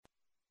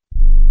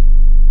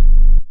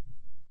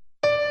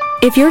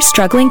If you're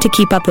struggling to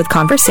keep up with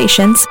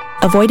conversations,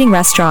 avoiding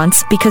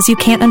restaurants because you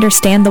can't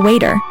understand the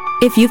waiter,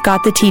 if you've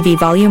got the TV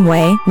volume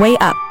way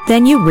up,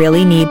 then you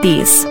really need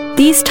these.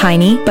 These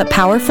tiny but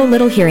powerful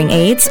little hearing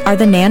aids are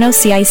the Nano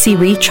CIC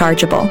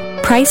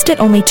Rechargeable, priced at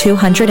only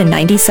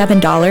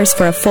 $297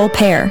 for a full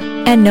pair.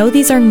 And no,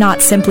 these are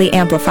not simply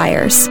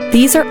amplifiers.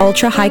 These are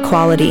ultra high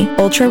quality,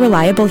 ultra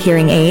reliable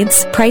hearing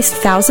aids, priced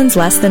thousands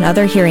less than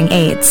other hearing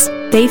aids.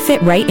 They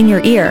fit right in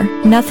your ear,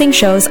 nothing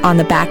shows on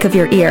the back of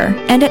your ear,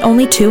 and at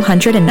only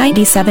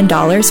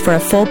 $297 for a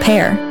full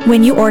pair.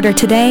 When you order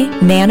today,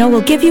 Nano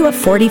will give you a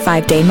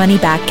 45-day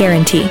money-back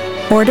guarantee.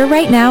 Order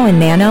right now and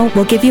Nano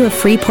will give you a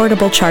free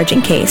portable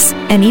charging case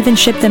and even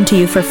ship them to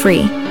you for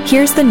free.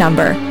 Here's the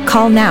number.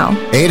 Call now.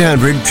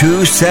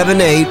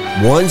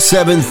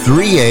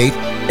 800-278-1738.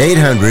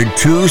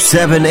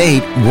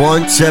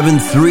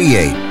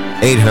 800-278-1738.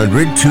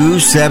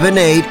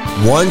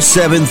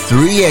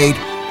 800-278-1738.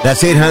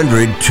 That's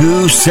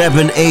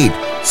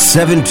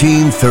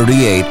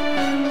 800-278-1738.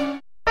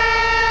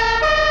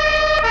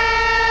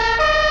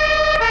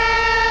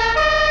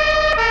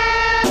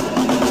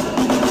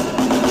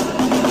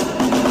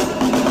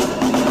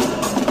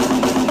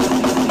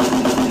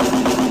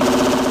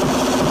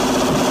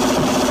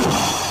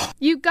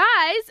 You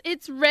guys,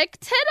 it's Rick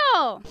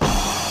Tittle.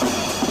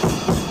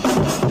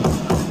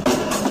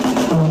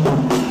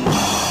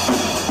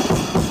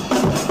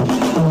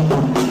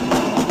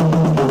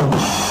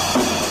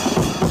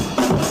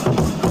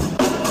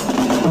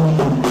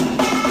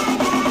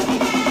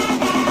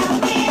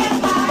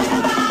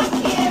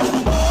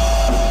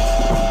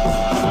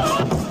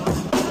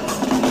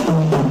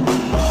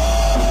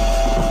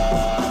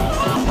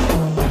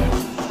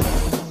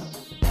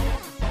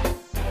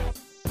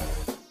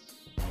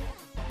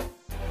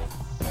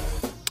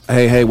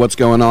 Hey, what's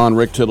going on?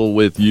 Rick Tittle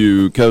with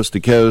you, coast to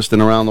coast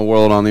and around the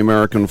world on the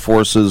American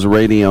Forces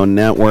Radio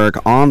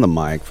Network, on the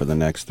mic for the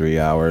next 3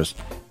 hours.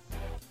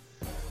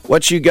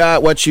 What you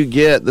got, what you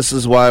get. This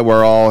is why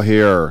we're all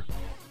here.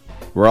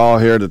 We're all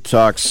here to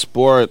talk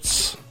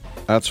sports.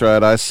 That's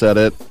right, I said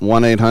it.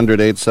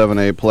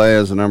 1-800-878-PLAY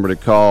is the number to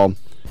call.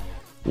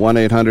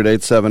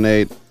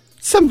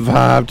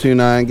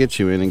 1-800-878-7529. Get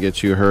you in and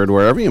get you heard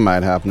wherever you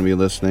might happen to be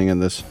listening in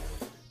this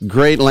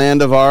great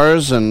land of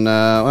ours. And,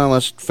 well,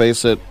 let's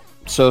face it,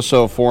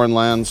 so foreign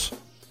lands.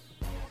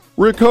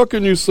 Rick, how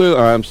can you say that?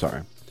 Oh, I'm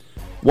sorry.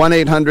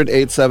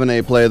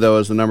 1-800-878-PLAY, though,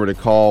 is the number to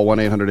call.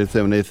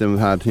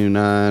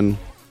 1-800-878-7529.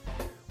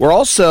 We're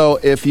also,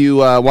 if you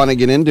want to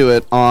get into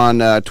it, on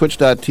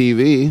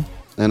twitch.tv,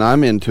 and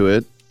I'm into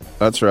it.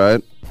 That's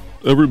right.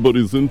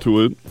 Everybody's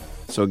into it.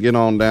 So get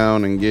on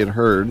down and get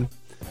heard.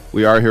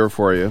 We are here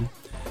for you.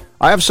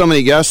 I have so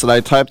many guests that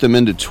I typed them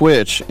into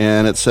Twitch,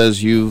 and it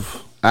says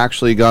you've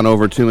actually gone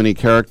over too many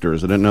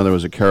characters. I didn't know there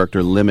was a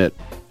character limit.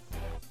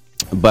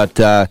 But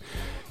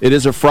it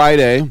is a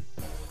Friday,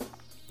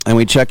 and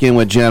we check in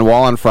with Jan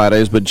Wall on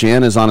Fridays, but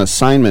Jan is on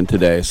assignment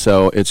today,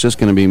 so it's just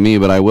going to be me,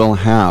 but I will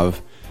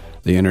have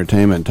the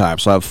entertainment type.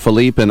 So I have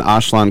Philippe and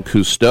Ashlan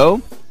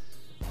Cousteau.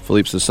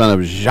 Philippe's the son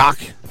of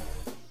Jacques,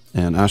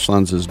 and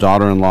Ashlan's his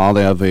daughter-in-law.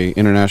 They have a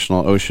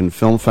International Ocean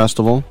Film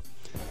Festival.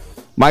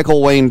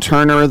 Michael Wayne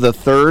Turner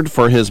III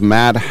for his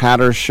Mad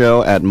Hatter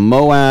show at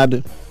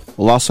MOAD.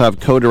 We'll also have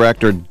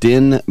co-director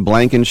Din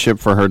Blankenship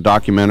for her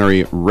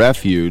documentary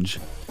Refuge.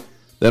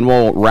 Then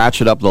we'll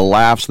ratchet up the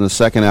laughs in the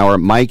second hour.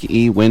 Mike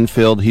E.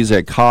 Winfield, he's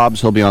at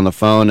Cobb's. He'll be on the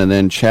phone. And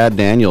then Chad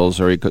Daniels,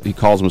 or he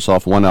calls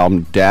himself one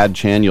album, Dad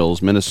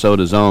Chaniels,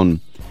 Minnesota's own,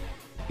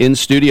 in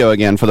studio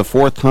again for the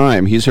fourth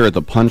time. He's here at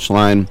the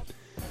Punchline.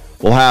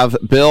 We'll have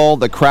Bill,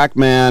 the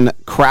Crackman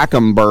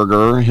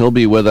Crackenberger. He'll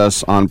be with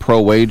us on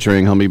Pro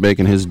Wagering. He'll be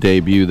making his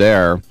debut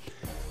there.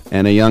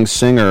 And a young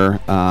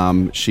singer,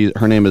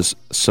 her name is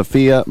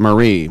Sophia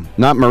Marie.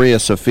 Not Maria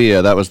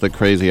Sophia, that was the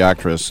crazy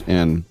actress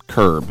in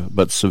Curb,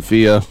 but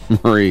Sophia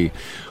Marie.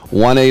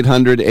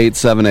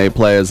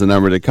 1-800-878-PLAY is the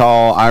number to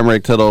call. I'm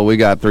Rick Tittle. We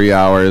got 3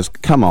 hours.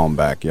 Come on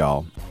back,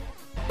 y'all.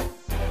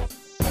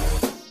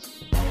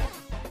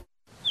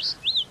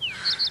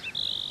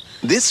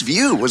 This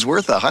view was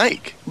worth a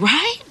hike.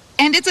 Right?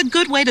 And it's a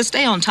good way to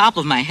stay on top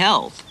of my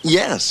health.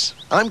 Yes,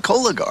 I'm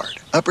Cologuard,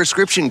 a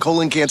prescription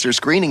colon cancer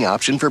screening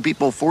option for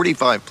people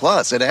 45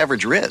 plus at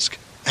average risk.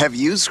 Have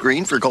you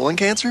screened for colon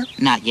cancer?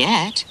 Not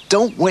yet.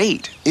 Don't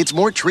wait. It's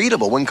more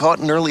treatable when caught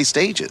in early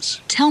stages.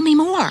 Tell me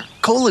more.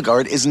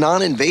 Cologuard is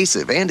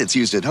non-invasive and it's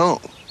used at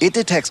home. It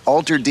detects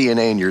altered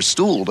DNA in your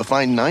stool to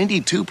find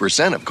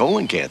 92% of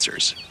colon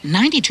cancers.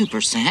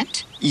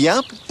 92%?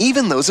 Yup,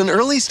 even those in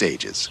early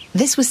stages.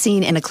 This was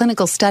seen in a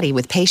clinical study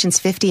with patients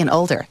 50 and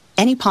older.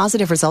 Any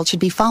positive result should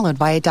be followed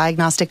by a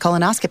diagnostic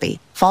colonoscopy.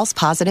 False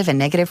positive and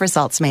negative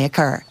results may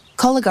occur.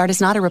 Cologuard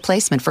is not a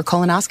replacement for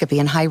colonoscopy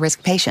in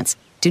high-risk patients.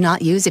 Do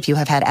not use if you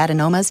have had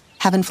adenomas,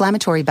 have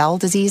inflammatory bowel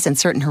disease and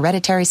certain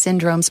hereditary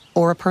syndromes,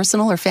 or a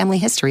personal or family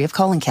history of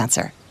colon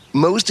cancer.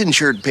 Most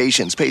insured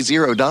patients pay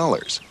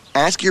 $0.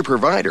 Ask your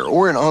provider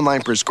or an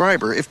online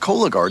prescriber if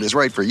Cologuard is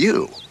right for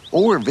you,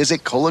 or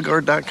visit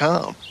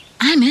Cologuard.com.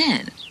 I'm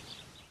in.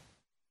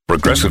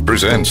 Progressive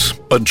presents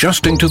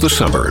Adjusting to the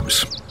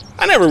Suburbs.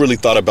 I never really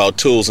thought about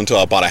tools until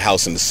I bought a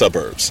house in the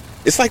suburbs.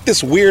 It's like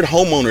this weird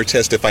homeowner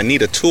test if I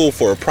need a tool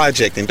for a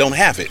project and don't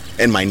have it.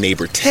 And my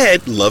neighbor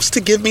Ted loves to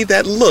give me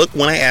that look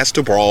when I ask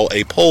to borrow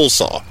a pole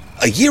saw.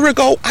 A year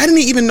ago, I didn't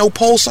even know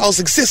pole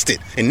saws existed.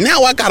 And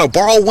now I gotta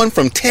borrow one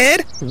from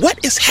Ted? What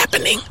is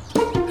happening?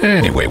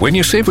 Anyway, when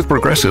you save with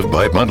Progressive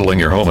by bundling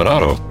your home and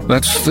auto,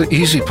 that's the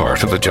easy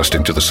part of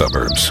adjusting to the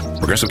suburbs.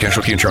 Progressive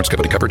Casualty Insurance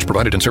Company coverage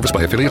provided and serviced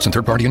by affiliates and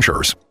third-party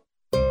insurers.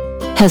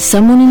 Has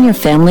someone in your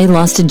family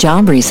lost a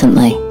job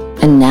recently,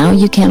 and now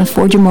you can't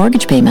afford your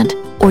mortgage payment?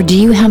 Or do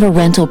you have a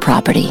rental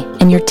property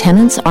and your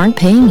tenants aren't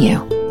paying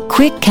you?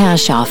 Quick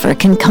Cash Offer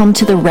can come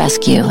to the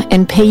rescue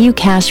and pay you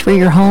cash for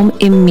your home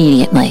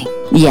immediately.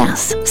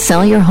 Yes,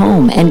 sell your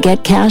home and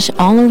get cash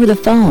all over the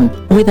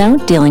phone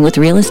without dealing with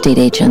real estate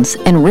agents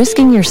and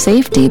risking your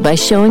safety by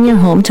showing your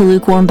home to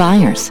lukewarm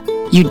buyers.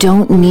 You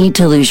don't need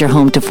to lose your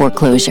home to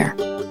foreclosure.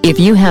 If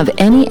you have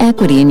any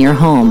equity in your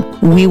home,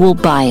 we will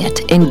buy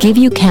it and give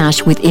you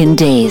cash within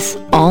days,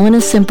 all in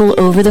a simple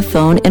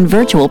over-the-phone and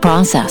virtual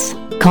process.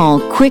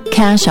 Call Quick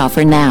Cash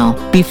Offer now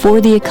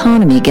before the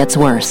economy gets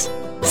worse.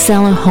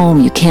 Sell a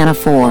home you can't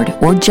afford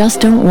or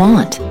just don't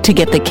want to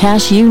get the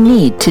cash you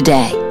need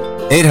today.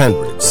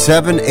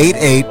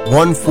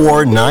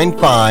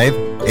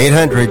 800-788-1495.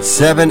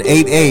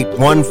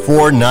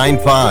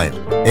 800-788-1495.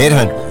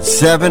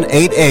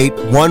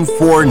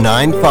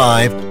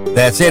 800-788-1495.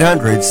 That's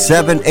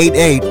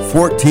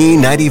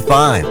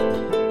 800-788-1495.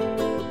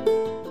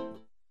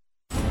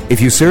 If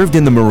you served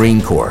in the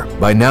Marine Corps,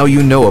 by now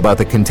you know about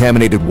the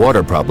contaminated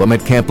water problem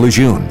at Camp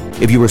Lejeune.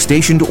 If you were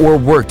stationed or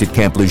worked at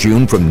Camp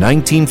Lejeune from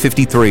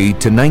 1953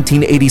 to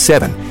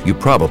 1987, you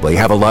probably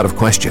have a lot of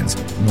questions.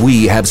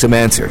 We have some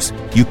answers.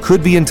 You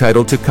could be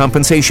entitled to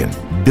compensation.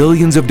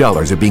 Billions of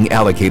dollars are being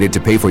allocated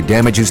to pay for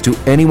damages to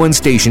anyone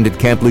stationed at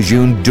Camp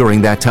Lejeune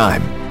during that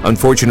time.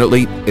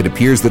 Unfortunately, it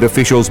appears that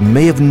officials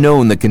may have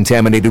known the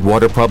contaminated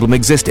water problem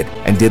existed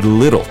and did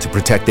little to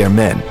protect their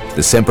men.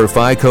 The Semper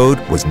Fi Code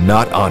was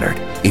not honored.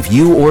 If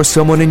you or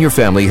someone in your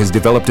family has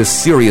developed a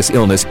serious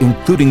illness,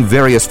 including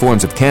various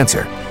forms of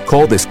cancer,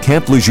 call this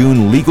Camp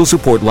Lejeune legal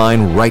support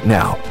line right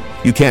now.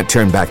 You can't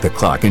turn back the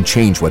clock and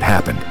change what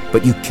happened,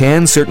 but you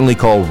can certainly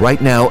call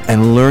right now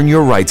and learn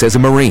your rights as a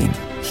Marine.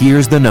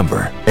 Here's the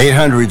number.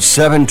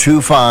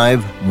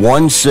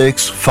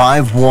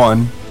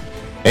 800-725-1651.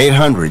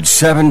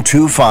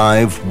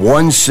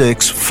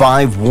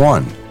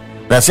 800-725-1651.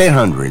 That's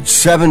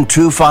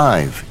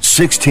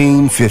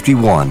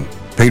 800-725-1651.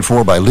 Paid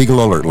for by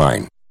Legal Alert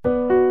Line.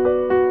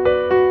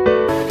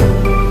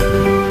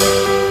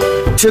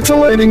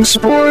 Titillating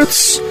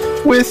Sports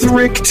with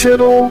Rick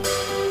Tittle.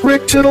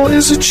 Rick Tittle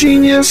is a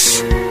genius,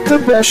 the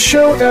best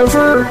show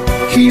ever.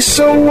 He's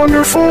so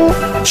wonderful,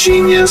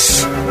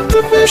 genius,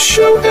 the best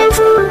show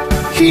ever.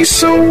 He's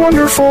so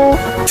wonderful.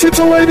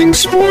 Titillating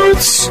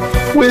Sports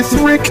with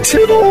Rick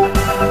Tittle.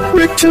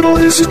 Rick Tittle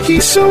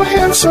he's so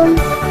handsome,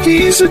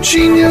 he's a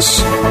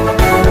genius.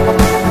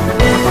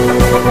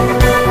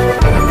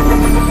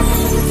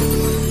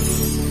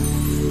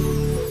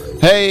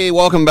 Hey,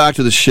 welcome back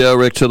to the show.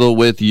 Rick Tittle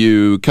with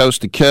you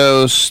coast to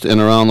coast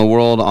and around the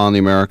world on the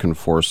American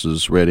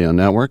Forces Radio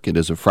Network. It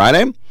is a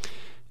Friday, and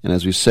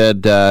as we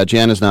said,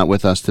 Jan is not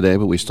with us today,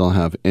 but we still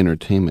have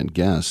entertainment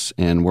guests,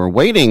 and we're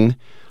waiting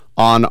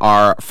on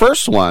our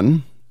first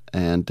one,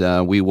 and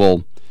we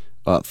will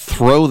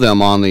throw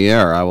them on the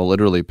air. I will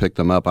literally pick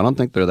them up. I don't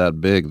think they're that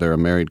big. They're a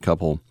married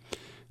couple,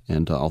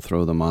 and I'll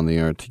throw them on the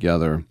air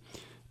together,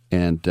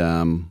 and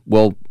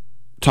we'll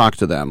talk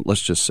to them.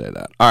 Let's just say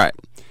that. All right.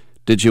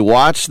 Did you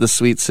watch the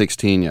Sweet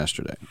 16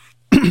 yesterday?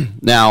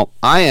 Now,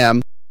 I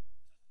am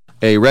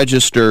a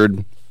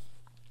registered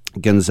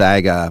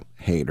Gonzaga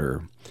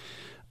hater,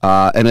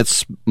 and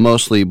it's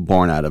mostly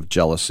born out of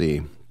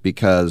jealousy,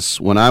 because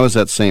when I was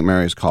at St.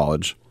 Mary's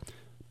College,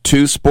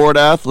 two-sport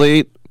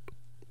athlete,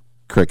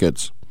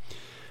 crickets,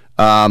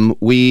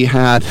 we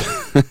had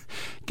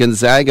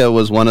Gonzaga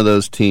was one of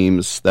those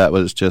teams that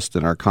was just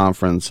in our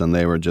conference, and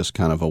they were just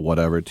kind of a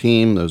whatever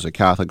team. There was a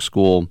Catholic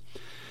school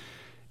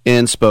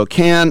in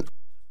Spokane,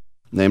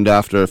 named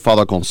after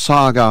Father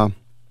Gonzaga,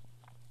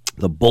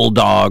 the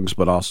Bulldogs,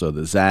 but also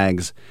the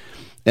Zags.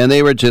 And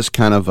they were just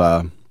kind of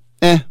a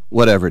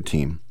whatever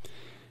team.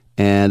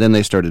 And then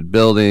they started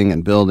building,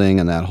 and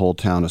that whole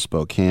town of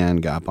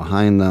Spokane got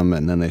behind them,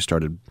 and then they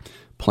started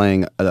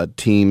playing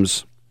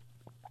teams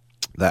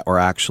that were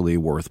actually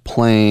worth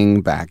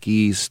playing back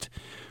east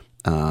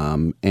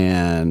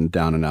and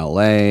down in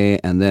L.A.,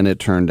 and then it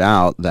turned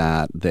out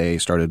that they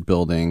started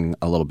building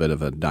a little bit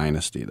of a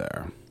dynasty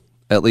there,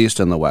 at least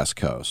in the West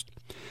Coast.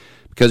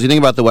 Because you think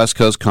about the West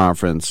Coast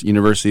Conference,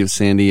 University of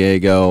San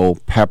Diego,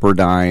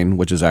 Pepperdine,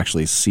 which is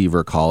actually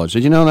Seaver College.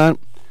 Did you know that?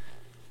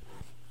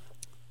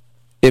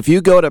 If you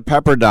go to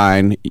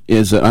Pepperdine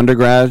as an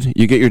undergrad,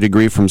 you get your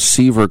degree from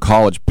Seaver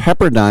College.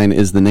 Pepperdine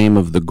is the name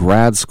of the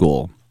grad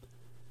school.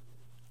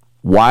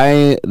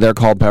 Why they're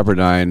called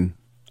Pepperdine,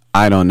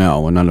 I don't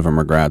know, and none of them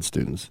are grad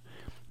students.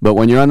 But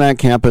when you're on that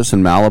campus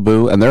in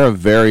Malibu, and they're a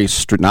very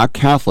strict, not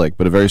Catholic,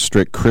 but a very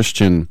strict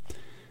Christian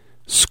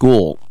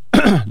school,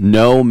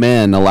 no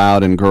men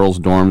allowed in girls'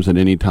 dorms at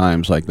any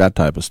times, like that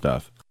type of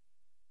stuff.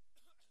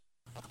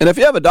 And if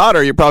you have a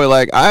daughter, you're probably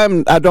like, I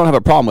don't have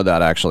a problem with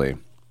that, actually.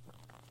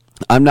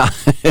 I'm not.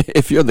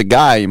 If you're the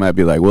guy, you might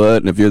be like, what?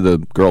 And if you're the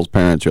girl's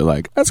parents, you're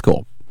like, that's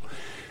cool.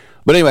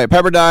 But anyway,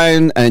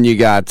 Pepperdine, and you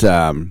got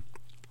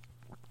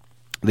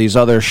these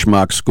other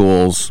schmuck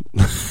schools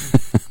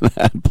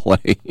that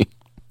play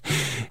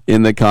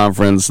in the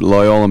conference,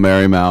 Loyola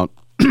Marymount,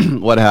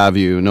 what have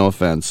you, no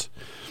offense.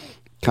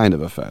 Kind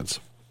of offense.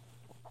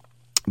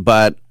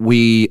 But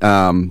we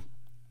at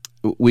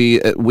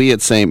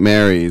St.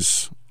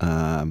 Mary's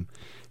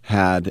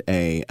had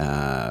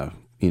a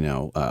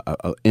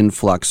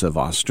influx of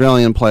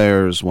Australian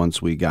players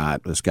once we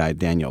got this guy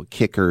Daniel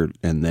Kicker,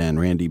 and then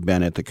Randy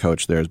Bennett, the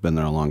coach there, has been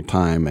there a long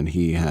time, and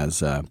he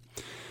has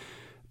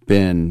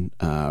been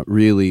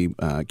really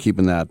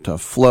keeping that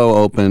flow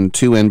open.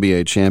 2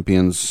 NBA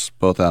champions,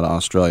 both out of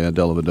Australia,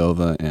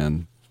 Dellavedova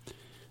and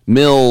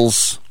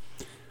Mills.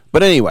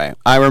 But anyway,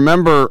 I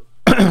remember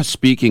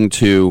speaking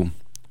to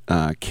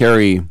not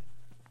Kerry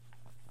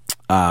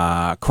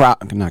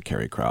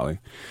Crowley.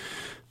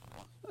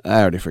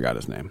 I already forgot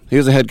his name. He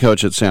was a head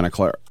coach at Santa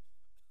Clara.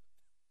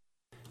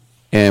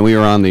 And we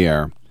were on the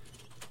air.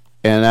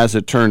 And as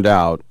it turned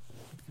out,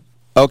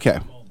 okay.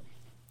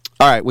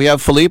 All right, we have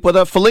Philippe with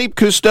us. Philippe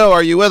Cousteau,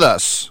 are you with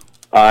us?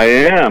 I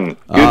am.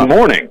 Good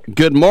morning.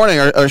 Good morning,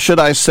 or should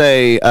I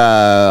say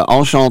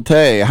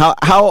enchanté.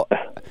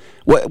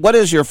 What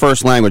is your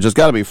first language? It's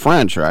got to be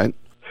French, right?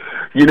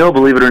 You know,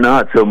 believe it or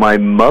not, so my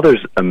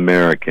mother's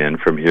American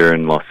from here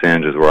in Los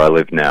Angeles, where I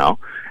live now.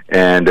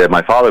 And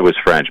my father was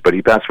French, but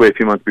he passed away a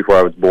few months before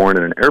I was born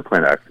in an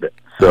airplane accident.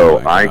 So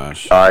I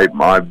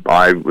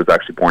was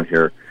actually born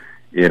here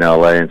in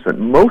L.A. and spent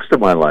most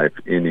of my life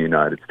in the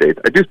United States.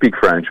 I do speak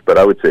French, but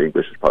I would say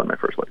English is probably my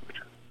first language.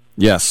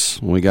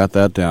 Yes, we got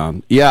that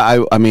down.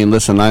 Yeah, I mean,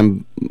 listen,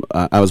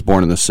 I was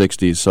born in the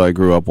 '60s, so I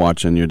grew up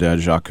watching your dad,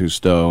 Jacques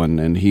Cousteau,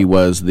 and he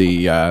was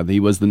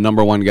the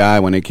number one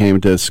guy when it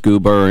came to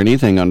scuba or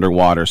anything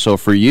underwater. So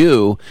for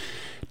you,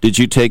 did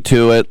you take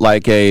to it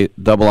like a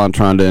double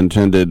entendre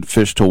intended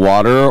fish to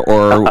water,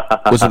 or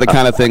was it the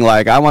kind of thing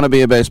like, I want to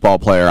be a baseball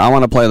player, I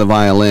want to play the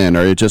violin,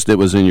 or it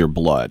was in your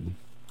blood?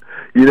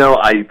 You know,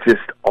 I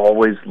just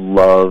always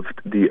loved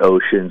the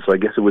ocean, so I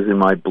guess it was in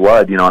my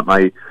blood. You know,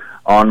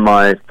 on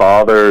my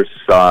father's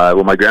side,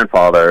 well, my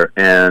grandfather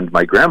and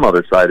my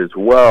grandmother's side as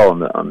well, in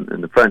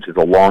the French, is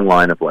a long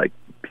line of like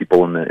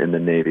people in the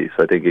Navy.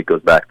 So I think it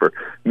goes back for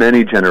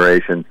many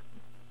generations.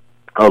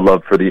 A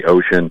love for the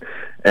ocean,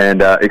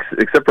 and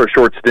except for a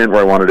short stint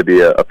where I wanted to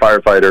be a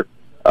firefighter,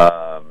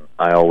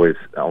 I always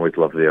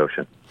loved the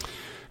ocean.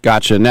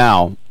 Gotcha.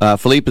 Now,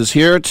 Philippe is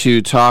here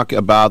to talk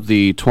about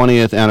the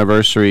 20th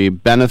anniversary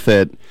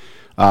benefit,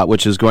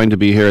 which is going to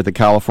be here at the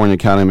California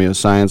Academy of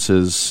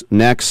Sciences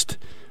next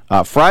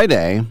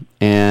Friday,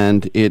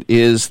 and it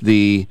is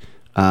the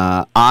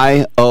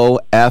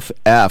IOFF.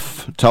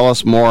 Tell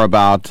us more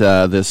about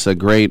this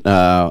great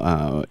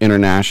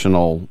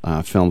international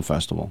film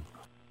festival.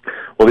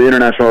 Well, the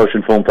International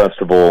Ocean Film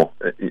Festival,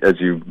 as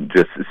you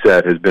just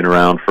said, has been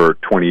around for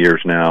 20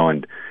 years now,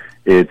 and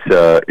it's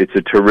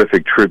a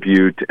terrific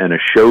tribute and a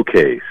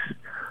showcase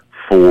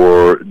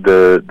for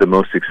the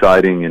most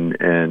exciting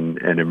and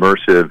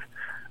immersive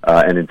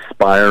and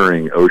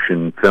inspiring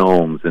ocean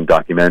films and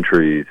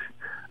documentaries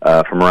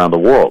from around the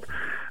world.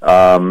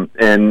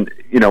 And,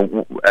 you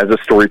know, as a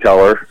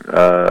storyteller,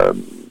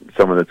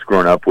 someone that's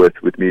grown up with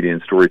media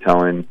and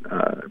storytelling,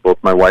 both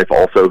my wife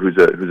also, who's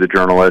a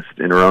journalist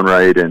in her own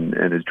right, and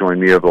has joined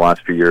me over the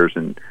last few years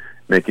in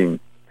making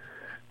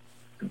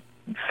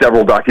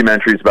several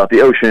documentaries about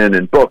the ocean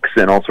and books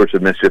and all sorts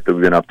of mischief that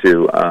we've been up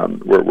to.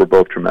 We're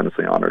both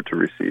tremendously honored to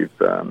receive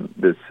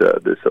this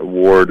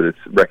award, this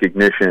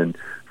recognition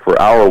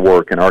for our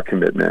work and our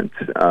commitment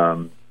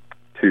to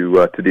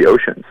the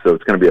ocean. So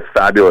it's going to be a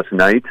fabulous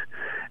night,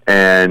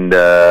 and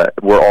I'm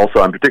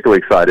particularly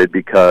excited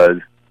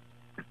because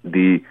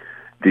the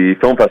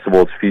film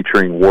festival is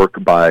featuring work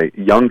by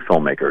young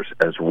filmmakers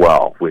as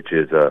well, which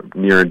is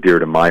near and dear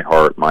to my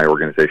heart. My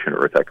organization,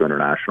 Earth Echo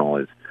International,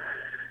 is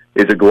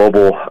a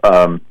global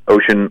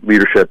ocean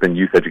leadership and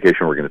youth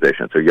education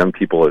organization. So young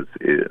people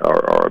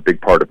are a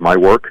big part of my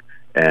work,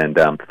 and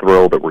I'm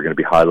thrilled that we're going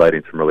to be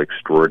highlighting some really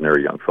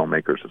extraordinary young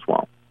filmmakers as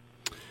well.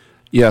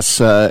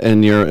 Yes,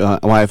 and your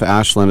wife,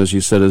 Ashlyn, as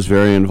you said, is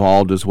very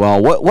involved as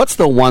well. What's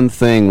the one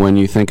thing when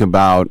you think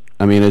about,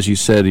 I mean, as you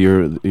said,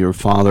 your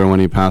father, when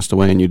he passed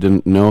away and you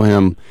didn't know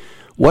him,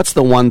 what's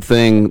the one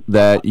thing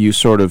that you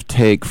sort of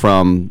take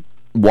from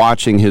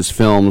watching his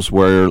films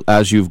where,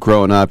 as you've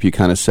grown up, you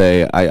kind of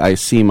say, I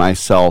see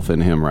myself in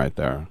him right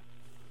there?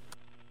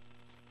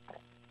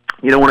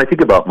 You know, when I think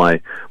about my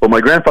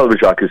grandfather was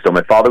Jacques Cousteau,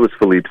 my father was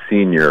Philippe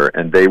Sr.,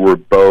 and they were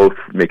both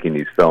making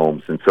these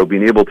films. And so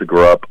being able to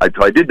grow up, I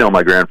did know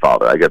my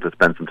grandfather. I got to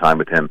spend some time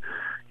with him.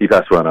 He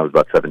passed away when I was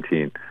about 17.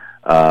 It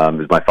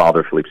was my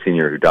father, Philippe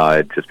Sr., who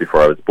died just before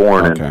I was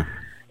born. Okay.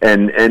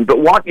 But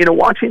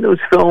watching those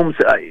films,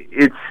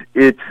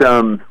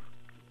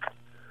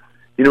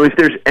 if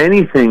there's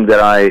anything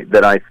that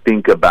I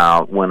think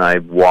about when I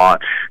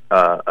watch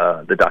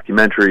the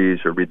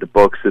documentaries or read the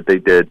books that they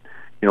did,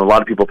 a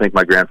lot of people think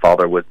my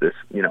grandfather was this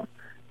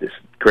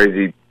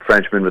crazy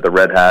Frenchman with a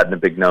red hat and a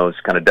big nose,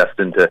 kind of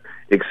destined to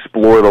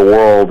explore the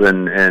world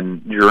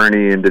and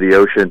journey into the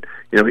ocean.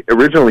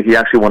 Originally he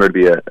actually wanted to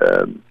be a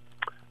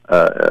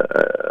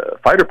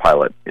fighter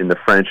pilot in the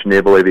French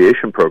naval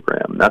aviation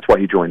program. That's why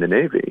he joined the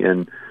Navy.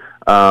 And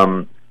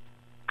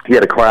he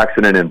had a car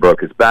accident and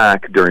broke his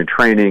back during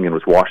training and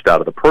was washed out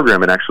of the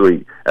program, and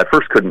actually at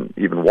first couldn't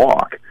even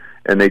walk.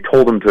 And they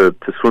told him to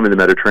swim in the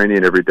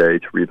Mediterranean every day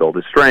to rebuild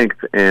his strength.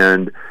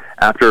 And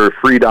after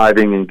free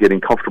diving and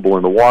getting comfortable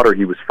in the water,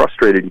 he was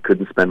frustrated he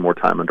couldn't spend more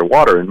time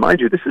underwater. And mind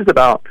you, this is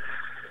about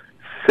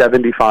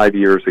 75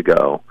 years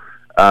ago.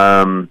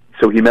 So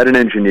he met an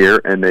engineer,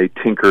 and they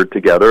tinkered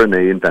together, and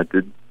they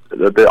invented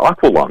the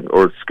aqualung,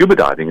 or scuba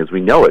diving as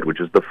we know it,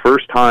 which is the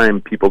first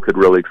time people could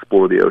really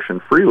explore the ocean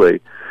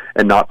freely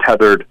and not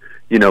tethered,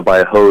 by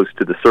a hose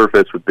to the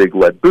surface with big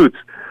lead boots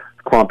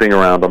clomping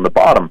around on the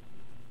bottom.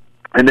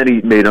 And then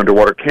he made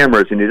underwater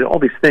cameras, and he did all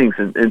these things.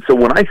 And so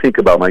when I think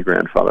about my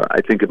grandfather,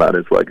 I think about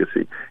his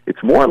legacy.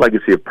 It's more a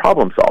legacy of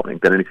problem solving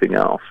than anything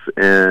else.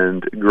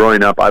 And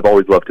growing up, I've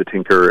always loved to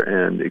tinker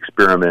and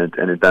experiment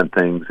and invent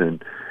things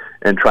and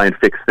try and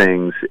fix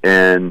things.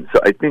 And so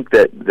I think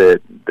that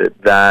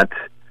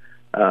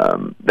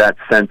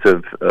sense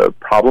of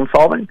problem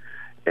solving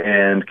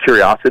and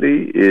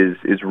curiosity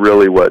is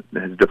really what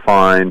has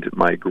defined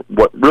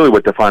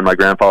what defined my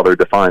grandfather,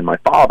 defined my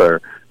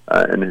father,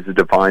 and has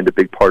defined a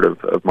big part of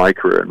my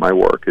career and my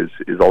work is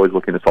always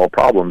looking to solve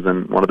problems.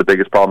 And one of the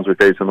biggest problems we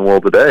face in the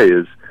world today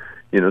is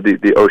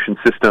the ocean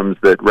systems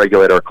that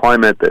regulate our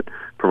climate, that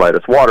provide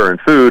us water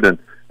and food, and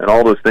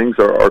all those things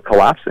are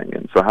collapsing.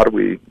 And so how do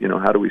we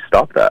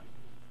stop that?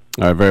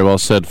 All right, very well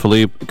said.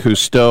 Philippe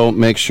Cousteau,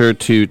 make sure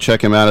to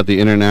check him out at the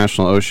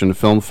International Ocean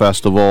Film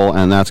Festival,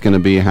 and that's going to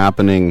be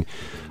happening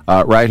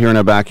right here in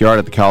our backyard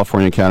at the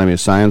California Academy of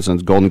Science in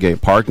Golden Gate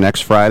Park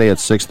next Friday at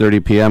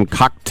 6:30 p.m.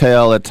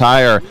 Cocktail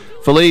attire.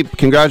 Philippe,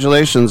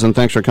 congratulations, and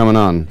thanks for coming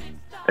on.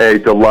 Hey,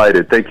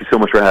 delighted. Thank you so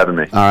much for having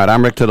me. All right,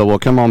 I'm Rick Tittle. We'll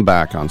come on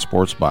back on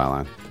Sports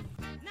Byline.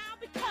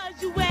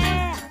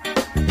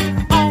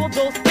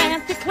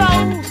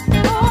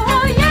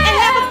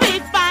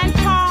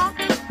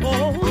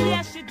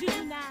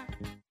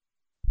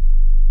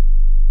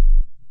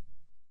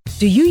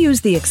 Do you use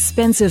the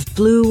expensive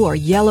blue or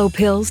yellow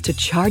pills to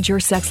charge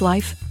your sex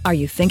life? Are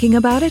you thinking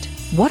about it?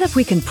 What if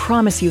we can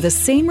promise you the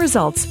same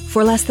results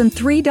for less than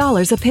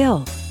 $3 a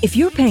pill? If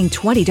you're paying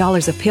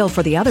 $20 a pill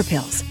for the other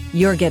pills,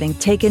 you're getting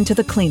taken to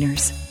the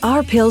cleaners.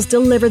 Our pills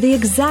deliver the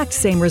exact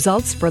same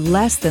results for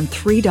less than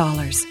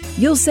 $3.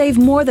 You'll save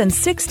more than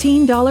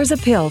 $16 a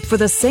pill for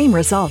the same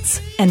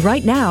results. And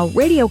right now,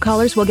 radio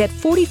callers will get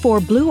 44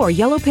 blue or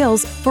yellow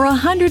pills for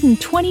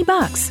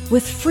 $120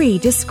 with free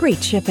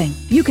discreet shipping.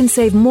 You can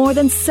save more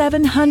than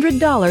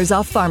 $700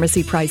 off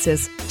pharmacy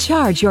prices.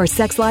 Charge your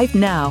sex life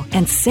now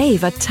and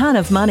save a ton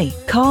of money.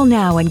 Call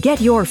now and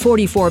get your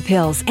 44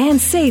 pills and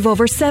save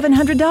over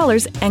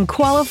 $700 and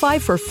qualify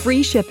for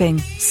free shipping.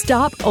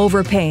 Stop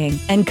overpaying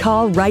and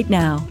call right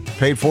now.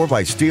 Paid for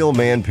by Steel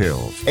Man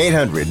Pills.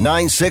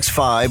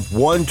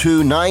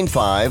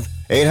 800-965-1295.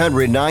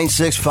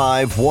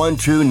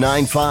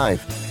 800-965-1295.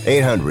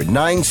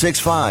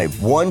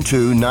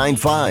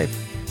 800-965-1295.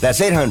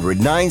 That's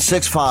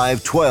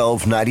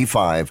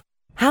 800-965-1295.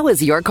 How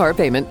is your car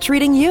payment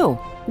treating you?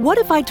 What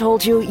if I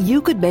told you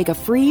you could make a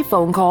free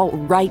phone call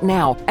right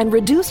now and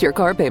reduce your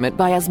car payment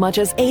by as much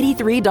as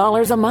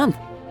 $83 a month?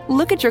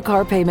 Look at your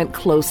car payment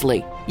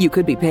closely. You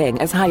could be paying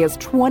as high as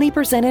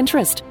 20%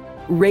 interest.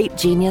 Rate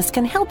Genius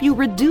can help you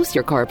reduce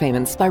your car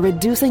payments by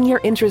reducing your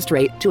interest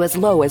rate to as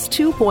low as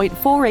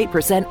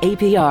 2.48%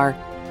 APR.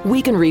 We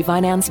can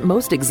refinance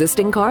most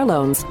existing car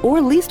loans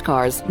or leased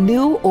cars,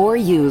 new or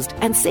used,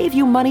 and save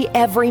you money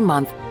every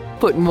month.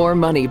 Put more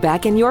money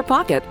back in your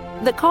pocket.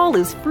 The call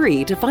is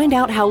free to find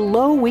out how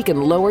low we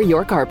can lower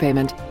your car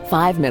payment.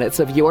 5 minutes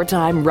of your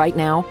time right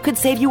now could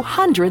save you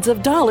hundreds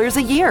of dollars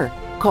a year.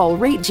 Call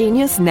Rate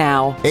Genius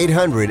now.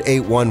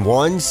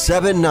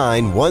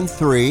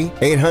 800-811-7913.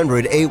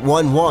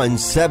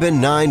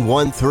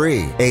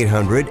 800-811-7913.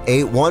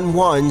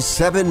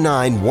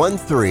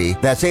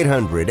 800-811-7913. That's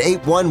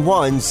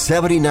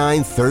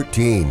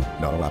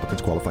 800-811-7913. Not all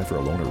applicants qualify for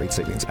a loan or rate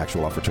savings.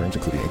 Actual offer terms,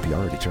 including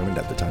APR, are determined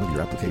at the time of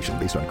your application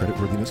based on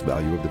creditworthiness,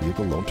 value of the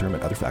vehicle, loan term,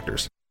 and other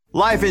factors.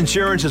 Life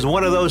insurance is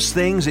one of those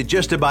things that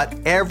just about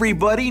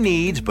everybody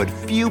needs, but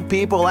few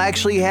people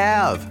actually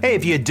have. Hey,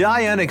 if you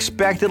die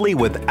unexpectedly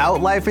without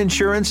life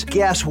insurance,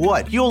 guess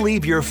what? You'll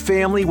leave your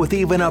family with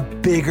even a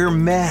bigger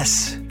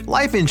mess.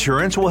 Life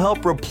insurance will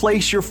help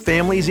replace your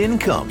family's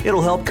income.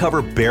 It'll help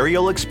cover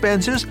burial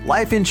expenses.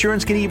 Life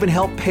insurance can even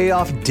help pay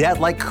off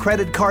debt like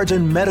credit cards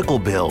and medical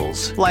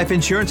bills. Life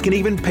insurance can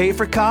even pay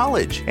for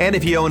college. And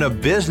if you own a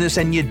business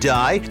and you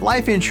die,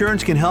 life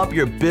insurance can help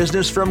your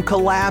business from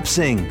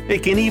collapsing.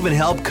 It can even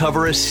help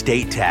cover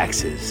estate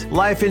taxes.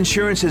 Life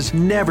insurance has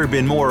never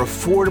been more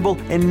affordable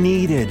and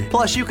needed.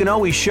 Plus, you can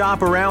always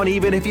shop around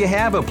even if you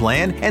have a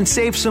plan and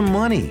save some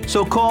money.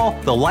 So call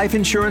the Life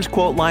Insurance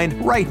Quote Line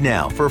right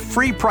now for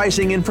free pricing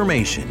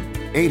information.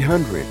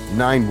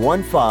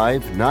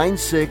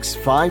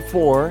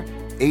 800-915-9654.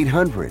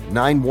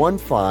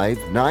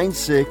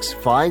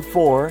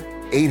 800-915-9654.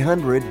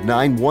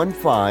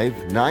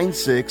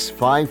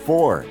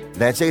 800-915-9654.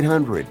 That's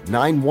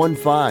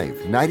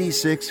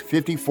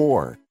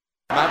 800-915-9654.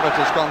 Maverick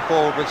has gone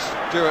forward with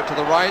Stewart to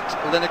the right,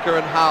 Lineker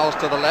and Howes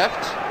to the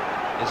left.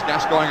 Is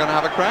Gascoigne going to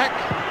have a crack?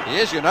 He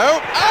is, you know.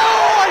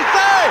 Oh, I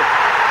say!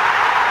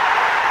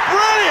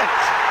 Brilliant!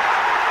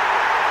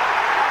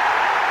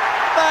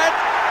 That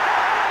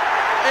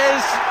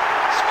is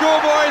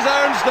schoolboy's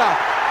own stuff.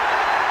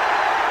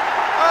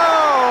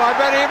 Oh, I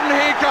bet even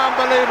he can't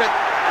believe it.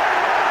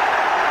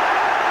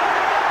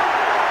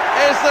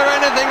 Is there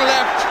anything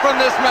left from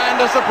this man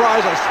to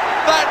surprise us?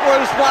 That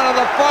was one of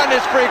the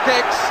finest free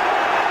kicks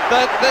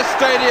that this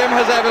stadium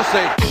has ever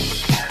seen.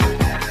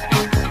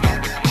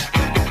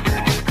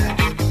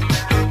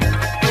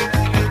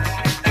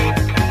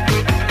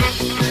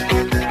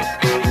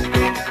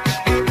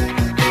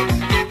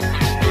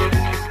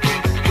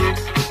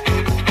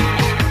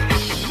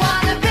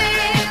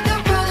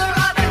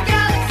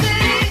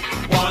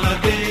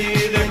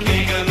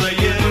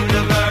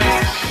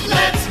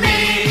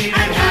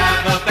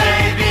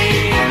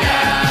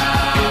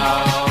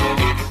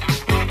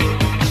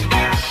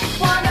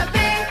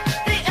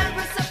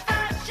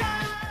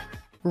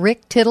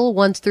 Rick Tittle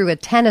once threw a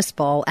tennis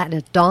ball at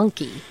a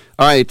donkey.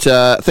 All right,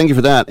 thank you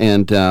for that,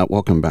 and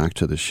welcome back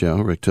to the show.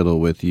 Rick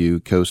Tittle with you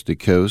coast to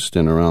coast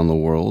and around the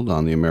world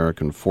on the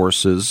American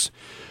Forces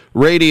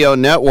Radio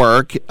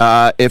Network.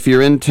 If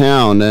you're in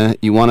town,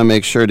 you want to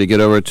make sure to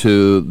get over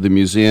to the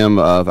Museum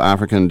of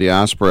African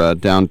Diaspora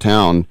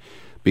downtown,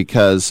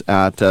 because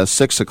at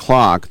 6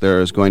 o'clock there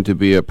is going to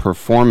be a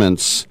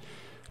performance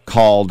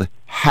called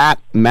Hat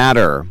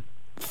Matter,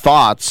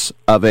 Thoughts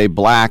of a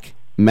Black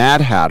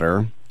Mad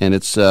Hatter, and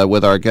it's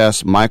with our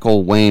guest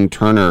Michael Wayne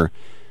Turner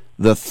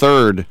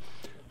III.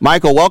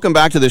 Michael, welcome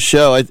back to the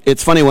show.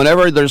 It's funny,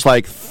 whenever there's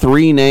like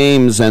three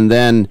names and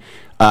then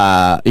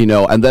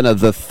and then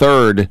the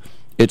third,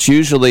 it's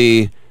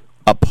usually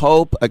a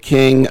pope, a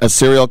king, a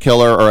serial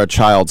killer, or a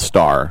child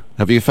star.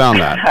 Have you found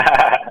that?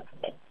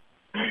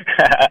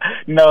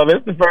 No, this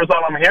is the first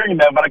time I'm hearing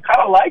that, but I kind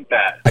of like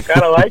that. I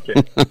kind of like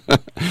it.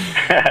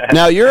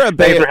 Now, you're a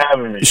Thanks for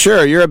having me.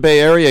 Sure, you're a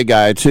Bay Area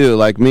guy too,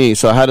 like me.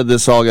 So how did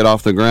this all get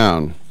off the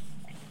ground?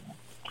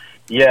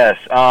 Yes.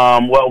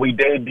 Well, we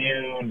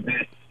debuted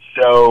this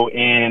show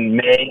in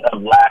May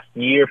of last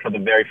year for the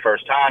very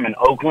first time in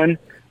Oakland.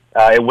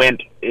 It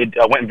went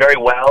very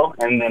well,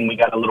 and then we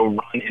got a little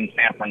run in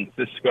San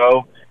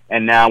Francisco,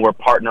 and now we're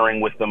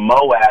partnering with the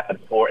Moab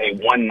for a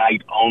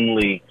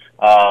one-night-only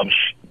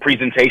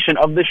presentation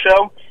of the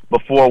show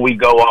before we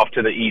go off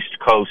to the East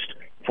Coast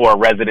for a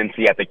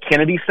residency at the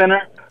Kennedy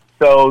Center.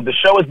 So the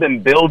show has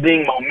been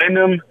building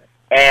momentum,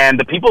 and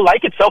the people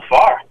like it so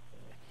far.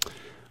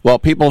 Well,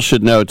 people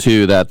should know,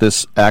 too, that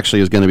this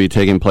actually is going to be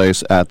taking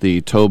place at the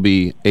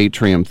Toby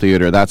Atrium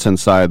Theater. That's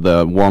inside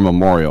the War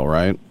Memorial,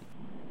 right?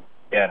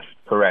 Yes,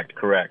 correct.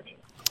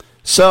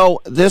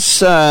 So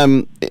this,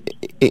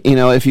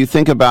 if you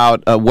think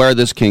about where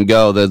this can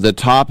go, the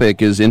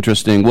topic is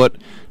interesting.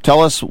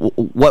 Tell us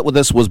what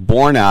this was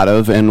born out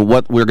of and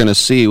what we're going to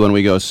see when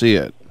we go see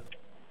it.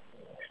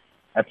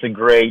 That's a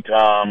great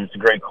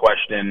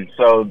question.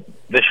 So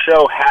the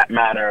show Hat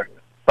Matter,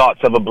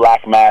 Thoughts of a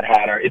Black Mad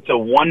Hatter, it's a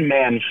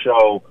one-man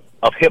show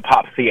of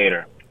hip-hop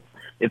theater.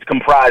 It's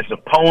comprised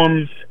of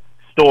poems,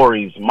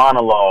 stories,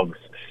 monologues,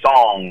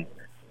 song,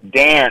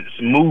 dance,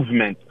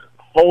 movement,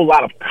 whole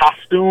lot of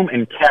costume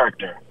and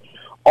character,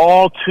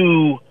 all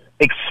to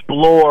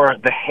explore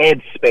the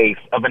headspace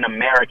of an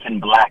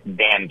American black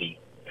dandy.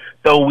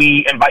 So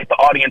we invite the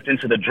audience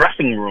into the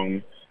dressing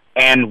room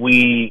and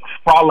we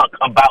frolic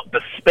about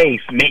the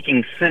space,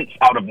 making sense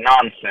out of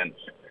nonsense.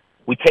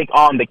 We take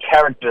on the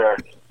character,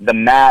 the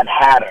Mad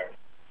Hatter,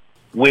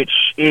 which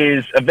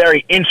is a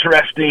very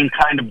interesting,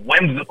 kind of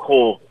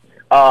whimsical,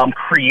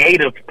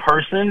 creative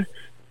person,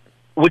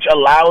 which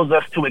allows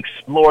us to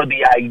explore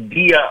the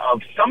idea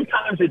of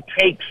sometimes it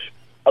takes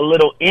a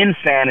little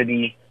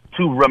insanity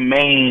to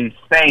remain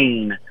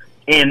sane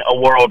in a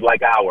world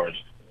like ours.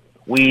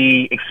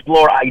 We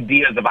explore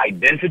ideas of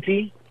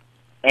identity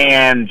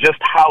and just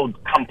how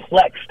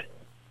complex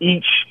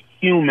each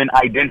human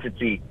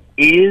identity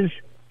is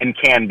and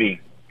can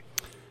be.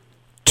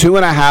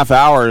 2.5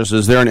 hours,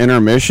 is there an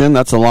intermission?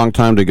 That's a long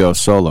time to go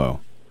solo.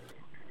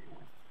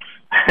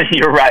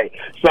 You're right.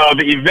 So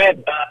the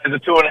event is a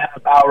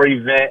 2.5-hour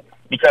event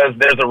because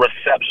there's a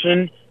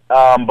reception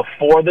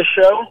before the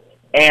show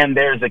and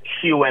there's a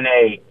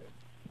Q&A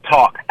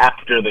talk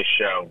after the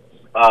show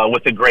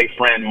with a great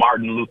friend,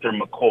 Martin Luther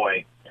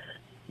McCoy.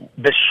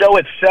 The show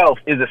itself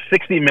is a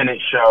 60-minute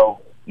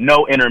show,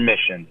 no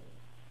intermission.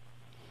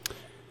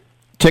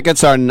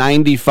 Tickets are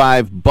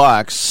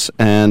 $95,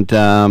 and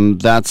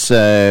that's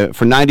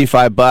for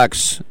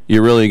 $95.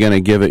 You're really going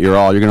to give it your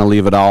all. You're going to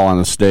leave it all on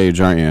the stage,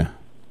 aren't you?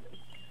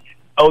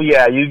 Oh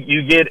yeah,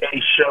 you get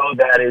a show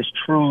that is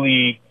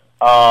truly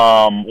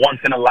once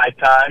in a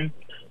lifetime.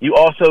 You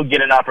also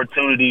get an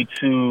opportunity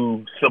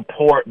to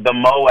support the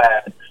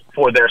MOAD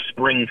for their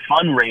spring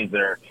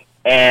fundraiser,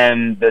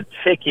 and the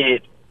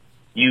ticket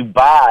you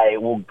buy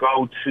will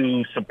go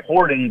to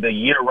supporting the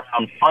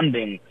year-round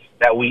funding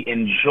that we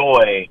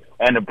enjoy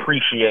and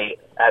appreciate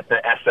at the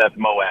SF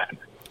MOAD.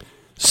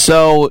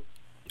 So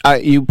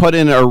you put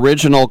in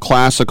original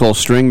classical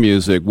string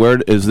music. Where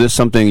is this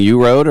something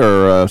you wrote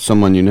or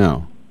someone you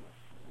know?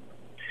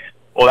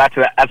 Well,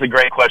 that's a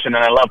great question,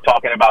 and I love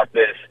talking about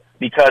this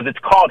because it's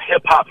called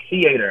hip-hop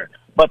theater,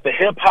 but the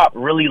hip-hop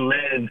really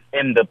lives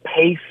in the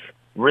pace,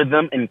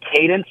 rhythm, and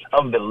cadence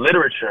of the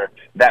literature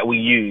that we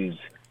use.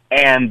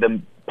 And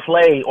the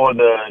play or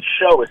the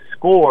show is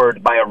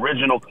scored by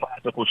original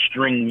classical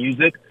string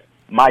music,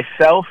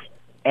 myself,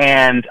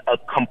 and a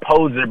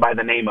composer by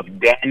the name of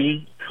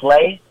Danny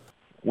Clay.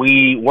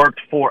 We worked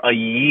for a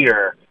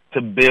year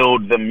to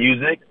build the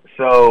music,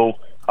 so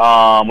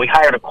we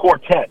hired a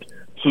quartet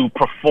to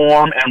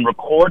perform and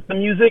record the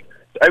music.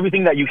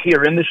 Everything that you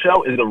hear in the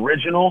show is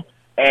original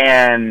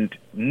and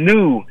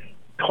new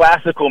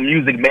classical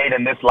music made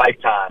in this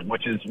lifetime,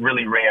 which is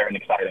really rare and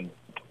exciting.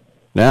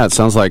 Yeah, it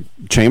sounds like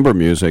chamber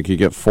music. You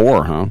get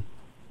 4, huh?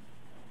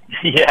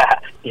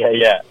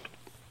 Yeah.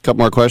 Couple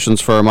more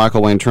questions for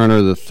Michael Wayne Turner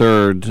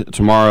III.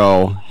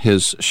 Tomorrow,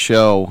 his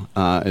show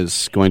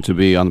is going to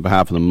be on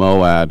behalf of the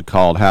MOAD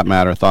called Hat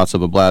Matter, Thoughts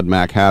of a Blad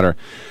Mac Hatter.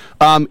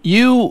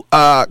 You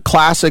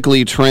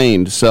classically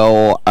trained,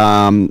 so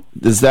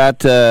is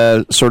that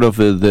sort of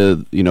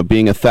the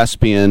being a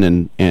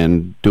thespian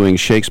and doing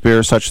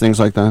Shakespeare, such things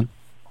like that?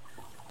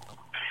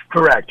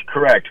 Correct.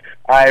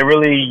 I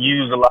really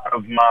use a lot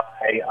of my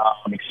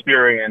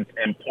experience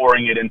and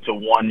pouring it into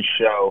one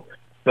show.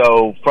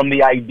 So from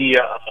the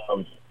idea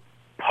of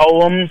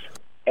poems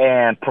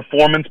and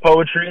performance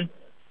poetry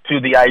to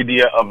the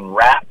idea of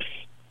raps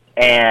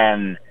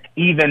and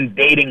even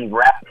dating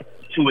rap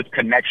to its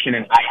connection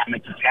in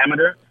iambic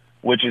pentameter,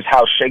 which is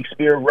how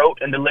Shakespeare wrote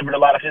and delivered a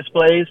lot of his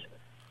plays.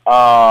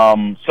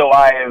 So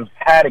I have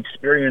had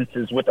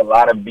experiences with a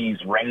lot of these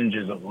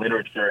ranges of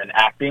literature and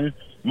acting,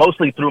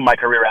 mostly through my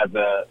career as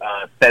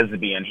a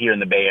thespian here in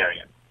the Bay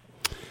Area.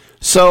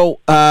 So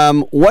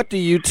what do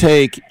you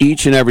take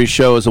each and every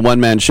show as a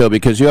one-man show?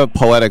 Because you have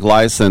poetic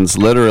license,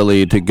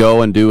 literally, to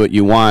go and do what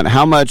you want.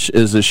 How much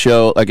is the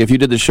show, like if you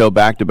did the show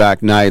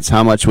back-to-back nights,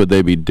 how much would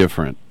they be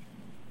different?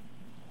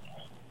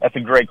 That's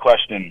a great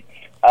question.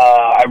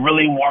 I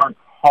really work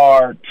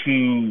hard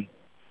to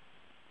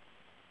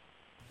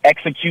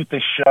execute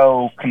the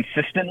show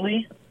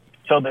consistently,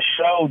 so the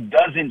show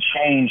doesn't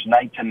change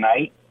night to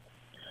night.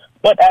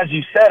 But as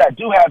you said, I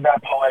do have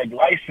that poetic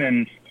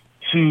license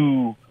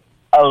to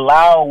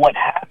allow what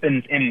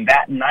happens in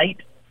that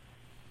night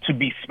to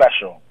be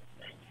special.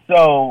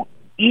 So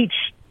each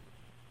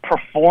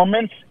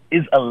performance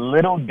is a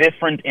little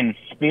different in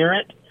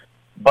spirit,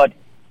 but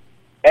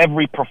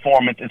every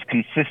performance is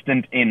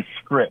consistent in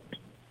script,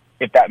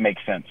 if that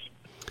makes sense.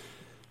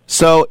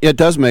 So it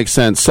does make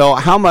sense. So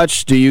how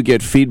much do you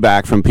get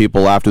feedback from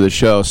people after the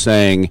show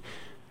saying,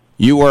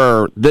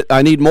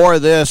 I need more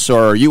of this,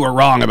 or you were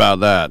wrong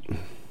about that?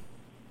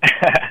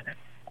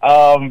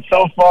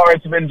 So far,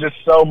 it's been just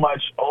so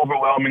much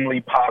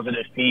overwhelmingly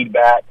positive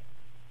feedback.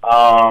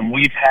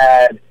 We've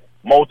had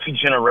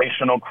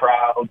multi-generational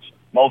crowds,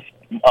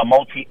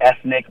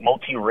 multi-ethnic,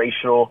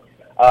 multi-racial.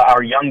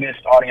 Our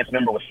youngest audience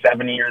member was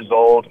 7 years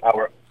old.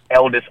 Our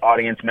eldest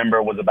audience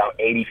member was about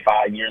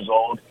 85 years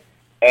old.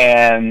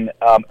 And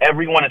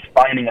everyone is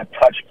finding a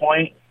touch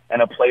point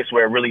and a place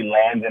where it really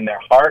lands in their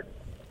heart.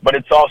 But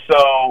it's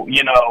also,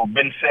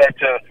 been said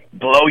to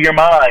blow your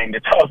mind.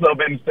 It's also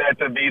been said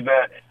to be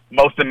the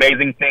most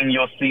amazing thing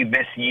you'll see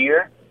this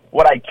year.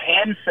 What I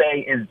can say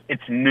is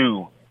it's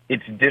new,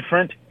 it's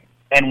different,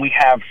 and we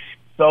have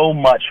so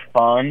much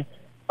fun.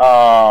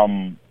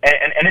 And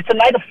it's a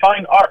night of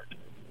fine art,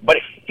 but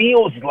it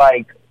feels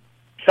like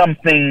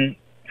something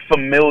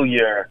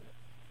familiar,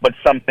 but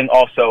something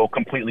also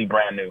completely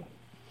brand new.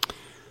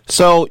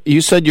 So you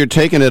said you're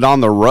taking it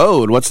on the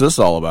road. What's this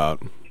all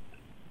about?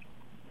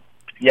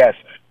 Yes,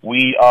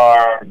 we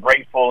are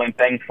grateful and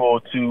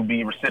thankful to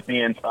be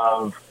recipients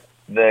of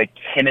the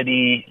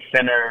Kennedy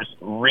Center's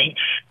REACH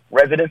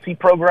residency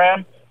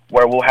program,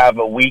 where we'll have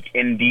a week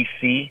in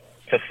D.C.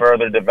 to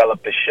further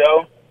develop the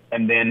show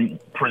and then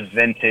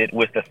present it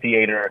with the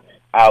theater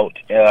out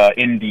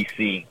in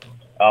D.C.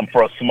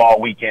 For a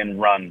small weekend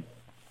run.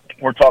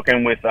 We're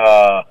talking with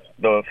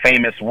the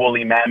famous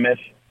Woolly Mammoth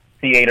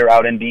Theater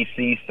out in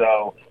D.C.,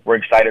 so we're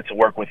excited to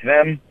work with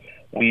them.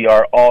 We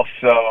are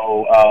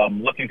also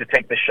looking to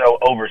take the show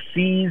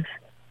overseas.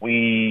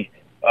 We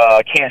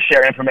Can't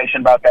share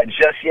information about that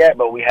just yet,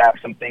 but we have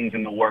some things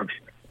in the works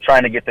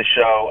trying to get the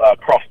show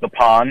across the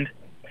pond.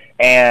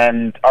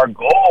 And our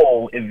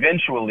goal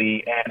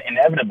eventually and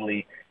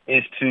inevitably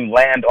is to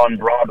land on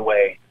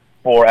Broadway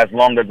for as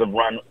long as a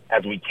run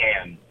as we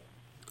can.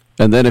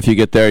 And then if you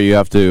get there, you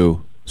have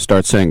to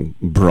start saying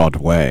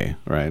Broadway,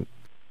 right?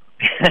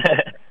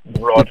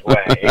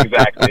 Broadway,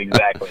 exactly.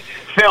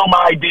 Film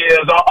ideas,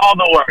 all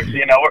the works.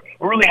 You know,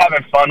 we're really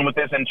having fun with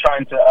this and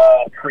trying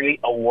to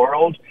create a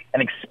world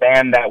and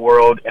expand that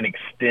world and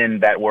extend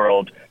that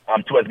world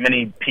to as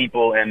many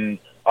people and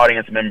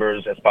audience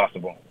members as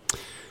possible.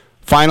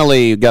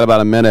 Finally, you've got about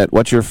a minute.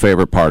 What's your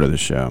favorite part of the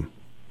show?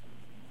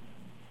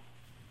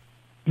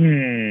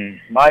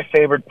 My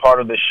favorite part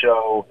of the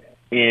show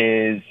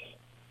is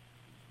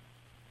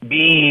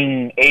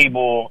being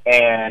able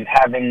and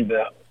having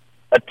the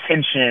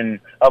attention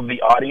of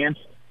the audience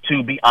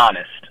to be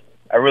honest.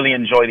 I really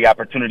enjoy the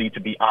opportunity to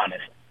be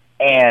honest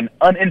and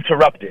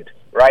uninterrupted,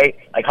 right?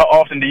 Like, how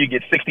often do you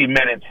get 60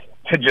 minutes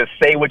to just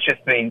say what you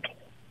think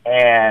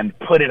and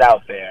put it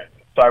out there?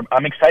 So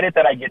I'm excited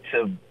that I get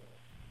to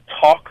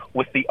talk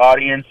with the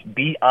audience,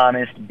 be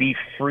honest, be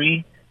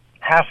free,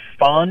 have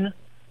fun,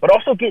 but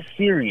also get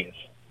serious.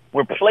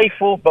 We're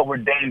playful, but we're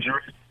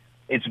dangerous.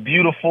 It's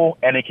beautiful,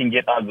 and it can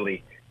get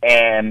ugly.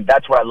 And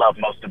that's what I love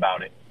most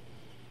about it.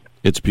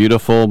 It's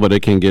beautiful, but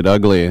it can get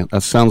ugly.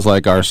 That sounds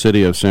like our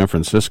city of San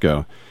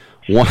Francisco.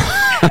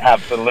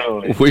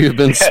 Absolutely. We've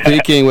been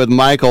speaking with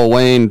Michael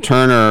Wayne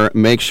Turner.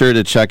 Make sure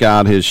to check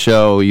out his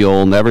show.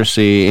 You'll never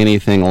see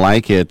anything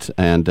like it.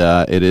 And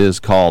it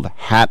is called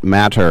Hat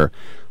Matter,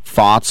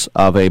 Thoughts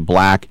of a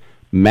Black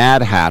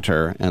Mad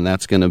Hatter. And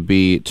that's going to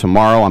be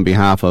tomorrow on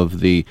behalf of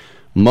the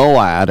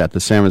MOAD at the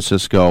San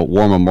Francisco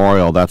War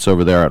Memorial. That's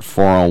over there at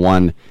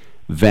 401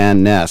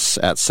 Van Ness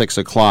at 6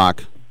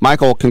 o'clock.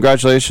 Michael,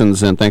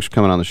 congratulations, and thanks for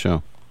coming on the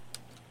show.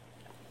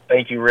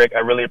 Thank you, Rick.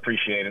 I really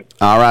appreciate it.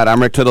 All right,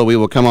 I'm Rick Tittle. We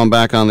will come on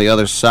back on the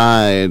other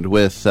side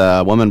with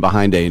a woman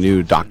behind a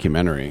new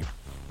documentary.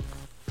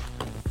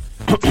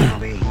 Who's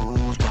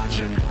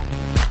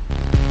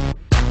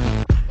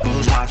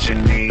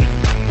watching me?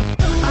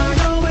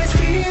 I always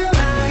feel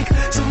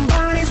like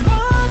somebody's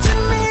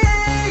watching me,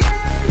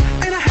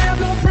 and I have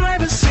no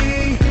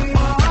privacy.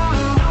 Oh,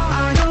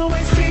 I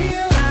always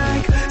feel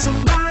like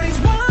somebody's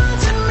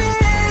watching me.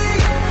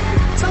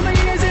 Tell me,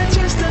 is it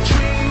just a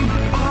dream?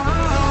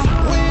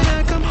 Oh, when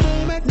I come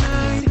home at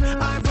night,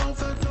 I roll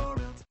the door.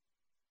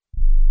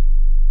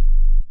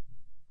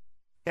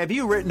 Have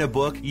you written a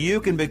book? You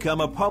can become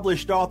a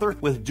published author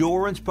with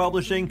Dorrance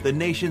Publishing, the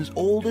nation's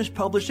oldest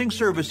publishing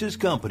services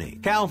company.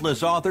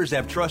 Countless authors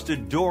have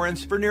trusted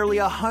Dorrance for nearly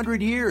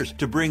 100 years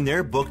to bring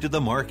their book to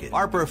the market.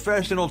 Our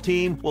professional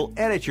team will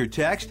edit your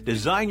text,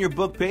 design your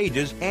book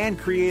pages, and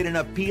create an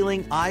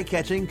appealing,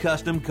 eye-catching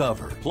custom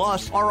cover.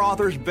 Plus, our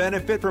authors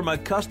benefit from a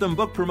custom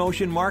book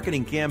promotion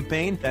marketing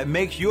campaign that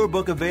makes your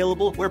book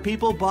available where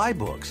people buy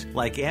books,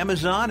 like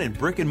Amazon and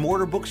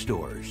brick-and-mortar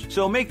bookstores.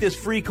 So make this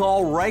free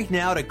call right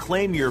now to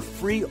claim your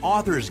free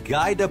author's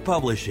guide to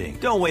publishing.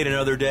 Don't wait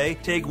another day.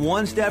 Take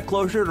one step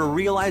closer to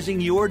realizing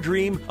your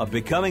dream of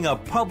becoming a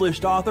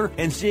published author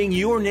and seeing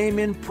your name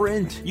in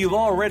print. You've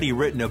already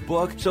written a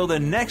book, so the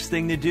next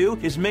thing to do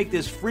is make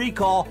this free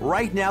call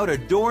right now to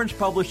Dorrance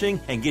Publishing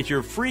and get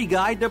your free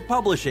guide to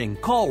publishing.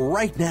 Call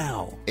right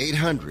now.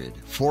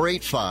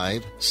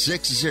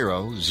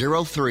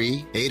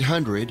 800-485-6003.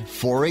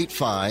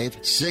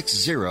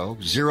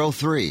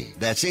 800-485-6003.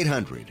 That's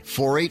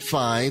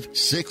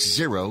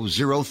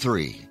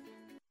 800-485-6003.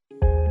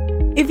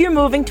 If you're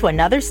moving to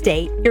another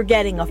state, you're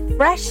getting a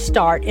fresh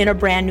start in a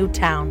brand new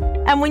town.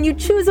 And when you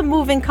choose a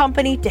moving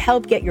company to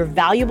help get your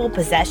valuable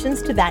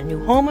possessions to that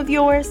new home of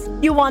yours,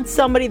 you want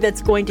somebody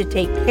that's going to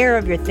take care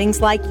of your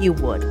things like you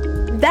would.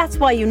 That's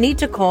why you need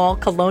to call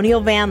Colonial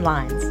Van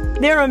Lines.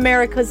 They're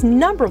America's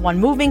 #1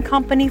 moving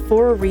company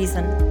for a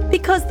reason.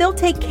 Because they'll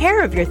take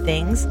care of your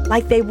things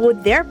like they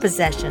would their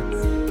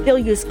possessions. They'll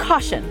use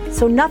caution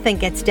so nothing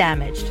gets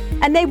damaged.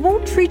 And they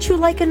won't treat you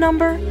like a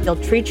number, they'll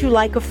treat you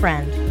like a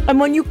friend.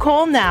 And when you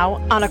call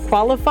now on a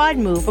qualified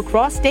move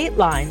across state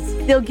lines,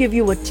 they'll give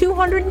you a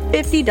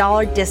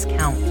 $250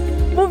 discount.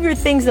 Move your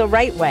things the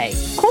right way.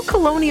 Call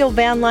Colonial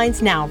Van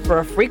Lines now for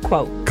a free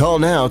quote. Call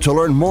now to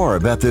learn more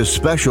about this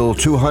special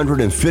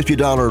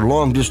 $250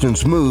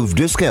 long-distance move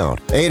discount.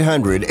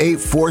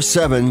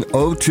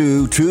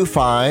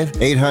 800-847-0225.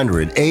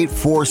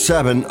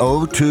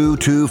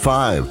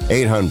 800-847-0225.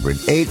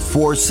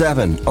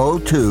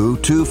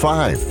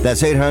 800-847-0225.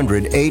 That's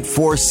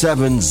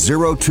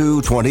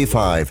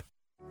 800-847-0225.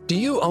 Do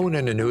you own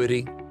an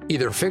annuity,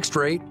 either fixed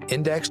rate,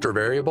 indexed, or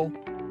variable?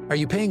 Are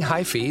you paying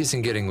high fees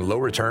and getting low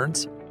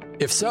returns?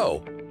 If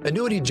so,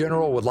 Annuity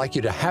General would like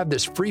you to have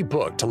this free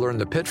book to learn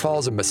the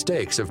pitfalls and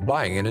mistakes of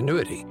buying an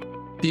annuity.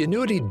 The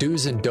Annuity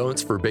Do's and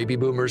Don'ts for Baby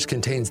Boomers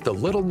contains the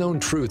little-known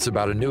truths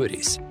about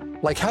annuities,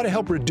 like how to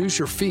help reduce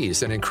your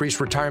fees and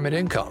increase retirement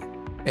income.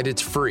 And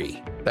it's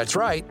free. That's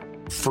right,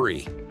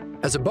 free.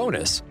 As a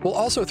bonus, we'll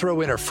also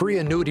throw in a free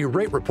annuity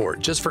rate report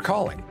just for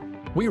calling.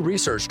 We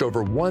researched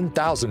over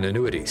 1,000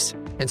 annuities,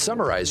 and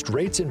summarized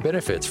rates and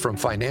benefits from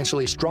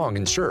financially strong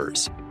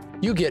insurers.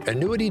 You get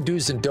annuity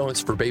do's and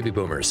don'ts for baby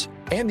boomers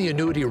and the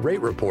annuity rate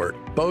report,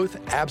 both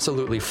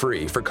absolutely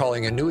free for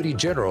calling Annuity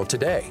General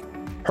today.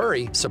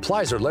 Hurry,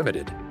 supplies are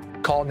limited.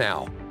 Call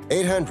now.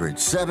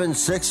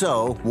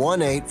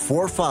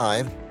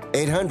 800-760-1845.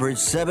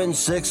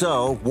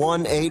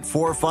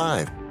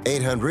 800-760-1845.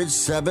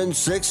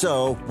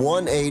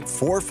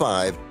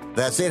 800-760-1845.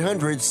 That's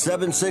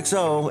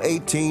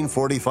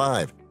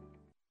 800-760-1845.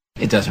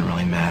 It doesn't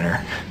really matter.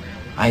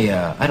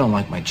 I don't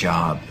like my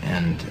job,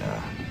 and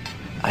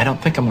I don't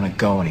think I'm going to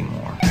go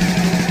anymore.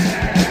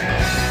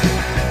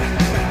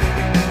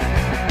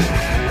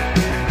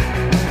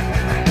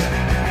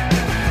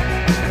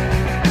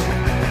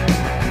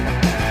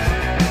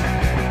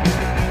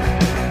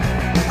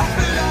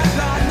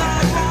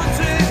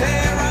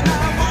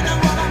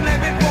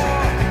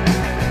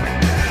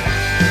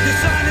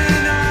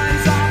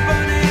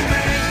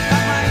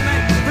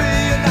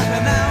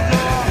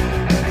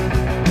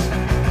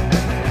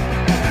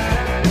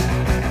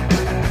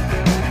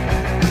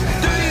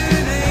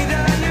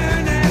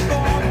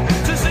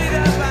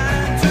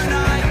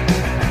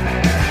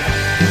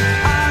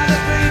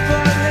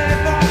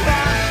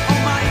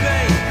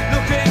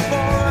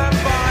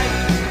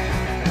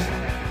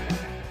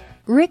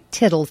 Rick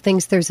Tittle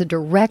thinks there's a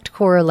direct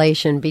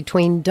correlation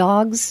between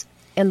dogs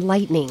and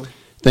lightning.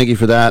 Thank you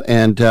for that,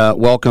 and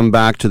welcome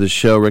back to the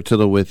show. Rick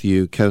Tittle with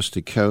you coast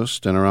to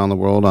coast and around the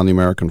world on the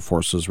American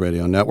Forces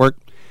Radio Network.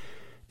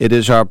 It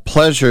is our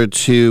pleasure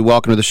to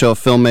welcome to the show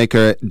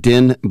filmmaker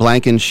Din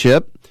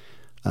Blankenship.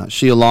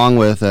 She, along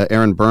with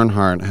Aaron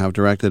Bernhardt, have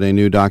directed a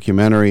new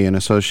documentary in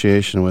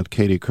association with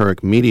Katie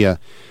Couric Media.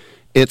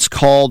 It's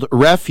called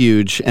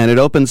Refuge, and it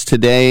opens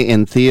today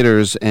in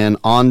theaters and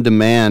on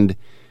demand.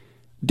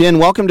 Din,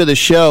 welcome to the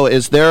show.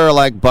 Is there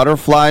like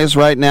butterflies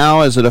right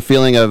now? Is it a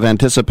feeling of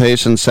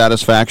anticipation,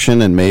 satisfaction,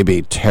 and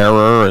maybe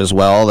terror as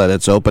well that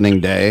it's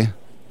opening day?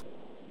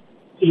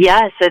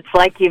 Yes, it's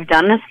like you've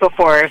done this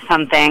before or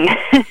something.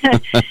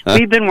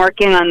 We've been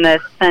working on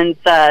this since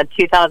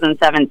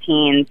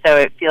 2017, so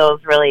it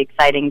feels really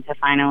exciting to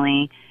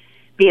finally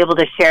be able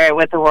to share it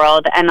with the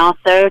world, and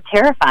also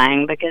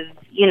terrifying because,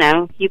 you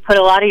know, you put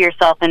a lot of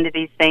yourself into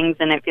these things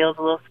and it feels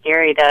a little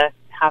scary to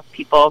have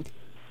people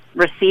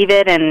receive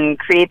it and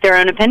create their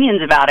own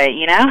opinions about it,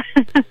 you know?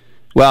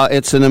 Well,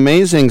 it's an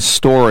amazing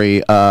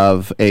story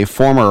of a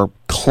former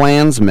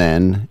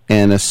Klansman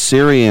and a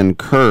Syrian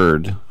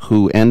Kurd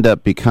who end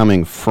up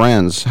becoming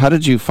friends. How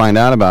did you find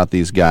out about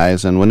these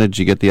guys, and when did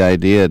you get the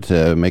idea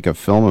to make a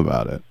film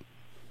about it?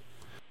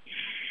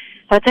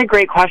 That's a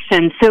great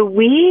question. So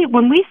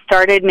when we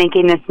started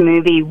making this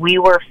movie, we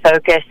were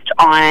focused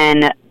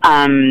on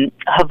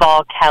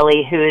Haval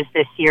Kelly, who is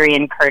the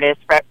Syrian Kurdish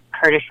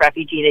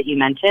refugee that you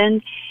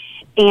mentioned.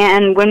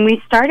 And when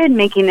we started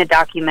making the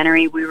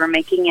documentary, we were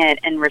making it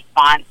in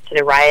response to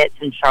the riots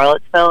in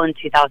Charlottesville in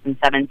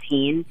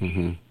 2017.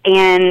 Mm-hmm.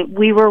 And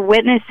we were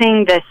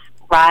witnessing this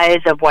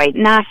rise of white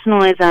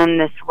nationalism,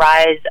 this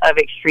rise of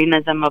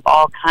extremism of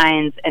all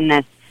kinds, and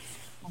this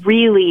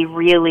really,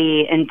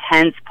 really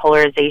intense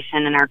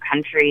polarization in our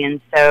country. And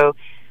so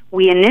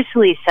we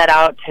initially set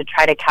out to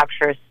try to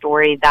capture a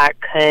story that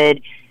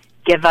could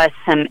give us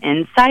some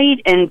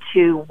insight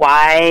into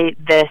why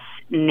this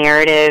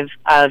narrative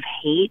of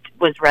hate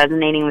was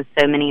resonating with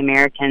so many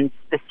Americans,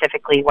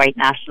 specifically white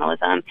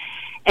nationalism.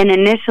 And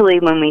initially,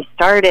 when we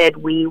started,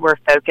 we were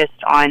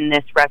focused on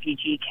this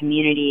refugee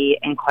community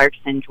in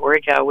Clarkston,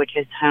 Georgia, which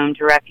is home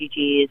to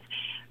refugees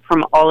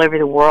from all over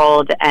the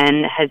world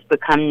and has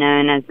become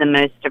known as the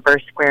most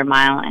diverse square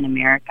mile in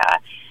America.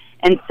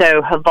 And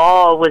so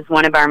Haval was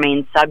one of our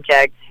main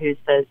subjects, who's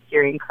the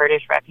Syrian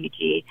Kurdish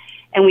refugee.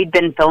 And we'd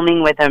been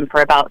filming with him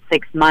for about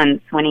 6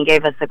 months when he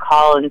gave us a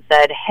call and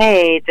said,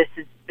 hey, this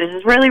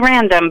is really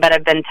random, but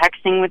I've been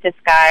texting with this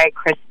guy,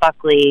 Chris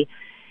Buckley.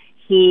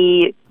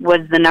 He was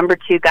the number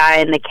 2 guy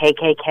in the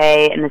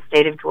KKK in the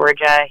state of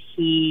Georgia.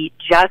 He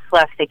just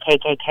left the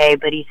KKK,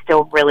 but he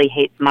still really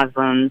hates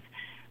Muslims.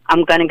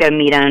 I'm going to go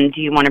meet him. Do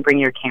you want to bring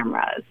your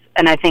cameras?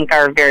 And I think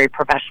our very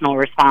professional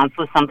response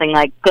was something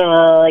like,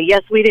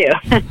 yes, we do.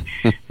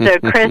 So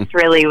Chris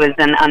really was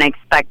an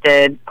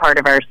unexpected part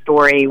of our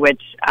story,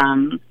 which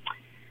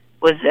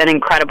was an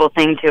incredible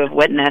thing to have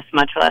witnessed,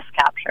 much less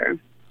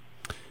captured.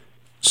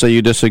 So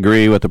you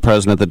disagree with the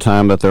president at the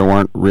time that there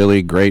weren't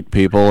really great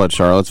people at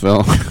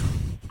Charlottesville?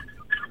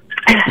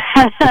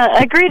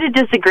 Agree to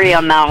disagree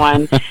on that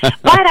one.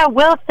 But I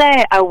will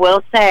say,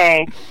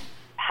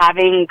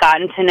 having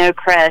gotten to know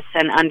Chris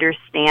and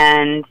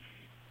understand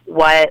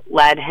what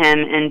led him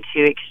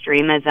into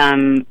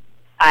extremism,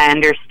 I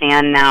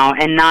understand now,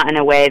 and not in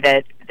a way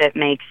that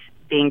makes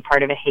being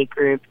part of a hate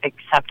group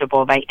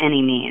acceptable by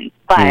any means.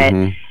 But,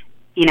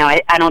 you know,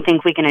 I don't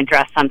think we can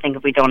address something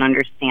if we don't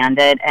understand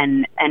it.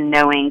 And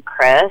knowing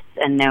Chris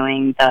and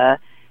knowing the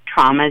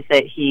traumas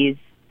that he's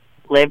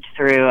lived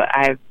through,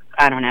 I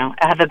don't know,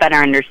 I have a better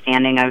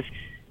understanding of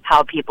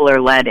how people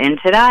are led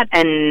into that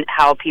and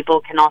how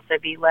people can also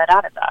be led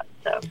out of that.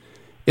 So,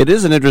 It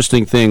is an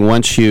interesting thing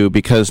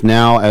because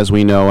now, as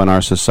we know in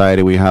our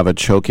society, we have a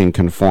choking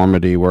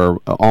conformity where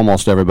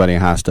almost everybody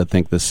has to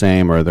think the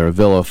same or they're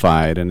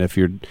vilified. And if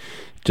you're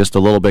just a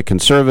little bit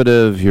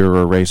conservative, you're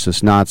a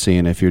racist Nazi.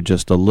 And if you're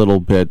just a little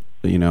bit,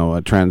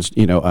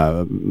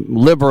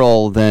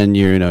 liberal, then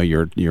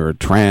you're a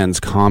trans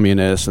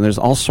communist. And there's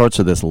all sorts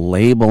of this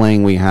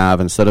labeling we have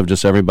instead of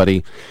just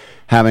everybody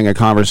having a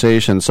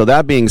conversation. So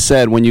that being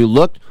said, when you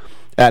look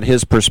at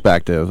his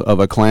perspective of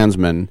a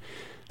Klansman,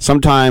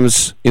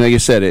 sometimes, you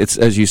said it's,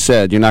 as you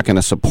said, you're not going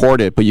to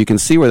support it, but you can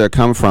see where they're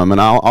come from.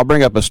 And I'll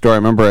bring up a story. I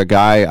remember a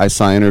guy I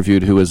saw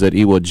interviewed who was at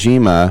Iwo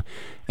Jima,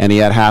 and he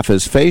had half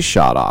his face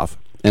shot off,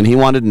 and he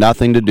wanted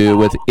nothing to do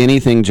with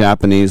anything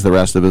Japanese the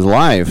rest of his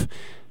life.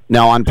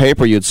 Now, on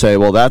paper, you'd say,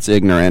 well, that's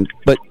ignorant,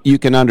 but you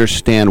can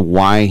understand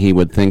why he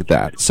would think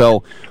that.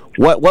 So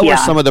what were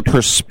some of the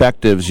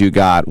perspectives you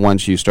got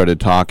once you started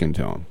talking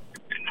to him?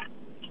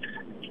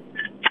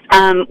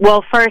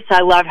 Well, first,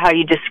 I love how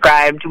you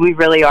described we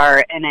really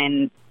are in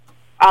an,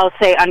 I'll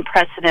say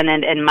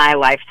unprecedented in my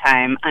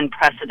lifetime,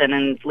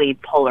 unprecedentedly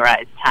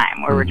polarized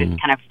time where we're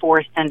just kind of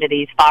forced into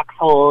these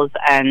foxholes,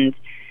 and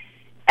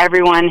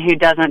everyone who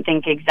doesn't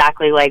think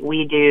exactly like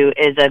we do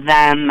is a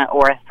them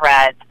or a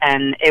threat.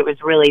 And it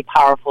was really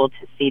powerful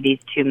to see these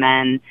two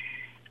men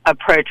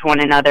approach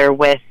one another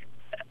with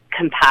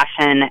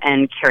compassion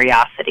and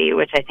curiosity,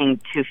 which I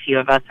think too few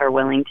of us are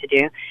willing to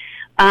do.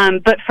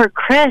 But for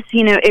Chris,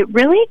 it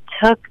really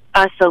took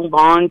us a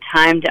long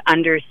time to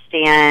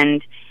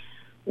understand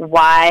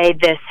why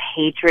this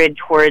hatred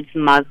towards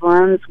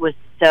Muslims was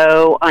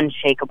so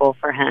unshakable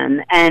for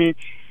him. And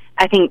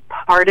I think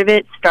part of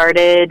it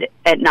started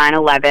at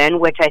 9/11,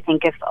 which I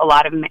think if a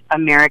lot of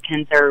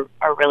Americans are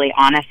really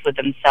honest with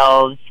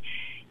themselves,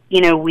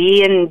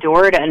 we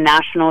endured a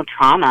national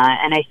trauma,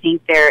 and I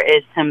think there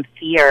is some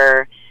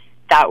fear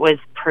that was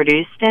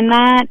produced in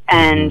that.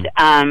 And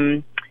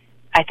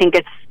I think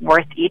it's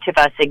worth each of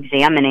us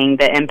examining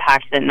the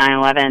impact that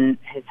 9/11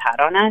 has had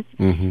on us.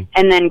 Mm-hmm.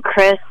 And then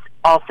Chris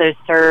also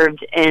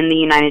served in the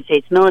United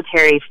States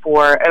military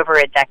for over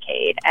a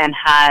decade and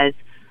has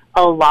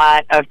a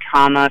lot of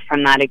trauma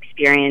from that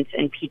experience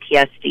and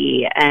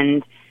PTSD.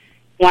 And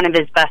one of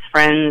his best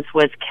friends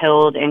was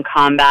killed in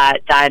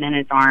combat, died in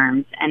his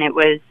arms. And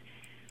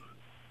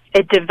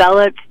it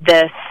developed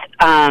this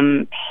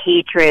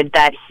hatred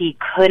that he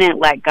couldn't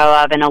let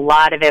go of, and a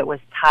lot of it was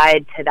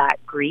tied to that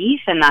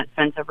grief and that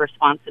sense of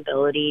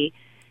responsibility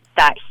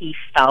that he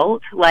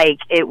felt like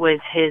it was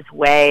his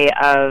way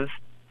of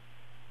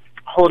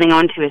holding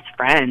on to his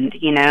friend,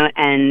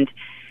 and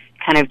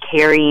kind of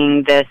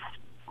carrying this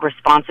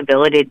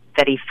responsibility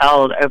that he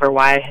felt over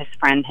why his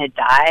friend had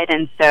died.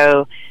 And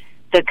so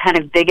the kind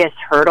of biggest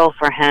hurdle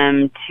for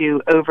him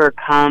to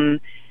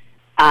overcome,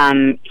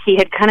 he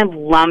had kind of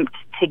lumped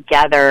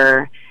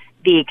together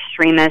the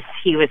extremists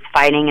he was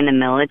fighting in the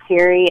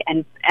military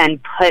and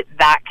put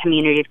that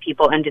community of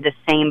people into the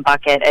same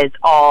bucket as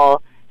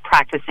all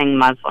practicing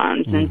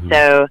Muslims. Mm-hmm. And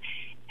so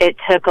it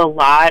took a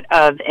lot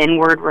of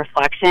inward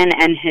reflection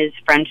and his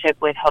friendship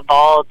with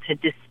Haval to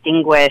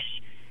distinguish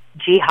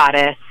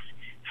jihadists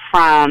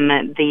from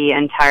the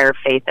entire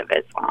faith of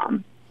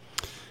Islam.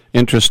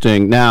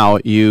 Interesting. Now,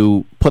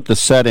 you put the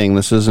setting,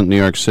 this isn't New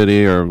York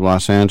City or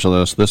Los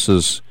Angeles, this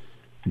is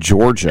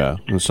Georgia,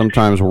 and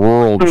sometimes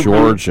rural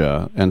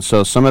Georgia. And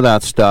so some of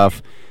that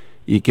stuff,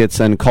 it gets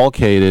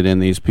inculcated in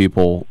these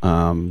people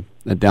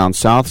down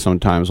south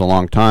sometimes a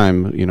long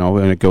time,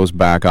 and it goes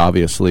back,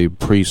 obviously,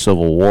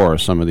 pre-Civil War,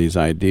 some of these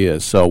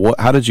ideas. So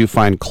how did you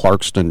find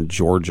Clarkston,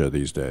 Georgia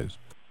these days?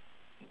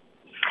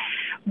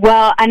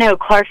 Well, I know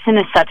Clarkston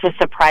is such a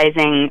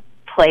surprising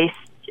place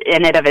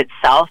in and of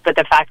itself, but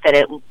the fact that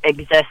it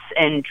exists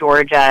in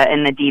Georgia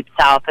in the Deep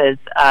South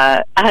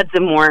adds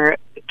some more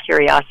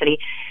curiosity.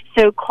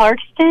 So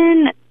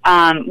Clarkston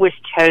was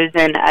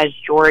chosen as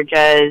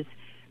Georgia's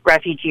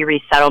refugee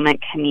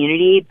resettlement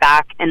community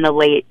back in the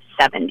late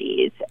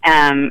 70s,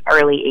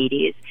 early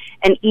 80s.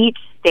 And each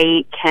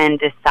state can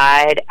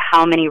decide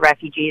how many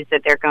refugees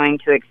that they're going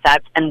to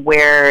accept and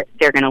where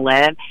they're going to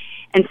live.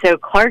 And so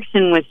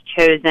Clarkston was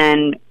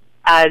chosen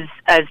as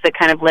the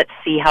kind of let's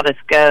see how this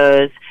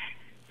goes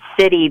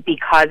city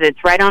because it's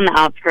right on the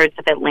outskirts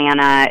of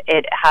Atlanta.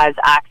 It has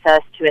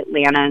access to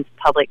Atlanta's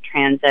public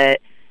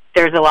transit.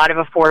 There's a lot of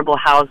affordable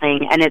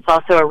housing, and it's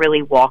also a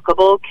really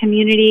walkable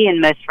community, and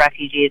most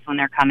refugees, when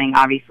they're coming,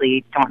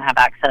 obviously don't have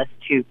access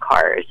to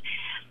cars.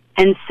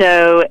 And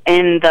so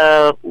in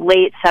the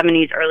late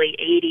 70s, early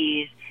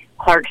 80s,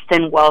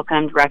 Clarkston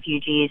welcomed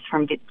refugees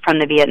from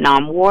the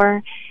Vietnam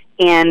War,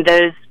 and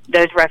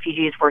those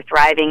refugees were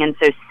thriving. And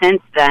so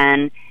since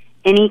then,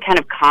 any kind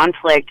of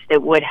conflict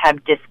that would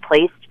have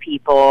displaced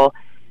people,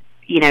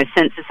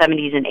 since the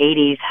 70s and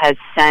 80s has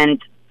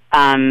sent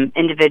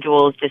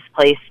individuals,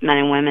 displaced men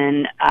and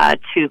women,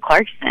 to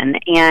Clarkston.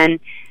 And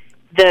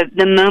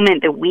the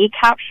moment that we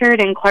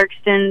captured in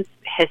Clarkston's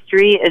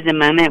history is a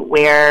moment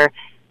where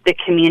the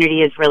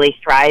community is really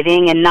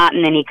thriving, and not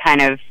in any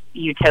kind of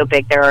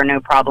utopic, there are no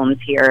problems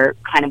here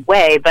kind of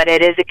way, but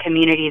it is a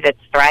community that's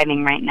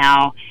thriving right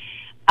now.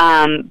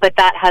 But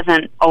that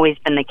hasn't always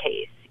been the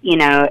case. In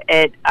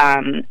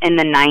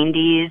the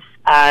 90s,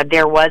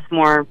 there was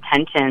more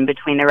tension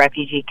between the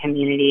refugee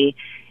community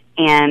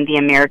and the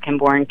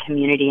American-born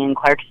community in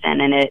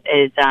Clarkston, and it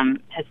is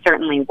has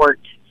certainly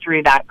worked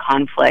through that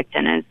conflict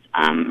and is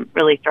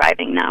really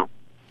thriving now.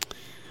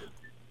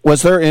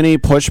 Was there any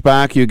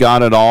pushback you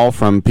got at all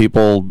from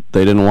people?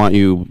 They didn't want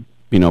you,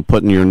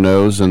 putting your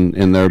nose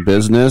in their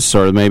business,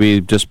 or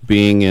maybe just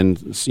being in,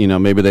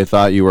 maybe they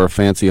thought you were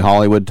fancy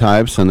Hollywood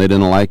types and they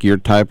didn't like your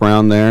type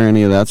around there,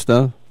 any of that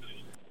stuff?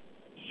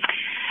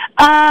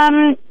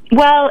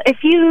 Well, if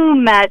you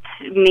met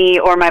me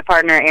or my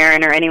partner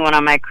Aaron or anyone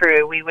on my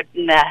crew, it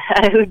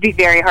would be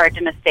very hard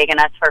to mistaken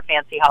us for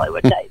fancy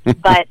Hollywood types.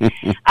 But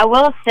I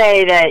will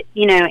say that,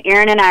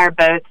 Aaron and I are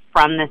both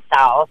from the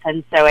South,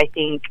 and so I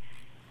think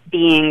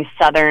being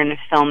Southern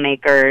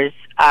filmmakers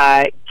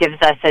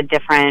gives us a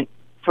different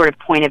sort of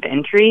point of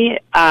entry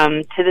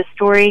to the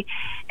story.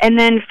 And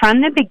then from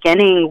the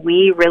beginning,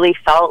 we really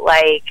felt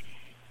like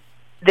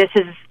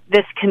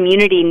this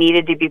community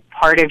needed to be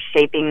part of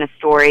shaping the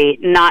story,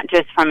 not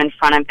just from in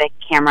front of the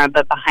camera,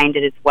 but behind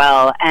it as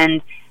well. And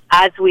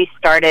as we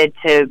started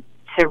to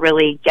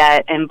really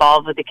get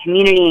involved with the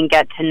community and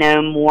get to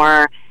know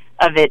more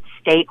of its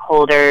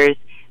stakeholders,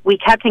 we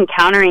kept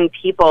encountering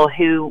people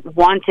who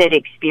wanted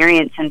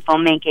experience in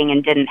filmmaking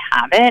and didn't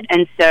have it.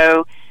 And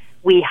so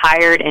we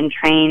hired and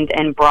trained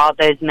and brought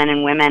those men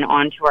and women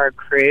onto our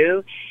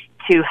crew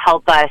to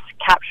help us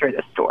capture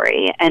the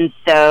story. And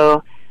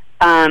so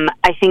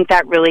I think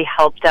that really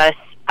helped us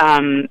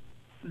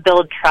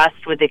build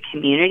trust with the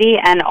community,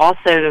 and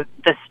also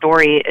the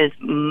story is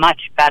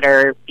much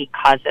better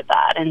because of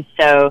that. And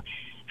so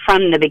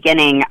from the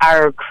beginning,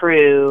 our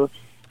crew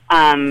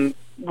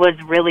was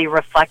really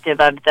reflective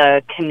of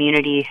the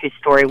community whose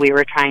story we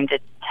were trying to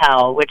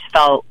tell, which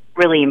felt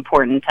really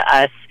important to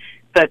us,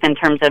 both in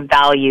terms of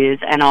values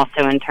and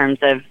also in terms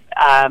of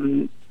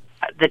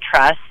the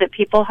trust that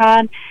people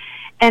had.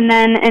 And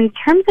then in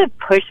terms of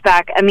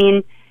pushback,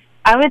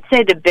 I would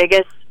say the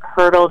biggest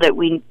hurdle that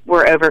we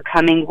were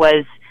overcoming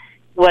was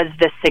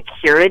the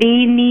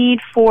security need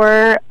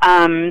for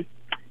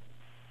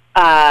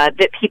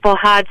that people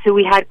had. So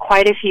we had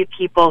quite a few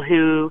people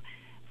who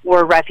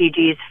were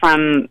refugees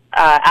from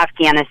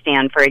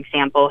Afghanistan, for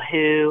example,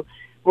 who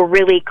were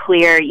really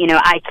clear,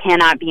 I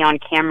cannot be on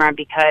camera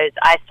because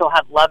I still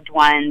have loved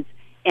ones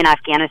in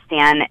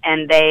Afghanistan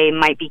and they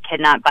might be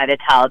kidnapped by the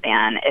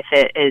Taliban if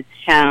it is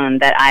shown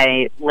that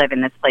I live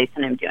in this place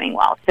and I'm doing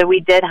well. So we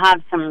did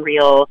have some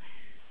real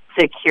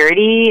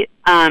security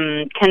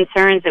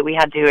concerns that we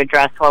had to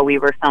address while we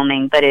were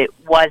filming, but it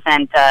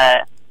wasn't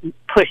a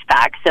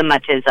pushback so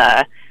much as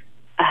a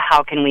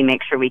how can we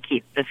make sure we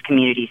keep this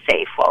community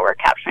safe while we're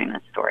capturing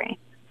this story.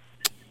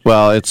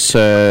 Well, it's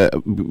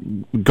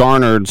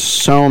garnered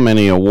so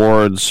many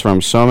awards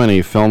from so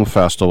many film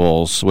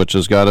festivals, which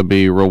has got to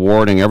be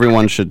rewarding.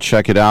 Everyone should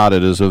check it out.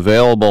 It is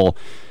available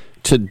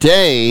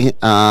today,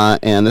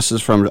 and this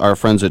is from our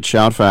friends at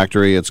Shout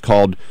Factory. It's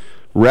called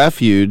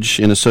Refuge,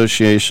 in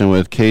association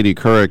with Katie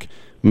Couric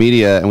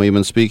Media, and we've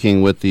been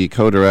speaking with the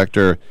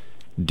co-director,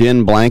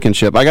 Din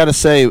Blankenship. I got to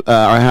say,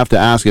 I have to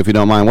ask, if you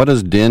don't mind, what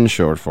is Din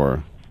short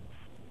for?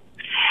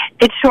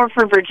 It's short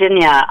for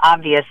Virginia,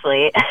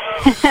 obviously.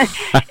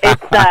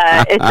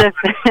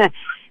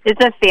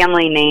 It's a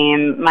family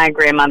name. My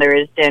grandmother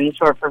is Din,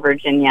 short for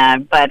Virginia.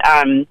 But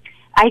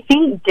I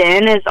think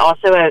Din is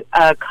also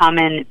a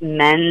common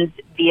men's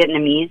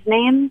Vietnamese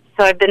name.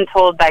 So I've been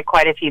told by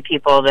quite a few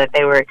people that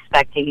they were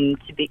expecting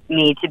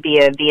me to be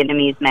a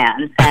Vietnamese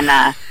man, and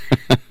I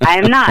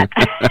am not.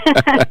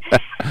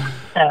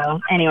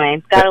 So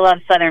anyway, gotta love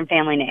Southern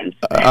family names.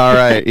 All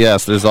right,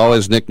 yes, there's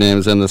always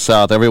nicknames in the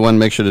South. Everyone,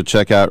 make sure to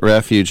check out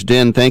Refuge.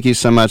 Din, thank you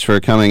so much for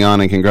coming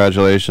on, and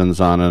congratulations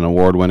on an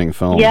award-winning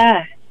film.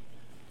 Yeah.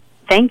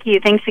 Thank you.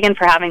 Thanks again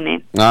for having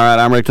me. All right,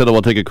 I'm Rick Tittle.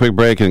 We'll take a quick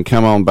break and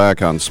come on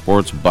back on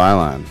Sports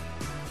Byline.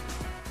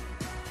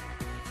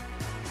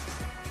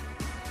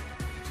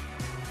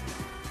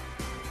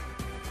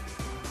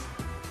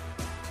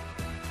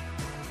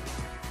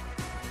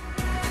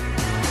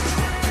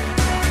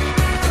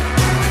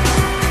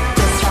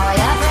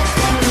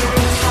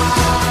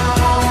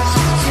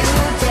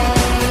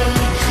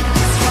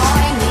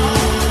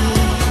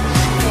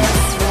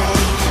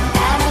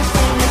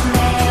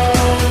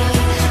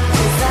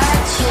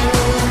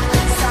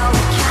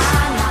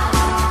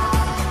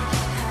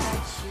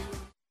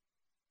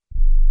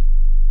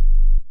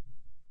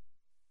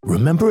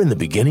 Remember in the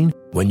beginning,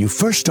 when you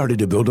first started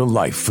to build a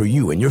life for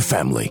you and your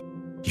family,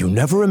 you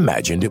never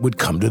imagined it would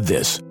come to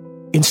this.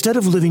 Instead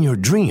of living your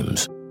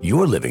dreams,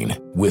 you're living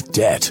with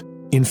debt.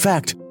 In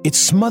fact, it's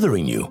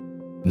smothering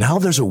you. Now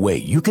there's a way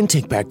you can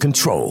take back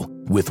control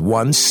with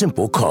one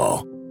simple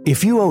call.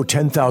 If you owe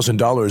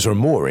 $10,000 or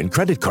more in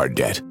credit card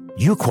debt,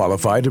 you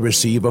qualify to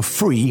receive a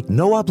free,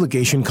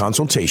 no-obligation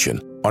consultation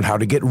on how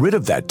to get rid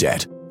of that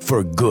debt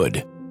for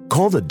good.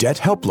 Call the Debt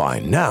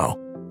Helpline now.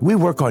 We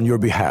work on your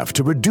behalf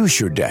to reduce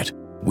your debt.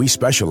 We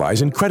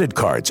specialize in credit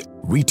cards,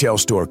 retail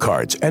store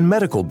cards, and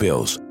medical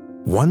bills.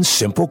 One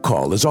simple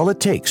call is all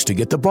it takes to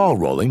get the ball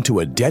rolling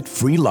to a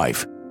debt-free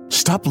life.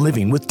 Stop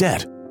living with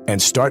debt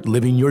and start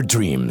living your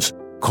dreams.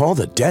 Call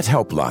the Debt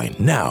Helpline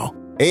now.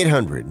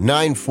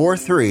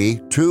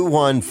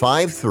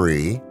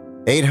 800-943-2153.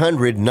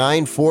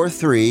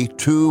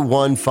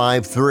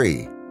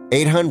 800-943-2153.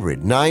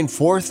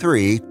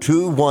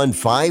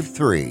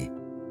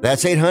 800-943-2153.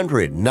 That's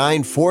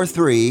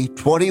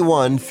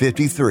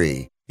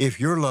 800-943-2153. If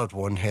your loved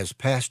one has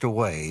passed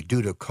away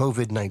due to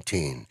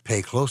COVID-19,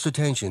 pay close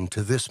attention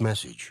to this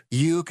message.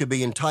 You could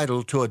be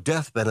entitled to a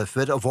death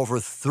benefit of over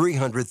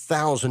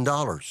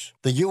 $300,000.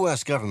 The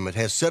U.S. government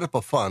has set up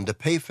a fund to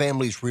pay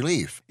families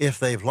relief if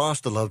they've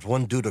lost a loved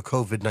one due to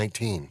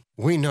COVID-19.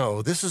 We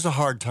know this is a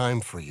hard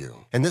time for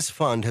you, and this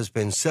fund has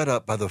been set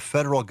up by the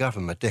federal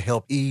government to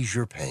help ease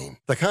your pain.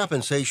 The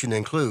compensation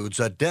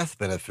includes a death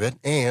benefit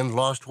and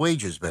lost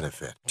wages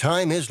benefit.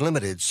 Time is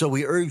limited, so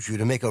we urge you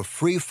to make a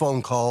free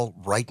phone call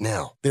right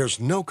now. There's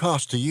no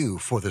cost to you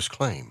for this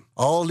claim.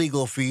 All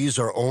legal fees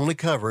are only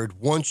covered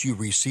once you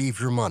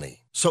receive your money.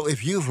 So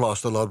if you've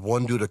lost a loved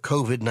one due to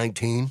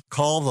COVID-19,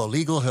 call the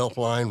legal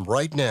helpline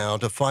right now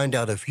to find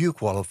out if you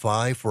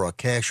qualify for a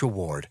cash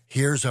award.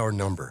 Here's our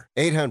number: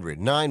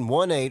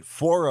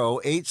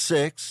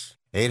 800-918-4086.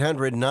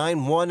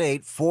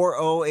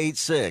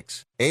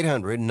 800-918-4086.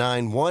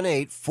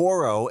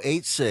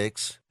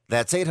 800-918-4086.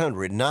 That's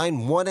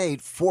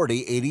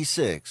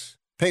 800-918-4086.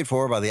 Paid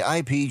for by the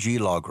IPG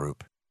Law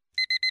Group.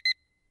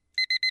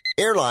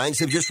 Airlines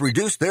have just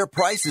reduced their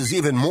prices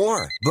even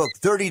more. Book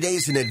 30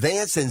 days in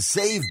advance and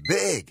save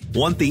big.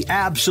 Want the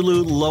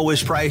absolute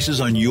lowest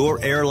prices on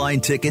your airline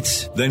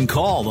tickets? Then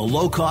call the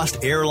Low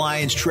Cost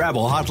Airlines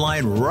Travel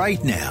Hotline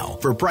right now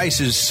for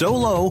prices so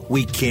low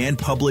we can't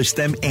publish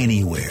them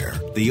anywhere.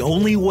 The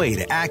only way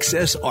to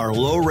access our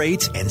low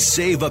rates and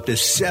save up to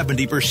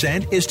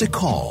 70% is to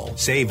call.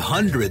 Save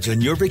hundreds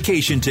on your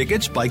vacation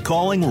tickets by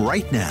calling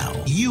right now.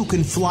 You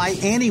can fly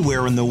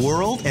anywhere in the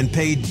world and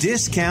pay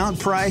discount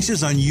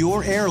prices on your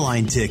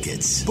airline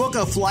tickets. Book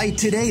a flight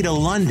today to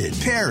London,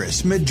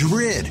 Paris,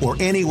 Madrid, or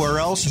anywhere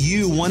else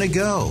you want to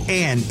go.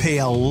 And pay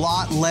a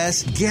lot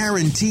less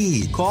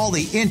guaranteed. Call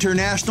the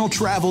International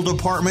Travel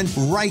Department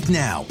right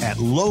now at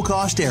Low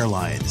Cost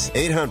Airlines.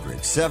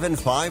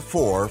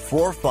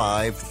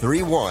 800-754-4531.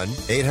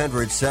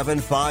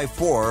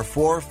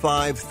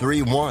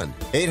 800-754-4531.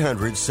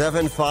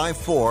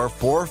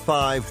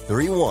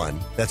 800-754-4531.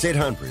 That's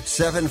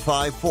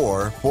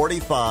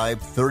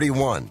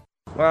 800-754-4531.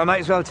 Well, I might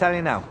as well tell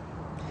you now.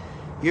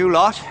 You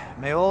lot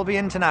may all be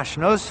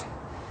internationals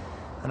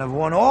and have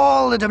won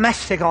all the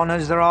domestic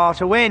honours there are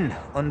to win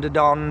under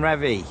Don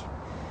Revie.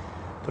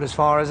 But as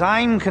far as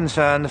I'm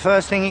concerned, the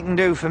first thing you can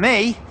do for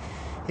me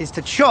is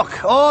to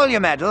chuck all your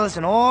medals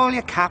and all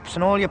your caps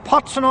and all your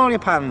pots and all your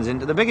pans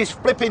into the biggest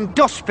flipping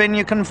dustbin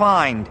you can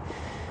find.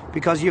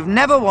 Because you've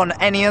never won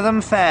any of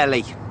them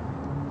fairly.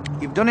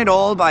 You've done it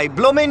all by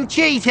bloomin'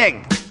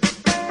 cheating.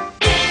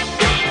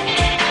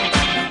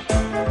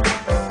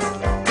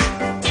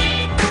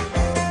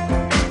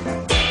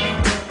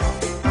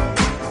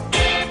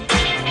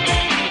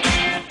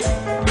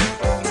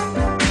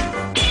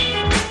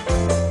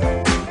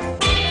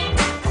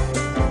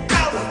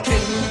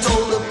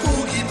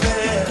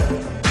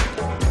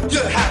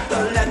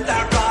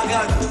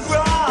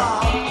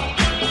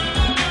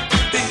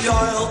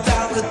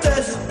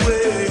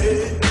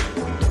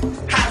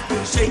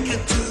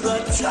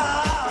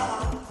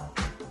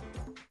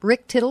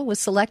 Rick Tittle was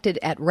selected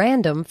at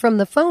random from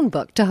the phone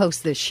book to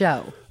host this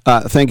show.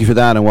 Thank you for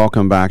that, and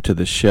welcome back to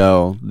the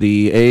show.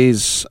 The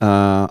A's,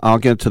 I'll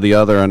get to the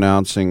other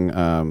announcing.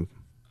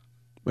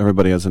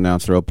 Everybody has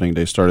announced their opening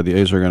day started. The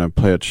A's are going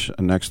to pitch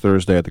next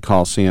Thursday at the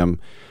Coliseum.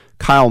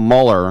 Kyle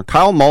Muller.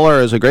 Kyle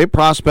Muller is a great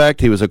prospect.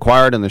 He was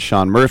acquired in the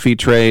Sean Murphy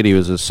trade. He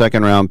was a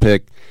second-round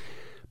pick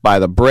by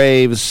the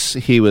Braves.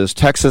 He was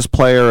Texas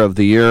Player of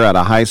the Year out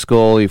of high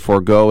school. He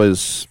forego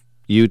his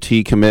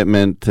UT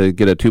commitment to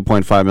get a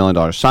 $2.5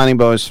 million signing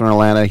bonus from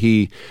Atlanta.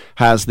 He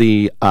has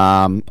the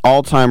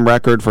all-time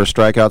record for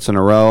strikeouts in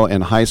a row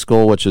in high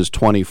school, which is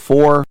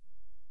 24.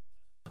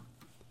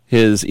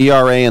 His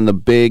ERA in the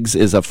bigs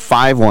is a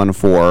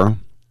 5.14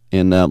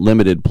 in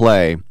limited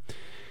play.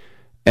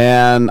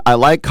 And I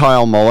like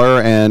Kyle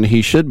Muller, and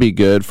he should be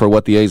good for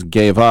what the A's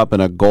gave up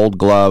in a Gold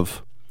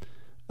Glove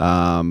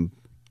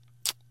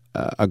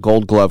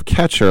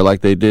catcher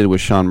like they did with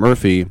Sean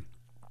Murphy.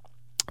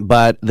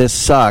 But this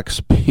sucks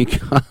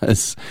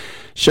because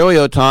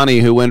Shohei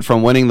Ohtani, who went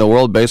from winning the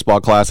World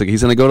Baseball Classic,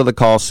 he's going to go to the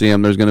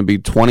Coliseum. There's going to be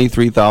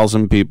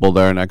 23,000 people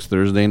there next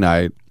Thursday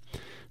night.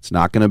 It's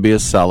not going to be a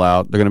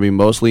sellout. They're going to be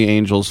mostly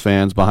Angels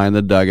fans behind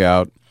the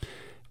dugout.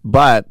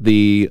 But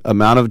the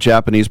amount of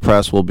Japanese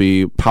press will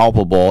be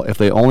palpable. If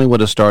they only would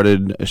have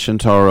started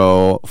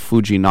Shintaro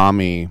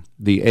Fujinami,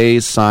 the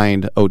A's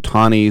signed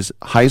Ohtani's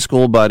high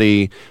school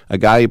buddy, a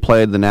guy he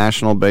played the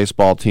national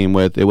baseball team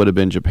with. It would have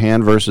been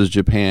Japan versus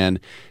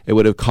Japan. It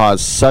would have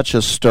caused such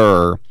a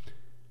stir,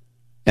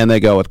 and they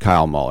go with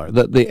Kyle Muller.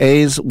 The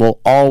A's will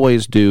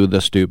always do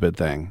the stupid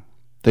thing.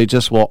 They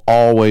just will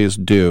always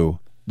do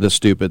the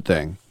stupid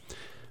thing.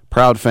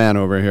 Proud fan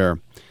over here.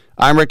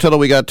 I'm Rick Tittle.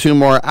 We got 2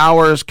 more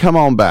hours. Come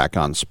on back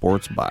on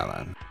Sports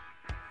Byline.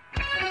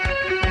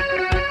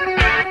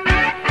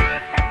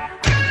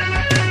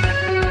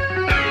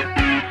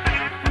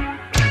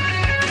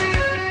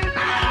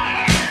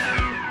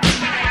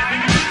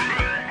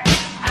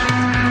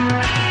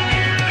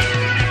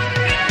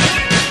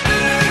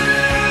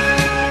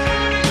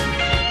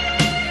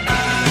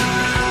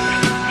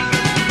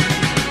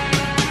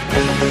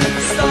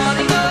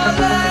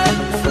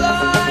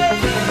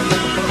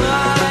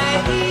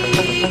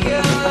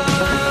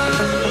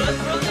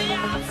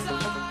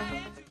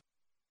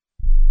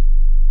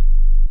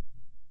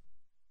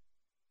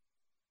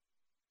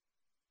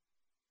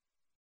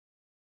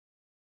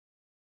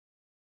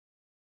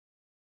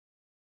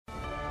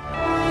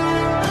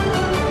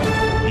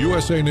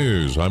 USA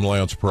News, I'm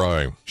Lance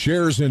Pry.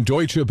 Shares in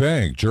Deutsche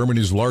Bank,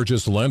 Germany's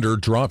largest lender,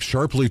 dropped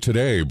sharply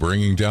today,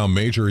 bringing down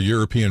major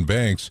European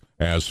banks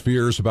as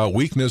fears about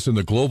weakness in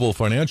the global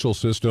financial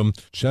system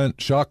sent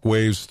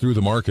shockwaves through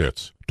the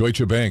markets.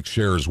 Deutsche Bank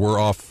shares were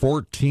off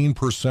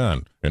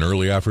 14% in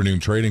early afternoon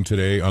trading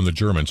today on the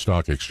German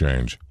stock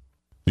exchange.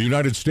 The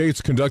United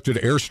States conducted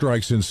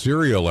airstrikes in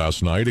Syria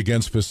last night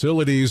against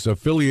facilities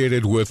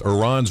affiliated with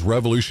Iran's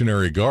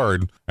Revolutionary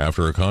Guard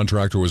after a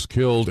contractor was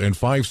killed and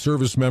 5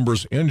 service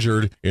members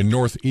injured in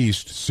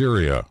northeast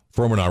Syria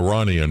from an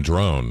Iranian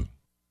drone.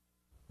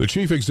 The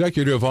chief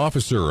executive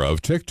officer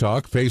of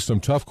TikTok faced some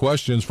tough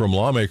questions from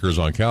lawmakers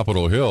on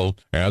Capitol Hill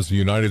as the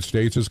United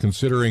States is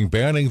considering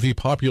banning the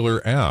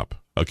popular app,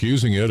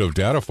 accusing it of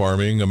data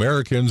farming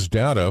Americans'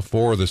 data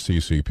for the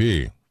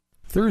CCP.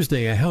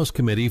 Thursday, a House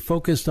committee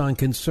focused on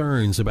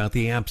concerns about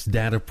the app's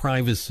data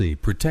privacy,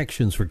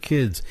 protections for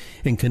kids,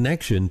 and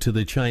connection to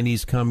the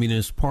Chinese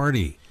Communist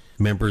Party.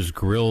 Members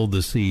grilled the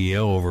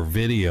CEO over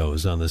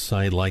videos on the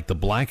site like the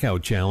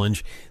blackout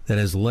challenge that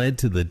has led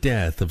to the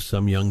death of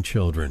some young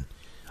children.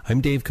 I'm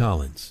Dave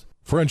Collins.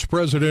 French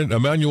President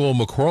Emmanuel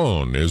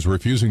Macron is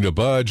refusing to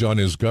budge on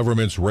his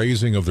government's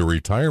raising of the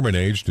retirement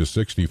age to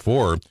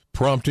 64,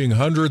 prompting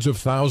hundreds of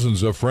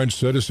thousands of French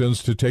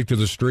citizens to take to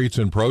the streets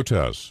in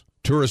protests.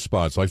 Tourist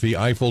spots like the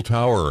Eiffel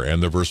Tower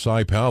and the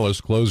Versailles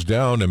Palace closed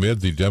down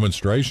amid the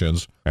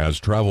demonstrations as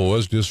travel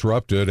was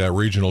disrupted at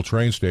regional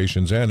train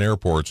stations and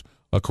airports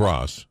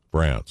across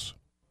France.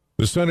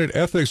 The Senate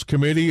Ethics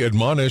Committee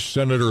admonished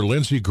Senator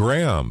Lindsey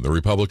Graham, the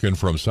Republican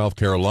from South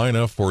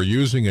Carolina, for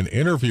using an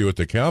interview at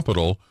the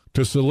Capitol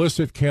to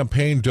solicit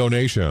campaign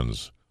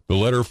donations. The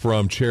letter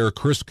from Chair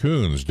Chris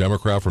Coons,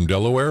 Democrat from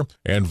Delaware,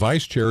 and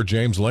Vice Chair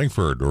James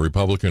Lankford, a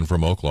Republican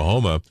from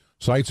Oklahoma,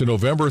 cites a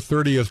November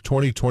 30th,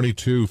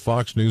 2022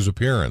 Fox News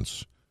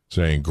appearance,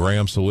 saying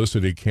Graham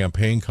solicited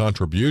campaign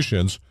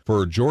contributions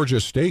for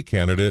Georgia state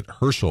candidate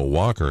Herschel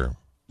Walker.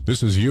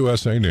 This is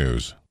USA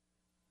News.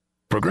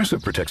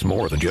 Progressive protects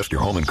more than just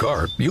your home and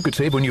car. You could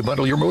save when you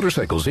bundle your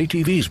motorcycles,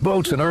 ATVs,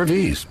 boats, and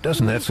RVs.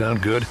 Doesn't that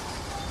sound good?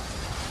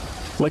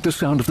 Like the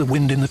sound of the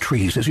wind in the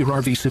trees as your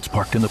RV sits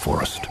parked in the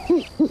forest.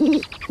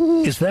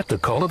 Is that the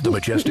call of the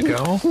majestic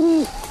owl?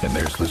 And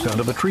there's the sound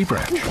of a tree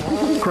branch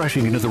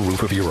crashing into the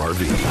roof of your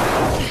RV.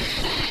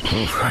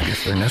 Oof, I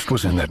guess their nest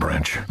was in that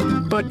branch.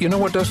 But you know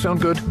what does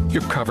sound good?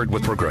 You're covered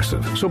with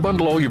Progressive. So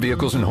bundle all your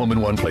vehicles and home in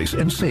one place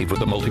and save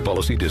with a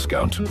multi-policy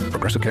discount.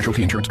 Progressive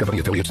Casualty Insurance Company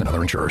affiliates and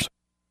other insurers.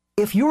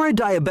 If you're a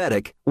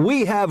diabetic,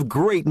 we have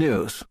great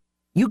news.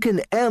 You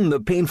can end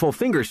the painful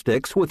finger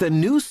sticks with a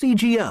new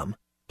CGM.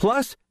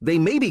 Plus, they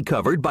may be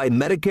covered by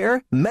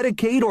Medicare,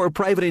 Medicaid, or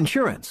private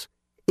insurance.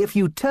 If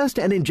you test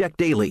and inject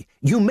daily,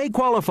 you may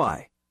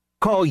qualify.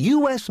 Call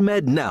US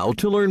Med now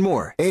to learn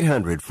more.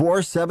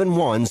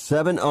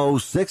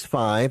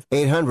 800-471-7065.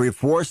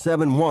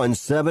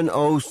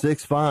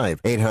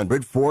 800-471-7065.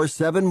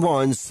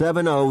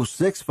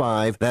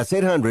 800-471-7065. That's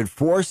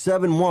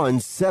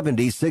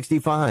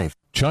 800-471-7065.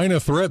 China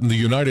threatened the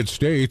United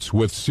States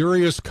with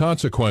serious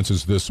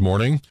consequences this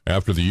morning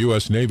after the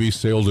U.S. Navy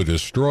sailed a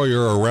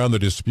destroyer around the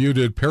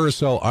disputed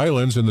Paracel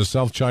Islands in the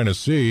South China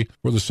Sea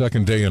for the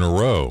second day in a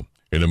row,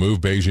 in a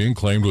move Beijing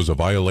claimed was a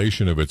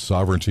violation of its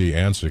sovereignty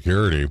and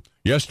security.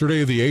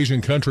 Yesterday, the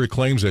Asian country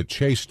claims it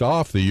chased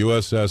off the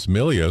USS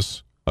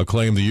Milius, a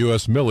claim the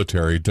U.S.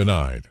 military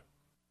denied.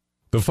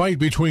 The fight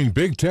between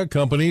big tech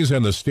companies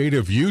and the state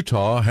of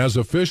Utah has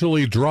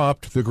officially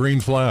dropped the green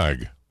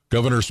flag.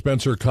 Governor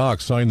Spencer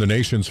Cox signed the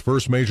nation's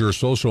first major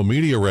social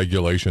media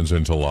regulations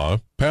into law.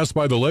 Passed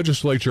by the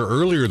legislature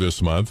earlier this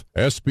month,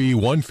 SB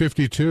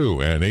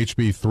 152 and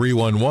HB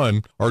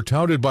 311 are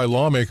touted by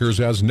lawmakers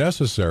as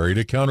necessary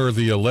to counter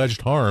the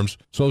alleged harms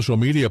social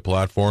media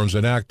platforms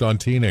enact on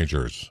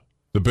teenagers.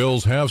 The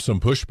bills have some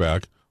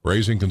pushback,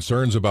 raising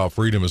concerns about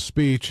freedom of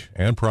speech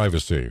and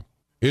privacy.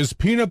 Is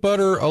peanut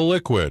butter a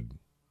liquid?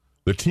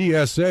 The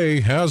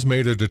TSA has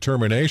made a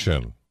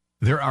determination.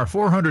 There are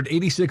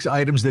 486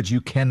 items that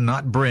you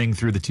cannot bring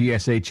through the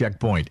TSA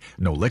checkpoint.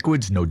 No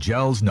liquids, no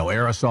gels, no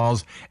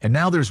aerosols. And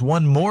now there's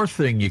one more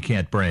thing you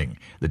can't bring.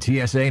 The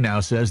TSA now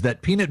says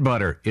that peanut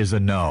butter is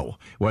a no.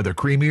 Whether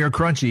creamy or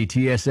crunchy,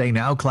 TSA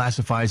now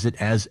classifies it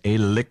as a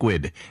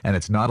liquid. And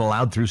it's not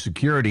allowed through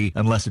security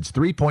unless it's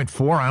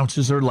 3.4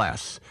 ounces or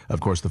less. Of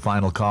course, the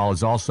final call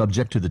is all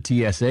subject to the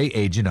TSA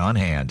agent on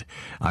hand.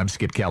 I'm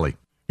Skip Kelly.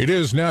 It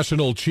is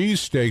National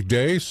Cheesesteak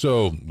Day,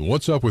 so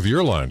what's up with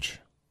your lunch?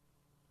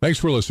 Thanks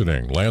for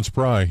listening. Lance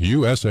Pry,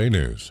 USA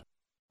News.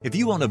 If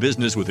you own a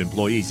business with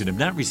employees and have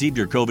not received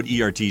your COVID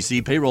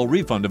ERTC payroll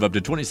refund of up to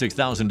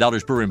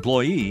 $26,000 per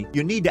employee,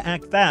 you need to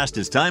act fast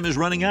as time is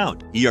running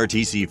out.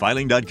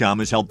 ERTCfiling.com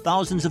has helped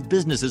thousands of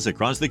businesses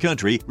across the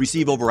country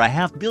receive over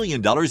 $500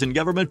 million in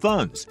government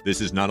funds.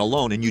 This is not a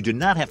loan and you do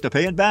not have to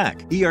pay it back.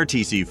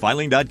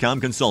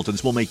 ERTCfiling.com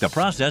consultants will make the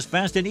process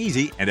fast and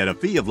easy and at a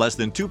fee of less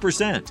than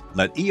 2%.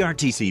 Let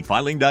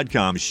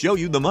ERTCfiling.com show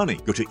you the money.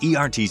 Go to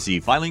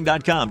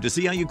ERTCfiling.com to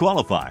see how you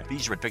qualify.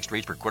 Fees are at fixed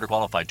rates per quarter,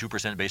 qualified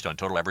 2% based on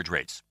total average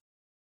rates.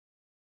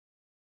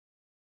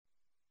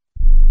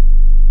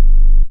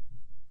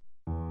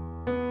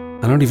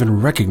 I don't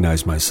even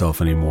recognize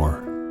myself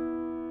anymore.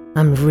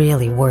 I'm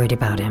really worried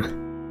about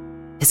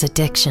him. His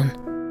addiction.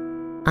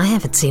 I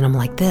haven't seen him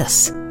like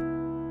this.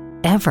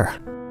 Ever.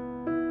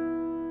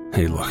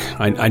 Hey, look,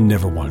 I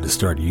never wanted to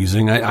start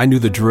using. I knew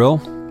the drill,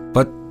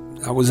 but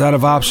I was out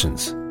of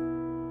options.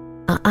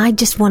 I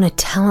just want to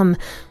tell him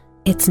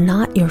it's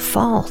not your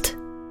fault.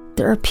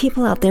 There are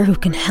people out there who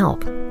can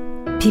help.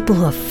 People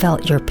who have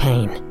felt your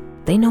pain.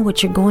 They know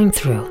what you're going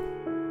through.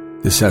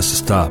 This has to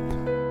stop.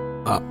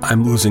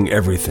 I'm losing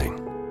everything.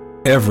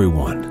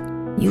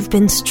 Everyone. You've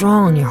been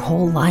strong your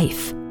whole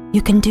life.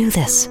 You can do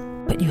this,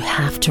 but you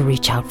have to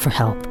reach out for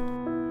help.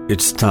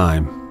 It's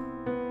time.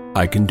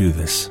 I can do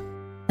this.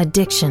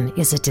 Addiction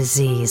is a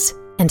disease,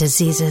 and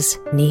diseases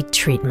need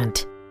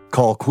treatment.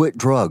 Call Quit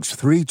Drugs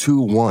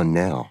 321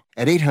 now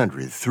at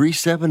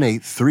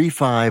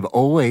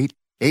 800-378-3508.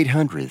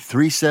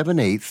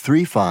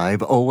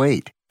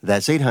 800-378-3508.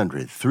 That's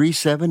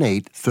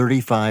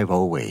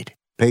 800-378-3508.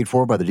 Paid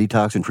for by the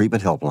Detox and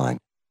Treatment Helpline.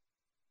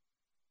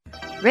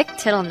 Rick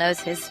Tittle knows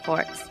his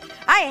sports.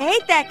 I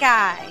hate that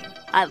guy.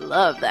 I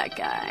love that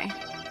guy.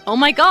 Oh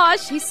my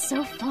gosh, he's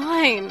so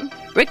fine.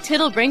 Rick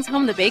Tittle brings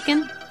home the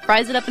bacon,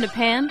 fries it up in a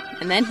pan,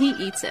 and then he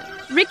eats it.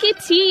 Ricky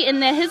T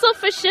in the hizzle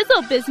for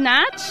shizzle,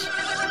 biznatch.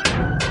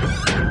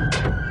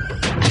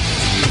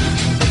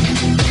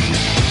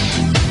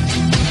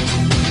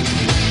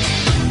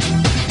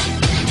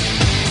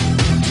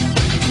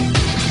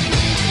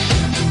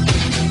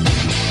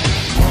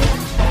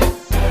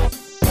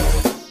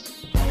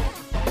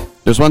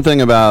 There's one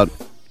thing about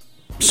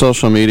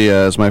social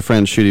media, as my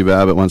friend Shooty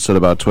Babbitt once said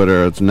about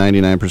Twitter, it's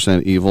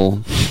 99%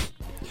 evil.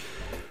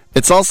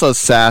 It's also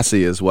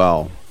sassy as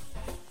well.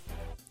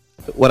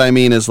 What I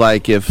mean is,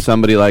 like, if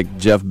somebody like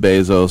Jeff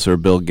Bezos or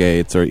Bill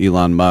Gates or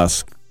Elon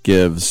Musk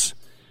gives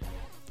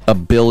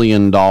 $1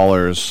 billion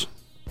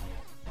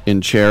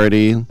in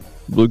charity,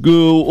 like,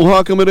 oh, well,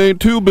 how come it ain't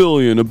 $2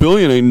 billion? $1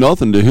 billion ain't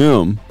nothing to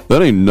him.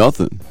 That ain't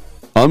nothing.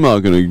 I'm not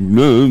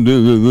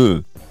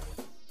gonna...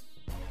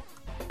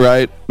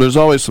 Right? There's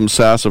always some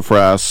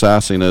sassafras,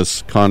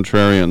 sassiness,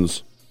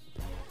 contrarians.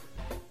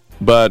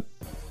 But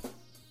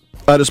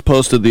I just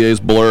posted the A's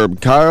blurb.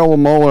 Kyle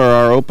Muller,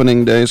 our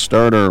opening day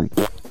starter.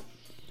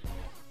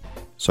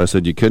 So I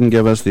said, you couldn't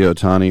give us the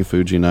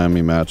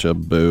Ohtani-Fujinami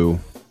matchup. Boo.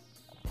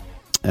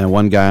 And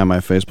one guy on my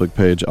Facebook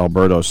page,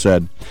 Alberto,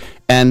 said,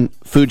 and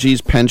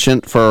Fuji's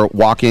penchant for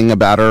walking a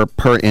batter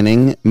per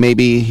inning,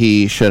 maybe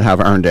he should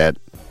have earned it.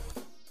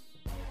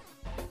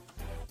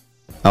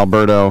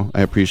 Alberto,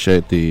 I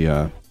appreciate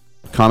the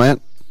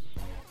comment,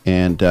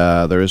 and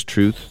there is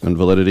truth and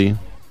validity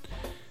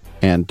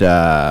and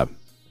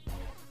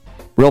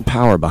real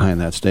power behind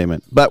that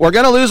statement. But we're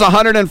going to lose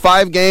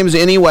 105 games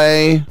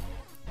anyway.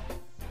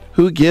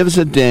 Who gives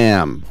a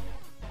damn?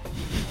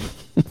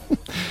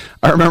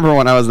 I remember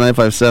when I was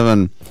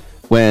 957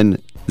 when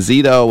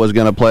Zito was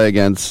going to play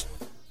against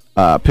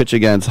pitch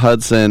against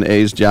Hudson,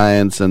 A's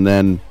Giants, and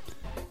then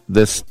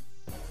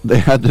they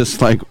had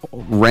this like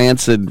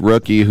rancid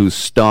rookie who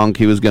stunk.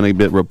 He was going to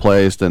get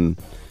replaced, and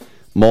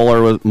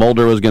Mulder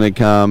was going to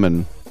come,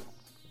 and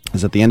it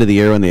was at the end of the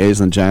year when the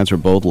A's and the Giants were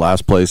both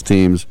last place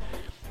teams,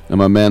 and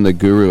my man the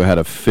Guru had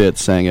a fit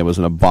saying it was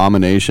an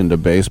abomination to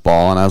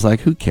baseball, and I was like,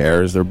 who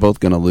cares? They're both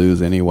going to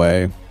lose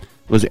anyway. It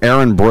was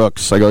Aaron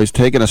Brooks. I go, he's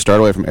taking a start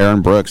away from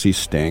Aaron Brooks. He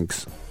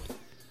stinks.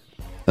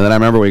 And then I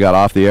remember we got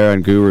off the air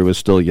and Guru was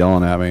still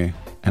yelling at me,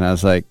 and I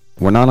was like,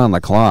 we're not on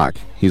the clock.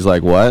 He's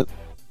like, what?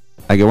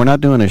 I go, we're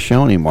not doing a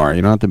show anymore.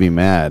 You don't have to be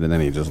mad. And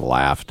then he just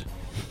laughed.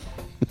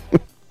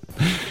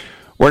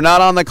 We're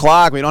not on the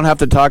clock. We don't have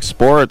to talk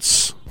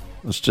sports.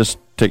 Let's just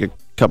take a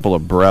couple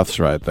of breaths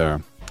right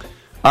there.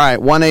 All right,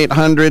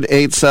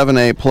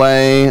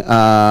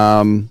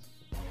 1-800-878-PLAY.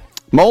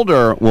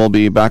 Mulder will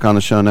be back on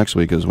the show next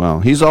week as well.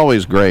 He's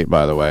always great,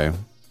 by the way.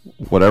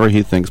 Whatever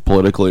he thinks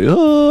politically,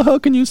 how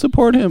can you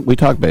support him? We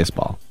talk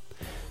baseball.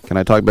 Can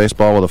I talk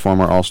baseball with a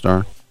former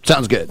All-Star?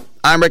 Sounds good.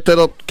 I'm Rick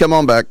Tittle. Come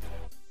on back.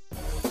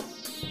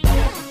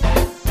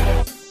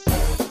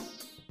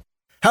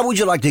 How would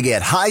you like to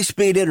get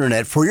high-speed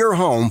internet for your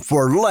home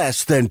for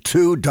less than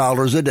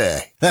 $2 a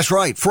day? That's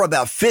right. For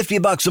about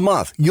 $50 a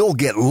month, you'll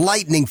get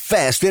lightning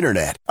fast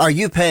internet. Are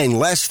you paying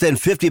less than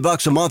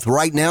 $50 a month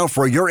right now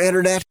for your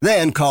internet?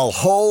 Then call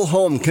Whole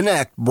Home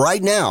Connect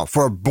right now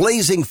for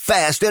blazing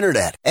fast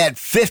internet at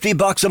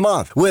 $50 a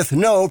month with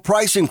no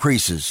price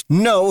increases,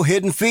 no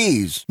hidden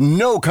fees,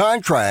 no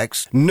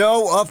contracts,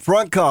 no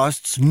upfront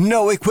costs,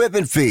 no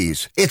equipment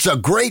fees. It's a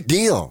great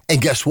deal. And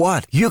guess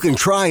what? You can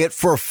try it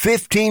for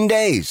 15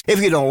 days.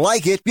 If you don't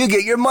like it, you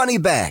get your money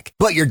back.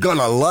 But you're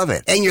gonna love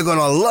it, and you're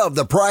gonna love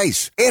the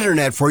price.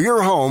 Internet for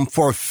your home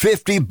for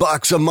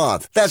 $50 a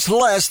month. That's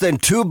less than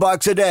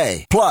 $2 a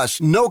day.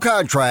 Plus, no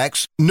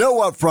contracts,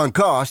 no upfront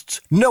costs,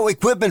 no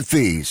equipment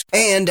fees,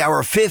 and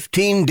our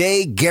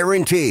 15-day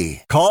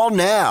guarantee. Call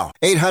now.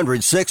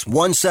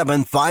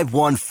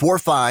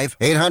 800-617-5145.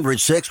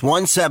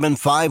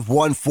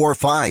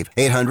 800-617-5145.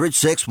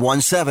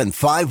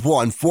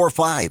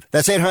 800-617-5145.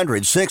 That's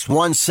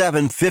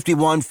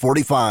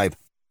 800-617-5145.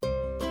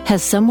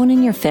 Has someone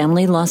in your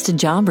family lost a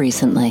job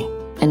recently,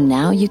 and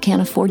now you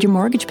can't afford your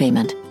mortgage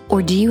payment?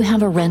 Or do you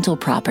have a rental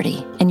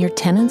property and your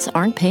tenants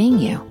aren't paying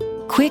you?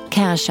 Quick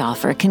Cash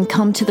Offer can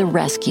come to the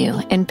rescue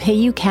and pay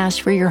you cash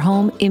for your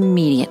home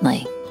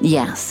immediately.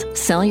 Yes,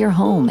 sell your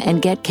home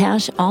and get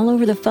cash all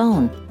over the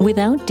phone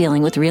without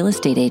dealing with real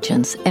estate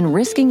agents and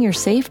risking your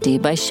safety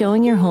by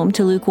showing your home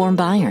to lukewarm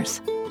buyers.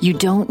 You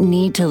don't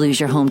need to lose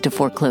your home to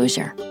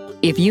foreclosure.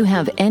 If you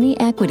have any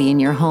equity in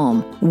your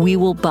home, we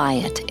will buy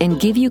it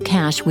and give you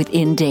cash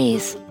within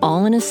days,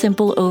 all in a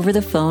simple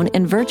over-the-phone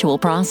and virtual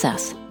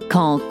process.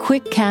 Call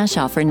Quick Cash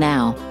Offer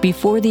now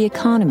before the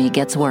economy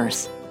gets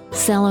worse.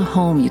 Sell a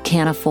home you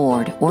can't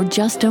afford or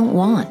just don't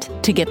want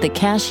to get the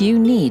cash you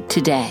need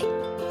today.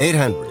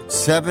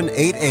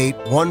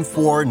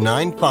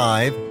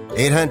 800-788-1495.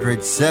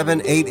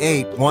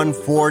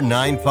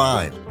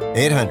 800-788-1495.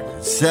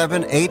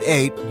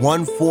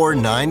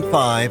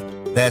 800-788-1495.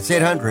 That's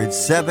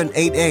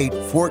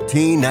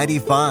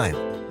 800-788-1495.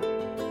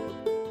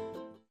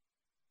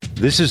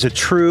 This is a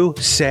true,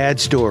 sad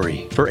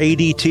story for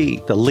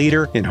ADT, the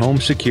leader in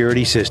home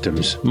security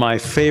systems. My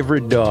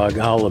favorite dog,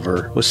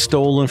 Oliver, was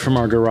stolen from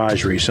our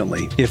garage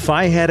recently. If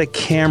I had a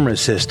camera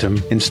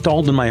system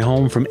installed in my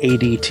home from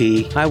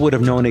ADT, I would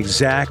have known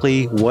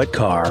exactly what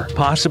car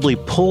possibly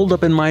pulled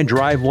up in my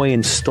driveway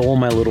and stole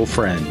my little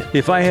friend.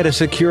 If I had a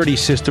security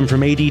system from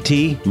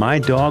ADT, my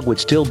dog would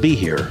still be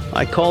here.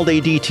 I called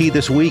ADT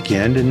this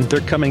weekend, and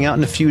they're coming out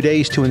in a few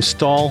days to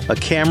install a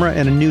camera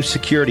and a new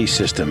security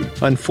system.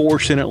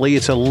 Unfortunately,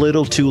 it's a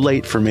little too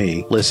late for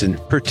me. Listen,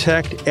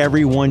 protect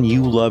everyone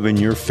you love in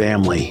your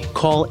family.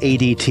 Call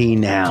ADT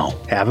now.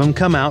 Have them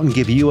come out and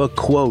give you a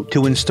quote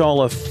to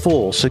install a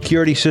full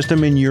security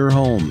system in your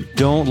home.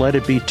 Don't let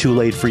it be too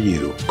late for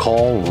you.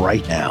 Call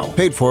right now.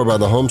 Paid for by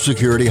the Home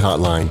Security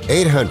Hotline.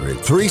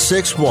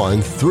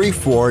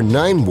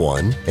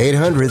 800-361-3491.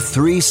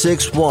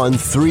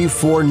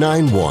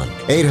 800-361-3491.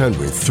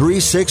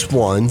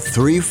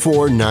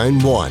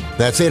 800-361-3491.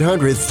 That's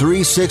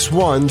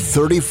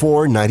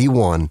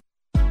 800-361-3491.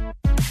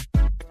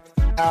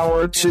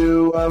 Hour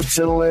 2 of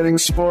Titillating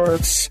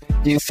Sports.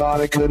 You thought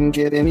it couldn't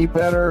get any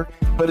better,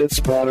 but it's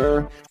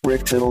better.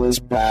 Rick Tittle is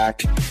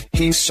back.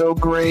 He's so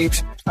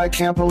great. I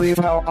can't believe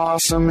how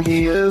awesome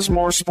he is.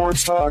 More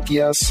sports talk,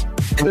 yes.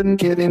 Couldn't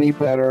get any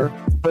better,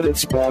 but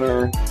it's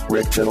better.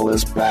 Rick Tittle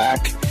is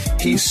back.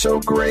 He's so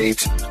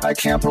great. I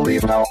can't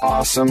believe how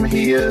awesome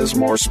he is.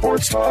 More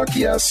sports talk,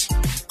 yes.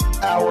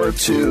 Hour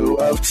 2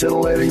 of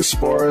Titillating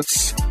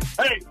Sports.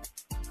 Hey,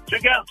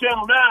 check out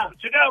Channel 9.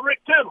 Check out Rick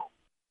Tittle.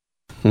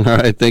 All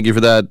right, thank you for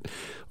that.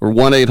 We're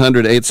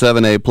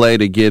 1-800-878-PLAY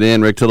to get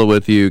in. Rick Tittle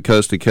with you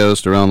coast to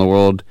coast around the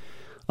world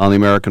on the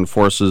American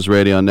Forces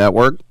Radio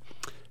Network.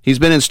 He's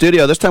been in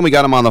studio. This time we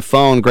got him on the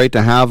phone. Great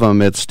to have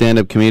him. It's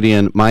stand-up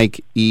comedian Mike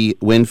E.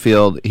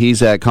 Winfield.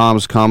 He's at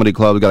Com's Comedy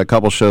Club. We've got a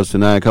couple shows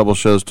tonight, a couple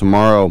shows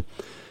tomorrow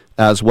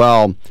as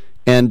well.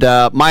 And,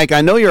 Mike,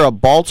 I know you're a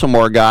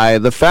Baltimore guy.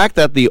 The fact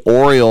that the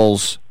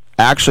Orioles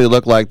actually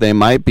look like they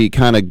might be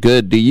kind of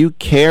good, do you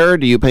care?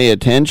 Do you pay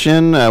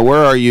attention?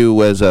 Where are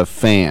you as a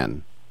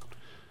fan?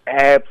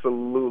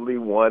 Absolutely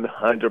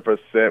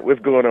 100%.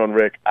 What's going on,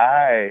 Rick?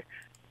 I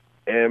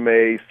am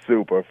a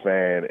super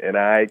fan, and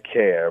I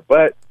care.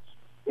 But,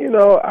 you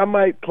know, I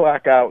might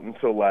clock out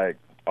until, like,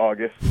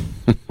 August.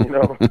 You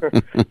know,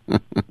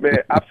 man,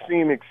 I've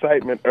seen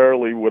excitement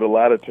early with a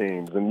lot of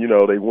teams. And, you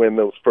know, they win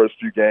those first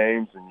few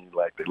games, and you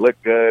like they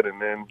look good,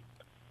 and then,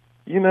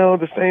 you know,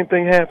 the same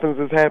thing happens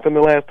as happened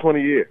the last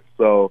 20 years.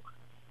 So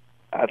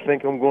I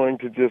think I'm going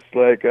to just,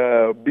 like,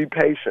 be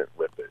patient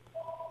with it.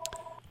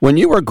 When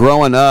you were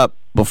growing up,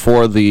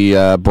 before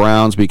the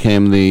Browns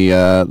became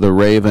the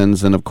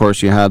Ravens, and, of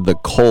course, you had the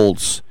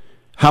Colts,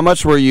 how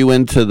much were you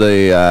into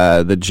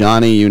the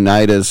Johnny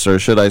Unitas, or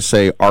should I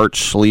say Art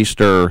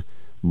Schlichter,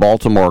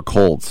 Baltimore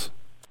Colts?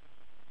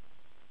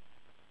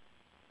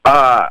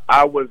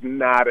 I was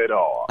not at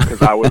all,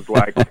 because I was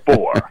like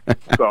 4.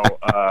 So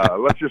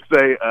let's just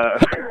say,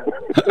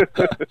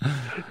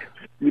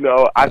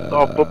 I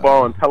saw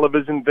football on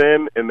television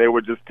then, and they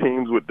were just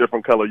teams with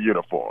different color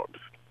uniforms.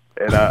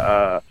 And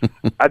I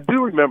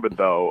do remember,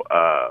 though,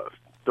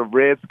 the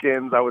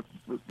Redskins. I was,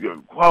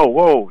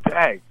 whoa,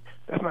 dang,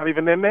 that's not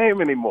even their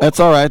name anymore. That's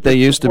all right. They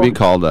used to be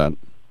called that.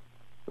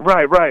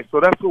 Right. So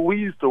that's what we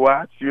used to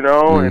watch,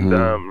 Mm-hmm.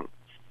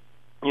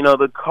 and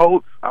the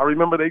Colts, I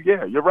remember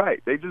you're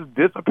right. They just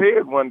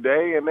disappeared one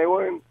day, and they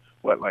were in,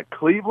 like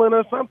Cleveland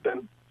or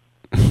something?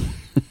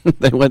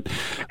 They went,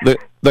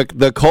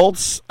 the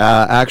Colts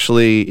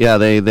actually,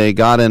 they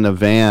got in a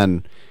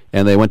van,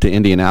 and they went to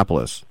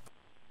Indianapolis.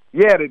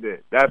 Yeah, they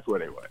did. That's where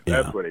they went.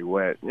 Yeah. That's where they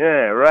went.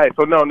 Yeah, right.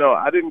 So, no,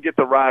 I didn't get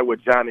to ride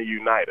with Johnny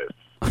Unitas.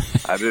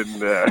 I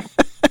didn't.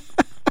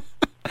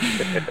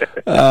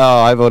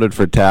 Oh, I voted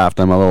for Taft.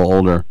 I'm a little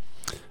older.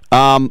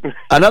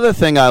 Another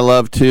thing I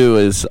love too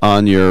is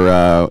on your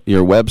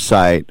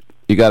website,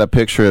 you got a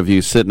picture of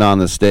you sitting on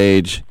the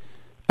stage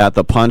at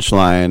the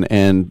Punchline,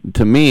 and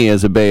to me,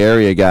 as a Bay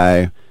Area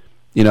guy,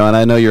 and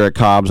I know you're at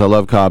Cobb's. I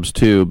love Cobb's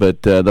too,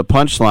 but the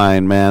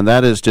Punchline, man,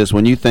 that is just,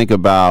 when you think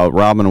about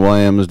Robin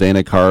Williams,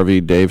 Dana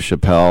Carvey, Dave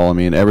Chappelle. I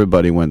mean,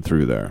 everybody went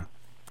through there.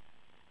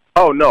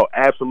 Oh, no,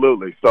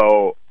 absolutely.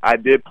 So I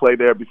did play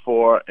there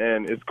before,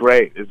 and it's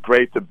great. It's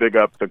great to big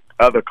up the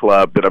other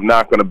club that I'm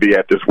not going to be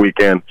at this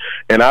weekend.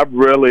 And I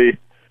really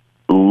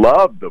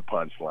love the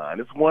Punchline.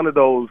 It's one of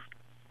those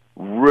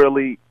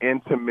really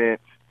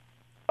intimate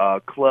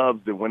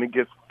clubs that when it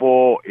gets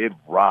full, it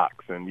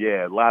rocks. And,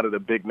 a lot of the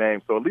big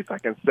names. So at least I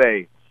can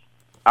say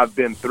I've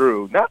been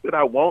through. Not that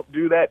I won't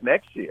do that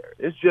next year.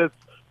 It's just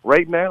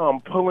right now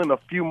I'm pulling a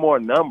few more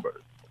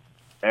numbers.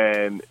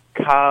 And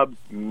Cobb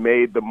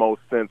made the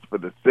most sense for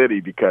the city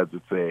because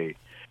it's a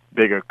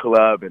bigger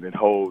club and it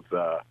holds,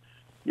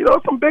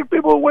 some big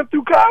people who went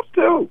through Cobb's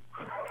too.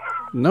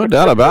 No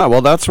doubt about it.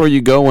 Well, that's where you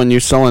go when you're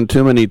selling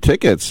too many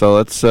tickets, so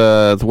it's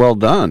well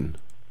done.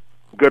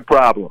 Good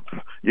problems.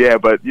 Yeah,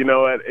 but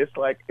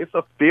it's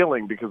a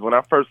feeling, because when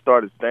I first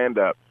started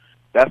stand-up,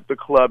 that's the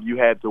club you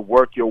had to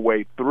work your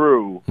way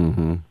through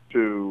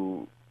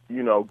to,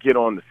 get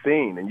on the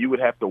scene. And you would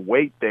have to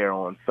wait there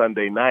on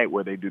Sunday night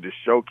where they do the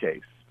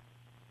showcase.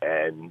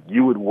 And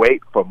you would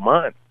wait for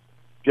months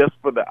just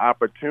for the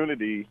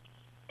opportunity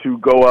to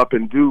go up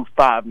and do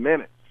 5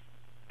 minutes.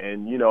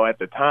 And, at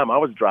the time I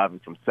was driving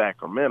from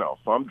Sacramento,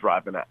 so I'm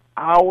driving an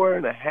hour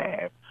and a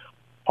half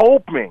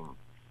hoping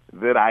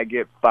that I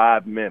get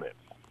 5 minutes.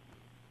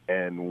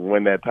 And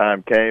when that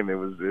time came, it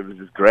was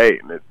just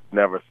great, and it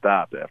never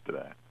stopped after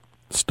that.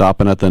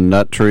 Stopping at the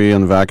Nut Tree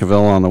in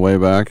Vacaville on the way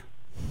back?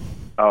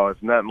 Oh,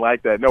 it's nothing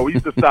like that. No, we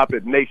used to stop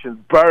at Nation's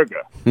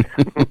Burger.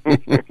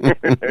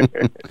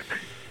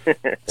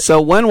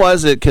 So when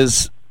was it?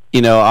 Because,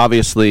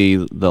 obviously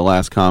The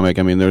Last Comic,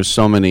 I mean, there's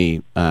so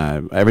many,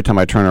 every time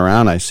I turn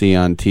around I see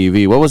on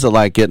TV. What was it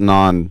like getting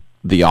on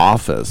The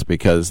Office?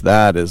 Because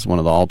that is one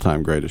of the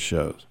all-time greatest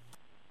shows.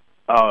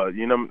 Let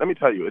me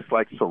tell you, it's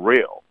like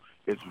surreal.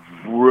 It's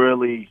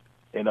really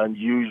an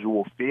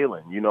unusual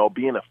feeling,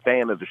 being a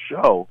fan of the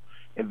show.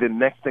 And then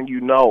next thing you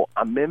know,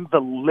 I'm in the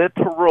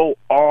literal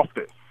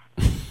office,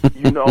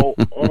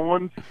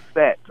 on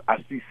set.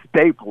 I see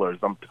staplers.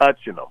 I'm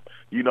touching them,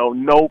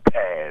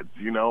 notepads.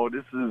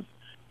 This is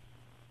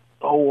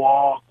so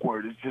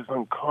awkward. It's just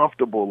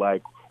uncomfortable.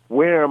 Like,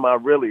 where am I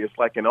really? It's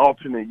like an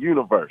alternate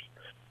universe.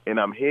 And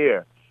I'm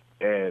here.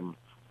 And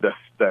the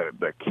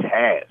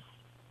cast,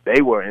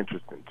 they were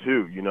interesting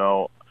too.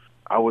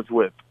 I was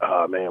with,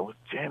 what's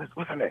Janice?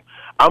 What's her name?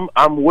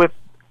 I'm with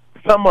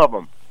some of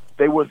them.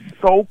 They were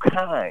so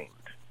kind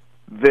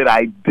that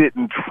I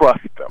didn't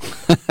trust them.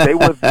 They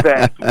were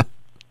that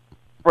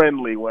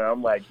friendly where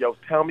I'm like, yo,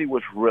 tell me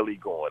what's really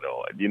going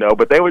on,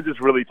 But they were just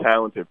really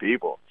talented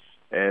people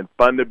and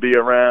fun to be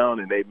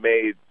around, and they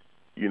made,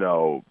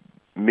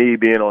 me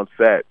being on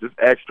set just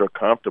extra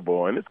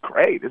comfortable. And it's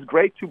great. It's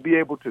great to be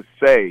able to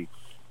say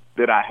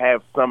that I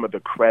have some of the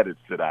credits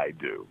that I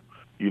do.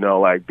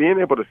 Like being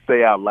able to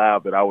say out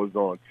loud that I was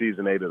on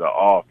season 8 of The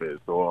Office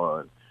or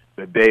on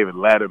the David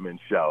Letterman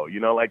show,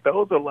 like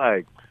those are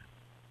like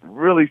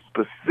really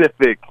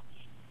specific,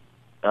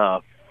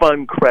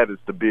 fun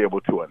credits to be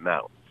able to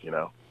announce,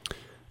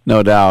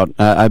 No doubt.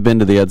 I've been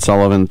to the Ed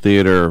Sullivan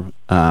Theater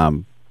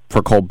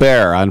for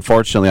Colbert.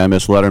 Unfortunately, I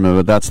miss Letterman,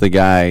 but that's the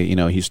guy,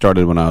 he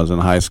started when I was in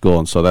high school,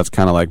 and so that's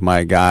kind of like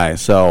my guy.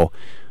 So,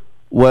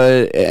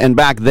 and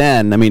back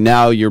then, I mean,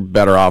 now you're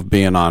better off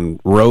being on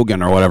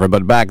Rogan or whatever,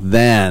 but back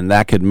then,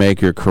 that could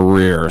make your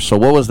career. So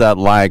what was that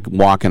like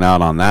walking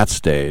out on that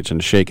stage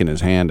and shaking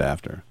his hand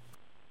after?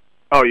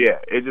 Oh, yeah.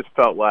 It just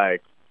felt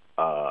like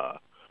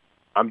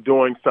I'm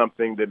doing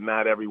something that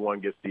not everyone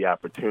gets the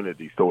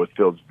opportunity, so it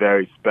feels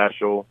very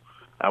special.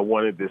 I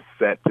wanted this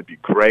set to be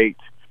great.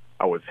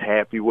 I was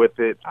happy with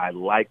it. I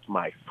liked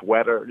my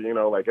sweater.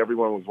 Like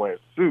everyone was wearing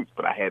suits,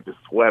 but I had this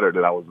sweater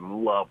that I was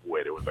in love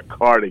with. It was a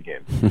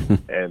cardigan.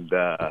 And,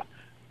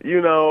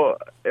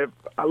 if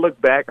I look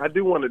back, I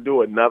do want to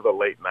do another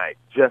late night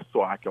just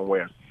so I can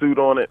wear a suit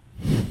on it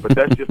But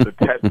that's just a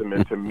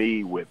testament to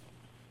me with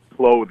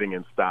clothing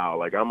and style.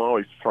 Like, I'm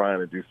always trying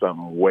to do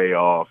something way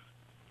off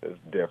that's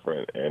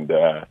different. And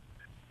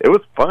it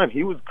was fun.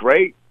 He was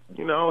great.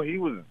 You know, he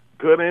was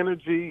good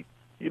energy,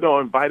 you know,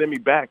 invited me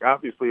back.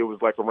 Obviously, it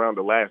was like around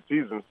the last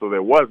season, so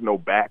there was no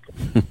back,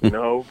 you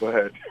know,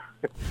 but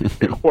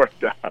it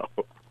worked out.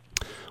 Well,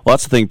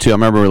 that's the thing, too. I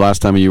remember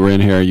last time you were in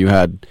here, you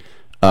had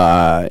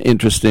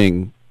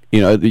interesting,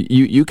 you know,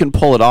 you can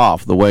pull it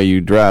off the way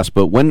you dress,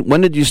 but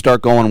when did you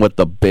start going with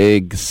the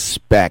big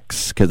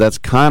specs? Because that's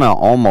kind of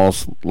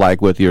almost like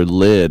with your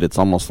lid. It's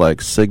almost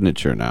like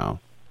signature now.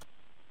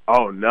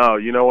 Oh, no.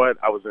 You know what?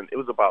 It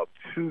was about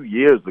 2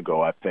 years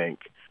ago, I think.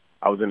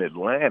 I was in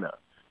Atlanta,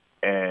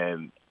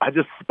 and I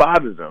just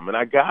spotted them, and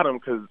I got them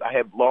because I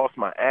had lost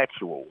my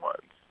actual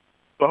ones.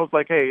 So I was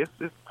like, hey,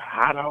 it's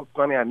hot out,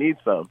 sunny, I need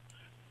some.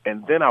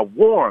 And then I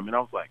wore them, and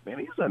I was like, man,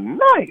 these are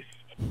nice.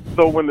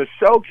 So when the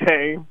show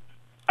came,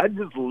 I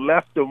just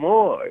left them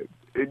on.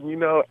 And, you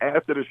know,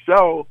 after the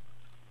show,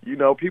 you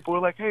know, people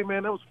were like, hey,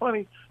 man, that was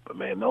funny, but,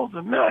 man, those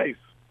are nice.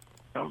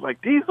 I was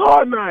like, these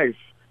are nice.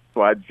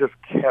 So I just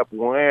kept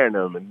wearing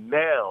them, and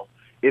now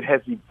it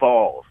has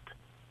evolved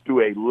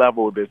to a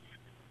level that's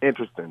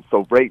interesting.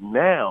 So right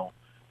now,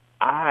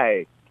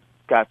 I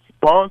got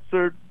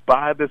sponsored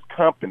by this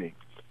company,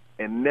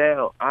 and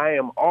now I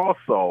am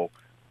also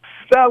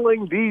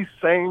selling these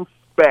same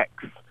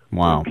specs.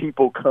 Wow. When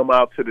people come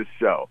out to the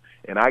show.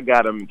 And I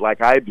got them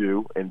like I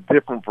do in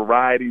different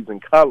varieties and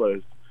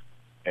colors,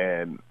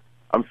 and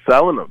I'm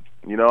selling them.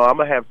 You know, I'm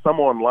going to have some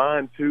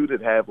online, too,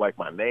 that have, like,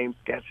 my name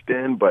sketched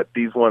in, but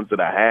these ones that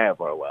I have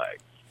are,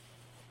 like,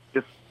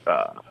 just,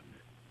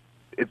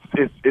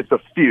 it's a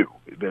few.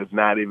 There's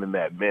not even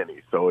that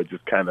many, so it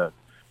just kind of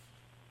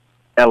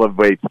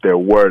elevates their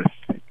worth.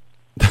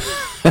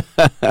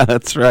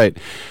 That's right.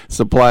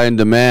 Supply and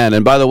demand.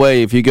 And by the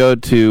way, if you go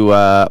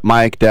to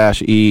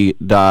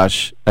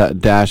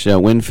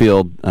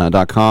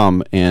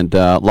mike-e-winfield.com, and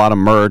a lot of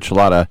merch, a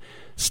lot of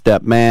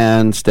Step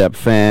Man, Step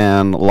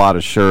Fan, a lot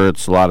of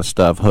shirts, a lot of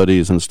stuff,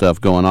 hoodies and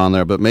stuff going on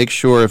there. But make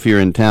sure if you're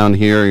in town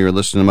here, you're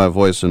listening to my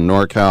voice in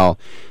NorCal,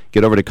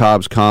 get over to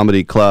Cobb's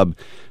Comedy Club.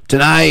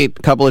 Tonight,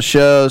 a couple of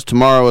shows.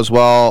 Tomorrow as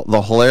well.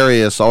 The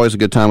hilarious, always a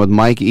good time with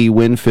Mike E.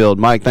 Winfield.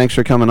 Mike, thanks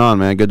for coming on,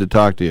 man. Good to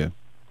talk to you.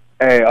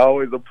 Hey,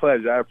 always a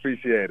pleasure. I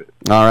appreciate it.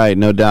 All right,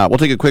 no doubt. We'll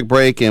take a quick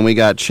break, and we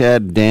got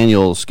Chad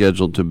Daniels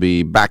scheduled to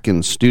be back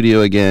in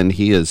studio again.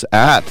 He is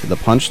at the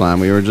Punchline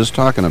we were just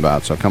talking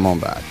about, so come on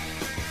back.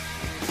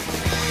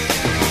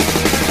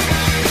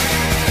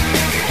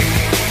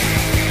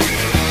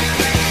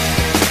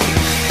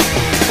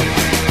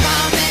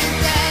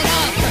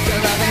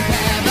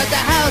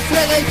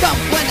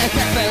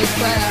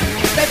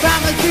 They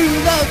promise you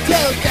love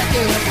till death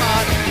do them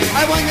part.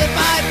 I wonder if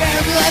my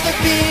parents will ever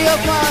be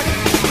apart.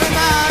 When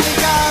mommy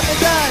job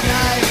is a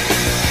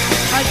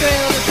knife, I'm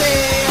thrilled to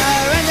see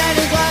her and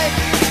daddy's life.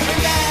 And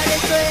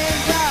daddy's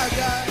dreams are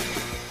gone.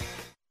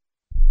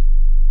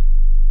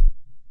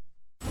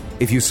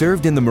 If you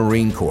served in the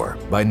Marine Corps,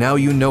 by now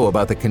you know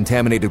about the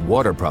contaminated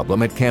water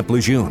problem at Camp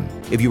Lejeune.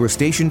 If you were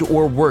stationed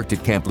or worked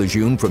at Camp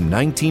Lejeune from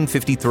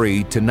 1953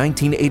 to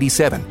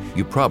 1987,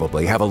 you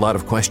probably have a lot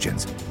of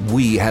questions.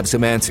 We have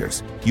some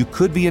answers. You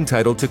could be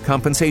entitled to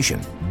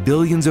compensation.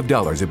 Billions of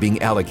dollars are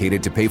being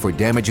allocated to pay for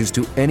damages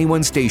to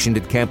anyone stationed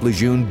at Camp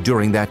Lejeune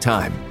during that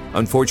time.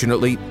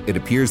 Unfortunately, it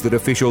appears that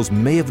officials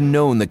may have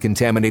known the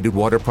contaminated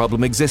water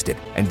problem existed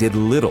and did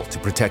little to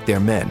protect their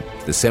men.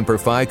 The Semper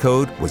Fi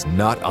code was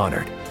not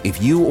honored.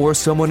 If you or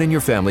someone in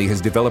your family has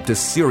developed a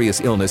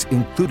serious illness,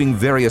 including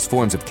various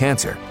forms of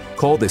cancer,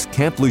 call this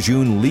Camp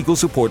Lejeune legal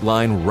support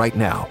line right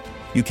now.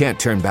 You can't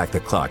turn back the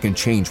clock and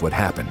change what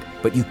happened,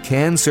 but you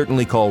can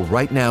certainly call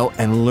right now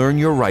and learn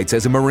your rights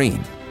as a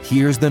Marine.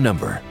 Here's the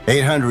number.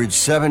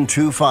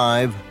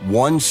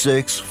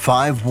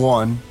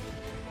 800-725-1651.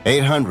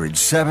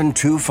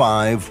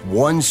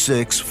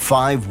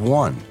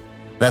 800-725-1651.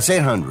 That's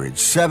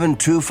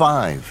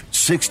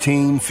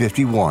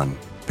 800-725-1651.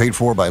 Paid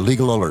for by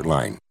Legal Alert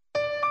Line.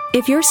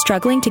 If you're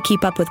struggling to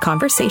keep up with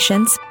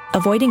conversations,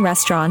 avoiding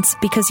restaurants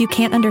because you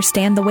can't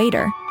understand the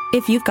waiter,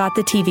 if you've got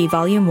the TV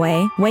volume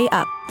way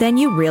up, then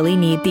you really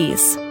need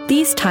these.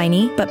 These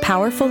tiny but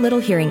powerful little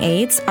hearing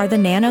aids are the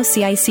Nano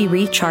CIC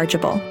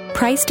Rechargeable,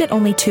 priced at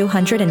only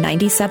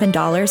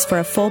 $297 for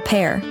a full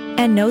pair.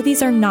 And no,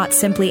 these are not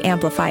simply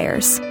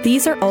amplifiers.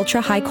 These are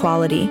ultra high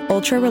quality,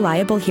 ultra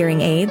reliable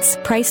hearing aids,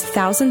 priced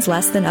thousands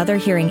less than other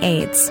hearing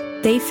aids.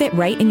 They fit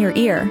right in your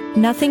ear.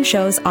 Nothing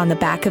shows on the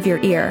back of your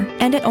ear.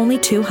 And at only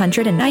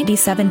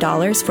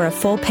 $297 for a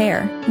full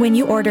pair. When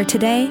you order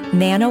today,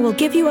 Nano will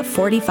give you a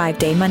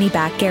 45-day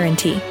money-back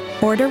guarantee.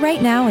 Order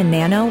right now and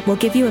Nano will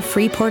give you a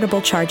free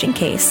portable charging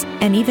case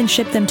and even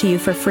ship them to you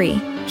for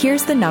free.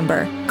 Here's the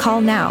number.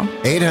 Call now.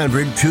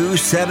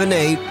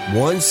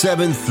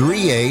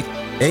 800-278-1738.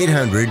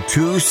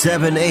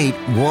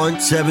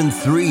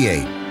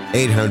 800-278-1738.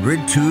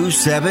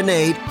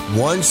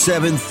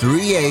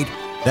 800-278-1738.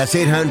 That's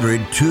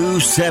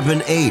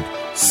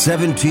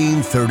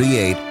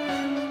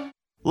 800-278-1738.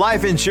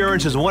 Life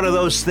insurance is one of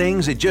those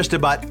things that just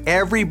about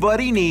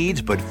everybody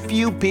needs, but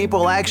few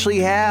people actually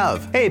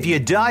have. Hey, if you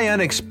die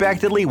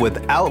unexpectedly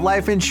without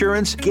life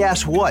insurance,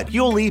 guess what?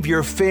 You'll leave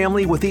your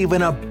family with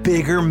even a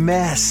bigger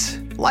mess.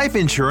 Life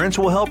insurance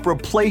will help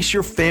replace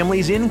your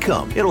family's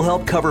income. It'll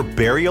help cover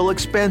burial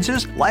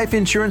expenses. Life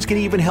insurance can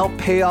even help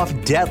pay off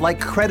debt like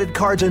credit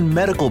cards and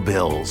medical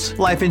bills.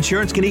 Life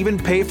insurance can even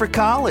pay for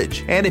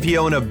college. And if you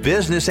own a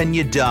business and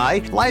you die,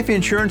 life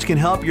insurance can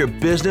help your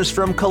business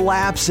from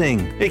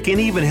collapsing. It can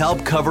even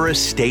help cover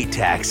estate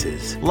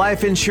taxes.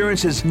 Life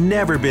insurance has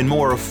never been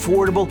more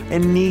affordable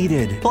and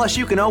needed. Plus,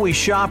 you can always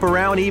shop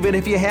around even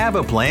if you have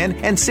a plan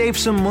and save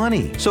some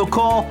money. So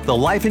call the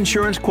Life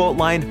Insurance Quote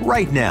Line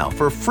right now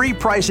for free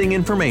pricing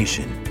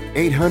information.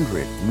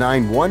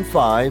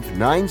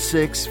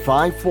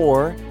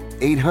 800-915-9654.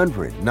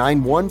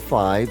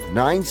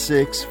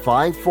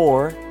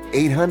 800-915-9654.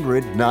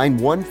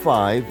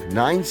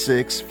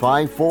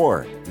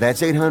 800-915-9654.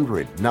 That's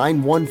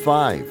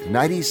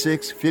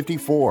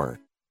 800-915-9654.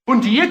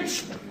 Und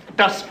jetzt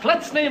das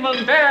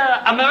Platznehmen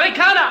der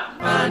Amerikaner.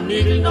 A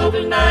niggle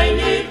noggle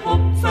nine,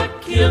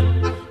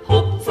 hopfakim,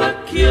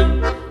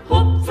 hopfakim,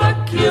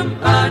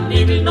 hopfakim. A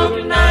niggle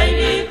noggle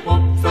nine,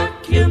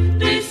 hopfakim.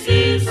 This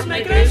is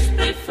my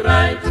größte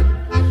Freude.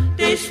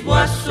 Das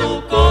war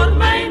sogar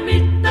mein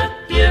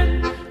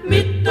Mittagdien,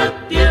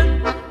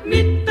 Mittagdien,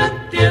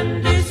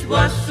 Mittagdien. Das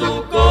war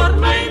sogar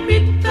mein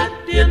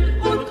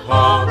Mittagdien und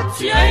hat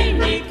sie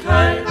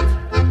Einigkeit.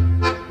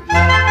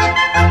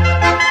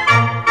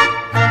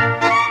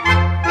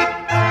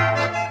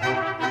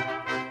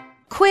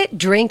 Quit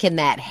drinking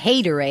that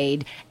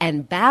haterade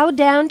and bow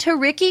down to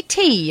Ricky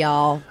T,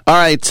 y'all. All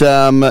right,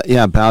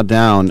 bow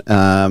down.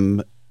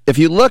 If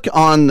you look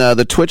on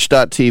the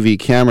Twitch.tv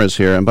cameras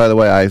here, and by the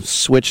way, I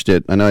switched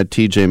it. I know I had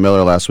TJ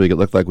Miller last week. It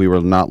looked like we were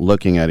not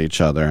looking at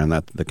each other, and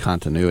that the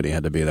continuity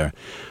had to be there.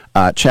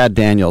 Chad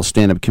Daniels,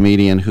 stand-up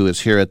comedian who is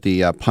here at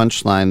the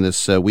Punchline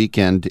this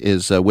weekend,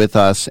 is with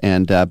us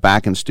and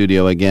back in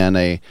studio again.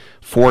 A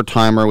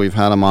four-timer. We've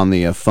had him on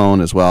the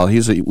phone as well.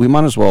 We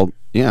might as well.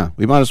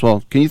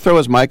 Can you throw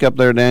his mic up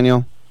there,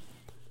 Daniel?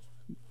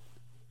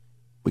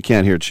 We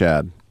can't hear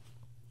Chad.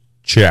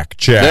 Check.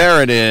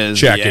 There it is.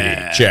 Check.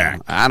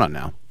 I don't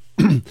know.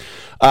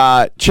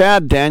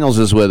 Chad Daniels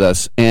is with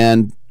us,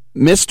 and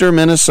Mr.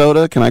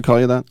 Minnesota, can I call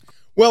you that?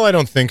 Well, I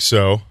don't think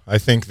so. I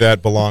think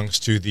that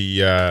belongs to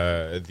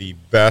the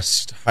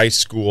best high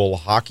school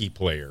hockey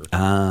player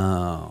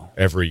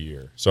every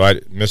year. So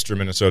Mr.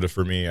 Minnesota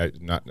for me,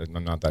 I'm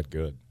not that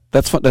good.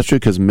 That's true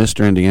because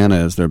Mr.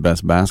 Indiana is their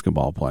best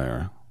basketball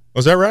player. Oh,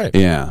 is that right?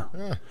 Yeah.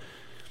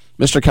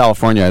 Mr.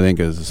 California, I think,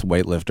 is this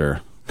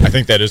weightlifter. I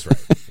think that is right.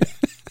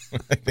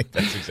 I think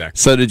that's exactly.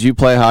 So did you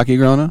play hockey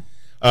growing up?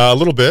 A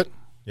little bit.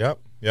 Yep,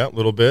 a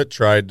little bit.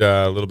 Tried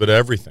a little bit of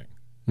everything.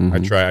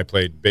 Mm-hmm. I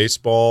played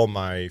baseball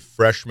my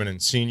freshman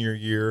and senior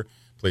year,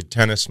 played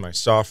tennis my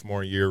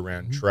sophomore year,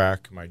 ran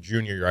track my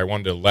junior year. I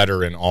wanted to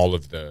letter in all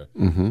of the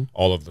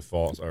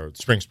fall or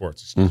spring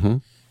sports. Excuse me.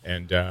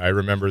 And I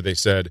remember they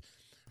said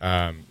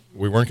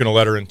we weren't going to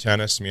letter in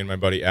tennis, me and my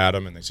buddy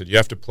Adam, and they said you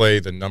have to play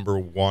the number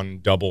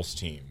one doubles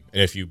team.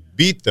 And if you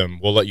beat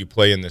them, we'll let you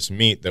play in this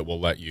meet that we'll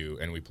let you.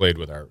 And we played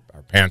with our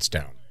pants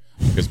down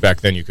because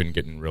back then you couldn't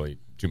get in really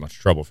too much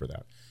trouble for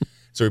that.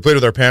 So we played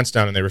with our pants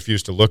down, and they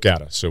refused to look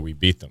at us, so we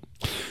beat them.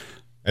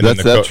 And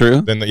That's that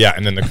true? And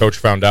then the coach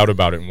found out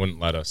about it and wouldn't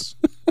let us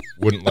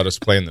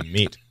play in the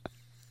meet.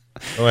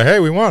 We're like, hey,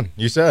 we won.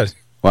 You said.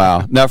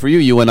 Wow. Now for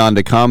you went on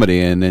to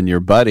comedy, and then your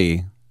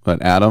buddy. What,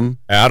 Adam?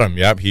 Adam,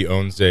 yep. He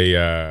owns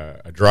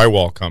a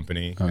drywall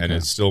company and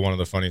is still one of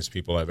the funniest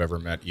people I've ever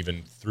met,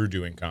 even through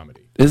doing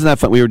comedy. Isn't that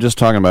fun? We were just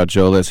talking about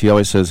Joe List. He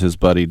always says his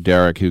buddy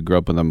Derek, who grew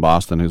up with him in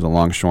Boston, who's a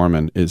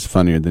longshoreman, is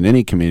funnier than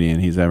any comedian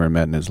he's ever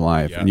met in his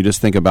life. Yeah. And you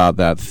just think about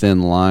that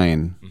thin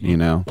line, you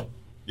know?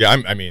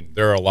 Yeah, I mean,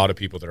 there are a lot of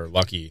people that are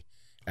lucky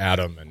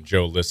Adam and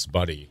Joe List's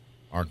buddy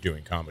aren't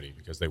doing comedy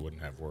because they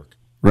wouldn't have work.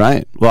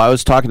 Right. Well, I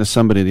was talking to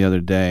somebody the other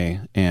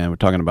day, and we're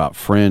talking about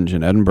Fringe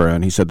in Edinburgh,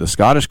 and he said the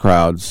Scottish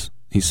crowds,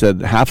 he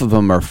said half of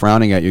them are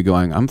frowning at you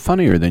going, I'm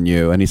funnier than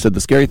you. And he said the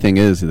scary thing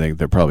is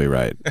they're probably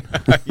right.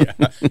 Yeah.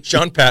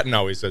 Sean Patton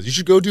always says, you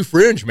should go do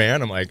Fringe,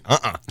 man. I'm like,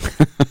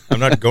 I'm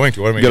not going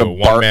to. What am I going to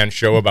do, a one-man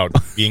show about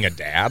being a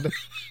dad?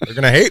 They're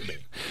going to hate me.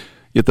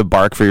 You have to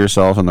bark for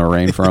yourself in the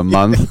rain for a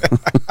month.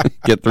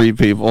 Get 3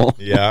 people.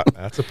 Yeah,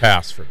 that's a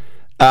pass for me.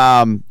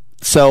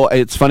 So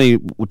it's funny.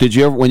 Did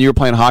you ever, when you were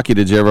playing hockey,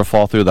 did you ever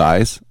fall through the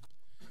ice?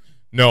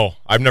 No,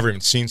 I've never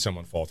even seen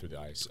someone fall through the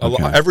ice.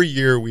 Okay. Every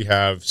year we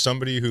have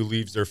somebody who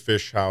leaves their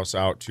fish house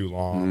out too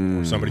long,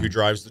 or somebody who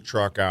drives the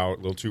truck out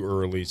a little too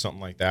early,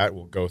 something like that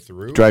will go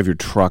through. Drive your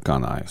truck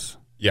on ice.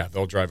 Yeah,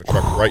 they'll drive a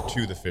truck right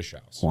to the fish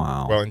house.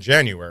 Wow. Well, in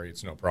January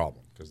it's no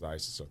problem because the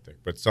ice is so thick.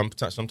 But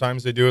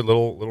sometimes they do it a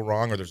little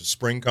wrong, or there's a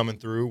spring coming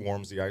through,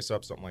 warms the ice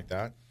up, something like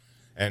that.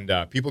 And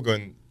people go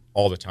in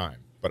all the time,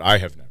 but I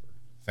have never.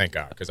 Thank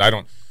God, because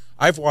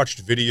I've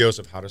watched videos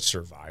of how to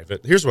survive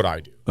it. Here's what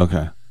I do.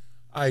 Okay.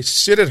 I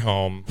sit at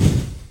home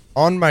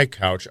on my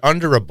couch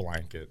under a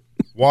blanket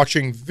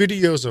watching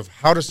videos of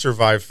how to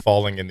survive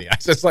falling in the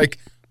ice. It's like,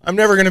 I'm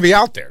never going to be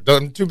out there.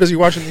 I'm too busy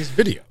watching these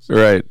videos.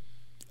 Right.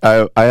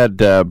 I had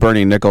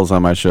Bernie Nichols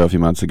on my show a few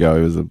months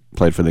ago. He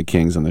played for the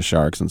Kings and the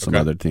Sharks and some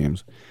other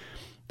teams.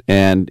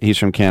 And he's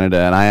from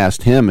Canada, and I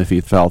asked him if he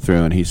fell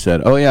through, and he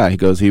said, oh, yeah. He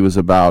goes, he was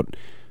about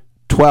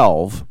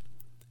 12.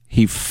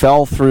 He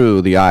fell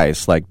through the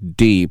ice, like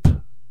deep,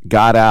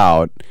 got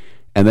out,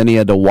 and then he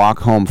had to walk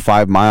home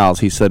 5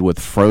 miles, he said, with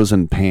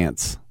frozen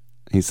pants.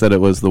 He said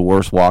it was the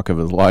worst walk of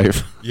his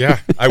life. Yeah,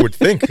 I would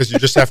think, because you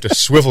just have to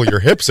swivel your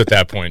hips at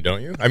that point,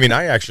 don't you? I mean,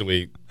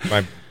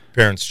 my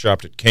parents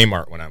shopped at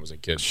Kmart when I was a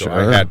kid, so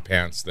I had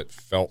pants that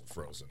felt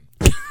frozen.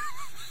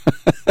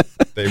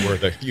 They were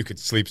you could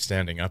sleep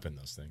standing up in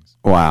those things.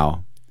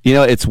 Wow. You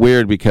know, it's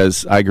weird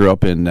because I grew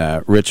up in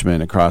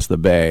Richmond across the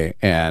bay,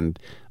 and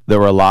there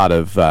were a lot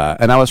of,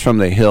 and I was from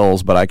the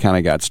hills, but I kind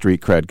of got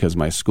street cred because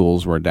my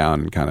schools were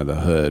down in kind of the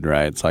hood,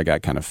 right? So I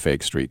got kind of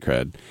fake street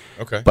cred.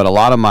 Okay. But a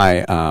lot of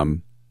my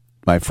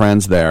my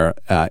friends there,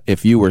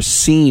 if you were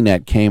seen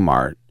at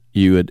Kmart,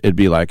 it'd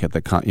be like at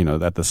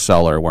the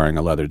cellar wearing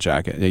a leather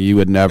jacket. You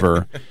would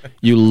never,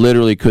 you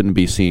literally couldn't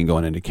be seen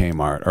going into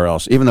Kmart, or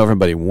else, even though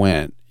everybody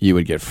went, you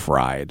would get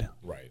fried.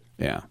 Right.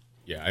 Yeah.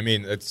 Yeah. I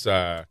mean, it's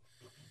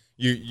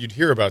you'd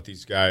hear about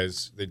these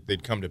guys.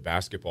 They'd come to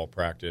basketball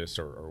practice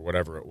or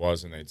whatever it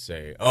was, and they'd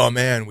say, "Oh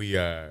man, we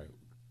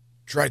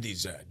tried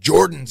these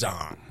Jordans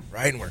on,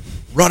 right? And we're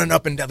running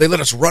up and down. They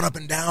let us run up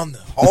and down the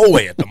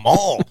hallway at the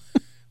mall."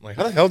 I'm like,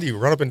 how the hell do you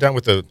run up and down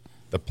with the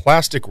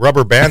plastic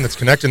rubber band that's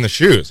connecting the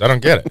shoes? I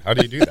don't get it. How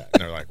do you do that?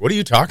 And they're like, "What are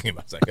you talking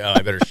about?" It's like, "Oh,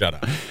 I better shut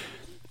up."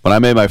 When I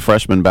made my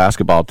freshman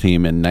basketball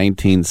team in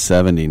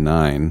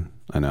 1979,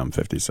 I know I'm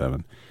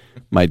 57.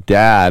 My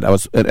dad,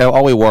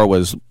 all we wore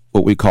was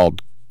what we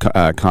called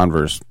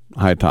Converse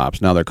high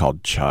tops. Now they're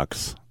called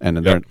Chucks, and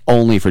they're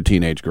only for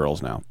teenage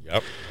girls now.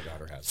 Yep, my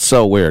daughter has.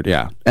 So weird,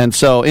 yeah. And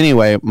so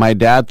anyway, my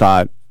dad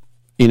thought,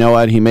 you know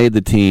what? He made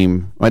the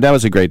team. My dad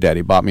was a great dad.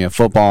 He bought me a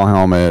football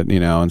helmet,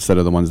 instead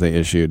of the ones they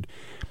issued.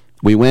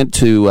 We went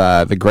to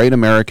the Great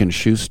American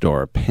Shoe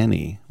Store,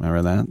 Penny.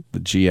 Remember that? The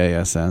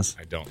GASS?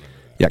 I don't remember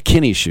that. Yeah,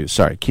 Kinney shoes.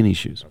 Sorry, Kinney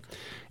shoes. Okay.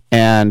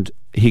 And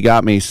he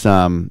got me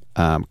some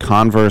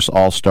Converse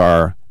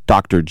All-Star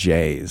Dr.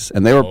 J's,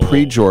 and they were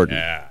pre-Jordan.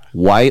 Yeah.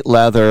 White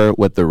leather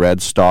with the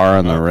red star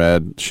and the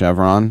red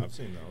chevron. I've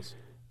seen those.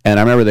 And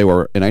I remember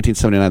in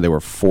 1979, they were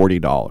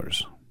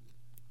 $40,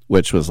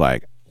 which was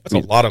like... That's a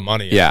lot of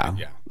money. Yeah.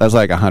 That was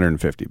like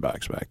 $150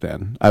 back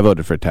then. I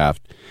voted for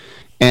Taft.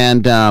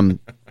 And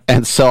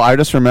and so I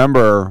just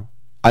remember,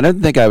 I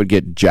didn't think I would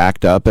get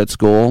jacked up at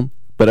school,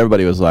 but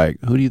everybody was like,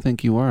 who do you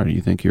think you are? Do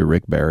you think you're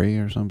Rick Barry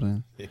or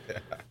something? Yeah.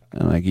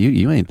 And I'm like,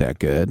 you ain't that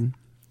good.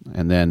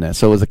 And then,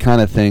 so it was the kind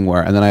of thing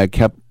where, and then I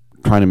kept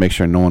trying to make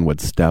sure no one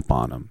would step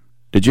on him.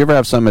 Did you ever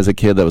have something as a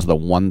kid that was the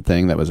one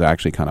thing that was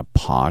actually kind of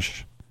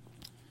posh?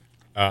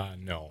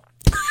 No.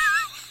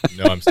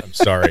 No, I'm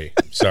sorry.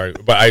 I'm sorry.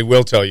 But I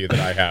will tell you that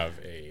I have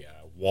a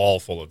wall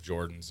full of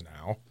Jordans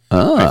now.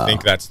 Oh. I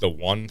think that's the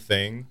one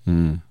thing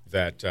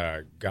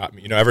that got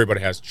me.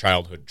 Everybody has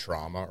childhood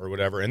trauma or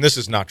whatever, and this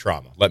is not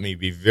trauma. Let me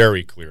be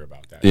very clear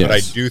about that. Yes. But I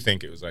do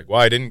think it was like,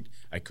 well,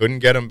 I couldn't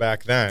get them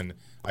back then.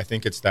 I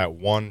think it's that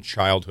one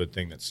childhood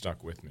thing that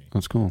stuck with me.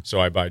 That's cool. So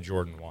I buy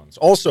Jordan 1s.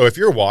 Also, if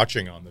you're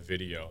watching on the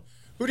video,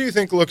 who do you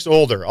think looks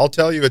older? I'll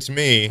tell you it's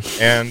me,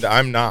 and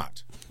I'm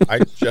not. I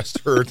just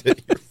heard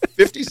that you're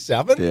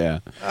 57? Yeah.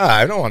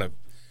 I don't want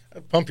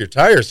to pump your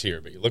tires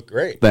here, but you look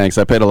great. Thanks.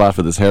 I paid a lot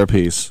for this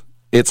hairpiece.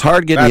 It's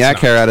hard getting yak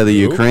hair out of the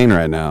Ukraine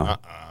right now.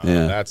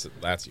 Yeah. That's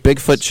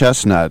Bigfoot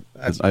chestnut.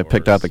 I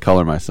picked out the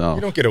color myself.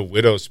 You don't get a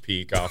widow's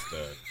peak off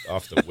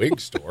the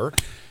wig store.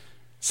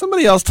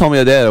 Somebody else told me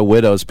the other day at a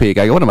widow's peak.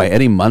 I go, what am I,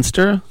 Eddie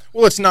Munster?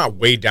 Well, it's not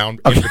way down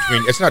in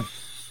between. It's not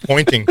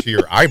pointing to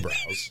your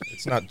eyebrows.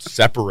 It's not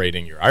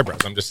separating your eyebrows.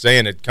 I'm just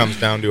saying it comes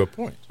down to a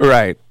point.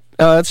 Right.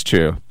 Oh, that's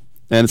true.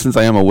 And since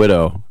I am a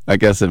widow, I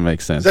guess it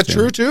makes sense. Is that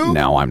true, too?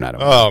 No, I'm not a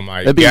widow. Oh,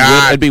 my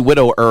God. It'd be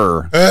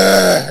widower.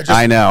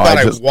 I know.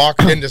 I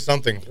walked into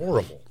something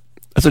horrible.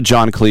 That's what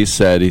John Cleese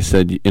said. He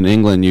said, in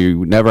England,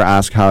 you never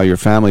ask how your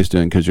family's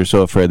doing because you're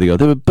so afraid. They go,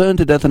 they were burned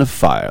to death in a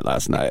fire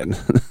last night.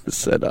 I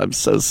said, I'm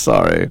so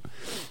sorry.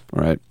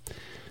 All right.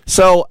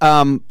 So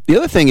the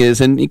other thing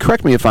is, and you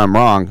correct me if I'm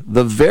wrong,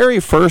 the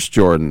very first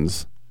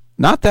Jordans,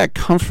 not that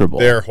comfortable.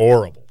 They're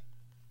horrible.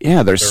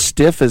 Yeah, they're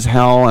stiff as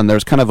hell, and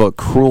there's kind of a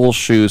cruel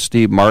shoe,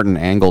 Steve Martin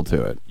angle to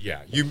it.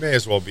 Yeah, you may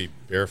as well be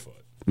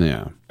barefoot.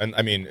 Yeah. And,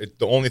 I mean,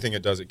 the only thing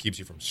it does, it keeps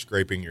you from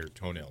scraping your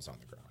toenails on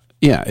the ground.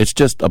 Yeah, it's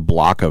just a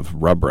block of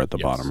rubber at the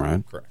bottom,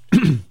 right? Correct.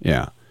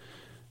 Yeah.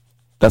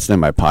 That's in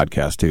my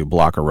podcast, too,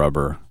 Block of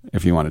Rubber,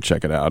 if you want to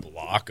check it out.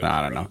 Block of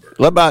I don't rubber.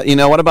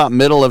 know. What about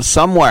Middle of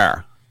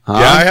Somewhere? Huh?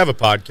 Yeah, I have a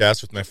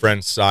podcast with my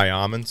friend Cy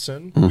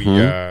Amundsen.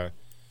 Mm-hmm.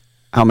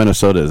 How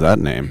Minnesota is that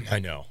name? I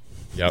know.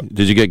 Yep.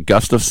 Did you get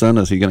Gustafson?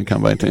 Is he going to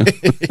come by too?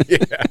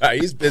 Yeah,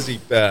 he's busy,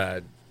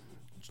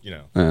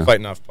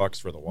 fighting off pucks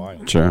for the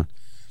Wild. Sure.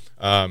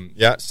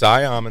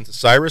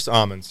 Cyrus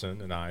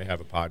Amundsen and I have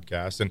a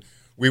podcast, and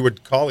we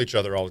would call each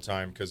other all the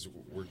time because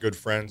we're good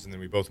friends, and then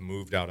we both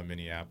moved out of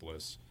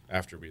Minneapolis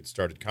after we had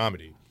started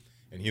comedy.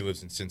 and he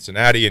lives in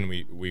Cincinnati, and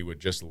we would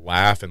just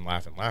laugh and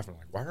laugh and laugh. And I'm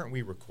like, why aren't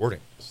we recording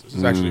this? This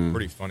is actually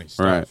pretty funny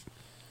stuff. Right.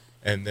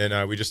 And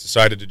then we just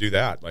decided to do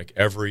that, like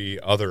every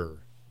other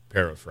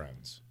pair of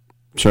friends.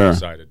 Sure. We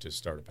decided to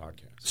start a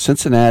podcast.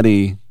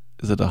 Cincinnati,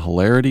 is it a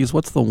Hilarities?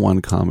 What's the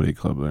one comedy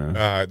club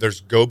there?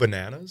 There's Go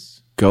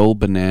Bananas. Go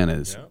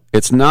Bananas. Yeah.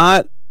 It's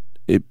not,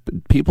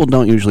 people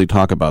don't usually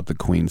talk about the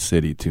Queen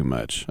City too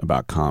much,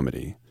 about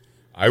comedy.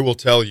 I will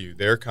tell you,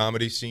 their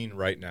comedy scene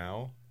right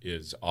now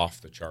is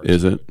off the charts.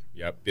 Is it?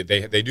 Yep.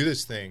 They do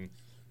this thing.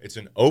 It's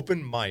an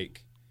open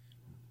mic,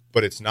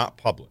 but it's not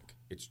public.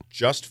 It's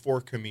just for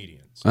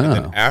comedians. And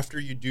then after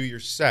you do your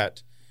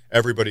set,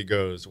 everybody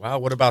goes, wow,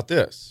 what about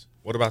this?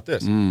 What about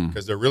this?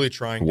 Because they're really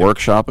trying to...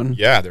 Workshopping?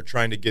 Yeah, they're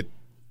trying to get,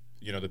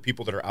 the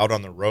people that are out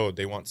on the road,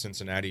 they want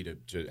Cincinnati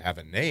to have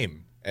a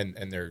name, and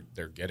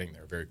they're getting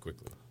there very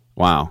quickly.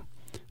 Wow.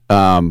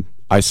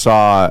 I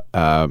saw,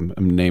 I'm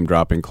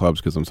name-dropping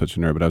clubs because I'm such a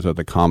nerd, but I was at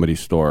the Comedy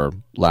Store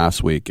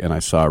last week, and I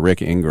saw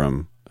Rick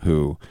Ingram,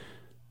 who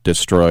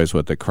destroys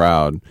with the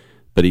crowd,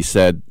 but he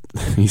said,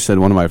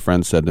 one of my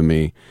friends said to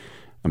me,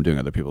 I'm doing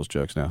other people's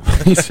jokes now.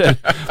 He said,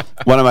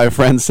 one of my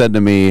friends said to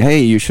me,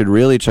 hey, you should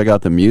really check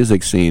out the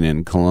music scene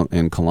in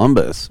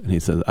Columbus. And he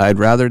says, I'd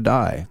rather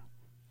die.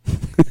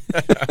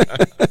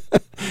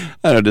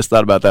 I just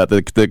thought about that,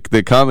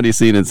 the comedy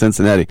scene in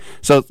Cincinnati.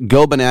 So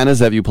Go Bananas,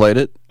 have you played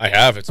it? I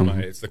have. It's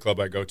the club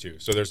I go to.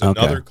 So there's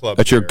another club.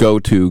 That's your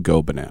go-to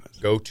Go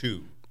Bananas.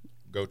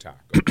 Go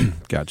talk.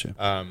 Gotcha.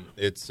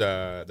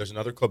 There's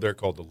another club there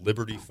called the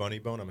Liberty Funny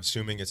Bone. I'm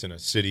assuming it's in a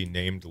city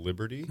named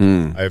Liberty.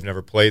 I have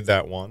never played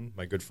that one.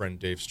 My good friend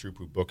Dave Stroop,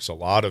 who books a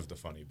lot of the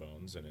Funny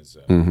Bones and is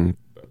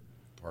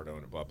part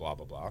owner, blah blah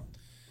blah blah.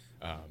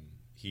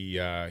 He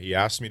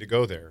asked me to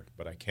go there,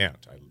 but I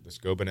can't. This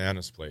Go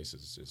Bananas place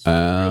is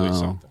really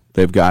something.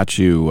 They've got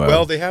you.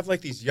 Well, they have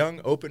like these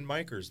young open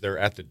micers. They're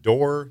at the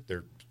door.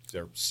 They're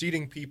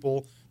seating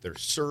people. They're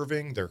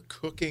serving. They're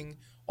cooking.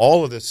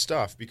 All of this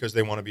stuff because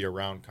they want to be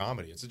around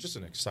comedy. It's just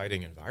an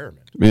exciting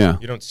environment. Yeah.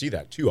 You don't see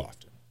that too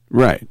often.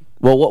 Right.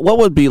 Well, what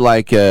would be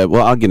like,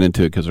 I'll get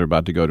into it because we're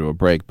about to go to a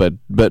break, but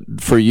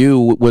for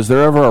you, was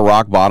there ever a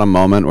rock bottom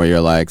moment where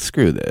you're like,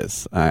 screw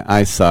this,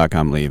 I suck,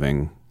 I'm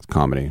leaving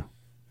comedy?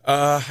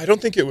 I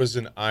don't think it was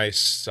an I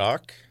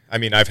suck. I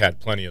mean, I've had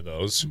plenty of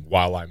those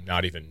while I'm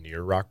not even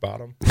near rock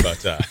bottom.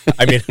 But,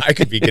 I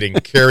could be getting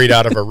carried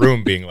out of a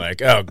room being like,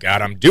 oh,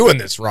 God, I'm doing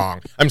this wrong.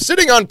 I'm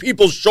sitting on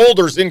people's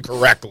shoulders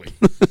incorrectly.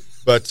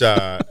 But,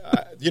 I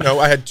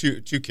had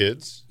two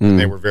kids, and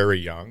they were very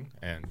young,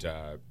 and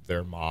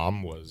their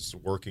mom was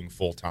working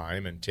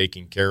full-time and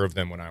taking care of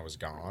them when I was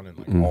gone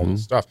and, all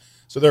this stuff.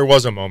 So there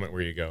was a moment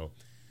where you go,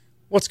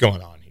 what's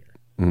going on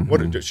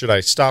here? Should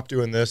I stop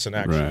doing this and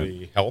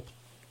actually help?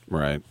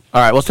 Right.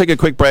 All right, let's take a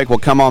quick break. We'll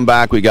come on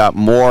back. We got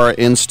more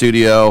in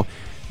studio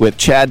with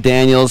Chad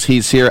Daniels.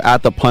 He's here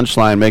at the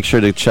Punchline. Make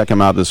sure to check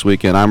him out this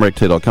weekend. I'm Rick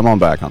Tittle. Come on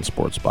back on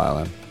Sports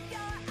Byline.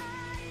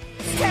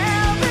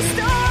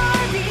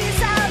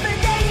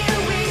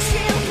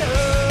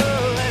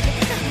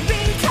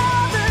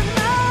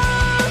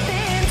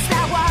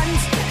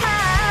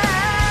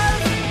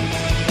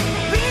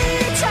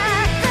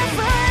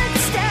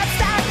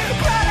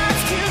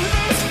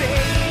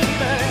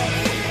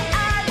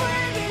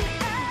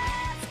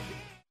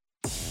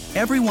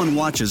 Everyone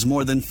watches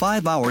more than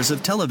 5 hours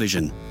of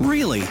television.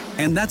 Really?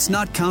 And that's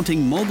not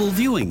counting mobile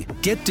viewing.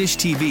 Get Dish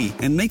TV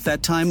and make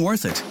that time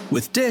worth it.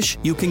 With Dish,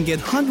 you can get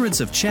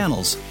hundreds of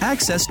channels,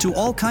 access to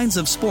all kinds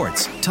of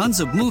sports, tons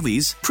of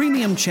movies,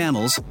 premium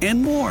channels,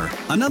 and more.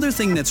 Another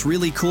thing that's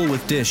really cool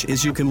with Dish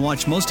is you can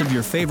watch most of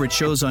your favorite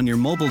shows on your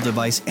mobile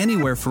device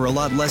anywhere for a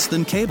lot less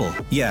than cable.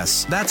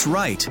 Yes, that's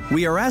right.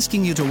 We are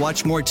asking you to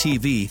watch more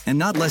TV and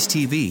not less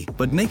TV,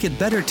 but make it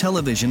better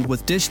television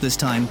with Dish this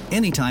time,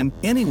 anytime,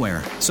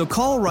 anywhere. So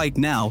call right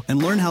now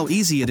and learn how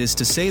easy it is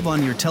to save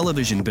on your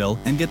television bill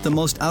and get the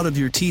most out of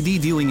your TV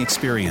viewing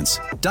experience.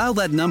 Dial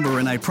that number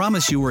and I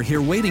promise you we're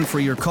here waiting for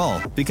your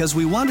call because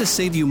we want to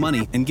save you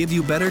money and give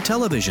you better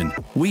television.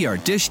 We are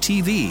Dish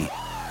TV.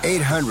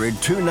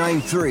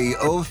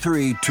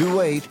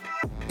 800-293-0328.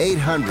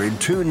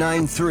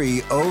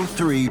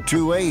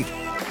 800-293-0328.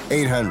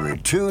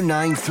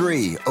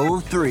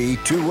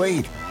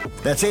 800-293-0328.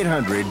 That's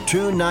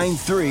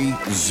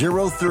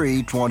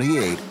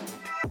 800-293-0328.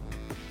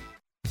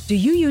 Do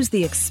you use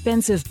the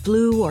expensive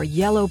blue or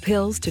yellow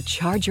pills to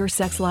charge your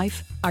sex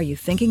life? Are you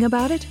thinking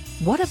about it?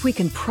 What if we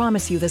can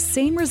promise you the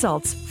same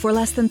results for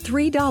less than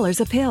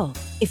 $3 a pill?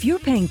 If you're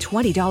paying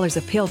 $20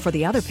 a pill for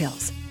the other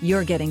pills,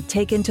 you're getting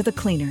taken to the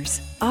cleaners.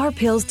 Our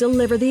pills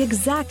deliver the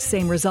exact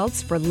same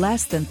results for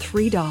less than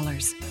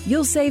 $3.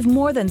 You'll save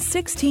more than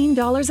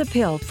 $16 a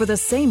pill for the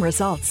same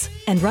results.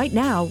 And right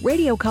now,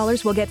 radio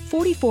callers will get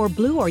 44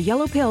 blue or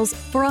yellow pills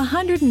for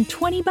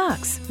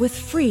 $120 with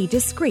free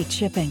discreet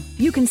shipping.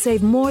 You can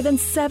save more than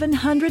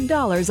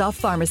 $700 off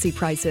pharmacy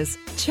prices.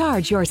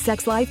 Charge your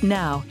sex life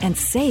now and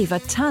save a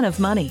ton of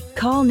money.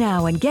 Call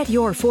now and get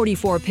your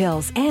 44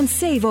 pills and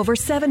save over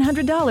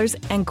 $700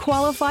 and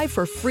qualify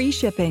for free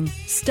shipping.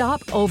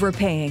 Stop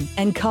overpaying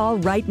and call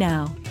right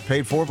now.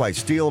 Paid for by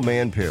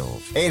Steelman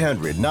Pills.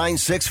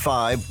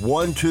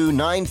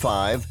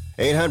 800-965-1295.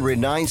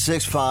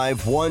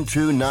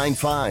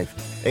 800-965-1295.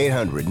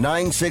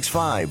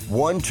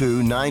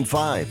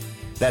 800-965-1295.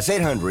 That's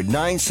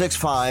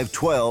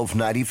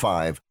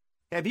 800-965-1295.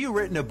 Have you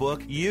written a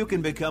book? You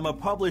can become a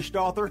published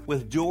author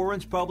with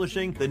Dorrance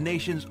Publishing, the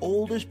nation's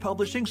oldest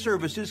publishing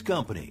services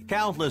company.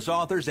 Countless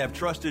authors have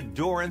trusted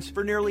Dorrance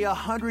for nearly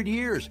 100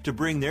 years to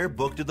bring their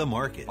book to the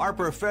market. Our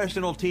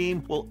professional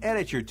team will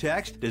edit your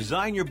text,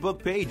 design your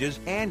book pages,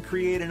 and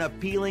create an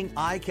appealing,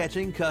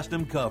 eye-catching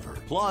custom cover.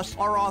 Plus,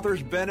 our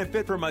authors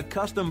benefit from a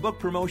custom book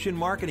promotion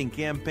marketing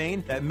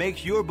campaign that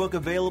makes your book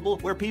available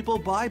where people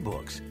buy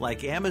books,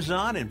 like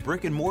Amazon and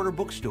brick-and-mortar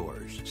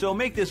bookstores. So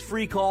make this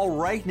free call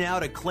right now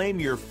to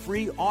claim your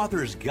free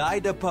author's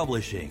guide to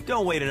publishing.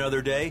 Don't wait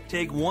another day.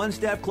 Take one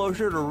step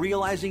closer to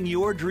realizing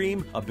your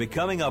dream of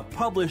becoming a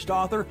published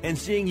author and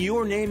seeing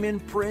your name in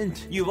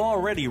print. You've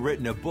already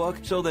written a book,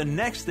 so the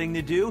next thing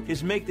to do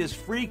is make this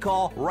free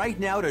call right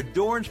now to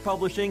Dorrance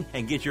Publishing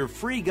and get your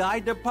free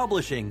guide to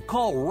publishing.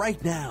 Call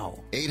right now.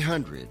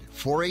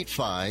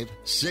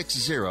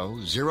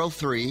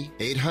 800-485-6003.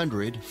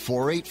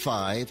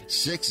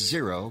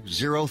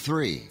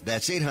 800-485-6003.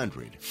 That's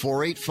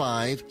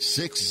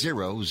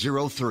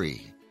 800-485-6003.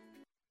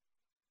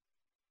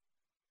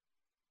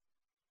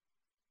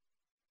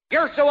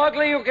 You're so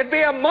ugly you could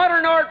be a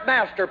modern art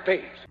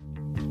masterpiece.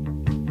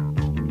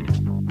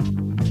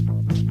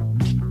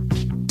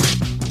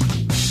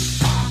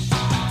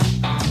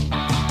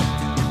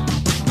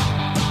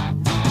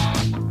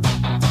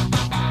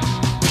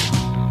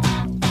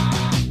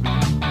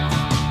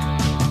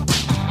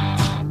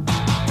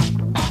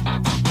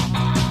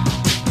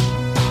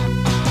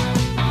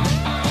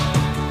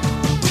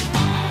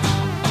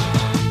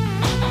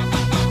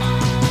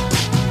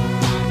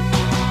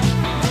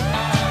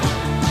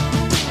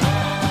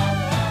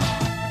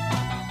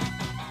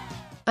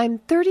 I'm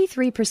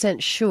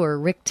 33% sure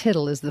Rick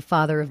Tittle is the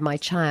father of my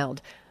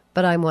child,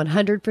 but I'm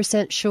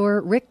 100% sure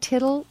Rick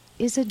Tittle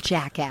is a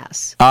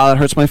jackass. That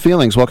hurts my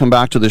feelings. Welcome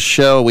back to the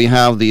show. We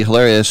have the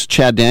hilarious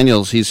Chad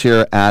Daniels. He's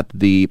here at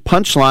the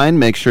Punchline.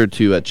 Make sure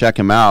to check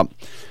him out.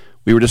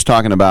 We were just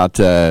talking about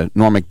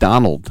Norm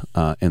Macdonald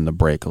in the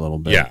break a little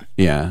bit.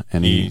 Yeah.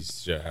 And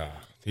he's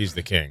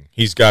the king.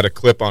 He's got a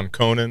clip on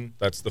Conan.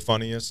 That's the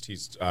funniest.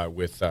 He's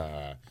with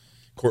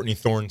Courtney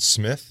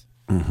Thorne-Smith.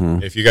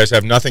 Mm-hmm. If you guys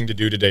have nothing to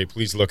do today,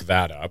 please look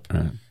that up.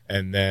 Right.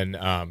 And then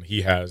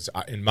he has,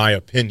 in my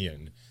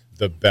opinion,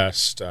 the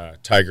best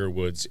Tiger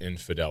Woods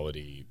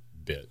infidelity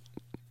bit.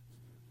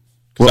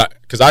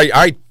 Because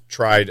I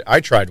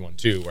tried one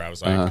too, where I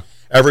was like,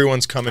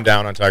 everyone's coming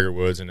down on Tiger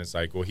Woods, and it's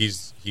like, well,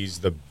 he's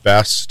the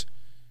best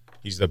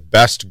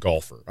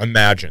golfer.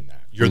 Imagine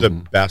that you're the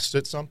best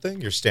at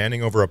something. You're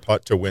standing over a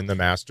putt to win the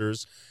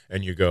Masters,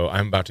 and you go,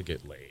 I'm about to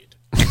get laid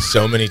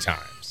so many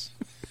times.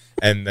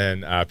 And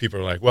then people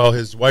are like, well,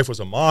 his wife was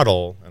a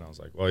model. And I was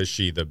like, well, is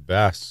she the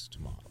best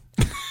model?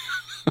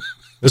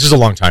 This is a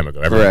long time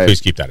ago. Everyone,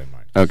 please keep that in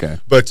mind. Okay.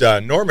 But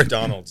Norm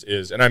Macdonald's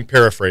is, and I'm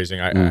paraphrasing.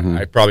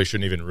 I probably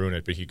shouldn't even ruin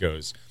it, but he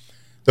goes,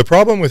 the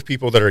problem with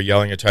people that are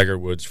yelling at Tiger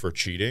Woods for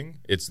cheating,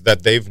 it's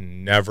that they've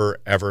never,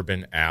 ever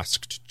been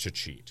asked to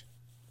cheat.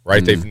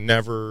 Right? They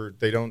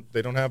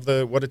don't have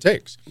what it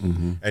takes.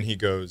 And he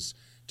goes,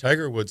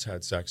 Tiger Woods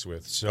had sex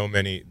with so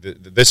many,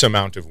 this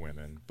amount of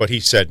women, but he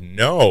said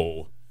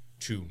no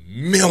to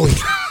millions.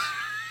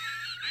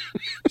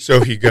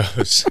 So he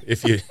goes,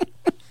 if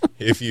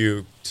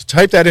you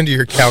type that into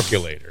your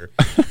calculator,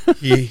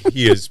 he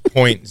is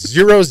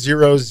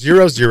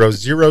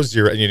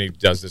 0.000000, and he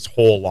does this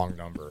whole long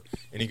number,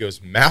 and he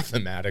goes,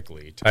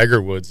 mathematically,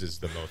 Tiger Woods is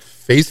the most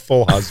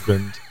faithful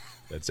husband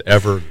that's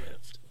ever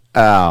lived.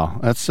 Oh,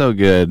 that's so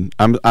good.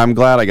 I'm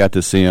glad I got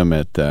to see him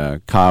at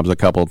Cobb's a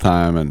couple of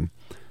times, and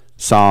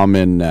saw him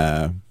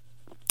in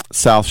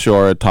South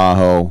Shore at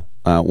Tahoe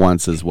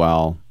once as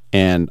well.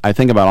 And I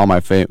think about all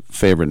my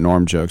favorite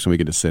Norm jokes, and we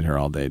could just sit here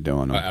all day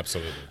doing them.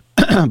 Absolutely.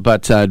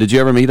 But did you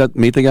ever meet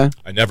the guy?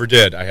 I never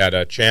did. I had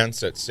a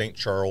chance at St.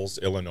 Charles,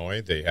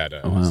 Illinois. They had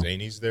a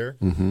Zanies there,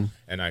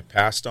 and I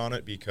passed on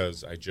it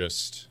because I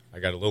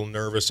got a little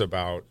nervous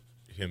about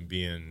him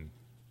being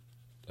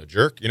a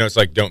jerk. You know, it's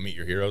like don't meet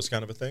your heroes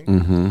kind of a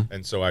thing.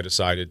 And so I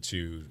decided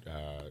to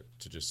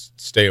just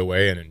stay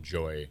away and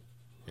enjoy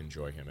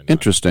him. And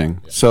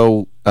interesting.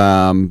 So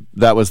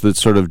that was the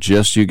sort of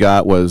gist you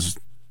got was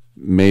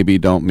maybe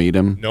don't meet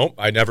him? Nope.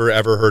 I never,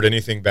 ever heard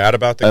anything bad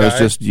about the guy. That was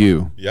just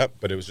you. Yep.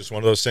 But it was just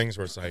one of those things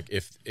where it's like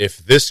if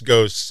this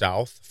goes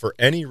south for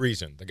any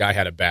reason, the guy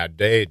had a bad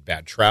day,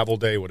 bad travel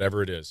day,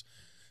 whatever it is,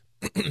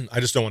 I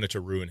just don't want it to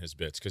ruin his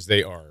bits because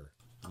they are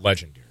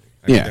legendary.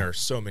 I mean, there are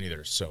so many that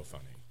are so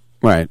funny.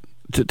 Right.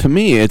 To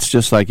me, it's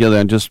just like,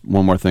 just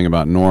one more thing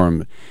about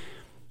Norm.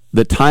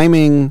 The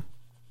timing,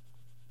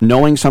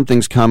 knowing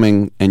something's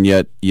coming, and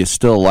yet you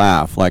still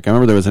laugh. Like, I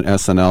remember there was an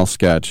SNL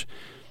sketch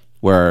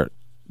where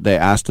they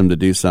asked him to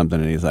do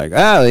something, and he's like,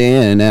 oh,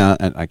 yeah, now.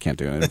 And I can't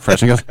do an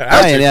impression. He goes,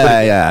 oh,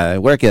 yeah,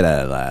 work at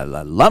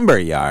a lumber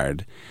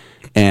yard.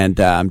 And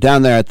I'm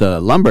down there at the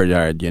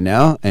lumberyard,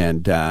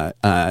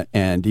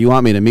 and you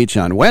want me to meet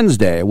you on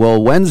Wednesday?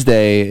 Well,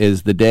 Wednesday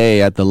is the day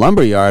at the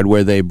lumberyard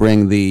where they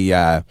bring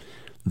the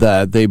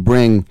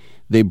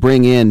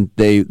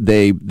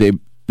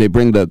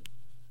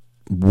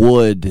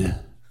wood.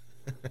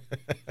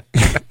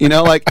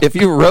 Like if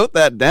you wrote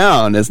that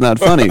down, it's not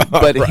funny.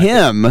 But right.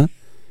 Him,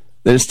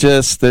 there's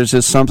just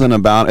something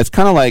about it's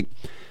kind of like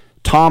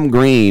Tom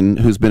Green,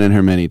 who's been in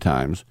here many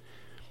times.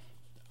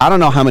 I don't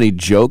know how many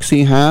jokes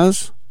he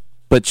has,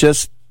 but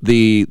just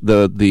the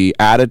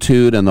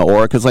attitude and the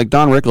aura. Because like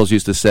Don Rickles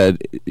used to say,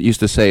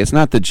 it's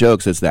not the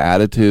jokes, it's the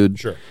attitude.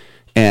 Sure.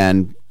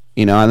 And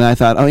and I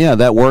thought, oh yeah,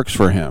 that works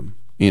for him.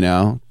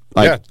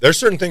 There's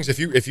certain things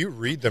if you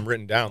read them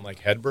written down,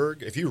 like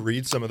Hedberg. If you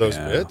read some of those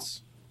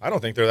bits, I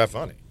don't think they're that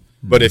funny.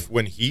 But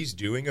when he's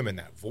doing them in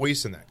that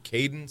voice and that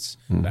cadence,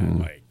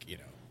 that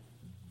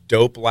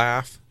dope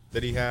laugh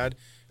that he had,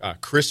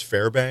 Chris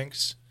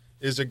Fairbanks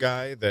is a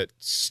guy that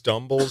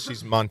stumbles.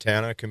 He's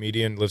Montana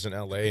comedian, lives in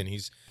L.A., and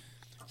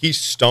he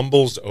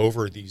stumbles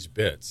over these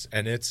bits,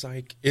 and it's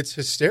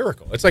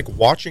hysterical. It's like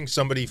watching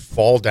somebody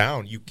fall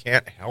down. You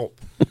can't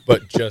help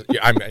but just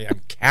I'm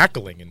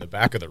cackling in the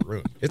back of the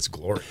room. It's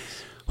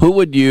glorious. Who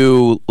would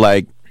you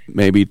like?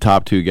 Maybe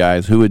top two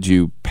guys. Who would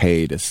you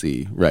pay to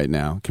see right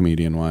now,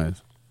 comedian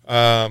wise?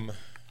 Oh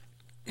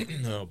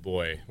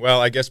boy.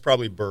 Well, I guess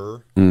probably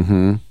Burr.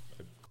 Mm-hmm.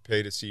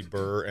 Pay to see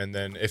Burr, and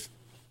then if.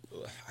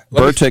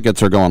 Burr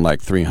tickets are going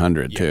like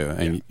 $300 too,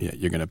 and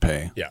you're going to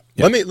pay. Yeah.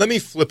 Let me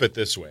flip it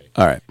this way.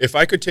 All right. If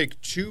I could take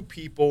two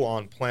people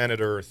on planet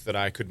Earth that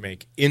I could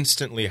make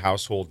instantly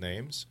household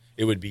names,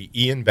 it would be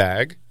Ian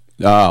Bagg.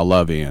 Oh, I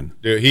love Ian.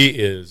 Dude, he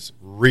is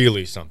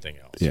really something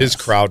else. Yes. His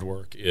crowd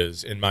work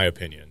is, in my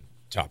opinion,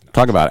 top notch.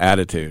 Talk about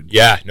attitude.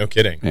 Yeah, no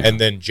kidding. Yeah. And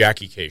then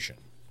Jackie Cation.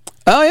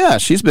 Oh yeah,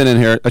 she's been in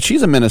here.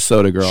 She's a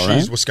Minnesota girl, right?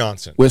 She's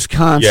Wisconsin.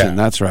 Wisconsin,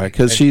 that's right.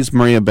 Because she's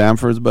Maria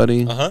Bamford's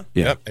buddy. Uh-huh.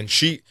 Yeah. Yep. And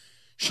she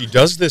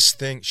does this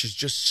thing. She's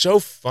just so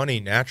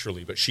funny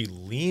naturally, but she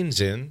leans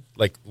in,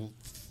 like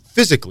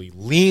physically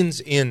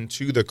leans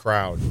into the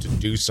crowd to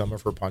do some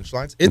of her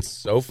punchlines. It's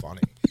so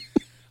funny.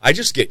 I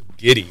just get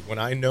giddy when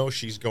I know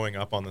she's going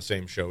up on the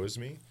same show as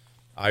me.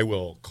 I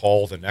will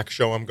call the next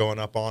show I'm going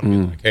up on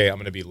and be like, hey, I'm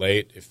going to be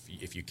late.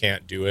 If you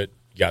can't do it,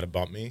 you got to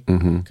bump me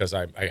because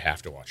I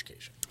have to watch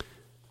Cation.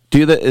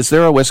 Is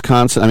there a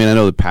Wisconsin? I mean, I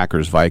know the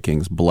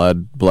Packers-Vikings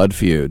blood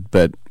feud,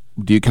 but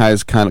do you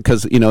guys kind of,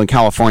 because in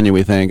California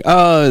we think,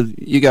 oh,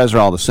 you guys are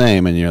all the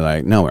same, and you're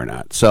like, no, we're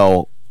not.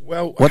 So,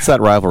 what's that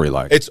rivalry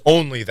like? It's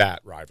only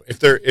that rivalry.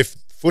 If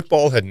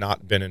football had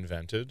not been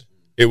invented,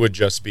 it would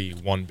just be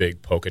one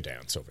big polka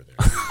dance over there.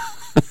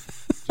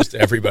 Just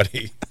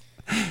everybody.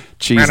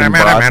 Cheese and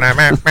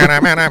broth.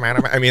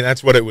 I mean,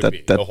 that's what it would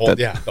be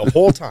the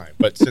whole time.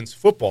 But since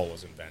football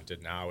was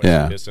invented, now it's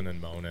pissing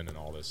and moaning and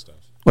all this stuff.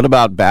 What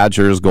about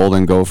Badgers,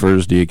 Golden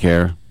Gophers? Do you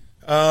care?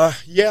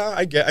 Yeah,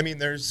 I get. I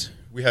mean,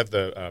 we have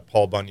the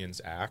Paul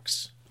Bunyan's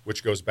axe,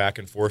 which goes back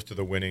and forth to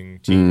the winning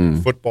team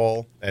in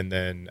football, and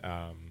then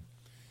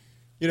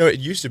it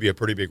used to be a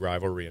pretty big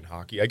rivalry in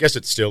hockey. I guess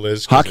it still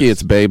is. Hockey,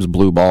 it's Babe's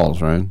blue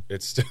balls, right?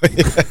 It's still,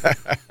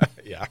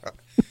 yeah.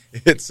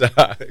 It's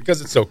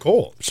because it's so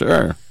cold.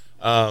 Sure.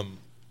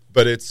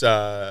 But it's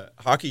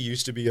hockey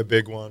used to be a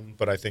big one,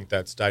 but I think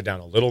that's died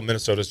down a little.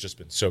 Minnesota's just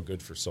been so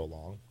good for so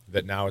long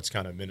that now it's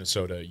kind of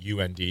Minnesota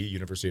UND,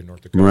 University of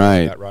North Dakota.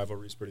 Right. That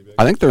rivalry is pretty big.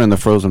 I think they're in the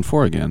Frozen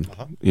Four again.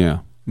 Uh-huh. Yeah,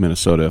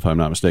 Minnesota, if I'm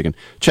not mistaken.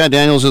 Chad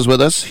Daniels is with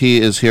us.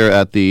 He is here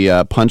at the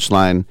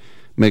Punchline.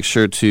 Make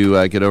sure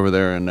to get over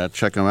there and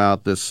check him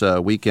out this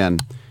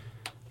weekend.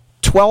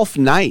 12th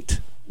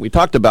Night. We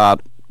talked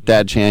about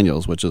Dad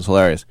Chaniels, which is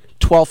hilarious.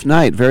 12th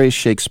Night, very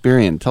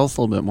Shakespearean. Tell us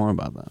a little bit more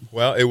about that.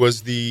 Well, it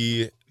was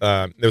it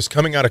was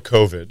coming out of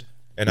COVID,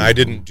 and I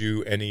didn't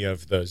do any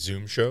of the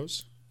Zoom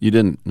shows. You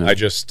didn't? No.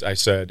 I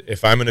said,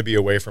 if I'm going to be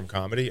away from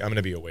comedy, I'm going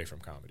to be away from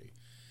comedy.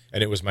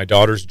 And it was my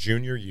daughter's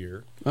junior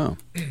year. Oh.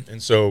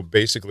 And so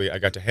basically I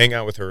got to hang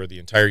out with her the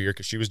entire year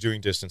because she was doing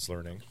distance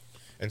learning.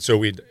 And so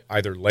we'd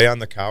either lay on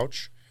the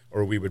couch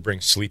or we would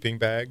bring sleeping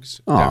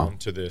bags down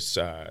to this,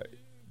 I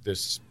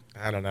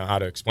don't know how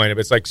to explain it,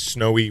 but it's like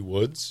snowy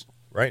woods,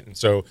 right? And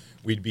so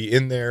we'd be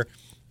in there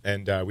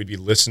and we'd be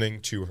listening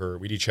to her.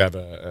 We'd each have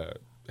a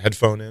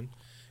headphone in.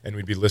 And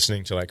we'd be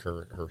listening to like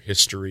her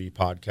history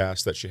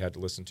podcast that she had to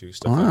listen to,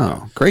 stuff like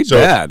that. Great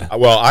dad.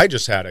 Well, I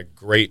just had a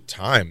great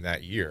time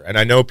that year. And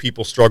I know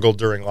people struggled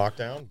during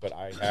lockdown, but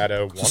I had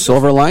a wonderful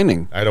silver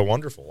lining. I had a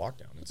wonderful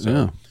lockdown. And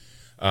so,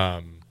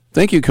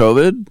 thank you,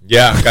 COVID.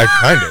 Yeah,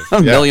 kind of.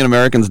 A million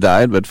Americans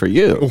died, but for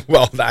you.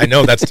 Well, I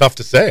know that's tough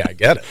to say. I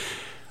get it.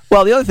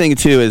 Well, the other thing,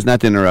 too, is not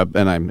to interrupt,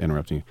 and I'm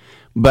interrupting you,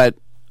 but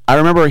I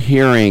remember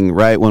hearing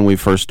right when we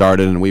first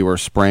started and we were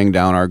spraying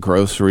down our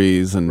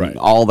groceries and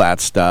all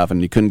that stuff,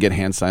 and you couldn't get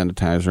hand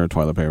sanitizer or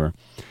toilet paper.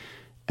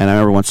 And I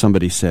remember when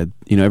somebody said,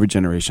 every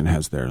generation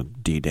has their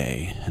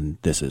D-Day, and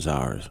this is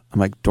ours.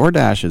 I'm like,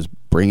 DoorDash is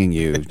bringing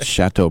you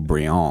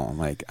Chateaubriand.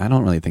 Like, I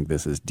don't really think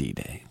this is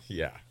D-Day.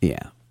 Yeah.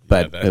 Yeah,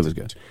 but it was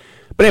good.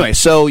 But anyway,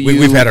 so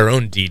we've had our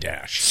own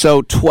D-dash.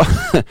 So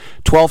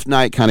 12th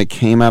night kind of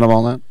came out of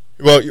all that?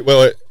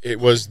 Well, it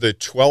was the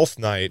 12th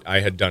night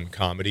I had done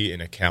comedy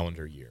in a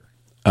calendar year.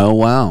 Oh,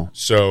 wow.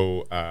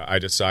 So I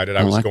decided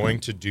I was going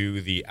to do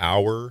the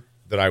hour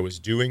that I was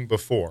doing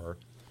before,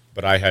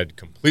 but I had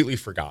completely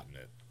forgotten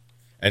it.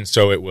 And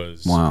so it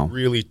was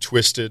really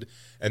twisted.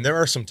 And there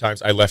are some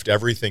times I left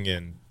everything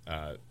in,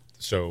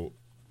 so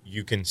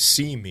you can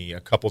see me a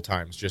couple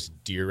times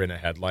just deer in a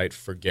headlight,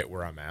 forget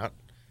where I'm at.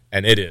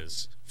 And it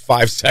is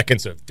 5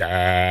 seconds of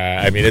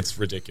I mean, it's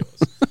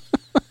ridiculous.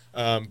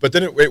 But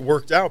then it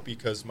worked out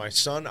because my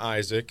son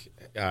Isaac,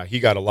 he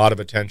got a lot of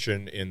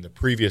attention in the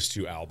previous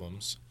 2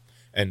 albums.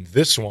 And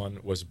this one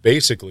was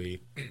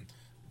basically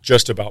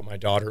just about my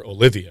daughter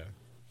Olivia.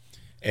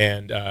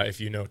 And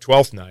if you know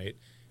 12th Night,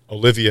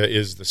 Olivia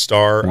is the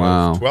star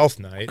of 12th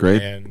Night.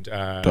 Great. And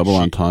double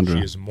entendre.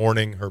 She is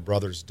mourning her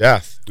brother's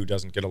death, who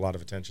doesn't get a lot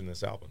of attention in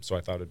this album. So I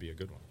thought it'd be a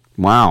good one.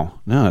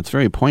 Wow. No, it's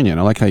very poignant.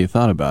 I like how you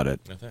thought about it.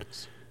 No,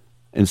 thanks.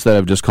 Instead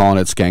of just calling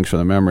it Skanks for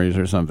the Memories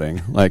or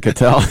something, like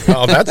Tittle.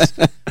 Oh,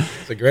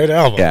 it's a great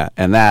album. Yeah,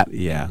 and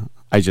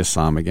I just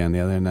saw him again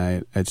the other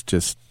night. It's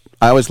just,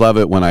 I always love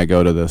it when I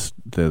go to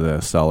the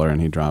cellar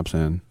and he drops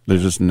in.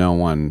 There's just no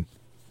one.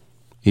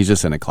 He's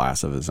just in a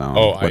class of his own.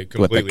 Oh, I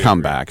completely with the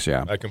comebacks. agree.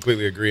 Yeah, I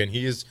completely agree. And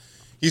he's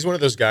one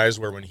of those guys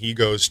where when he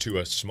goes to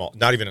a small,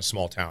 not even a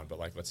small town, but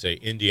like let's say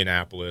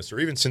Indianapolis or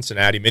even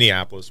Cincinnati,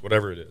 Minneapolis,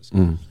 whatever it is,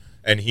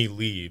 and he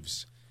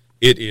leaves,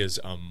 it is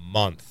a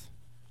month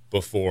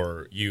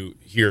before you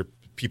hear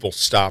people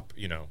stop,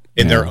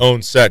 in their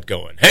own set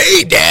going,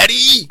 "Hey,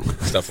 Daddy,"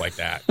 stuff like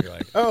that. You're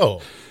like,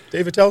 "Oh,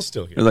 Dave Attell's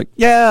still here." They're like,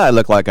 "Yeah, I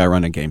look like I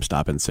run a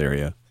GameStop in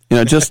Syria."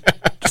 Just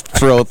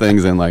throw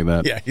things in like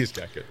that. Yeah, he's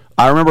that good.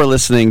 I remember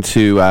listening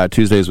to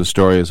Tuesdays with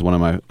Stories, one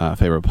of my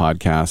favorite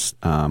podcasts,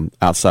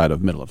 outside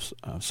of middle of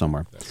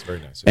somewhere. That's very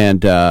nice.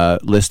 And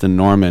List and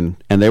Norman,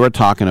 and they were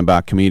talking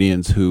about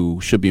comedians who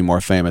should be more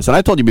famous. And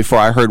I told you before,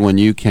 I heard when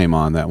you came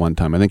on that one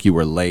time. I think you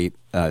were late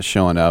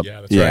showing up.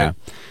 Yeah, that's right.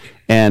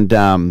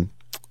 And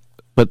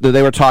but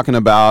they were talking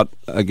about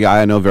a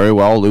guy I know very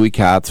well, Louis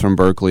Katz from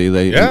Berkeley.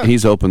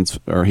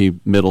 He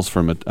middles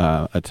from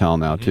Attell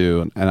now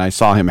too. And I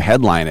saw him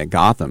headline at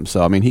Gotham.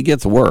 So I mean, he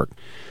gets work.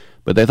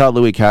 But they thought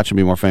Louis Katz should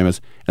be more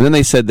famous. And then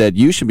they said that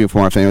you should be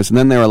more famous. And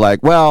then they were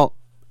like, well,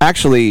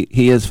 actually,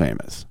 he is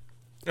famous.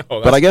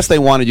 Oh, but I guess they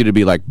wanted you to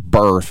be like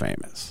Burr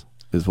famous,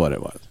 is what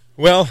it was.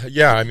 Well,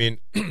 yeah, I mean,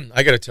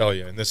 I got to tell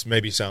you, and this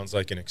maybe sounds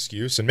like an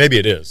excuse, and maybe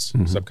it is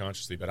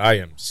subconsciously, but I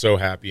am so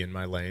happy in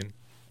my lane.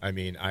 I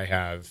mean, I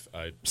have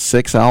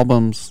 6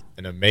 albums.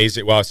 An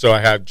amazing. Well, so I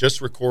have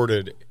just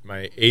recorded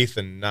my 8th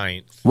and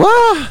 9th.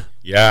 What?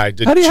 Yeah, I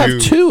did. How do you have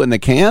 2 in the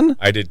can?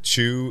 I did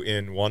 2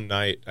 in one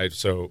night.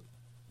 So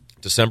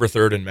December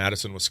 3rd in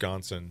Madison,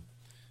 Wisconsin.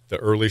 The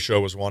early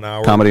show was 1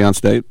 hour. Comedy on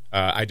State?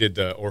 I did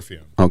the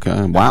Orpheum.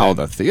 Okay. Wow,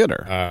 the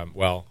theater.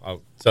 Well,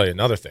 I'll tell you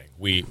another thing.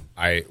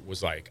 I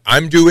was like,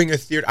 I'm doing a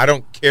theater. I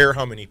don't care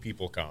how many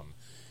people come.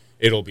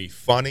 It'll be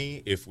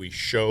funny if we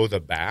show the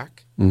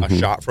back, a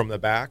shot from the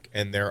back,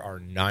 and there are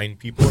 9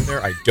 people in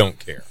there. I don't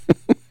care.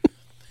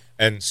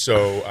 And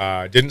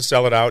so didn't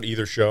sell it out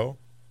either show,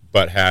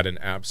 but had an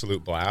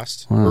absolute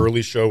blast. Wow.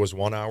 Early show was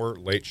 1 hour.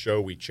 Late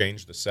show, we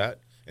changed the set,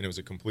 and it was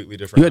a completely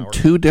different hour. You had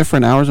 2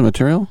 different hours of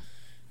material?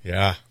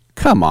 Yeah.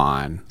 Come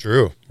on.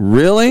 True.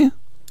 Really?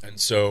 And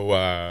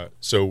so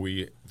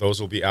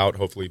those will be out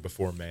hopefully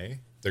before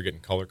May. They're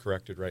getting color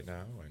corrected right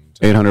now. And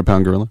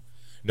 800-pound gorilla?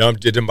 No, I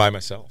did them by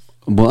myself.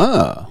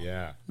 Wow.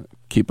 Yeah.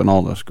 Keeping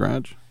all the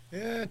scratch?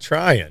 Yeah,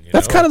 trying.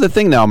 That's kind of the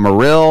thing now.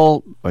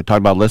 Marill, I talked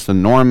about List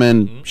and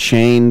Norman,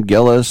 Shane,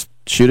 Gillis,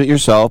 shoot it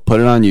yourself,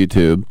 put it on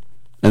YouTube,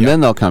 and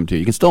then they'll come to you.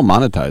 You can still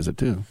monetize it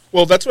too.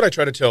 Well, that's what I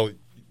try to tell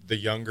the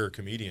younger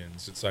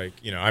comedians. It's like,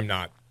 I'm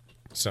not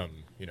some,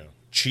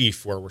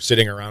 chief where we're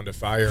sitting around a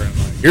fire and I'm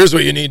like, here's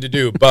what you need to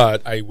do.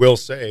 But I will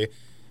say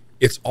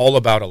it's all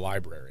about a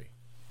library.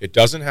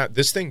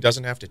 This thing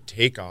doesn't have to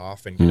take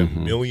off and get a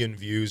million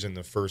views in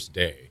the first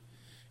day.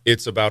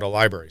 It's about a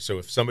library. So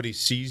if somebody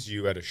sees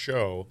you at a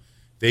show,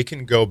 they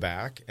can go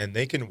back and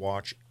they can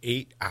watch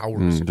 8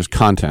 hours. Just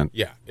content.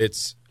 Yeah.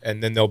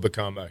 And then they'll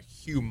become a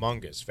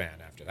humongous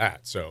fan after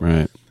that.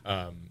 So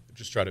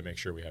just try to make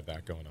sure we have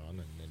that going on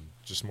and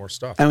just more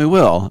stuff. And we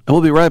will. And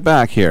we'll be right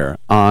back here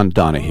on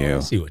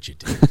Donahue. See what you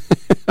did.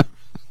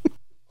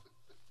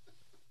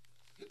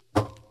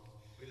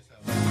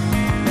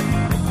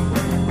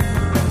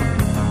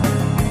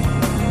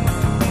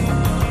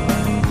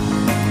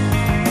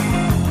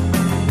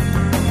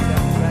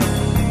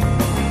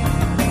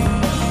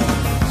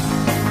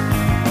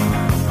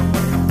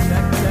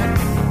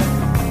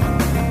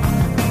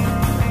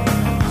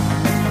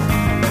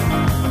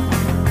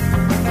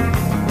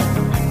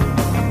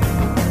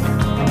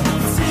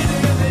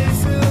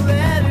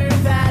 Letter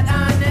that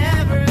I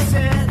never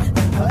sent.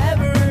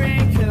 However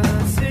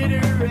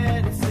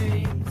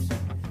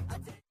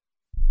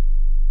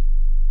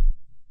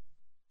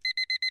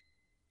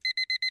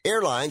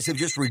Airlines have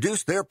just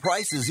reduced their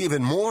prices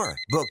even more.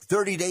 Book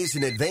 30 days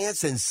in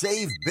advance and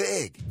save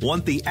big.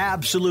 Want the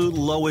absolute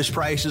lowest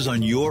prices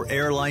on your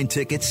airline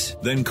tickets?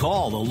 Then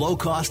call the Low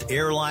Cost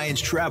Airlines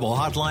Travel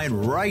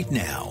Hotline right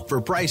now for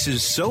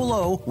prices so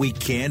low we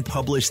can't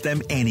publish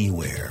them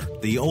anywhere.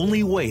 The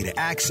only way to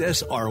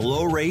access our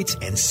low rates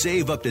and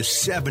save up to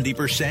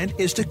 70%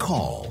 is to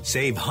call.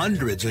 Save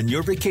hundreds on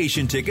your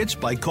vacation tickets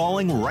by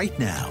calling right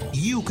now.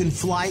 You can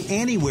fly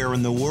anywhere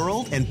in the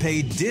world and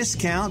pay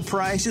discount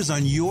prices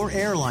on your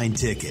airline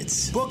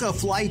tickets. Book a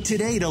flight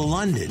today to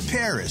London,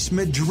 Paris,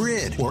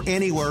 Madrid, or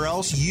anywhere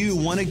else you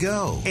want to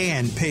go.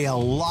 And pay a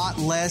lot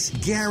less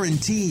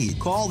guaranteed.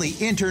 Call the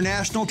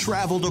International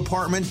Travel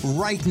Department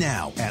right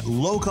now at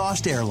Low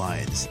Cost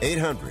Airlines.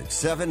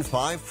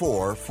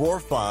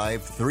 800-754-4531.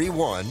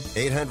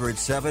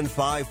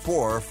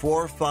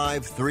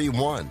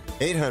 800-754-4531.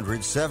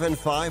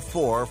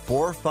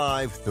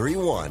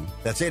 800-754-4531.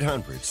 That's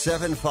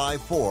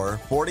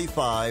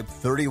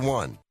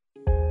 800-754-4531.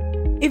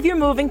 If you're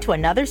moving to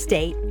another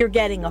state, you're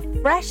getting a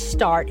fresh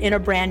start in a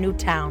brand new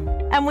town.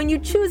 And when you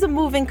choose a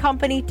moving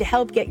company to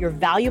help get your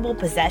valuable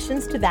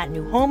possessions to that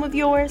new home of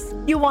yours,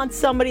 you want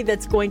somebody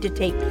that's going to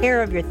take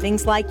care of your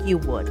things like you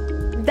would.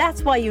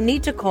 That's why you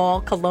need to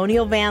call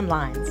Colonial Van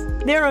Lines.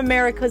 They're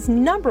America's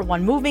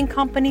 #1 moving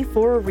company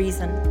for a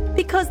reason.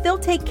 Because they'll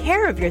take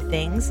care of your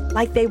things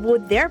like they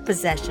would their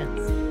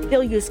possessions.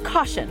 They'll use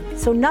caution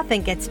so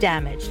nothing gets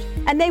damaged.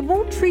 And they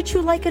won't treat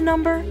you like a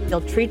number,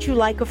 they'll treat you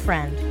like a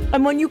friend.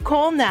 And when you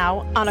call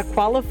now on a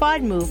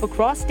qualified move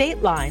across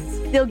state lines,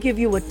 they'll give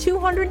you a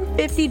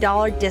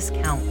 $250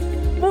 discount.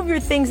 Move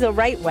your things the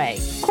right way.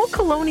 Call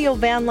Colonial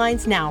Van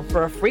Lines now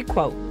for a free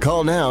quote.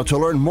 Call now to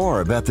learn more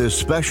about this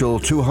special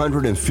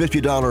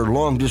 $250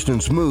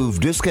 long-distance move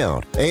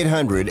discount.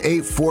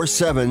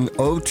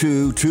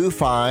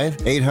 800-847-0225.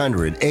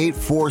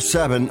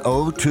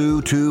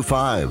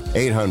 800-847-0225.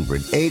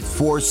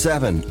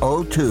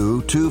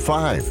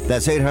 800-847-0225.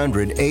 That's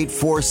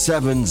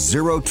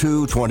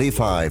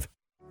 800-847-0225.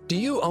 Do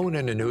you own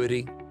an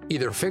annuity,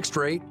 either fixed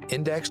rate,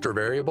 indexed, or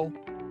variable?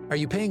 Are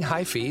you paying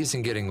high fees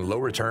and getting low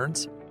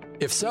returns?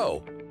 If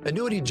so,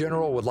 Annuity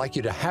General would like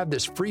you to have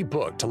this free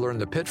book to learn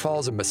the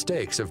pitfalls and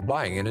mistakes of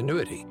buying an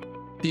annuity.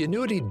 The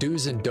Annuity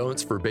Do's and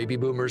Don'ts for Baby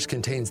Boomers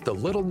contains the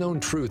little-known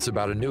truths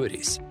about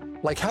annuities,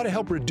 like how to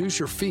help reduce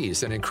your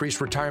fees and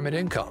increase retirement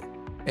income.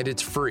 And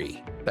it's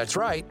free. That's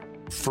right,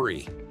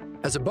 free.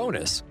 As a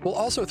bonus, we'll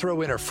also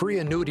throw in a free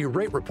annuity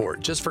rate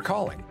report just for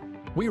calling.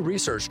 We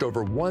researched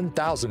over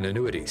 1,000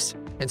 annuities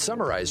and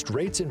summarized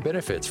rates and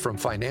benefits from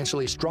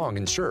financially strong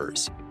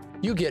insurers.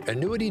 You get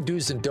Annuity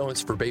Do's and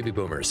Don'ts for Baby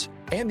Boomers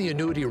and the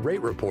Annuity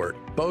Rate Report,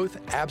 both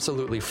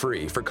absolutely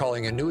free for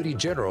calling Annuity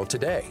General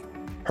today.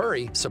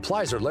 Hurry,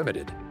 supplies are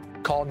limited.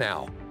 Call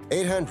now.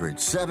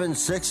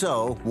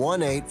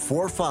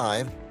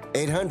 800-760-1845.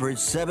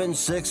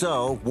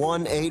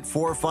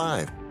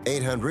 800-760-1845.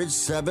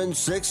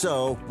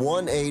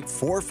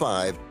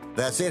 800-760-1845.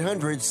 That's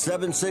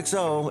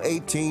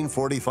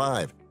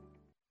 800-760-1845.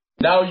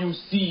 Now you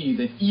see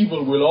that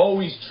evil will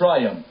always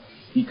triumph,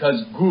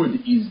 because good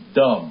is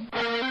dumb.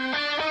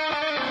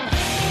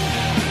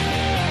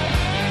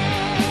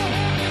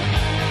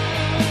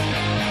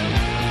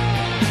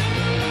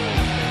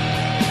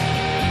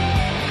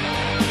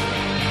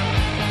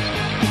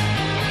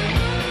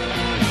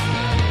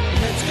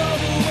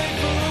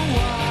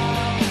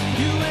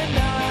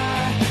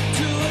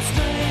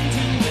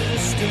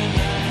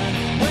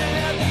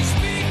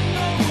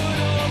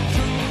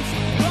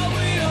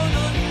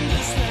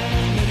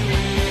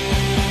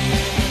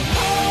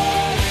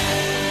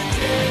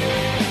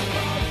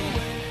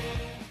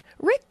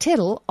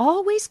 Tittle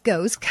always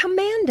goes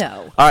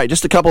commando. All right,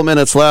 just a couple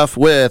minutes left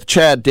with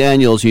Chad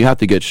Daniels. You have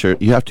to get sure.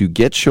 You have to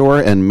get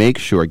sure and make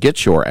sure.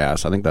 Get your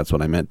ass. I think that's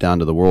what I meant. Down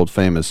to the world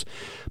famous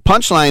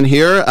punchline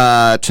here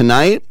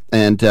tonight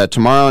and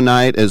tomorrow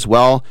night as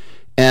well.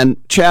 And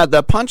Chad,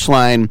 the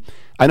punchline.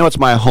 I know it's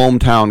my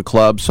hometown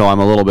club, so I'm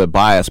a little bit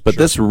biased, but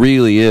this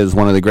really is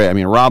one of the great. I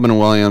mean, Robin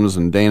Williams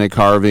and Dana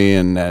Carvey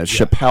and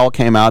Chappelle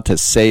came out to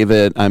save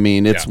it. I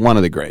mean, it's one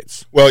of the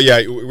greats. Well, yeah,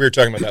 we were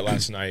talking about that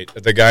last night.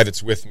 The guy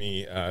that's with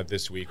me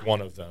this week, one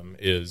of them,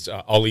 is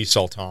Ali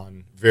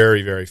Sultan,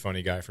 very, very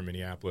funny guy from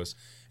Minneapolis,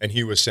 and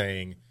he was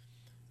saying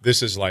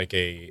this is like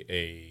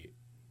it's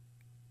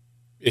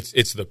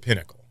the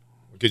pinnacle.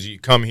 Because you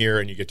come here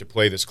and you get to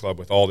play this club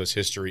with all this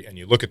history, and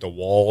you look at the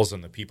walls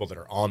and the people that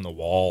are on the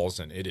walls,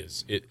 and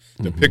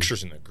the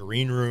pictures in the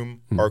green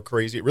room are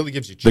crazy. It really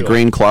gives you chills. The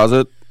green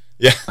closet?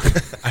 Yeah.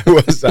 I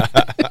was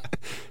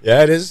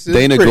yeah, it is.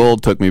 Dana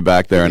Gould took me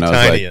back there, and I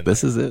was like,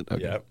 this is it?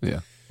 Okay. Yep.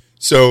 Yeah.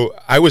 So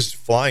I was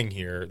flying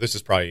here. This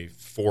is probably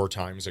 4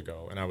 times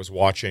ago, and I was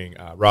watching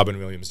Robin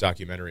Williams'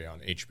 documentary on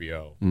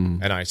HBO,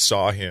 and I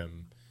saw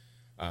him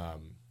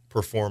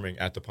performing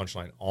at the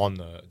Punchline on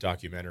the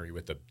documentary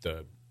with the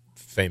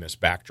famous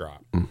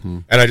backdrop,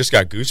 and I just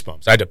got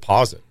goosebumps. I had to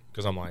pause it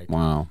because I'm like,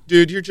 wow,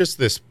 dude, you're just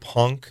this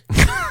punk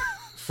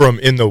from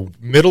in the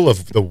middle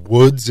of the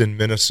woods in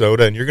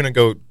Minnesota, and you're gonna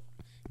go,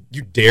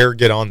 you dare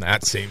get on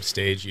that same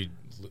stage, you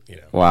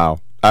know. Wow.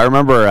 I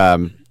remember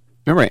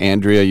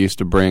Andrea used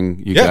to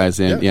bring you guys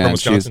in. Yeah, from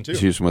Wisconsin too.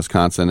 She's from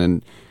Wisconsin,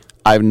 and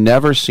I've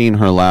never seen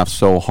her laugh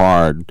so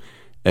hard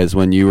as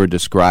when you were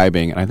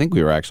describing, and I think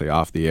we were actually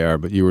off the air,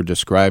 but you were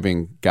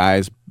describing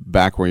guys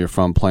back where you're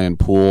from playing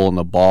pool, and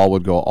the ball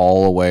would go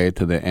all the way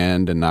to the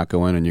end and not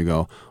go in, and you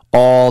go,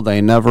 "Oh,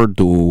 they never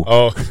do."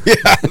 Oh,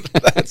 yeah,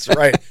 that's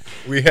right.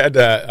 We had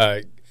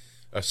a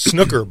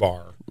snooker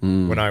bar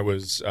when I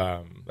was.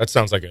 That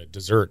sounds like a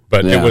dessert,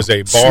 but it was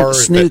a bar.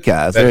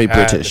 Snooker, very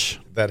British.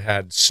 That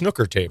had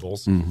snooker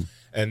tables,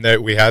 and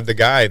that we had the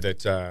guy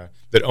that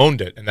owned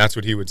it, and that's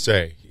what he would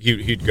say.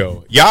 He'd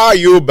go, "Yeah,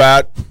 you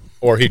bet."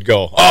 Or he'd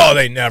go, "Oh,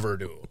 they never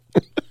do."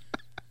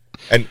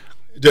 And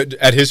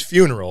at his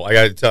funeral, I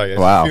got to tell you,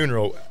 at his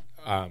funeral,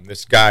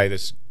 this guy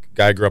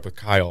grew up with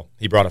Kyle.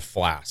 He brought a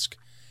flask,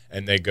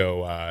 and they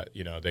go,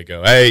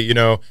 "Hey,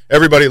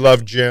 everybody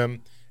loved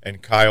Jim."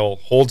 And Kyle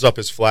holds up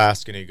his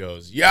flask, and he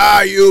goes,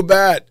 "Yeah, you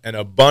bet." And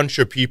a bunch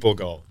of people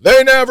go,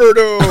 "They never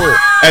do."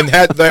 And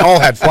they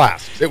all had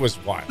flasks. It was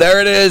wild.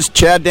 There it is.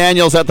 Chad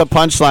Daniels at the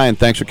Punchline.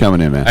 Thanks for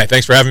coming in, man. Hey,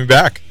 thanks for having me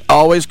back.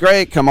 Always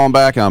great. Come on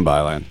back on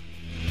Byline.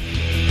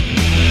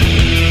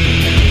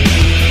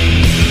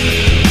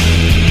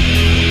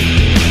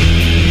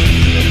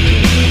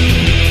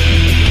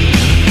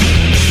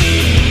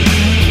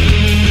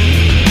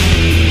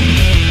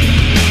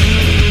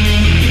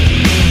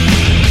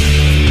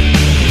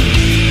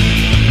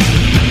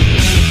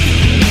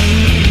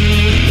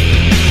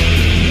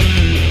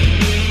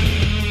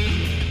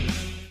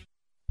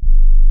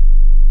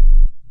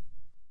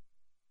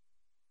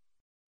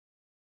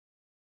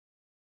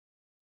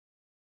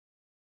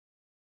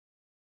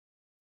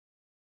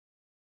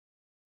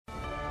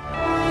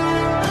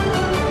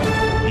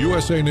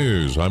 USA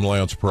News, I'm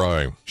Lance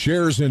Pry.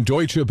 Shares in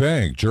Deutsche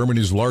Bank,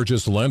 Germany's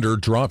largest lender,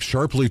 dropped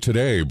sharply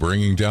today,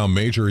 bringing down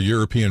major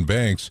European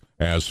banks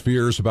as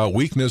fears about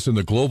weakness in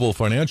the global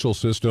financial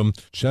system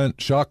sent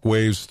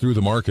shockwaves through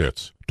the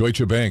markets.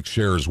 Deutsche Bank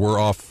shares were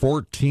off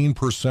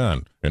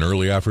 14% in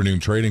early afternoon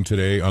trading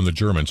today on the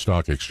German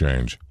stock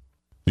exchange.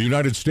 The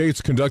United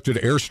States conducted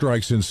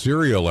airstrikes in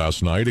Syria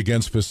last night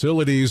against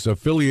facilities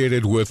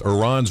affiliated with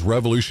Iran's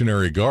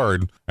Revolutionary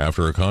Guard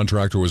after a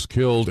contractor was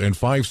killed and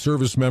 5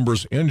 service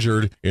members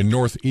injured in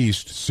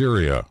northeast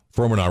Syria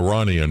from an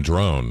Iranian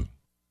drone.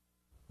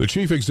 The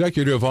chief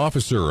executive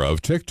officer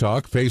of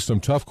TikTok faced some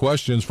tough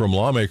questions from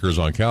lawmakers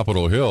on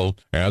Capitol Hill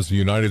as the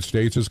United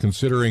States is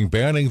considering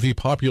banning the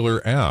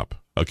popular app,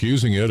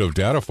 accusing it of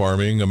data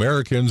farming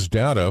Americans'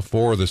 data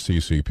for the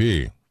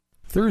CCP.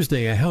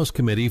 Thursday, a House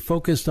committee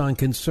focused on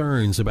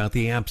concerns about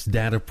the app's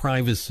data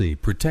privacy,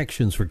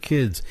 protections for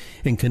kids,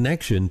 and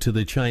connection to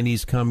the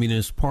Chinese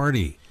Communist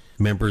Party.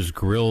 Members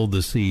grilled the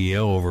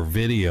CEO over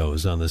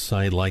videos on the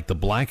site like the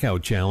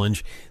blackout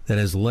challenge that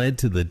has led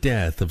to the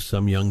death of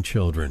some young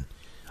children.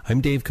 I'm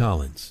Dave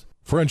Collins.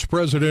 French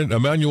President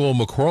Emmanuel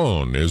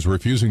Macron is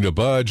refusing to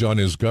budge on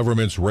his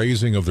government's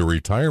raising of the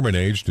retirement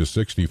age to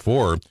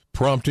 64,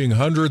 prompting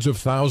hundreds of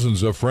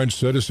thousands of French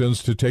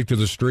citizens to take to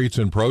the streets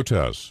in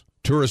protests.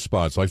 Tourist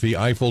spots like the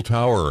Eiffel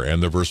Tower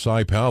and the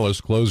Versailles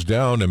Palace closed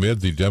down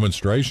amid the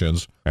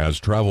demonstrations as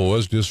travel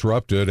was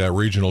disrupted at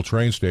regional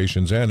train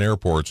stations and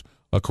airports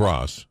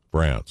across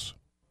France.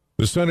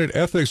 The Senate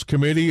Ethics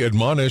Committee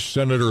admonished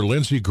Senator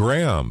Lindsey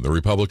Graham, the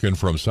Republican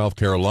from South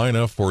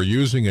Carolina, for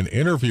using an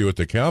interview at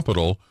the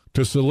Capitol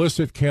to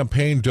solicit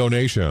campaign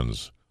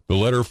donations. The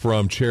letter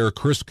from Chair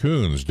Chris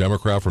Coons,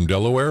 Democrat from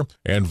Delaware,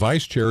 and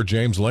Vice Chair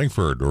James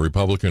Lankford, a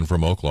Republican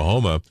from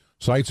Oklahoma,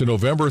 cites a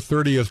November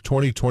 30th,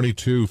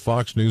 2022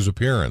 Fox News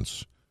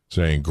appearance,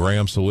 saying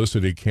Graham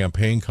solicited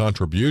campaign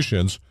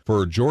contributions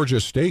for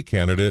Georgia state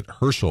candidate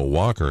Herschel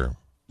Walker.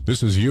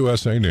 This is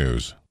USA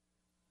News.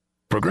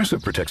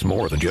 Progressive protects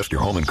more than just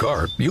your home and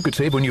car. You could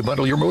save when you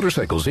bundle your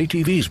motorcycles,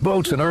 ATVs,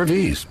 boats, and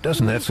RVs.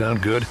 Doesn't that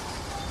sound good?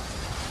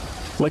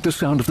 Like the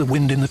sound of the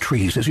wind in the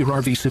trees as your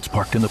RV sits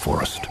parked in the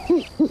forest.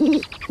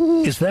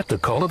 Is that the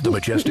call of the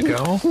majestic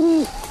owl?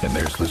 And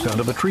there's the sound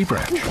of a tree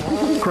branch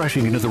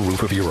crashing into the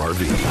roof of your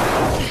RV.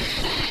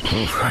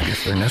 Oof, I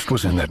guess their nest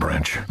was in that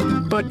branch.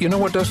 But you know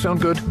what does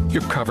sound good?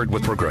 You're covered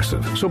with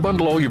Progressive. So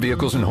bundle all your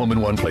vehicles and home in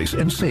one place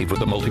and save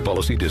with a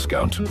multi-policy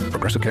discount.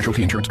 Progressive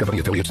Casualty Insurance Company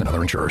affiliates and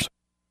other insurers.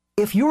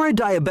 If you're a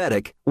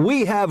diabetic,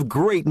 we have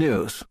great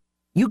news.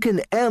 You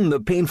can end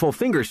the painful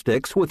finger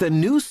sticks with a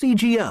new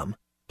CGM.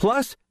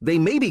 Plus, they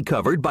may be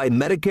covered by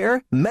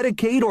Medicare,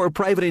 Medicaid, or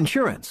private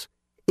insurance.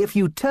 If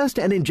you test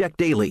and inject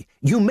daily,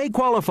 you may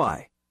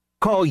qualify.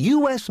 Call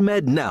US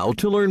Med now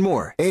to learn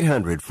more.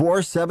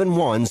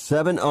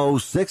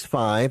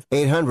 800-471-7065.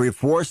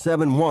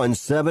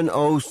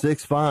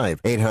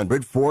 800-471-7065.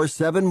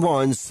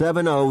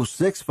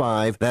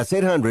 800-471-7065. That's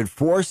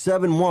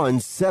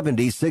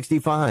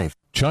 800-471-7065.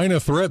 China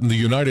threatened the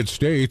United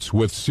States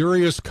with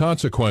serious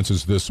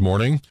consequences this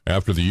morning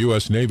after the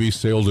U.S. Navy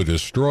sailed a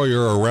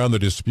destroyer around the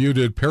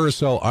disputed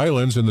Paracel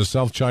Islands in the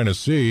South China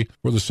Sea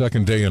for the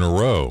second day in a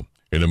row,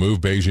 in a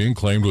move Beijing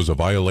claimed was a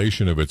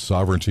violation of its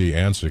sovereignty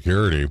and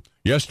security.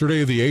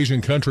 Yesterday, the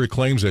Asian country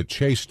claims it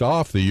chased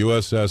off the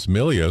USS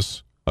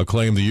Milius, a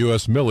claim the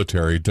U.S.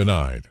 military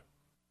denied.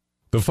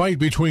 The fight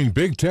between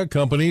big tech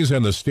companies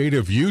and the state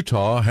of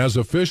Utah has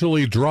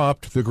officially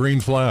dropped the green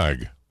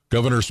flag.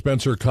 Governor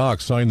Spencer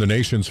Cox signed the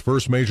nation's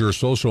first major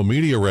social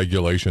media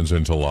regulations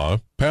into law.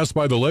 Passed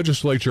by the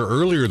legislature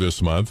earlier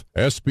this month,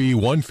 SB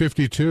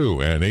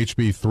 152 and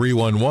HB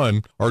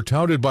 311 are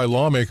touted by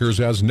lawmakers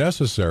as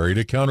necessary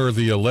to counter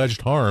the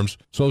alleged harms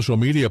social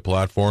media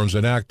platforms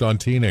enact on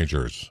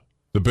teenagers.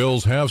 The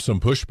bills have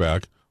some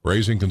pushback,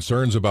 raising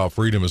concerns about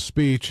freedom of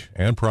speech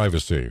and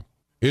privacy.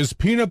 Is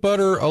peanut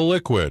butter a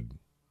liquid?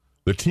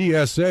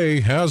 The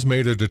TSA has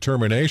made a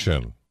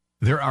determination.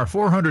 There are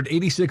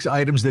 486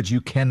 items that you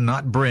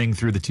cannot bring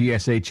through the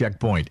TSA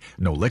checkpoint.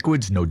 No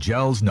liquids, no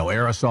gels, no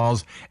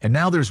aerosols. And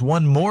now there's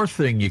one more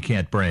thing you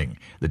can't bring.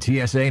 The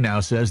TSA now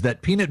says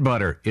that peanut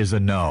butter is a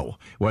no.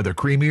 Whether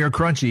creamy or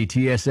crunchy,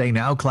 TSA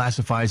now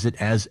classifies it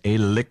as a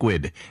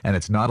liquid. And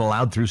it's not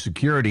allowed through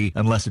security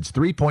unless it's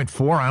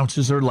 3.4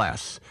 ounces or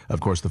less.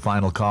 Of course, the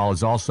final call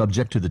is all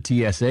subject to the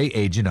TSA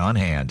agent on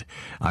hand.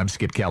 I'm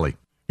Skip Kelly.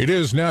 It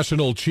is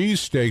National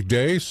Cheesesteak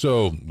Day,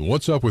 so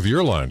what's up with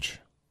your lunch?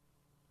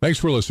 Thanks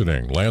for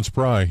listening. Lance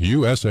Pry,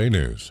 USA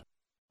News.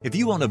 If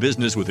you own a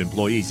business with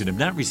employees and have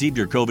not received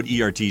your COVID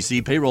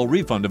ERTC payroll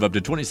refund of up to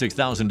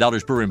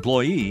 $26,000 per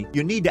employee,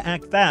 you need to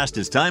act fast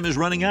as time is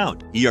running out.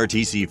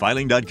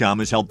 ERTCfiling.com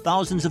has helped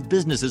thousands of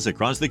businesses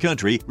across the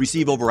country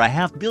receive over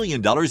 $500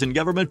 million in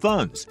government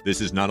funds.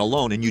 This is not a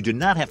loan and you do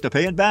not have to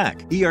pay it back.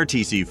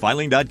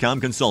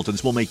 ERTCfiling.com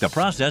consultants will make the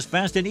process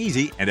fast and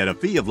easy and at a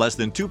fee of less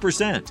than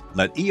 2%.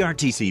 Let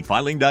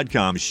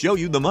ERTCfiling.com show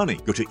you the money.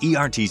 Go to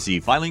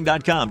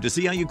ERTCfiling.com to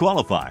see how you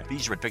qualify.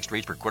 Fees are at fixed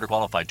rates per quarter,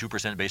 qualified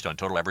 2% based on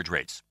total average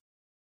rates.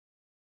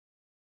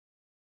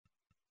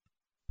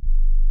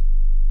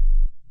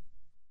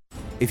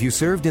 If you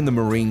served in the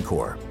Marine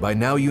Corps, by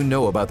now you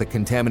know about the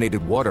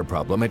contaminated water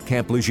problem at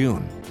Camp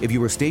Lejeune. If you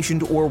were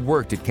stationed or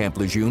worked at Camp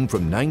Lejeune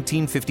from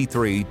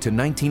 1953 to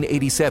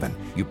 1987,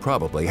 you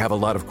probably have a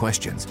lot of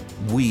questions.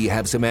 We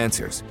have some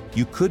answers.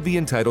 You could be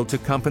entitled to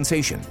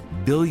compensation.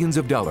 Billions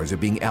of dollars are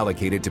being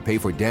allocated to pay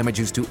for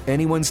damages to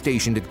anyone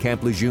stationed at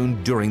Camp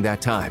Lejeune during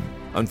that time.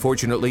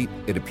 Unfortunately,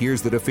 it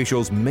appears that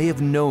officials may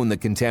have known the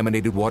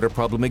contaminated water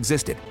problem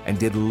existed and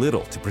did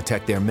little to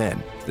protect their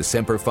men. The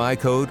Semper Fi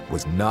code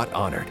was not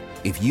honored.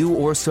 If you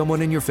or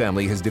someone in your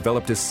family has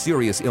developed a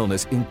serious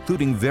illness,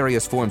 including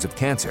various forms of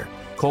cancer,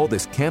 call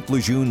this Camp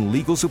Lejeune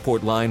legal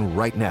support line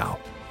right now.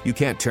 You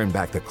can't turn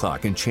back the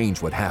clock and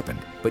change what happened,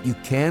 but you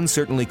can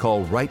certainly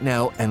call right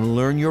now and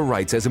learn your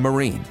rights as a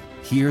Marine.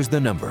 Here's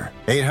the number.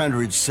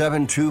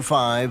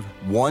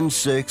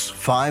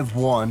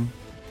 800-725-1651.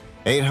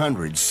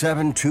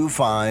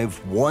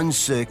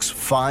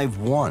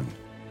 800-725-1651.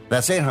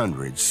 That's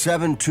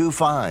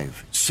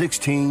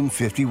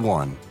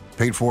 800-725-1651.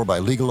 Paid for by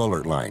Legal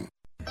Alert Line.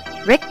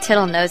 Rick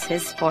Tittle knows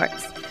his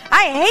sports.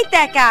 I hate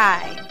that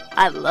guy.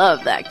 I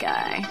love that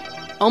guy.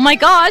 Oh my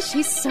gosh,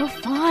 he's so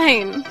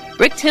fine.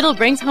 Rick Tittle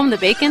brings home the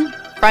bacon,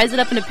 fries it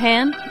up in a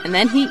pan, and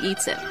then he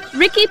eats it.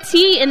 Ricky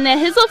T in the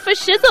hizzle for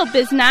shizzle,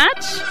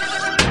 biznatch.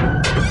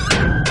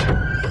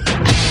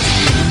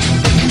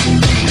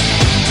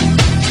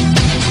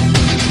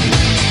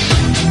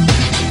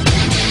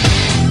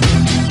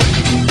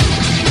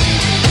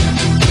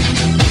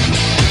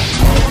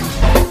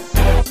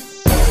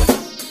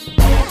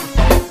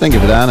 Thank you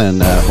for that, and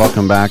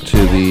welcome back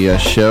to the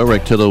show.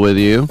 Rick Tittle with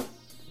you.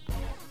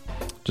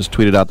 Just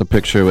tweeted out the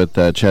picture with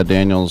Chad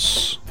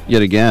Daniels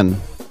yet again,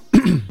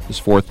 his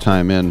fourth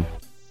time in.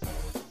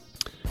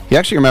 He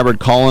actually remembered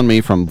calling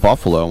me from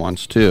Buffalo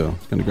once, too.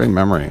 It's got a great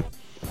memory.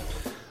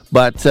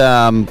 But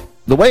the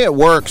way it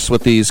works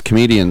with these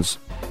comedians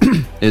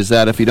is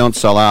that if you don't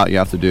sell out, you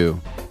have to do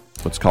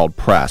what's called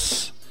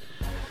press.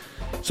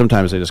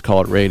 Sometimes they just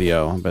call it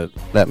radio, but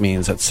that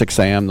means at 6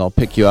 a.m. they'll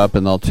pick you up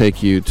and they'll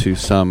take you to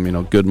some,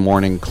 Good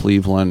Morning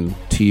Cleveland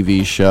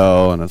TV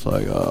show, and it's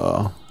like,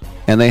 oh.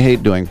 And they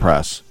hate doing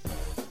press.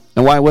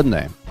 And why wouldn't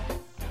they?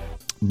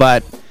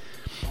 But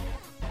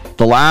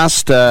the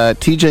last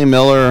TJ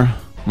Miller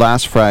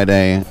last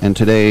Friday and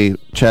today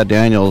Chad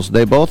Daniels,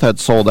 they both had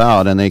sold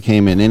out and they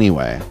came in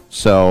anyway.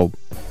 So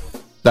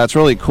that's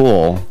really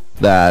cool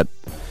that,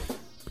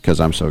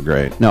 because I'm so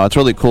great. No, it's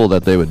really cool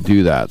that they would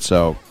do that.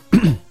 So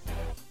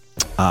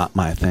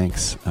my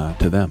thanks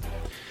to them.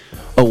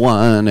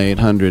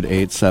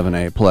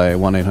 1-800-878-PLAY,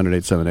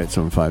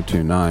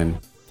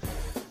 1-800-878-7529.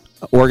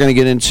 We're going to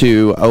get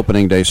into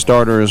opening day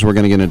starters. We're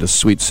going to get into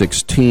Sweet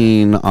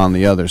 16 on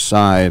the other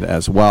side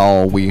as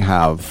well. We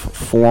have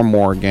 4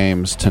 more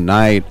games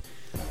tonight.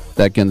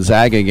 That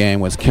Gonzaga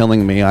game was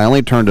killing me. I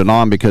only turned it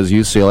on because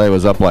UCLA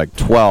was up like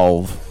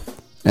 12,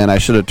 and I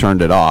should have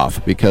turned it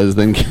off because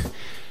then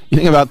you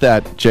think about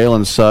that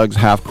Jalen Suggs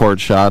half-court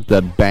shot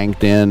that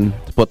banked in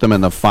to put them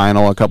in the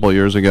final a couple of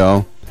years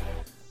ago.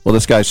 Well,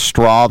 this guy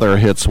Strother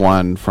hits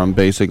one from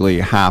basically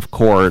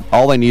half-court.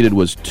 All they needed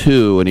was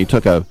 2, and he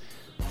took a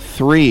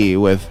 3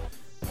 with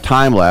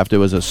time left. It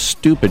was a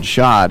stupid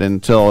shot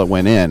until it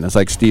went in. It's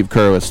like Steve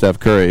Kerr with Steph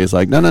Curry. He's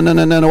like, no,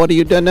 what are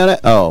you doing? No.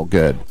 Oh,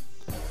 good.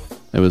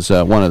 It was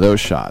one of those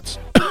shots.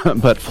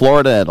 But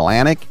Florida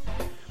Atlantic,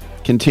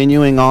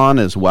 continuing on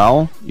as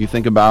well. You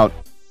think about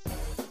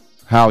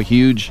how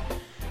huge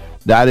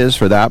that is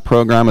for that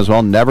program as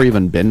well. Never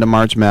even been to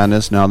March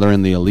Madness. Now they're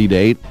in the Elite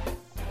Eight.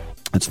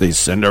 It's these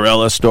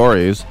Cinderella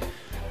stories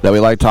that we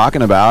like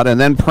talking about. And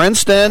then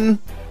Princeton,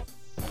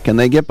 can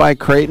they get by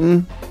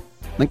Creighton?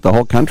 I think the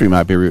whole country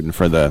might be rooting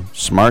for the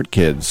smart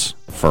kids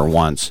for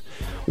once.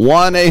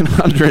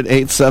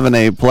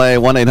 1-800-878-PLAY,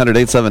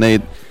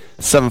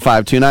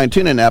 1-800-878-7529.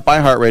 Tune in app,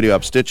 iHeartRadio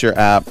app, Stitcher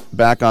app,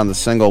 back on the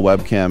single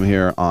webcam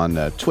here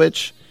on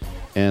Twitch.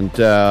 And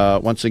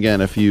once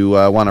again, if you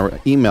want to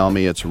email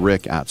me, it's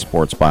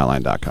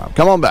rick@sportsbyline.com.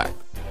 Come on back.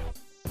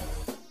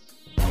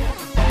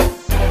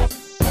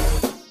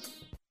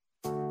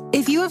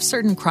 If you have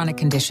certain chronic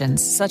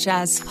conditions, such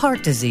as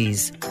heart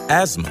disease,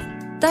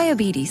 asthma,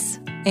 diabetes,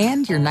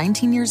 and you're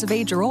 19 years of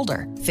age or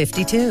older,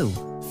 52,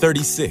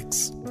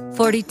 36,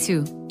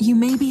 42, you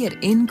may be at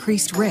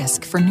increased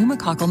risk for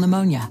pneumococcal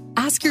pneumonia.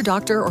 Ask your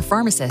doctor or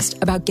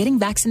pharmacist about getting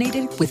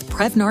vaccinated with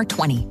Prevnar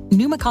 20,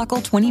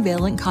 pneumococcal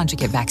 20-valent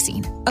conjugate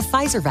vaccine, a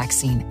Pfizer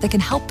vaccine that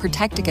can help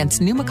protect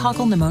against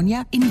pneumococcal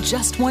pneumonia in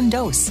just one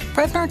dose.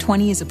 Prevnar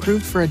 20 is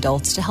approved for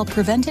adults to help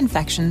prevent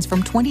infections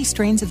from 20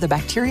 strains of the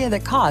bacteria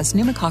that cause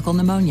pneumococcal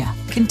pneumonia.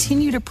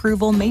 Continued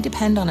approval may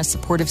depend on a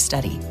supportive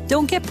study.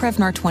 Don't get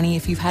Prevnar 20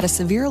 if you've had a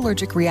severe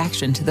allergic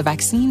reaction to the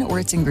vaccine or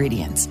its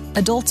ingredients.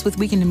 Adults with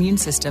weakened immune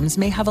systems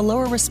may have a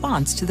lower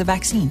response to the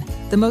vaccine.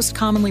 The most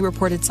commonly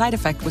reported side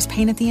effect was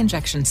pain at the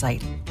injection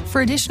site.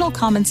 For additional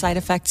common side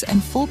effects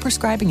and full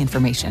prescribing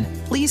information,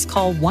 please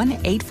call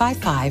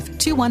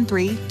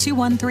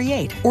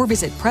 1-855-213-2138 or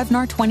visit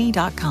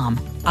Prevnar20.com.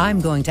 I'm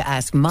going to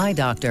ask my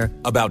doctor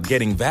about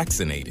getting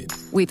vaccinated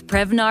with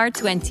Prevnar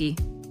 20.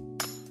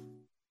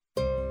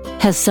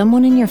 Has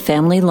someone in your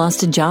family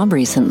lost a job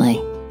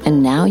recently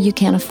and now you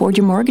can't afford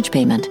your mortgage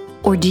payment?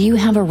 Or do you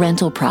have a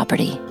rental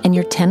property and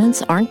your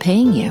tenants aren't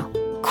paying you?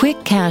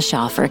 Quick Cash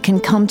Offer can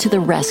come to the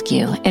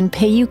rescue and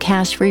pay you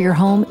cash for your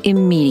home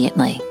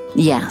immediately.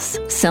 Yes,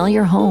 sell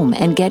your home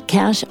and get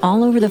cash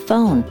all over the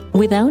phone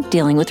without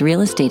dealing with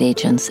real estate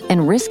agents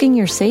and risking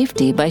your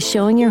safety by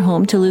showing your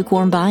home to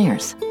lukewarm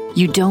buyers.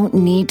 You don't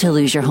need to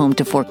lose your home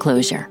to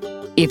foreclosure.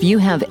 If you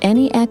have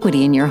any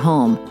equity in your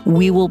home,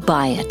 we will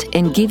buy it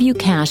and give you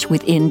cash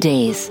within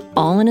days,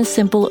 all in a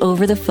simple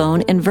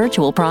over-the-phone and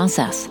virtual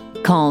process.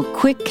 Call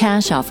Quick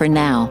Cash Offer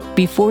now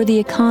before the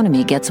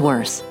economy gets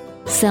worse.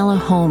 Sell a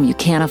home you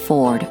can't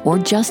afford or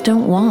just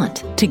don't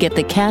want to get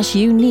the cash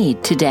you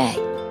need today.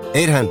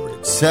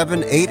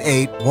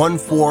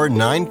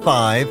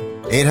 800-788-1495.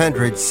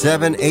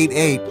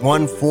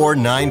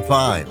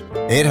 800-788-1495.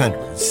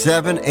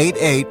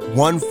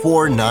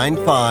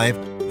 800-788-1495.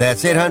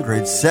 That's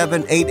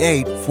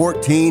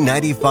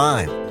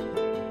 800-788-1495.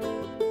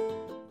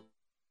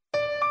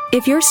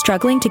 If you're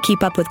struggling to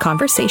keep up with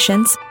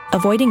conversations,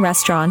 avoiding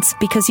restaurants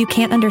because you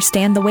can't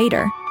understand the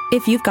waiter,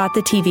 if you've got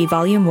the TV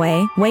volume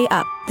way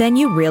up, then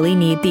you really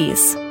need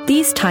these.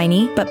 These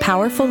tiny but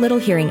powerful little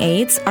hearing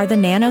aids are the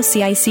Nano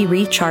CIC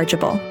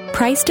Rechargeable,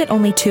 priced at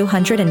only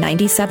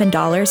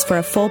 $297 for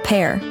a full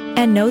pair.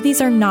 And no,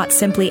 these are not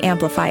simply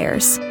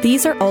amplifiers.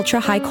 These are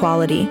ultra high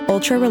quality,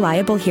 ultra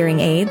reliable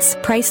hearing aids,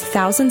 priced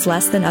thousands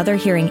less than other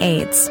hearing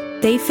aids.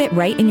 They fit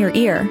right in your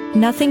ear,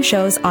 nothing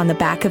shows on the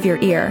back of your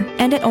ear,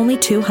 and at only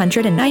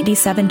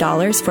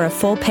 $297 for a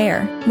full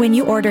pair. When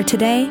you order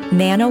today,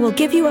 Nano will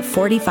give you a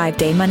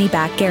 45-day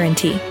money-back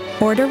guarantee.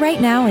 Order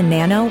right now and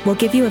Nano will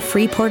give you a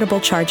free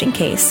portable charging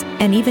case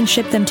and even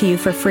ship them to you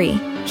for free.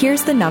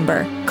 Here's the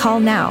number.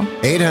 Call now.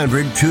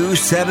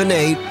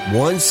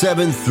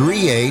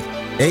 800-278-1738.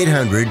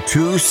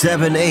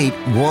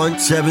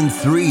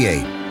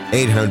 800-278-1738.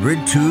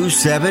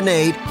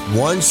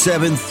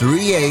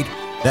 800-278-1738.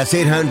 That's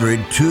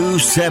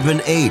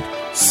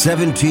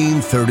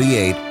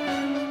 800-278-1738.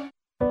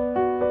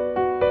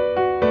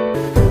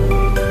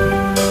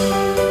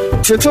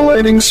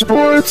 Titillating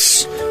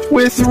Sports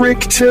with Rick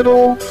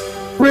Tittle.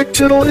 Rick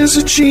Tittle is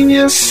a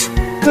genius,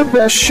 the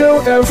best show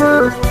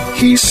ever.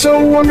 He's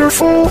so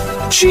wonderful,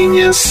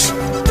 genius,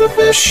 the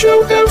best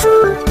show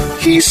ever.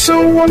 He's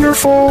so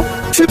wonderful.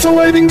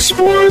 Titillating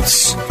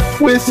Sports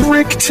with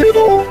Rick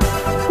Tittle.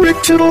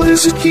 Rick Tittle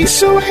he's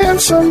so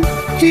handsome,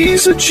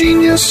 he's a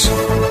genius.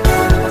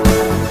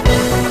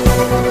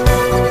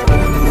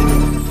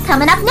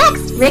 Coming up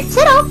next, Rick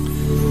Tittle.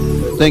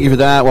 Thank you for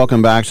that.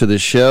 Welcome back to the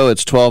show.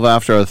 It's 12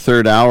 after our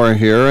third hour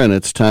here, and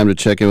it's time to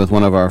check in with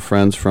one of our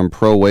friends from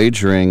Pro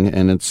Wagering,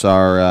 and it's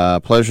our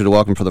pleasure to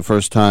welcome for the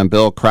first time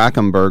Bill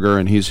Krackomberger,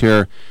 and he's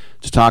here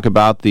to talk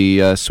about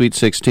the Sweet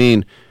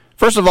 16.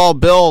 First of all,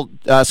 Bill,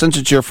 since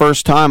it's your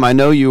first time, I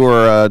know you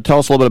were, tell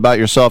us a little bit about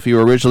yourself. You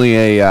were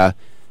originally a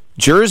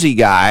Jersey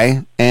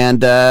guy, and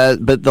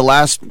but the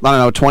last,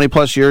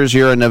 20-plus years,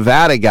 you're a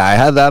Nevada guy.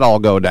 How did that all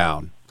go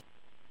down?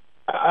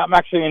 I'm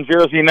actually in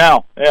Jersey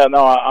now. Yeah,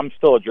 no, I'm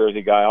still a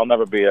Jersey guy. I'll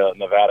never be a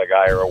Nevada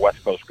guy or a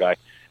West Coast guy.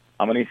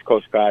 I'm an East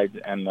Coast guy,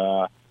 and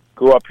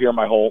grew up here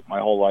my whole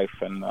life,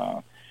 and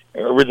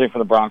originally from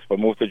the Bronx, but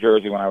moved to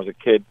Jersey when I was a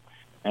kid,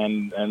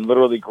 and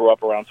literally grew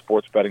up around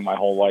sports betting my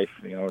whole life.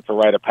 You know, it's a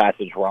rite of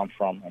passage where I'm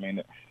from. I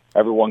mean,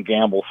 everyone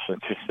gambles.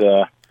 It's just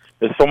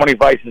there's so many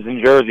vices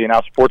in Jersey, and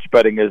now sports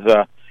betting is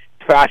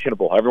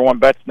fashionable. Everyone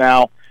bets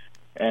now,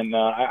 and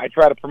I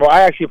try to promote.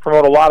 I actually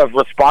promote a lot of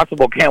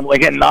responsible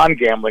gambling and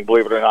non-gambling,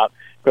 believe it or not,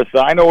 because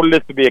I know what it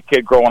is to be a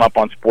kid growing up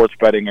on sports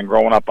betting and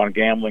growing up on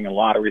gambling and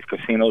lotteries,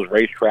 casinos,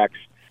 racetracks,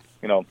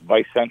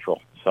 Vice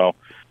Central. So,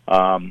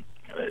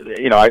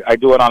 I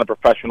do it on a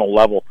professional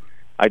level.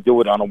 I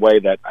do it on a way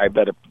that I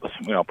bet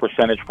a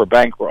percentage per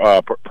bank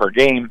per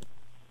game,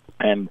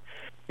 and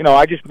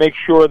I just make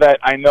sure that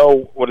I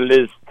know what it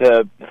is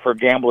for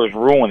gamblers'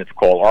 ruin. It's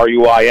called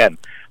RUIN.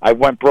 I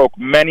went broke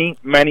many,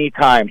 many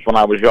times when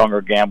I was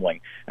younger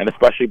gambling, and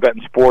especially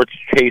betting sports,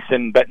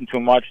 betting too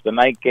much, the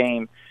night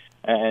game,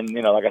 and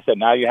like I said,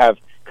 now you have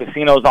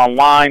casinos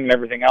online and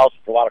everything else.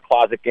 It's a lot of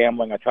closet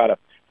gambling. I try to,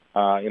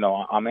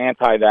 I'm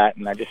anti that,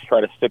 and I just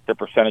try to stick to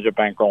percentage of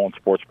bankroll and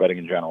sports betting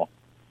in general.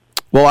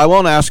 Well, I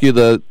won't ask you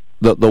the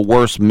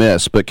worst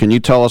miss, but can you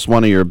tell us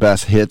one of your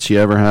best hits you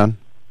ever had?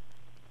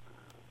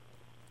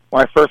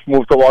 When I first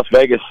moved to Las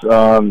Vegas,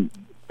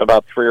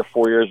 about 3 or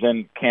 4 years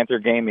in, Cantor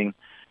Gaming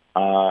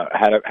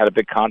had a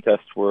big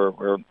contest where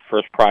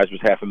first prize was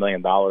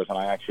 $500,000, and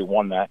I actually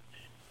won that.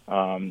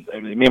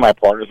 Me and my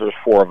partners, there was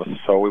 4 of us,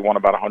 so we won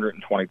about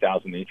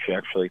 $120,000 each.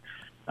 Actually,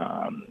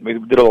 we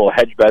did a little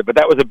hedge bet, but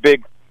that was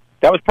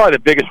probably the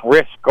biggest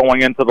risk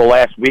going into the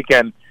last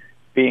weekend,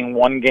 being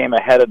one game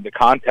ahead of the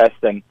contest,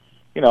 and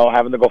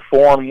having to go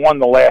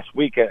 4-1 the last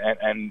week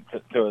and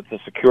to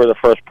secure the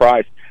first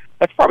prize.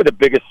 That's probably the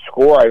biggest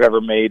score I've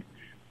ever made,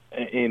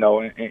 in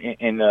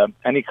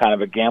any kind of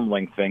a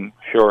gambling thing.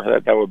 Sure,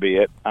 that would be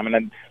it. I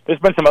mean, there's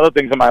been some other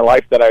things in my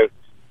life that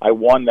I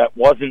won that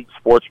wasn't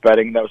sports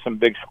betting. That was some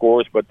big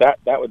scores, but that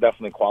would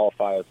definitely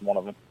qualify as one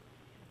of them.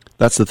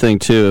 That's the thing,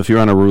 too. If you're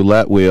on a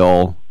roulette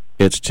wheel,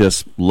 it's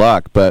just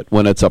luck. But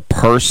when it's a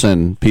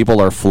person, people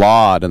are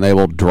flawed, and they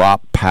will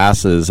drop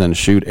passes and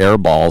shoot air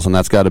balls, and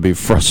that's got to be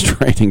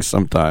frustrating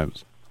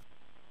sometimes.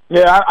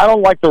 Yeah, I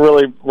don't like to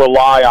really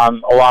rely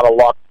on a lot of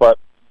luck, but,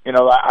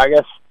 I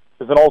guess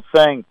there's an old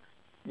saying,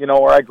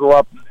 where I grew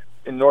up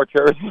in North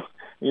Jersey,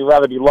 you'd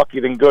rather be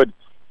lucky than good.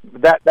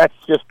 That's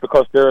just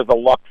because there is a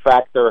luck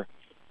factor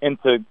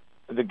into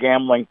the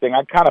gambling thing.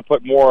 I kind of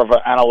put more of an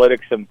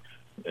analytics and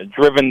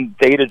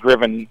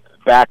data-driven,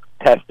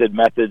 back-tested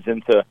methods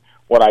into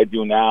what I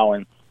do now.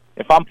 And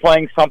if I'm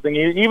playing something,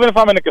 even if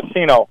I'm in a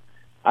casino,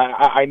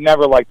 I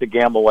never like to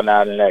gamble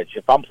without an edge.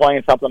 If I'm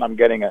playing something, I'm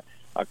getting a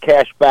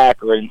cash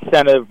back or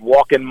incentive,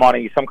 walk-in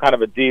money, some kind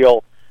of a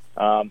deal.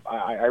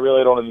 I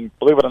really don't even,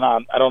 believe it or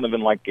not, I don't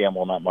even like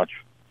gambling that much.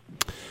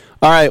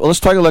 All right, well, let's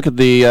take a look at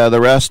the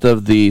rest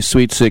of the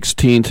Sweet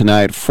 16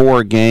 tonight.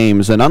 4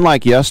 games, and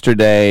unlike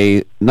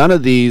yesterday, none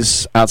of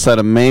these, outside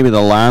of maybe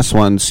the last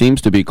one, seems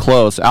to be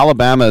close.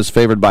 Alabama is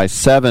favored by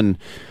 7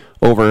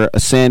 over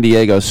San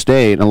Diego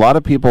State. And a lot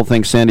of people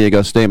think San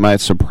Diego State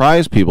might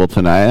surprise people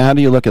tonight. How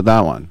do you look at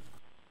that one?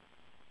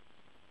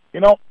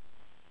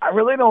 I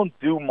really don't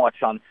do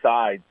much on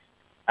sides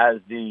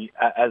as the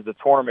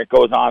tournament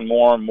goes on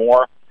more and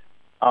more.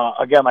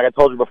 Again, like I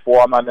told you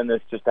before, I'm not in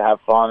this just to have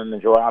fun and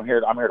enjoy. I'm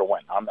here to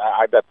win.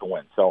 I bet to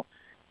win. So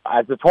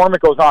as the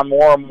tournament goes on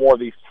more and more,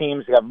 these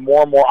teams have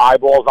more and more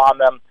eyeballs on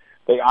them.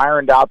 They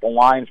ironed out the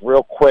lines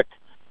real quick,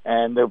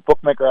 and the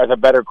bookmaker has a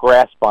better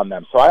grasp on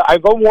them. So I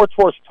go more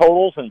towards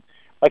totals. And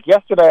like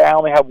yesterday, I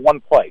only have one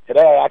play.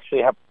 Today, I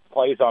actually have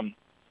plays on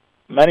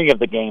many of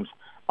the games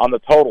on the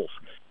totals.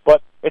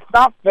 But it's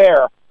not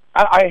fair.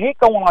 I hate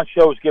going on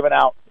shows giving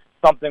out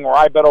something where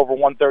I bet over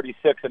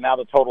 136 and now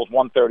the total's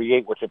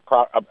 138, which it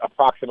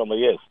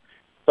approximately is.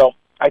 So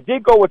I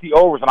did go with the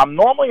overs, and I'm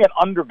normally an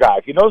under guy.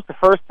 If you notice, the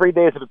first 3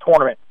 days of the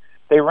tournament,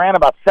 they ran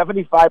about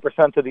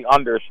 75% to the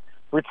unders,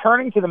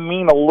 returning to the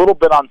mean a little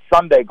bit on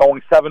Sunday,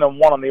 going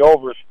 7-1 on the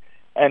overs.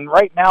 And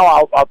right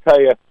now, I'll tell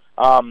you,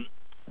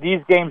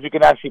 these games you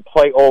can actually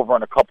play over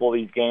in a couple of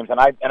these games, and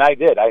I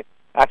did. I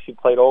actually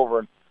played over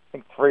in I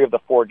think 3 of the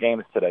 4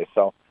 games today.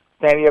 So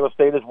San Diego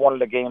State is one of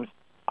the games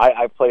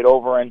I played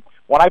over in.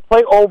 When I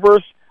play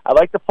overs, I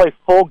like to play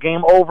full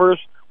game overs.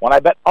 When I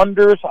bet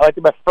unders, I like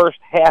to bet first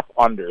half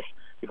unders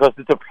because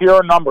it's a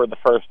pure number in the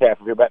first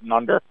half if you're betting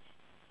under.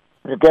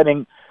 You're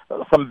getting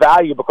some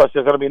value because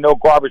there's going to be no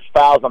garbage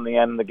fouls on the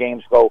end and the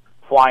games go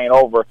flying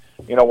over.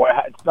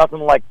 It's nothing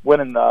like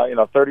winning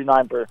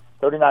 39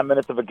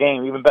 minutes of a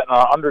game, even betting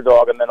on an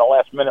underdog and then the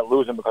last minute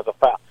losing because of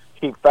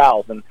cheap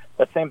fouls. And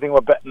the same thing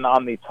with betting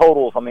on the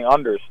totals on the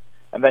unders.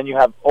 And then you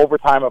have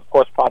overtime, of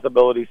course,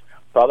 possibilities.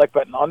 So I like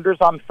betting unders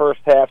on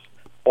first halves,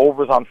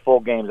 overs on full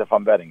games if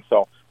I'm betting.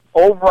 So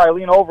I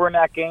lean over in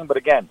that game, but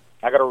again,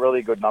 I got a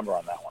really good number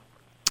on that one.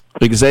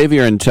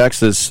 Xavier in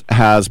Texas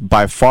has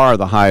by far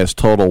the highest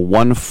total,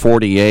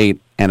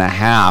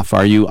 148.5.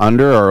 Are you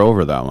under or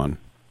over that one?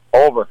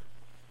 Over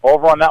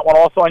on that one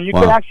also, and you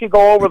can actually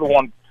go over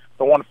the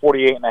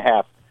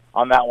 148.5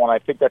 on that one. I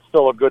think that's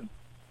still a good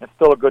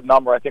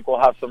number. I think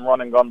we'll have some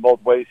run and gun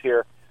both ways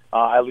here.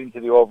 I lean to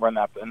the over in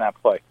that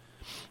play.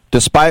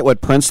 Despite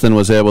what Princeton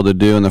was able to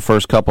do in the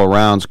first couple of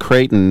rounds,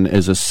 Creighton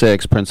is a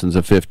 6, Princeton's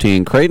a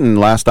 15. Creighton,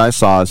 last I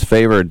saw, is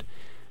favored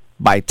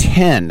by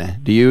 10.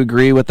 Do you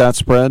agree with that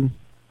spread?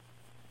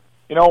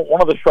 You know,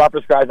 one of the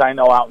sharpest guys I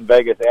know out in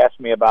Vegas asked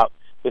me about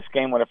this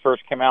game when it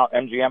first came out.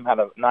 MGM had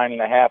a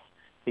 9.5.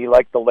 He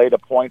liked to lay the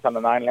points on the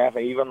 9.5.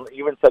 He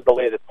even said to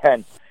lay the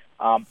 10.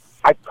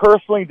 I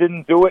personally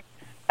didn't do it.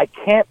 I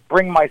can't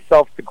bring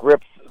myself to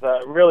grips,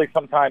 really,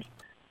 sometimes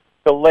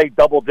to lay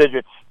double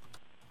digits,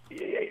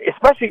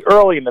 especially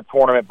early in the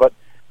tournament. But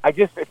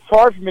it's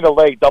hard for me to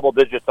lay double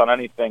digits on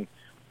anything.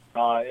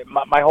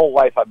 My whole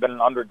life, I've been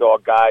an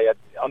underdog guy.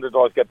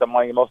 Underdogs get the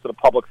money. Most of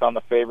the public's on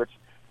the favorites.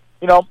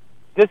 You know,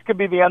 this could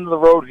be the end of the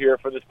road here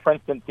for this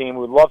Princeton team.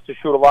 We'd love to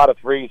shoot a lot of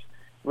threes,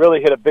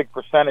 really hit a big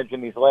percentage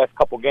in these last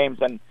couple games,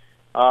 and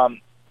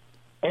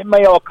it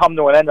may all come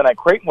to an end tonight.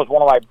 Creighton was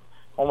one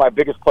of my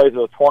biggest plays of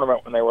the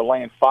tournament when they were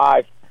laying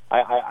 5.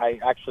 I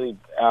actually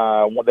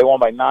they won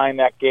by 9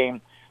 that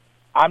game.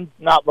 I'm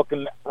not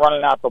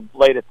running out to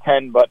lay to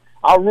 10, but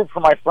I'll root for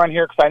my friend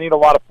here because I need a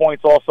lot of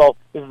points. Also,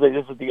 this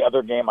is the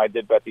other game I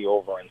did bet the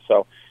over in.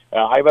 So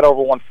I bet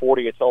over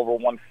 140. It's over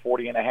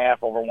 140.5,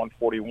 over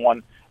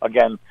 141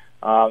 again.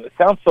 It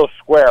sounds so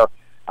square.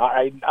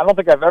 I don't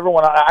think I've ever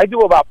went on. I do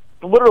about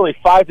literally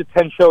 5 to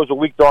 10 shows a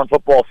week during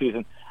football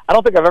season. I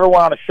don't think I've ever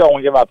went on a show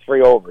and give out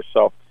 3 overs.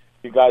 So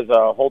you guys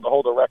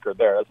hold the record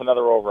there. That's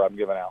another over I'm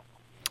giving out.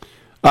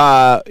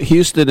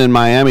 Houston and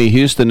Miami.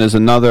 Houston is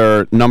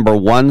another number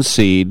 1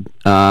 seed.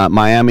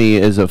 Miami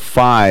is a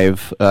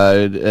 5,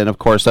 and of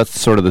course that's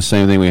sort of the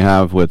same thing we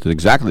have with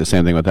exactly the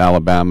same thing with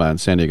Alabama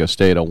and San Diego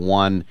State, a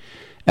 1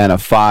 and a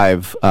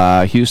 5.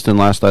 Houston,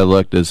 last I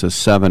looked, is a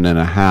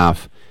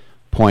 7.5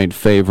 point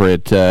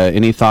favorite.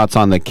 Any thoughts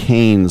on the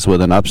Canes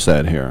with an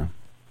upset here?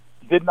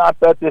 Did not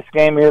bet this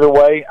game either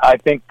way. I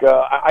think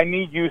I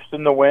need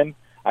Houston to win.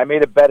 I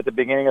made a bet at the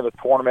beginning of the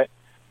tournament.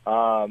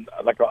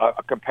 Like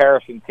a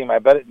comparison team. I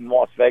bet it in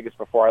Las Vegas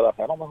before I left.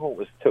 I don't know who it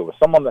was to. It was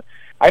someone that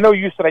I know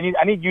Houston. I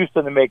need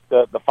Houston to make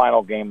the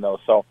final game though.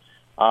 So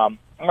I'm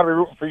going to be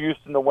rooting for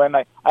Houston to win.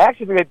 I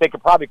actually think they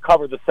could probably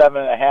cover the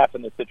 7.5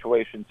 in this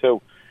situation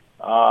too.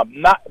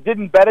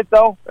 Didn't bet it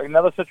though.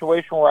 Another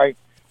situation where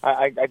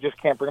I just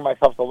can't bring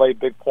myself to lay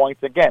big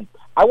points again.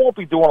 I won't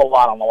be doing a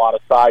lot on a lot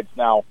of sides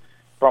now.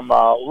 From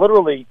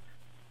literally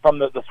from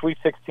the Sweet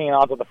 16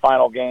 onto the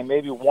final game.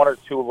 Maybe 1 or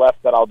 2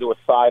 left that I'll do a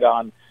side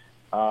on.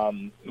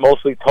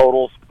 Mostly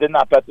totals. Did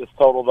not bet this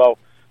total though,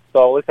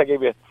 so at least I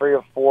gave you a 3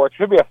 or 4. It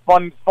should be a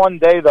fun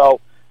day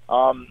though.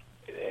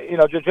 You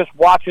know, just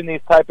watching these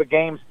type of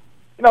games.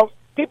 You know,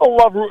 people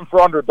love rooting for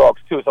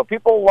underdogs too. So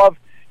people love.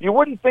 You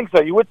wouldn't think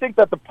so. You would think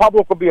that the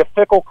public would be a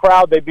fickle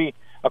crowd. They'd be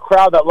a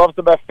crowd that loves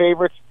the best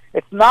favorites.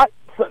 It's not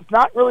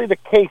really the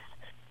case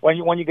when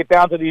you get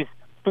down to these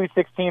Sweet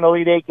 16,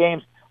 Elite 8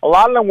 games. A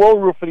lot of them will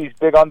root for these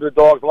big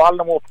underdogs. A lot of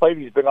them will play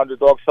these big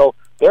underdogs. So,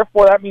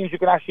 therefore, that means you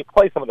can actually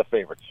play some of the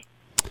favorites.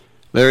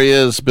 There he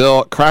is,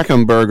 Bill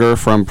Krakenberger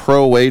from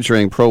Pro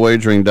Wagering,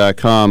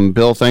 ProWagering.com.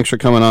 Bill, thanks for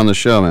coming on the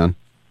show, man.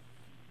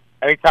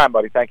 Anytime,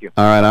 buddy. Thank you.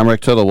 All right, I'm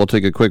Rick Tittle. We'll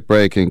take a quick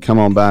break and come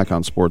on back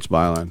on Sports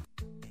Byline.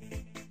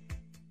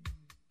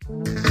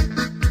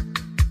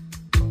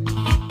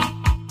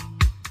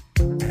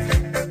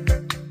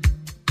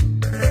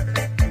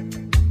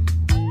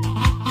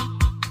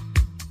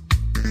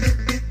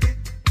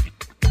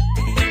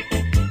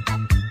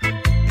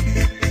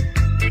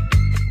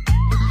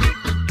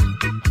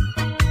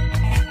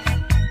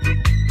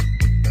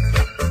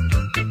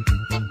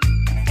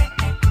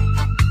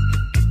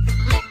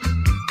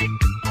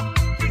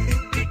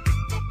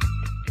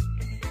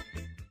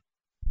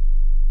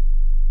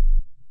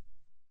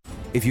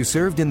 If you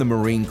served in the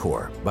Marine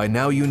Corps, by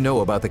now you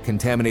know about the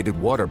contaminated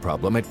water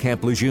problem at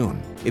Camp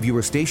Lejeune. If you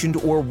were stationed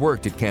or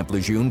worked at Camp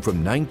Lejeune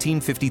from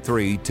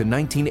 1953 to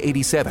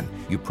 1987,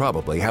 you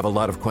probably have a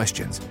lot of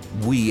questions.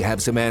 We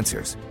have some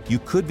answers. You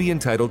could be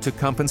entitled to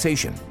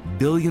compensation.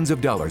 Billions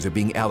of dollars are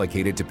being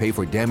allocated to pay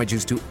for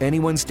damages to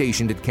anyone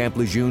stationed at Camp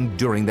Lejeune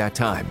during that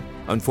time.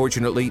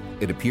 Unfortunately,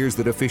 it appears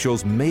that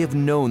officials may have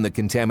known the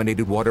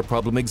contaminated water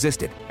problem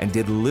existed and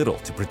did little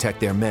to protect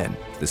their men.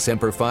 The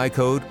Semper Fi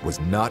code was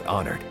not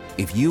honored.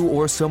 If you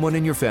or someone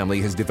in your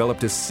family has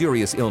developed a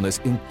serious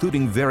illness,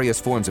 including various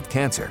forms of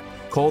cancer,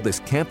 call this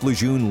Camp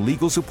Lejeune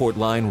legal support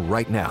line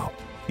right now.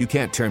 You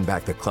can't turn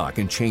back the clock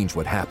and change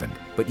what happened,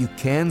 but you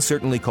can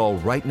certainly call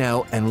right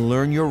now and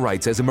learn your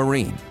rights as a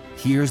Marine.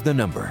 Here's the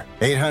number.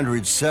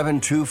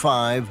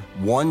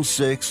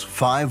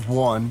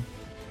 800-725-1651.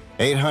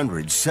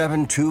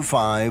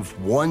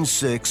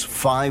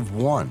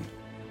 800-725-1651.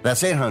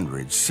 That's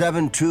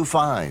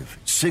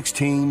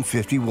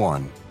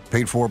 800-725-1651.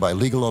 Paid for by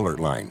Legal Alert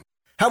Line.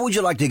 How would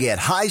you like to get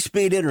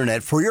high-speed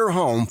internet for your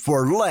home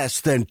for less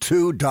than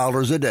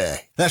 $2 a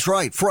day? That's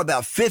right. For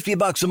about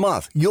 $50 a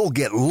month, you'll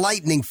get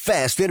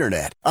lightning-fast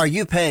internet. Are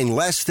you paying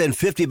less than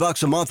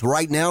 $50 a month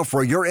right now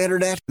for your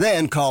internet?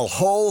 Then call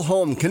Whole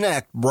Home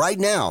Connect right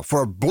now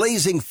for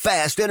blazing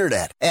fast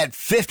internet at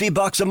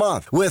 $50 a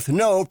month with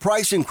no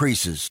price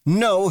increases,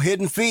 no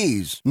hidden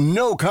fees,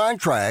 no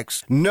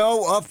contracts,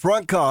 no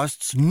upfront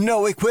costs,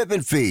 no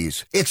equipment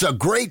fees. It's a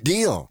great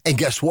deal. And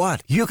guess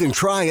what? You can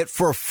try it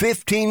for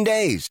 15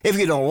 days. days. If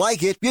you don't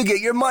like it, you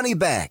get your money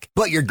back.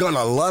 But you're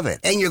gonna love it,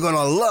 and you're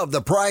gonna love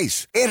the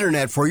price.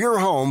 Internet for your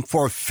home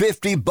for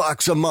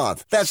 $50 a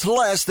month. That's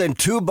less than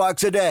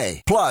 $2 a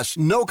day. Plus,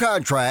 no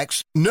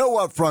contracts, no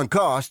upfront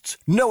costs,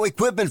 no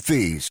equipment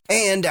fees,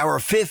 and our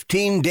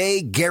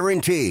 15-day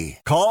guarantee.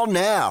 Call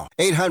now.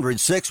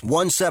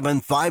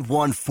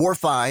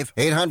 800-617-5145.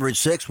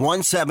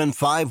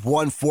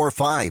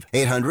 800-617-5145.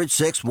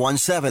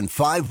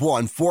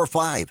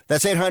 800-617-5145.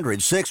 That's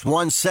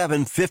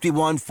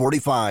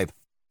 800-617-5145.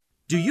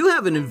 Do you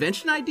have an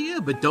invention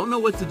idea but don't know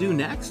what to do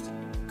next?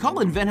 Call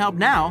InventHelp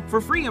now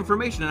for free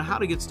information on how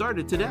to get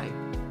started today.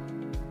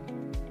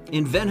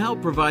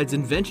 InventHelp provides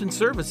invention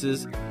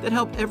services that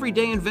help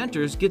everyday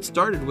inventors get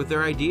started with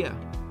their idea.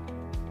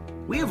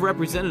 We have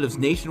representatives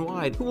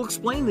nationwide who will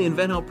explain the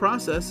InventHelp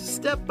process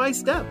step by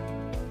step.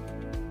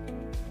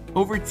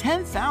 Over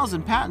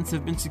 10,000 patents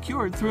have been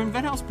secured through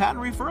InventHelp's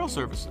patent referral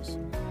services.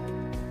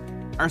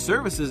 Our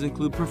services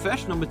include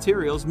professional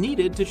materials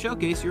needed to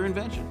showcase your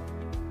invention,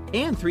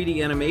 and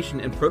 3D animation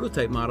and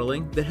prototype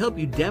modeling that help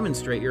you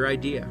demonstrate your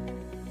idea.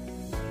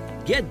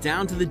 Get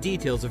down to the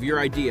details of your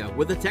idea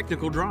with a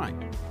technical drawing.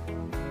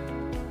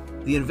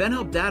 The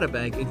InventHelp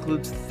Databank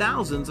includes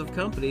thousands of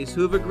companies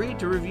who have agreed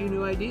to review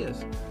new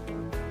ideas.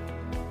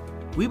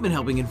 We've been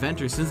helping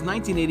inventors since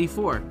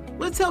 1984.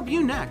 Let's help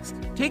you next.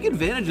 Take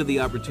advantage of the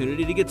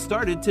opportunity to get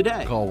started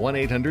today. Call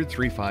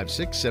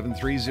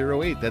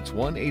 1-800-356-7308. That's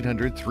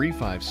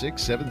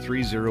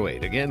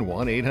 1-800-356-7308. Again,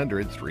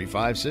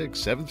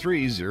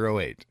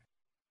 1-800-356-7308.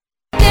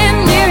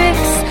 Damn lyrics,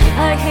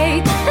 I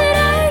hate that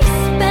I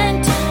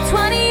spent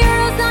 20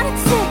 euros on a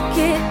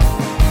ticket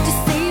to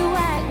see you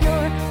at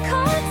your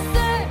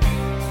concert,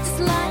 just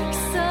like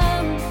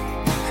some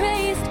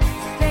crazed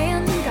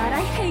fan. God,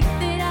 I hate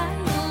that I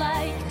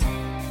liked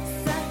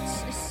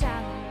such a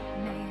shallow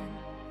man.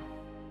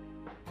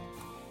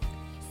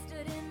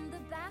 Stood in the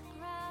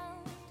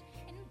background,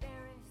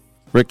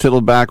 embarrassed. Rick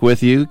Tittle back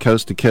with you,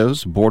 coast to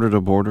coast, border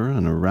to border,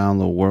 and around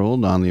the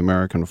world on the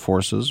American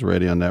Forces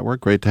Radio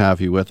Network. Great to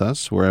have you with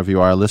us, wherever you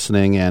are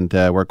listening, and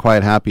we're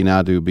quite happy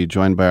now to be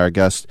joined by our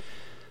guest,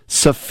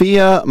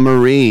 Sophia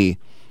Marie.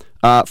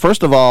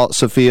 First of all,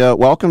 Sophia,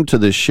 welcome to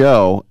the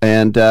show,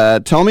 and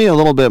tell me a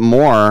little bit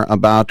more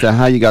about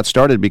how you got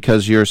started,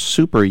 because you're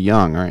super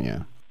young, aren't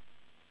you?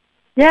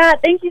 Yeah,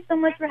 thank you so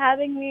much for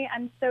having me.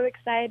 I'm so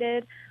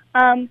excited.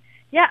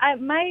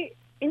 My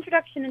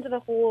introduction into the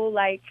whole,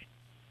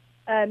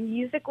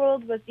 music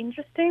world was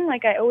interesting.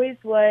 I always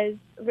was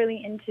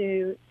really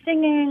into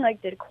singing,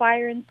 did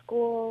choir in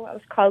school. I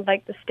was called,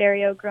 the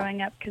stereo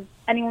growing up, because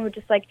anyone would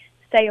just, say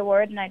a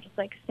word, and I just,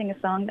 sing a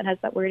song that has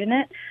that word in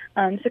it.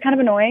 So kind of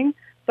annoying.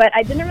 But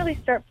I didn't really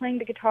start playing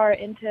the guitar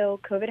until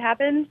COVID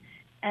happened,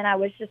 and I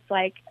was just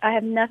I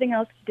have nothing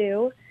else to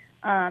do.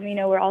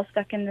 We're all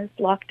stuck in this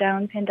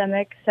lockdown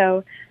pandemic,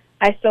 so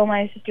I stole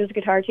my sister's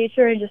guitar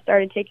teacher and just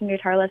started taking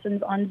guitar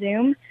lessons on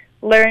Zoom,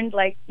 learned,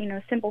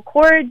 simple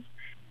chords,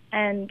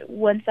 and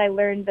once I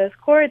learned those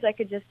chords, I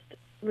could just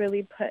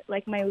really put,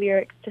 my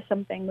lyrics to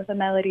something with a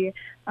melody.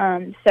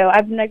 So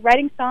I've been,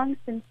 writing songs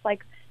since,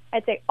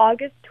 I'd say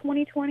August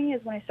 2020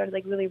 is when I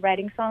started, really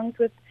writing songs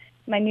with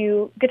my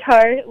new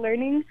guitar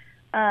learning,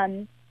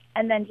 and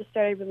then just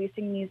started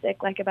releasing music,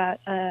 about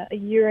a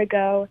year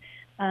ago,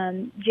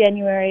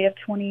 January of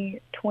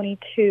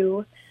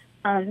 2022.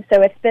 So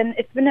it's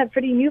been a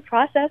pretty new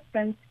process, but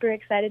I'm super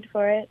excited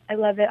for it. I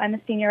love it. I'm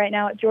a senior right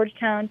now at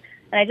Georgetown,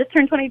 and I just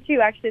turned 22.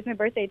 Actually, it's my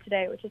birthday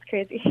today, which is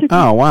crazy.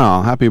 Oh,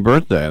 wow. Happy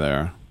birthday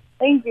there.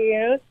 Thank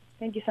you.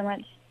 Thank you so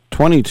much.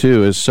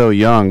 22 is so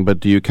young, but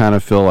do you kind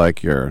of feel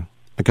like you're...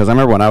 Because I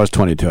remember when I was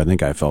 22, I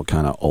think I felt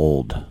kind of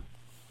old.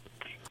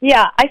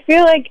 Yeah, I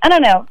feel I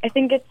don't know. I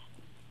think it's...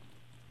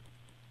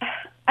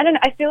 I don't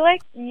know. I feel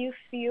like you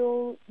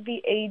feel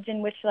the age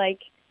in which,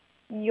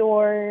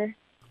 you're...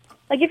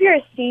 if you're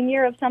a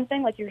senior of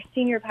something, you're a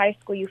senior of high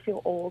school, you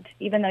feel old,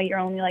 even though you're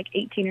only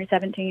 18 or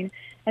 17.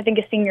 I think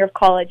a senior of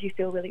college, you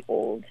feel really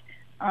old.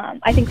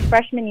 I think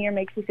freshman year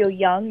makes you feel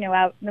young,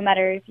 no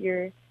matter if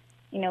you're,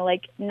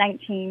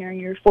 19 or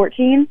you're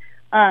 14.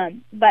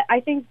 But I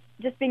think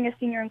just being a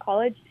senior in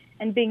college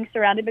and being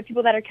surrounded by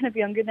people that are kind of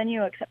younger than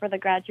you, except for the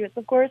graduates,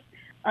 of course,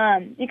 you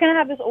kind of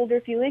have this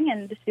older feeling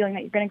and this feeling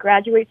that you're going to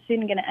graduate soon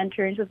and going to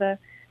enter into the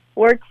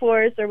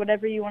workforce or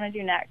whatever you want to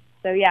do next.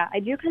 So, yeah, I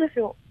do kind of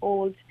feel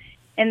old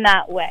in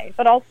that way,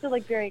 but also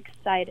very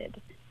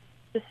excited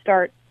to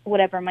start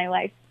whatever my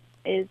life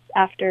is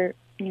after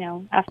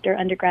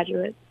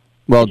undergraduate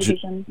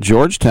education.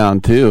 Georgetown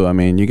too. I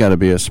mean, you got to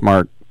be a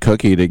smart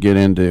cookie to get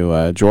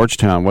into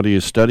Georgetown. What are you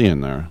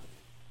studying there?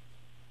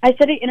 I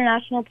study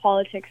international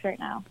politics right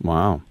now.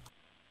 Wow,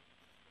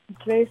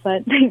 it's very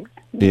fun. Thanks.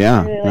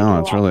 Yeah,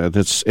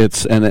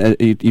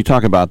 you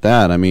talk about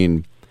that. I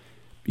mean,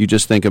 you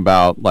just think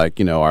about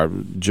our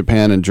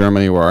Japan and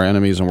Germany were our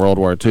enemies in World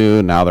War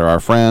II. Now they're our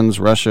friends.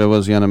 Russia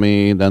was the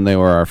enemy. Then they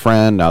were our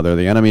friend. Now they're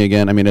the enemy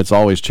again. I mean, it's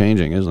always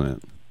changing, isn't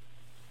it?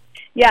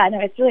 Yeah, no,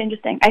 it's really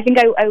interesting. I think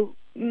I'm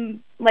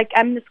in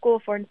the School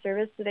of Foreign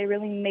Service, so they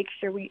really make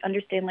sure we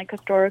understand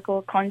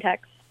historical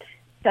context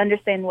to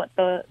understand what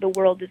the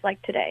world is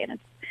like today, and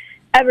it's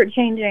ever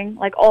changing,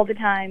 like all the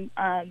time.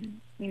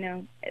 You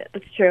know,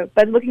 it's true.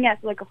 But looking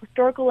at like a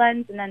historical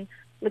lens, and then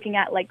looking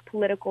at like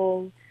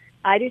political,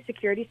 I do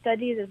security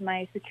studies as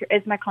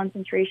my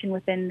concentration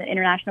within the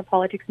international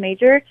politics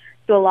major.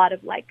 So a lot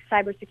of like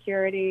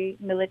cybersecurity,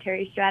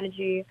 military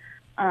strategy,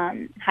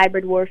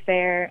 hybrid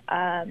warfare,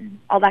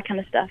 all that kind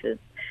of stuff is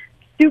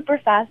super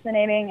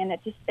fascinating, and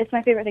it's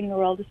my favorite thing in the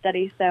world to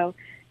study. So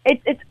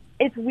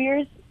it's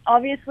weird,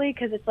 obviously,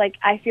 because it's like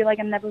I feel like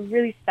I'm never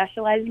really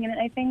specializing in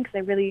anything, because I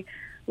really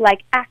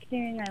like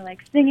acting, I like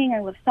singing, I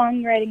love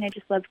songwriting, I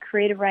just love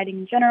creative writing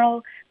in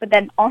general. But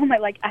then all my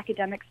like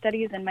academic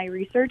studies and my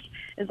research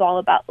is all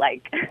about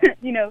like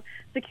you know,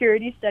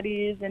 security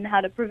studies and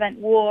how to prevent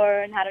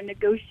war and how to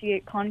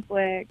negotiate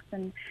conflicts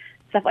and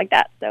stuff like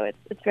that. So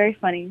it's very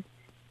funny.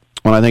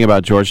 When I think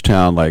about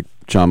Georgetown, like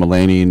John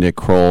Mulaney, Nick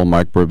Kroll,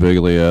 Mike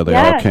Birbiglia, they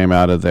all came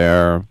out of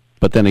there.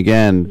 But then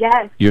again,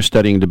 you're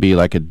studying to be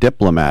like a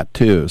diplomat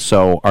too.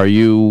 So are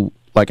you,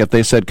 like, if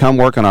they said, come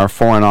work in our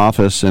foreign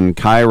office in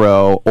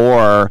Cairo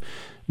or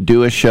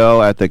do a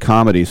show at the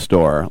Comedy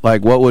Store,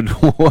 like what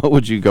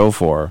would you go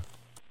for?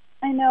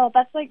 I know,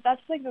 that's like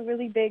a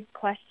really big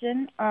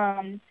question.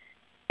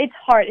 It's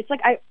hard. It's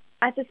like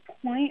at this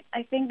point,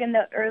 I think in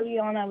the early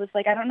on, I was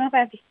like, I don't know if I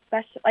have to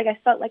I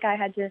felt like I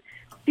had to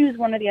choose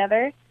one or the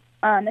other.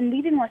 And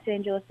leaving Los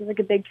Angeles was like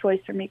a big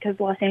choice for me, because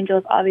Los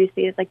Angeles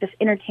obviously is like this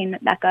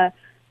entertainment mecca.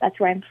 That's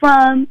where I'm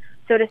from.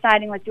 So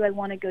deciding like, do I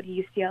want to go to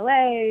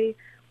UCLA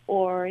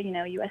or, you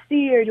know,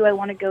 USC, or do I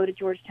want to go to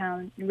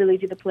Georgetown and really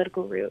do the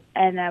political route?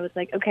 And I was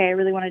like, okay, I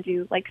really want to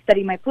do like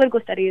study my political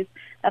studies.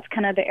 That's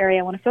kind of the area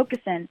I want to focus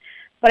in.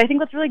 But I think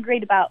what's really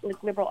great about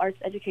like liberal arts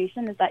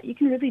education is that you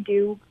can really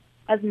do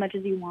as much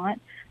as you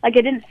want. Like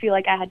I didn't feel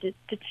like I had to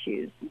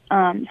choose. So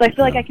I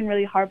feel like I can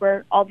really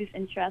harbor all these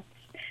interests,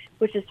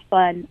 which is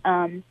fun.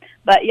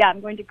 But yeah,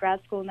 I'm going to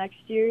grad school next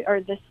year,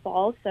 or this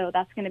fall, so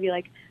that's going to be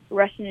like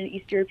Russian and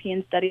East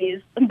European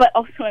studies. But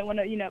also I want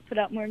to, you know, put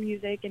out more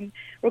music and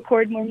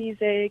record more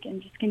music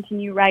and just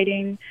continue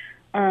writing.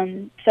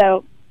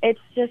 So it's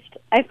just,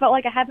 I felt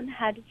like I haven't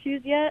had to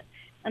choose yet,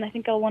 and I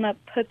think I'll want to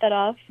put that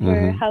off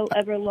for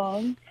however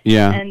long.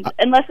 Yeah. And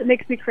unless it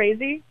makes me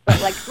crazy.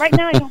 But like right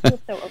now I don't feel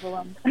so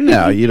overwhelmed.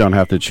 No, you don't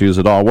have to choose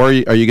at all. Where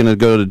are you going to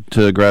go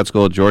to grad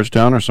school at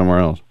Georgetown or somewhere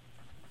else?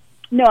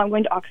 No, I'm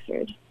going to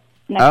Oxford.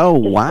 Oh,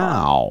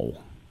 wow.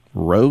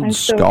 Rhodes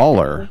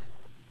Scholar.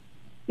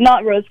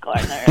 Not Rhodes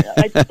Scholar, no,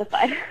 I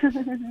justified.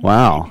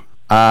 Wow.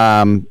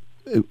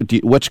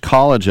 Which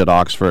college at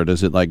Oxford?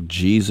 Is it like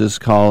Jesus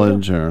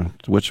College, or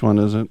which one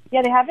is it?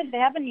 Yeah, they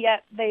haven't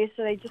yet. They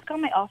just got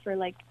my offer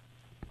like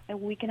a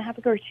week and a half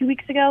ago or 2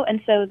 weeks ago,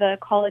 and so the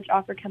college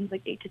offer comes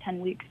like 8 to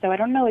 10 weeks. So I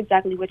don't know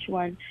exactly which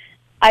one.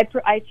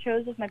 I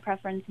chose as my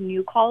preference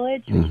New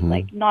College, which is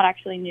like not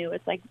actually new.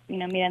 It's like, you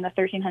know, made in the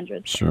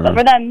 1300s. Sure. But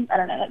for them, I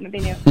don't know, that might be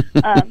new.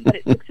 But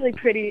it looks really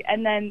pretty.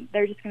 And then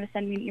they're just going to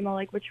send me an email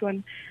like which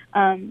one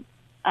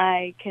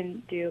I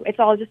can do. It's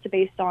all just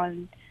based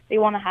on, they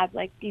want to have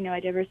like, you know,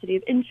 a diversity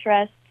of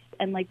interests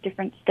and like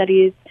different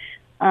studies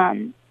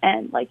and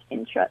like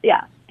different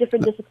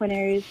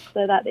disciplinaries,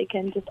 so that they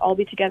can just all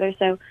be together.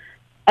 So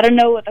I don't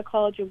know what the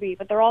college will be,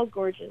 but they're all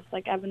gorgeous.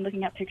 Like, I've been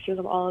looking at pictures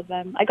of all of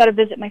them. I got to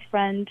visit my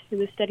friend who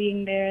was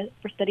studying there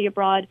for study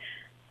abroad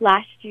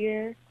last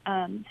year.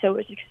 So it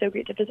was like so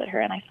great to visit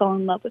her, and I fell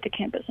in love with the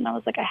campus, and I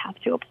was like, I have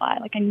to apply.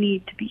 Like, I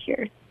need to be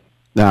here.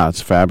 No,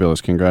 it's fabulous.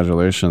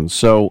 Congratulations.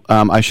 So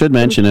I should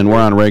mention, and we're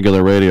on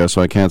regular radio,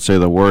 so I can't say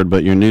the word,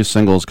 but your new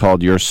single is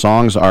called Your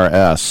Songs Are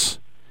S.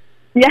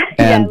 Yeah.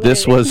 And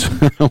this was...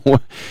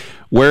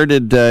 Where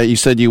did you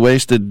said you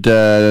wasted 20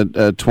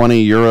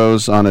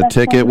 euros on a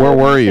ticket? Where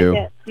were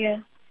you?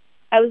 Yeah,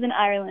 I was in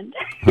Ireland.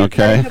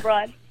 Okay. Studying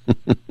abroad.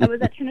 I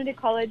was at Trinity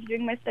College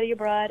doing my study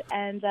abroad,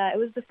 and it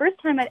was the first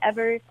time I'd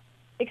ever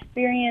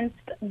experienced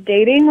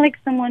dating like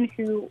someone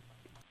who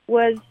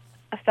was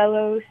a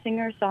fellow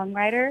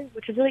singer-songwriter,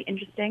 which was really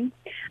interesting.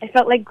 I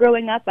felt like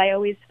growing up, I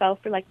always fell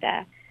for like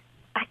the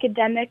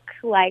academic,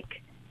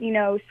 like, you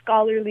know,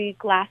 scholarly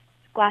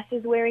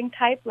glasses wearing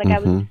type. Like I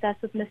was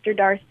obsessed with Mr.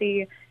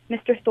 Darcy,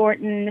 Mr.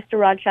 Thornton, Mr.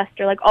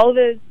 Rochester, like all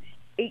those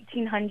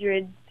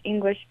 1800s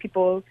English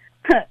people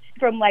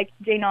from like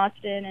Jane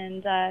Austen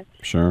and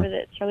was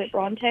it Charlotte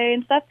Bronte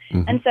and stuff.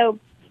 And so,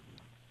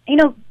 you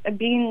know,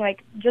 being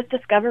like just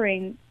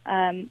discovering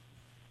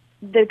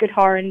the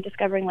guitar and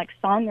discovering like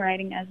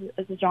songwriting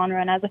as a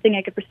genre and as a thing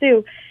I could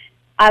pursue,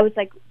 I was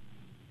like,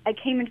 I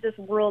came into this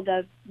world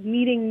of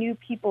meeting new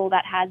people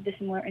that had the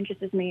similar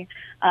interests as me.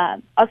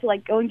 Also,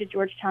 like going to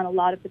Georgetown, a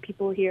lot of the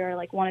people here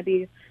like want to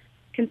be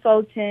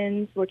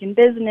consultants, work in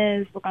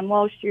business, work on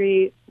Wall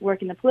Street,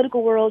 work in the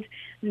political world.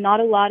 Not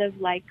a lot of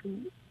like,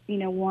 you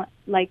know,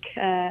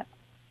 no,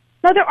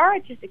 there are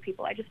artistic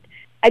people.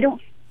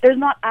 There's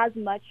not as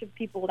much of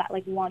people that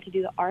like want to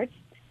do the arts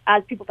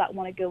as people that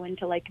want to go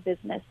into like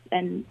business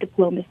and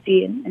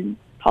diplomacy and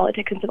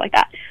politics and stuff like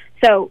that.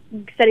 So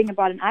studying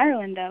abroad in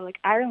Ireland, though, like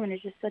Ireland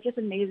is just such an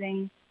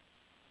amazing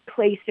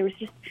place. There was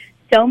just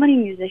so many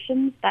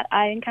musicians that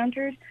I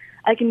encountered.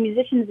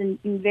 musicians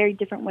in very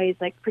different ways,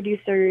 like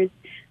producers,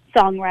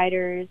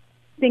 songwriters,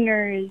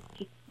 singers,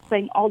 just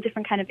playing all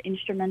different kind of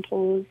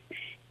instrumentals,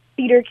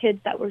 theater kids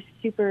that were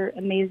super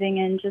amazing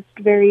and just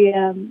very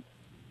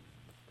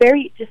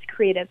just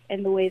creative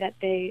in the way that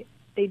they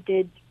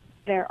did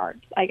their art,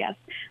 I guess,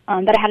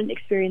 that I hadn't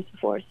experienced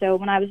before. So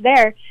when I was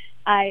there,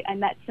 I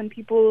met some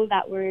people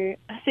that were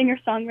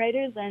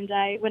singer-songwriters, and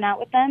I went out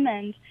with them,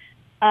 and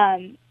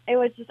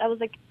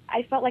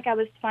I felt like I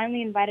was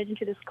finally invited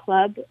into this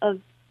club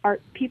of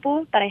art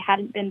people that I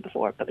hadn't been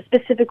before, but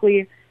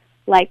specifically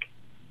like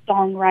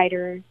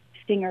songwriter,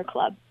 singer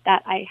club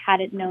that I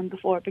hadn't known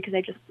before because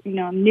I just,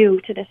 I'm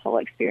new to this whole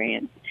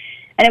experience.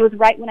 And it was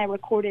right when I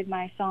recorded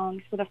my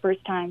songs for the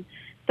first time.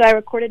 So I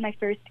recorded my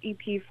first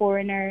EP,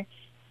 Foreigner,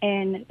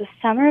 in the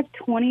summer of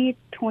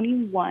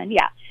 2021,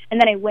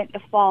 and then I went the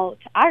fall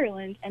to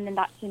Ireland, and then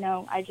that's,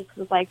 I just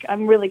was like,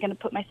 I'm really going to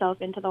put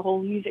myself into the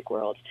whole music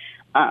world.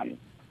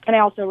 And I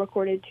also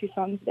recorded 2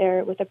 songs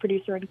there with a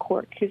producer in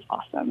Cork who's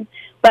awesome.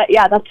 But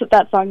yeah, that's what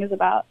that song is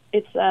about.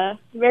 It's a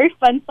very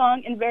fun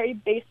song and very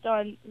based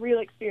on real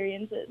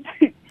experiences.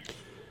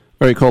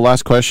 Very cool.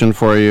 Last question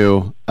for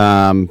you.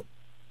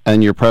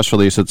 In your press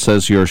release, it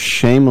says you're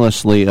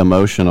shamelessly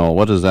emotional.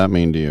 What does that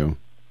mean to you?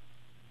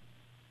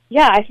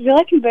 Yeah, I feel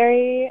like I'm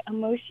very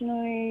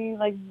emotionally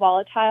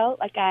volatile.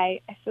 I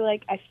feel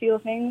like I feel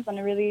things on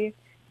a really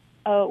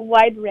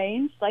wide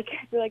range. I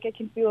feel like I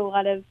can feel a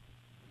lot of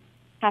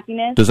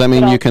happiness. Does that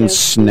mean you can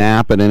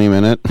snap at any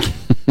minute?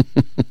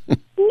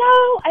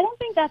 No, I don't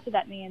think that's what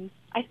that means.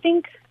 I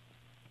think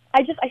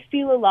I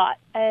feel a lot,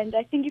 and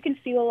I think you can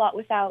feel a lot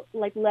without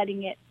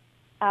letting it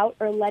out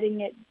or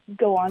letting it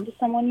go on to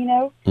someone,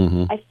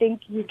 Mm-hmm. I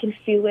think you can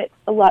feel it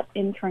a lot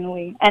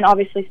internally and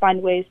obviously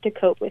find ways to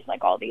cope with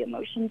all the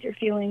emotions you're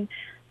feeling.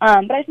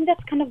 But I think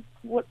that's kind of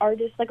what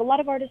artists, a lot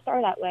of artists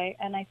are that way,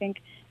 and I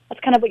think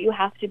that's kind of what you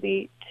have to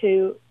be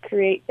to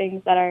create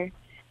things that are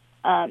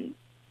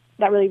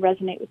that really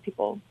resonate with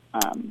people.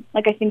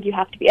 I think you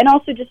have to be, and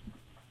also just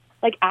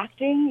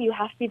acting, you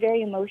have to be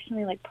very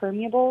emotionally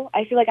permeable.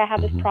 I feel like I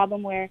have this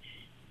problem where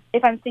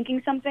if I'm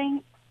thinking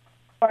something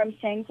or I'm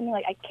saying something,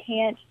 I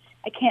can't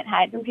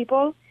hide from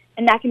people,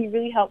 and that can be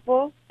really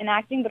helpful in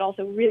acting, but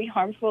also really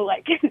harmful,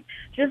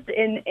 just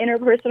in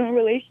interpersonal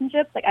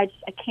relationships. I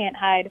can't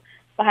hide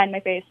behind my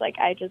face.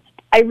 I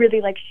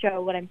really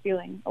show what I'm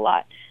feeling a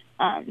lot.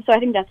 So I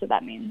think that's what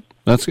that means.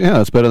 That's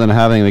better than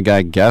having the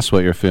guy guess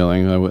what you're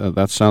feeling.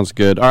 That sounds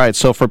good. All right,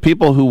 so for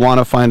people who want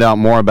to find out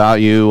more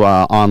about you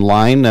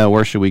online,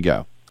 where should we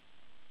go?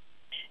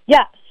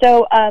 Yeah,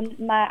 so I'm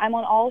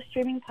on all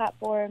streaming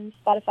platforms: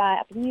 Spotify,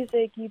 Apple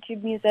Music,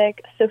 YouTube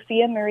Music.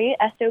 Sophia Marie,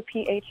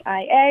 SOPHIA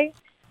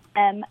MARIE.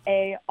 And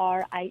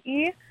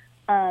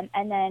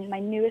then my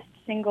newest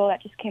single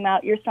that just came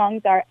out, Your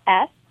Songs Are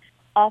S,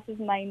 off of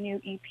my new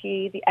EP,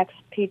 The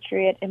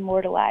Expatriate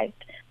Immortalized.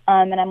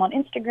 And I'm on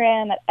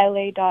Instagram at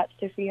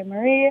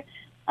la.sophiamarie.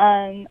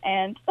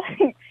 And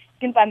you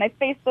can find my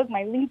Facebook,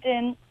 my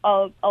LinkedIn,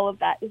 all of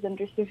that is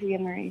under Sophia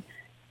Marie.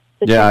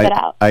 So check it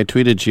out. I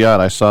tweeted you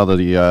out. I saw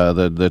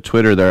the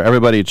Twitter there.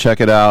 Everybody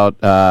check it out.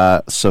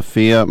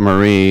 Sophia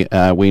Marie,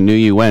 we knew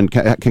you when.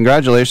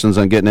 Congratulations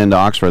on getting into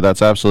Oxford.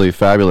 That's absolutely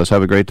fabulous.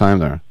 Have a great time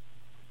there.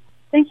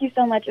 Thank you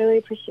so much. I really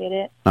appreciate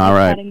it. All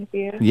right. Chatting with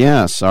you.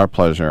 Yes, our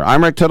pleasure.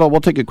 I'm Rick Tittle. We'll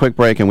take a quick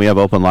break, and we have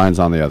open lines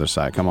on the other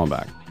side. Come on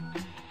back.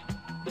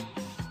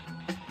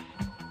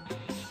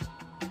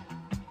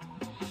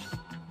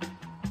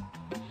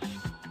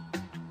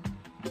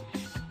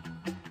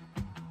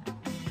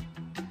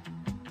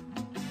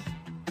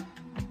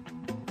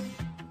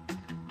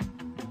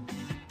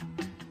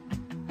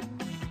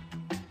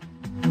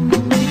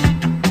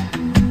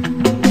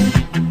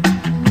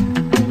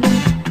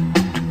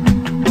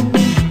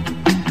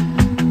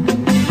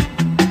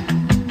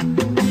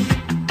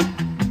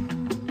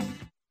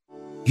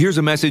 Here's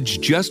a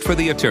message just for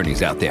the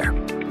attorneys out there.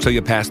 So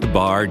you passed the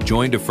bar,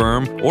 joined a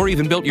firm, or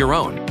even built your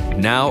own.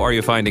 Now are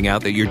you finding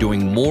out that you're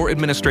doing more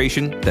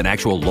administration than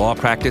actual law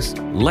practice?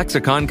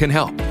 Lexicon can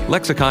help.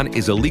 Lexicon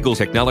is a legal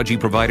technology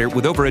provider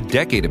with over a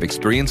decade of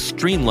experience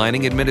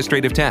streamlining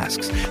administrative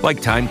tasks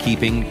like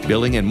timekeeping,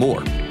 billing, and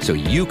more, so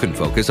you can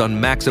focus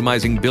on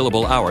maximizing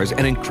billable hours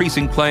and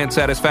increasing client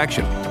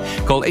satisfaction.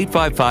 Call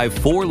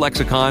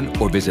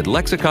 855-4LEXICON or visit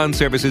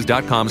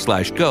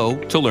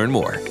lexiconservices.com/go to learn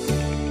more.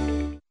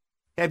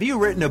 Have you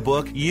written a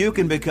book? You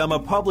can become a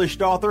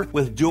published author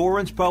with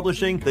Dorrance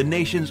Publishing, the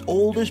nation's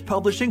oldest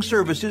publishing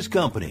services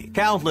company.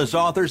 Countless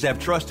authors have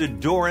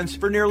trusted Dorrance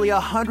for nearly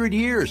 100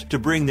 years to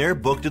bring their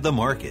book to the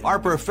market. Our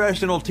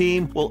professional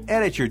team will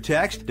edit your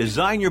text,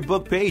 design your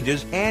book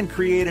pages, and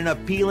create an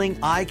appealing,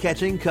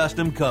 eye-catching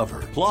custom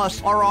cover.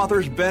 Plus, our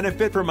authors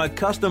benefit from a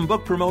custom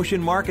book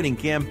promotion marketing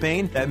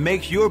campaign that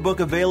makes your book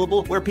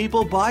available where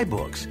people buy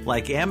books,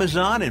 like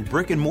Amazon and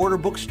brick-and-mortar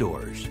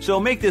bookstores. So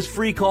make this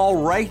free call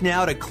right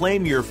now to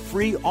claim your your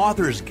free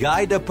author's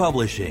guide to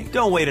publishing.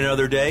 Don't wait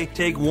another day.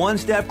 Take one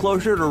step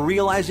closer to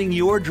realizing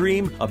your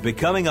dream of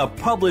becoming a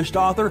published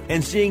author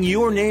and seeing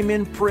your name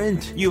in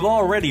print. You've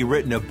already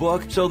written a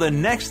book, so the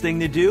next thing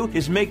to do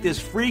is make this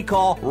free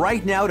call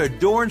right now to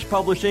Dorrance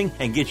Publishing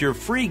and get your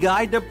free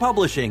guide to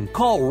publishing.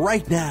 Call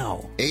right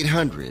now.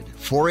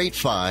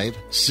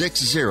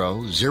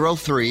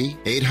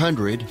 800-485-6003.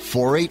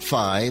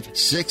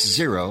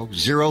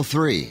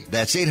 800-485-6003.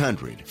 That's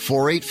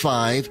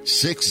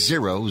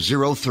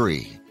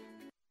 800-485-6003.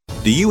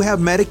 Do you have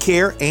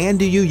Medicare and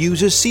do you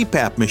use a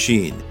CPAP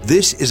machine?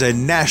 This is a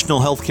national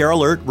healthcare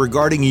alert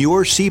regarding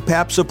your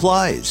CPAP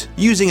supplies.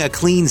 Using a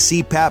clean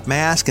CPAP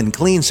mask and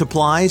clean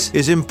supplies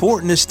is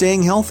important to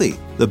staying healthy.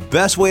 The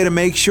best way to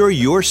make sure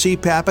your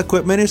CPAP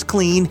equipment is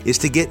clean is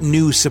to get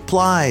new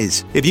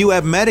supplies. If you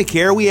have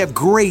Medicare, we have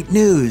great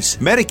news.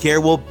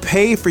 Medicare will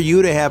pay for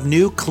you to have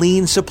new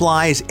clean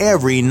supplies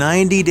every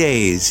 90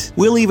 days.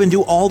 We'll even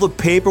do all the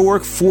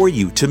paperwork for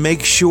you to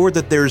make sure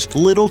that there's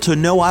little to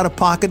no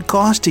out-of-pocket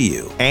cost to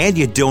you. And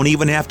you don't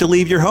even have to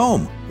leave your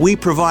home. We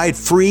provide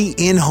free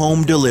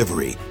in-home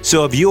delivery.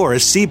 So if you're a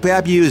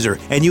CPAP user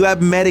and you have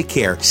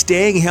Medicare,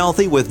 staying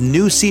healthy with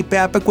new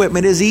CPAP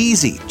equipment is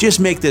easy.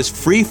 Just make this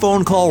free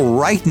phone call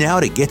right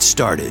now to get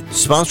started.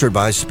 Sponsored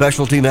by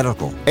Specialty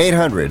Medical.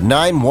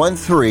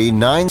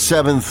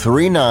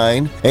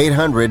 800-913-9739.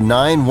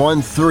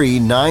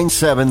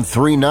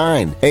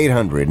 800-913-9739.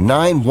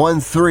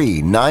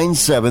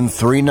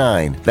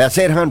 800-913-9739. That's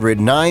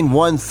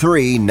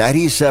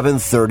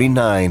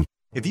 800-913-9739.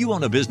 If you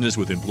own a business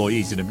with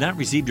employees and have not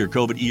received your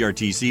COVID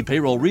ERTC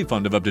payroll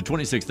refund of up to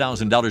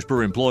 $26,000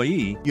 per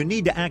employee, you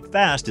need to act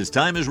fast as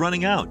time is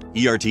running out.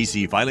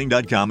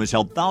 ERTCfiling.com has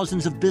helped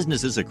thousands of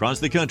businesses across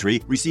the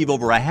country receive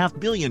over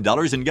 $500 million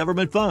in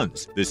government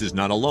funds. This is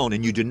not a loan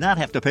and you do not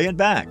have to pay it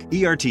back.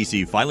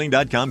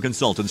 ERTCfiling.com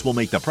consultants will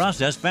make the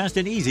process fast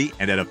and easy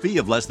and at a fee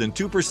of less than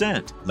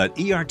 2%. Let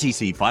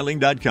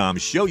ERTCfiling.com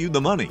show you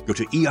the money. Go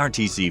to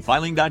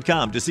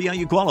ERTCfiling.com to see how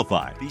you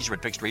qualify. Fees are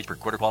at fixed rates per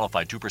quarter,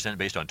 qualified 2%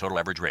 based on total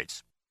average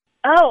rates.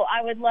 Oh,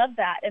 I would love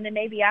that. And then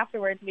maybe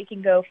afterwards we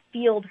can go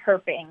field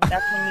herping.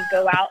 That's when you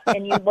go out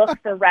and you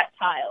look for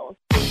reptiles.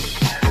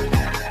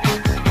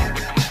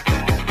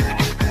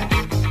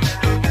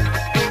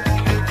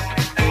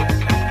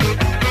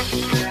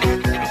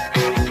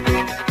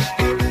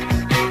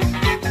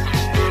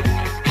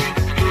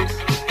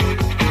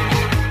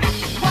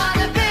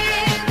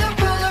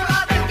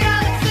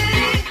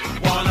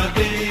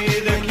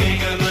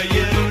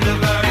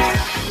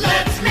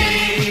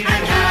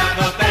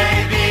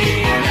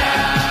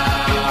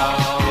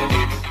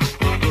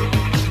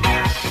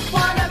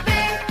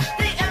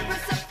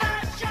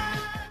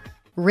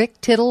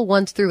 Rick Tittle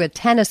once threw a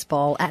tennis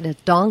ball at a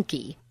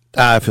donkey.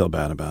 I feel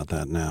bad about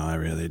that now. I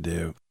really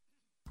do.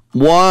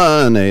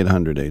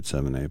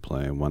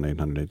 1-800-878-PLAY.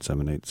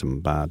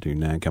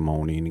 1-800-878-SOMEBODY. Come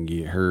on in and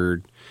get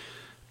heard.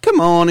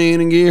 Come on in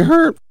and get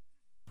hurt.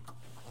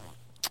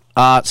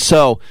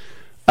 So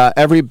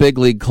every big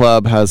league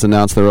club has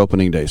announced their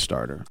opening day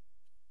starter.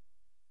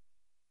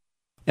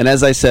 And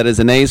as I said, as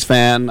an A's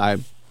fan, I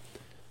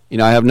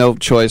have no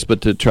choice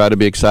but to try to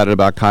be excited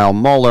about Kyle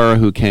Muller,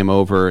 who came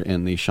over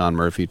in the Sean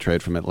Murphy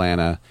trade from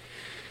Atlanta.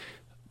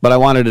 But I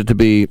wanted it to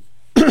be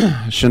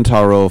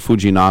Shintaro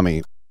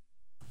Fujinami.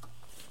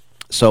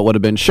 So it would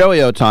have been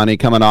Shohei Ohtani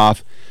coming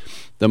off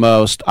the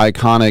most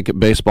iconic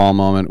baseball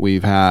moment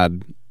we've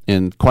had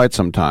in quite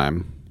some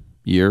time,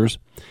 years,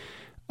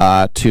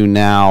 to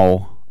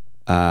now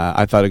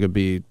I thought it could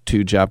be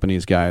two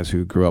Japanese guys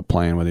who grew up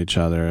playing with each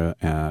other.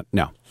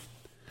 No,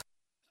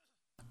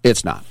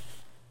 it's not.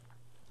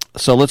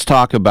 So let's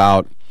talk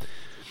about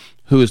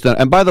who has done.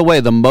 And by the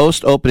way, the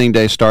most opening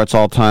day starts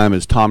all time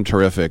is Tom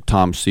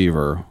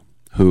Seaver,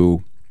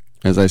 who,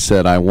 as I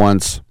said, I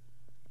once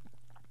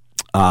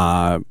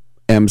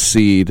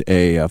emceed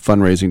a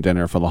fundraising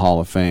dinner for the Hall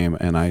of Fame,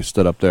 and I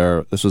stood up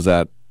there. This was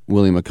at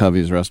Willie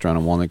McCovey's restaurant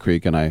in Walnut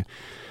Creek, and I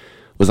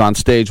was on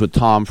stage with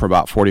Tom for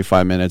about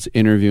 45 minutes,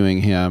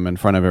 interviewing him in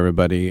front of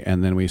everybody,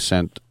 and then we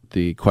sent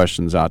the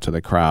questions out to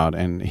the crowd,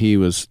 and he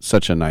was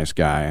such a nice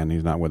guy, and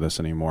he's not with us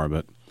anymore,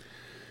 but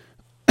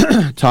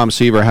Tom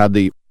Seaver had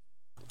the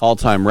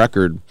all-time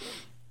record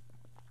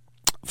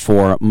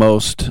for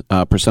most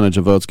percentage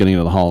of votes getting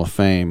into the Hall of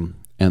Fame,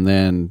 and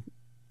then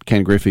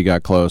Ken Griffey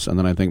got close, and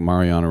then I think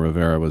Mariano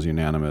Rivera was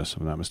unanimous, if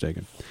I'm not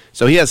mistaken.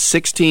 So he has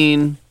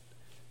 16,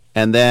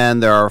 and then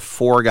there are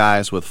 4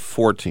 guys with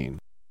 14.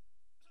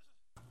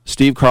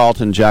 Steve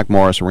Carlton, Jack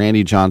Morris,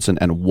 Randy Johnson,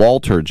 and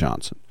Walter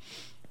Johnson.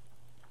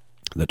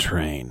 The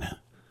train.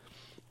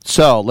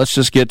 So let's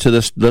just get to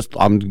this list.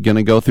 I'm going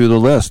to go through the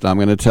list. I'm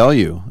going to tell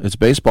you. It's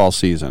baseball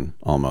season,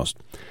 almost.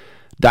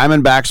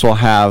 Diamondbacks will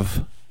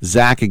have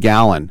Zach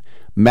Gallen.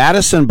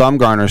 Madison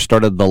Bumgarner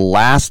started the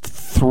last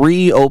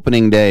 3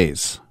 opening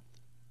days.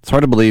 It's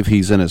hard to believe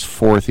he's in his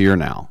 4th year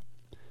now.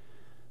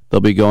 They'll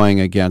be going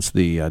against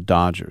the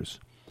Dodgers.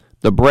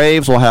 The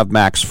Braves will have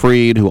Max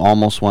Fried, who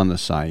almost won the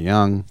Cy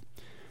Young.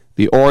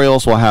 The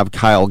Orioles will have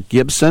Kyle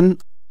Gibson.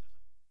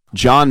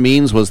 John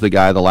Means was the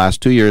guy the last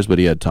 2 years, but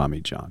he had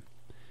Tommy John.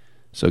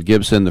 So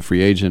Gibson, the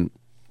free agent,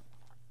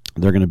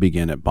 they're going to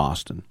begin at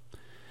Boston.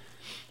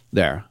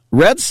 There.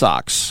 Red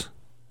Sox,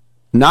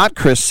 not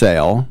Chris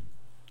Sale,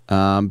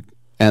 and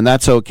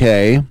that's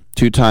okay.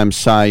 2-time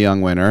Cy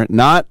Young winner.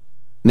 Not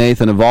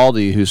Nathan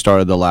Eovaldi, who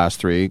started the last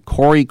 3.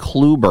 Corey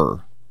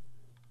Kluber.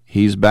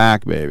 He's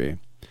back, baby.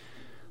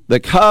 The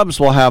Cubs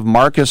will have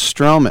Marcus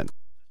Stroman,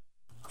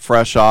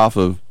 fresh off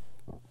of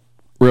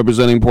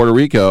representing Puerto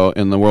Rico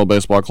in the World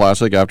Baseball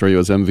Classic after he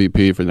was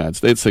MVP for the United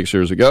States 6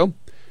 years ago.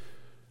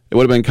 It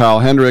would have been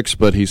Kyle Hendricks,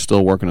 but he's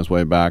still working his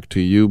way back to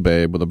you,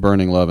 babe, with a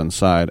burning love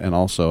inside, and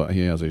also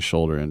he has a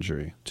shoulder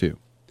injury, too.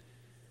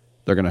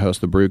 They're going to host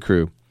the Brew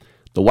Crew.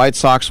 The White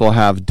Sox will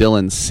have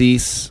Dylan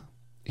Cease.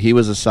 He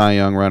was a Cy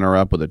Young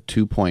runner-up with a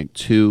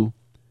 2.2.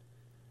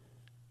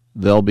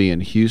 They'll be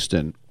in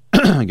Houston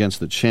against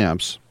the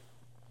champs.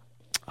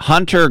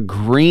 Hunter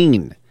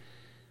Green.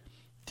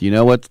 Do you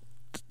know what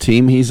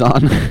team he's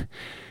on?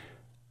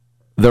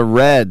 The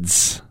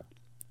Reds.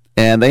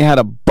 And they had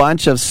a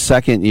bunch of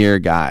second-year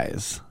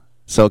guys.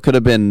 So it could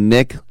have been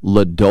Nick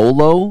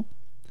Lodolo.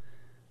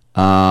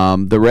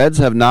 The Reds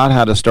have not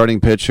had a starting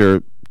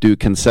pitcher do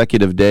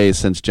consecutive days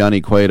since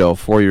Johnny Cueto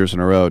 4 years in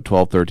a row,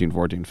 12, 13,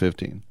 14,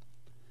 15.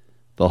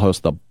 They'll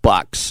host the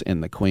Bucks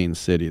in the Queen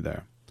City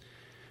there.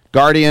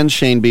 Guardians,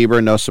 Shane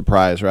Bieber, no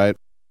surprise, right?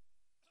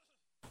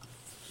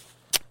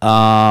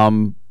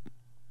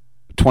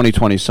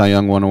 2020 Cy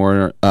Young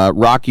winner.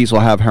 Rockies will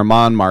have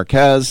German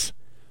Marquez.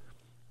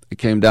 It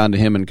came down to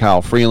him and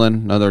Kyle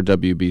Freeland, another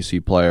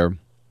WBC player.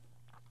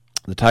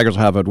 The Tigers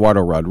will have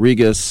Eduardo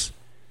Rodriguez.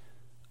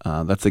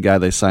 That's the guy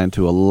they signed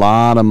to a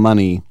lot of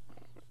money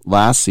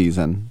last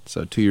season.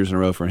 So 2 years in a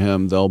row for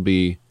him. They'll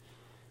be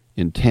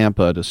in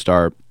Tampa to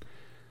start.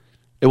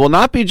 It will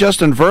not be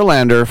Justin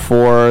Verlander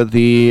for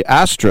the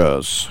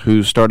Astros,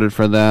 who started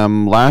for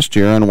them last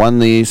year and won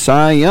the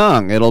Cy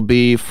Young. It'll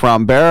be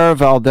Framber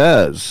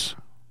Valdez.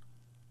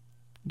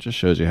 Just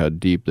shows you how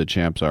deep the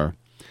champs are.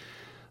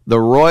 The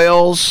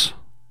Royals,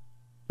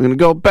 we're going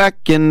to go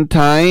back in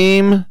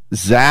time.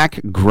 Zach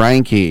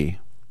Greinke,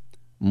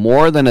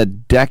 more than a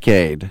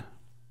decade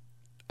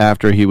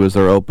after he was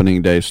their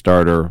opening day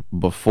starter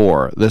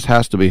before. This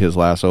has to be his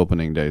last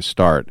opening day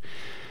start.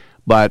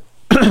 But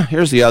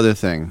here's the other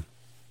thing.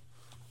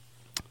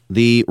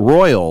 The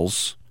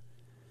Royals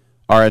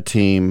are a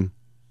team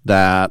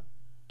that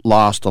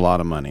lost a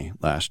lot of money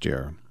last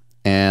year.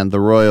 And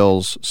the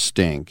Royals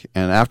stink.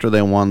 And after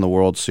they won the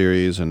World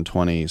Series in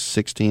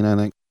 2016, I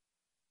think,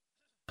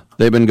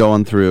 they've been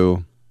going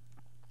through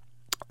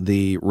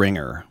the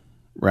ringer,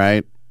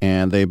 right?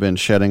 And they've been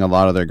shedding a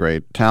lot of their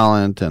great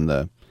talent, and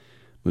the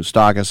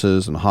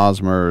Moustakas and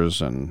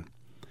Hosmers, and,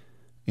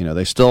 you know,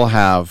 they still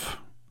have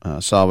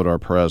Salvador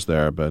Perez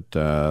there, but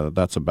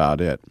that's about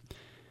it.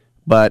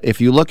 But if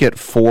you look at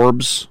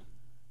Forbes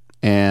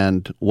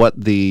and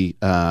what the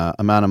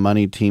amount of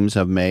money teams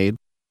have made,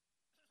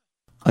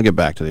 I'll get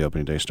back to the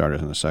opening day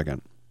starters in a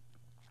second.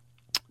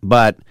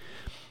 But,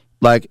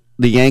 like,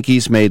 the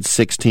Yankees made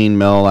 $16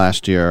 million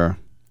last year.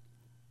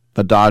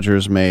 The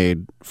Dodgers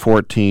made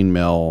 $14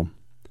 million.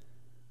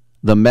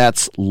 The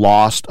Mets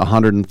lost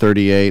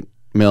 $138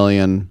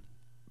 million.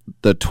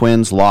 The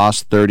Twins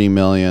lost $30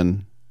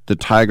 million. The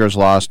Tigers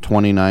lost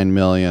 $29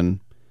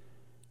 million.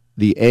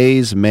 The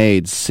A's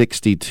made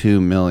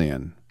 $62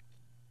 million.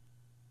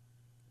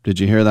 Did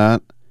you hear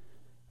that?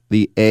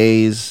 The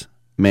A's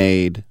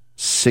made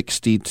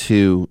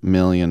 $62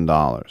 million.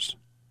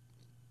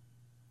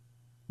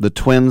 The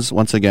Twins,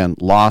 once again,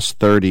 lost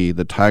 30.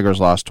 The Tigers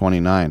lost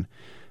 29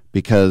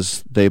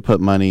 because they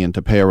put money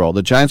into payroll.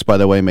 The Giants, by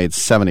the way, made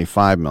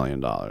 $75 million.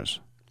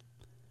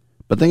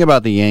 But think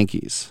about the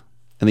Yankees.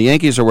 And the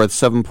Yankees are worth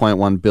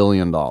 $7.1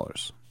 billion.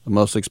 The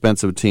most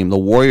expensive team. The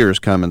Warriors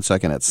come in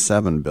second at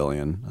 $7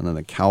 billion. And then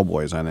the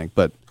Cowboys, I think.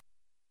 But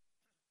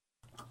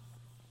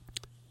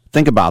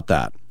think about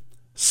that.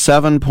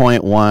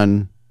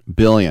 $7.1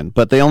 billion.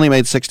 But they only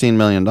made $16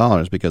 million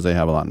because they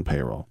have a lot in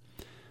payroll.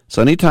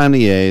 So anytime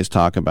the A's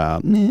talk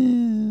about,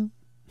 we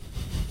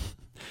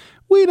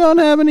don't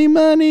have any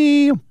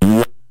money,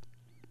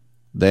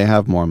 they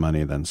have more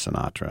money than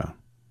Sinatra.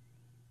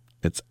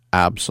 It's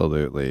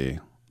absolutely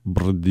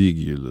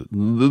ridiculous.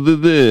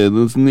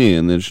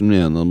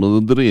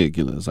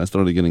 I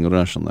started getting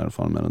Russian there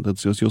for a minute.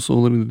 It's just so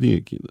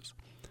ridiculous.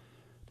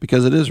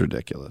 Because it is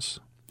ridiculous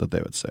that they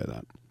would say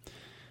that.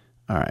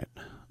 All right,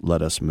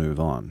 let us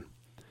move on.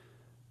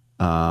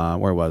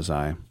 Where was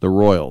I? The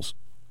Royals.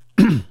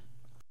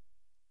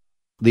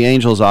 The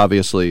Angels,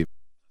 obviously,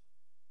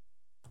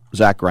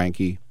 Zach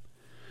Greinke.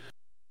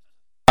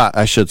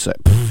 I should say,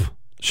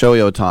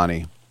 Shohei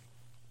Ohtani.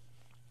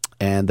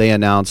 And they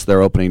announced their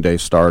opening day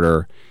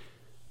starter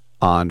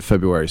on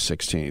February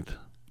 16th,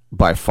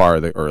 by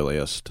far the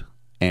earliest.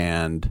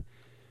 And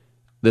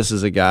this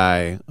is a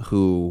guy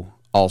who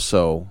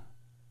also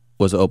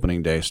was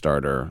opening day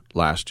starter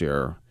last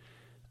year.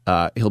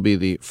 He'll be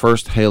the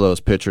first Halos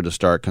pitcher to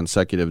start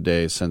consecutive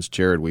days since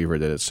Jared Weaver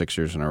did it 6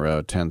 years in a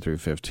row, 10 through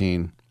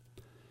 15.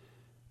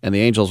 And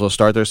the Angels will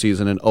start their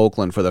season in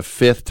Oakland for the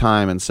 5th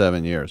time in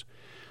 7 years.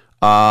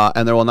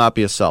 And there will not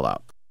be a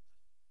sellout.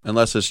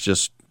 unless it's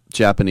just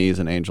Japanese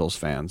and Angels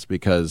fans,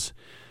 because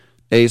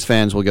A's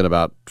fans will get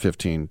about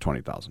 15,000,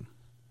 20,000.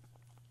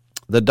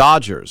 The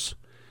Dodgers.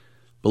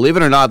 Believe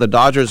it or not, the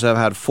Dodgers have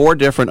had 4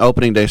 different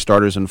opening day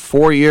starters in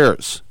 4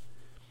 years.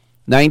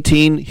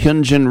 19,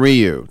 Hyunjin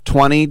Ryu.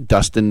 20,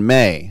 Dustin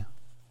May.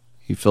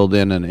 He filled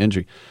in an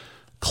injury.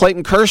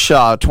 Clayton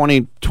Kershaw,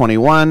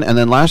 2021, and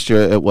then last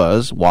year it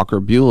was Walker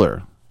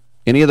Buehler.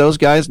 Any of those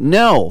guys?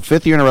 No.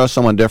 5th year in a row,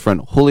 someone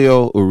different.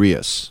 Julio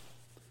Urias.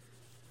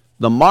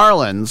 The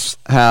Marlins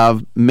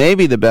have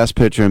maybe the best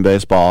pitcher in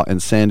baseball in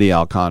Sandy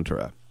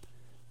Alcantara.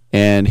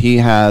 And he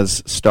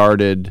has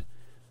started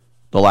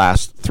the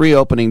last 3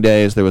 opening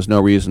days. There was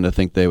no reason to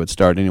think they would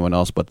start anyone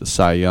else but the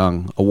Cy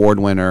Young Award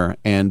winner.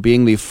 And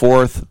being the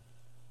 4th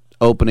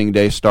opening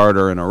day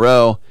starter in a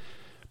row,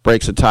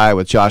 breaks a tie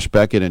with Josh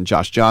Beckett and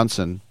Josh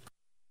Johnson.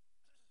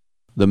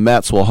 The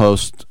Mets will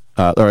host,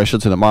 or I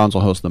should say the Marlins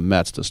will host the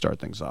Mets to start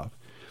things off.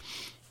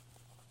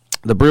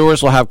 The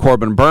Brewers will have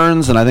Corbin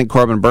Burns, and I think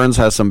Corbin Burns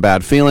has some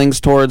bad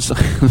feelings towards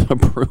the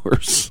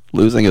Brewers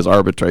losing his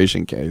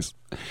arbitration case.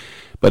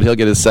 But he'll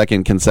get his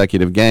 2nd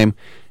consecutive game.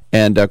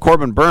 And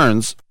Corbin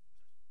Burns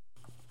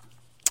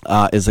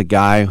is a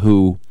guy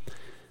who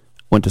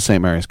went to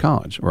St. Mary's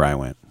College, where I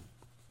went,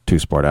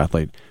 2-sport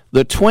athlete.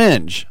 The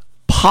Twinge,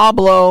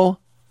 Pablo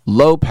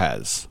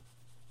Lopez.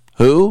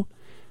 Who?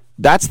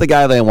 That's the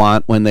guy they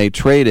want when they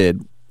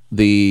traded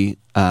the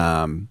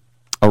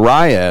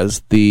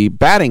Arias, the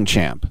batting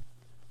champ.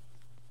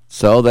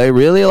 So they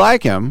really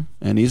like him,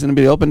 and he's going to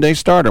be the open day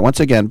starter.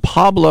 Once again,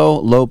 Pablo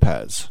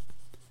Lopez.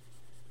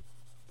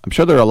 I'm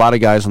sure there are a lot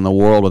of guys in the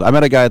world. I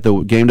met a guy at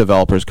the Game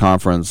Developers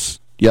Conference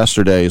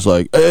yesterday. He's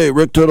like, "Hey,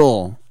 Rick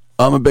Tittle,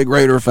 I'm a big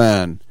Raider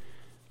fan.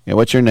 Yeah,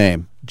 what's your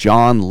name?"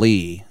 John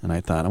Lee. And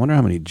I thought, I wonder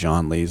how many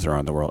John Lees there are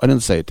in the world. I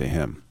didn't say it to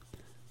him,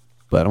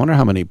 but I wonder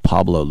how many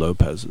Pablo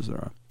Lopez's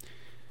there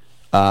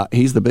are.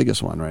 He's the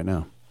biggest one right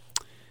now,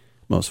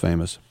 most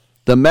famous.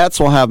 The Mets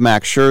will have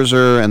Max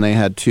Scherzer, and they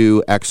had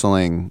 2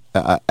 excellent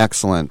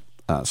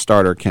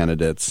starter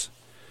candidates,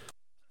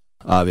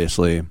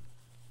 obviously.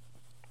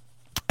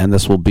 And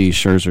this will be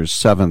Scherzer's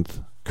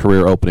 7th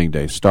career opening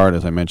day start,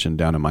 as I mentioned,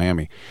 down in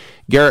Miami.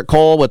 Garrett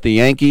Cole with the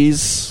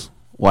Yankees.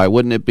 Why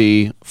wouldn't it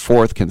be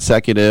 4th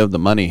consecutive? The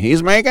money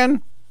he's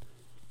making.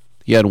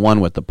 He had 1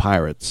 with the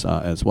Pirates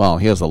as well.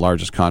 He has the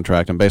largest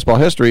contract in baseball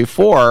history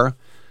for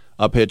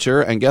a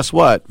pitcher. And guess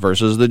what?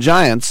 Versus the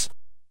Giants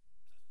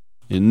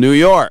in New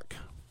York.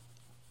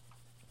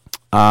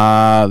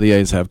 The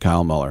A's have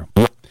Kyle Muller.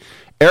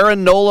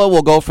 Aaron Nola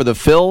will go for the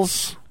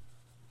Phils.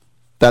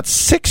 That's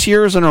 6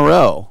 years in a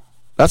row.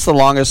 That's the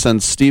longest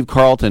since Steve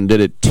Carlton did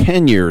it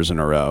 10 years in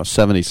a row,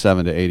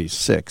 77 to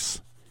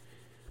 86.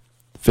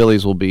 The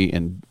Phillies will be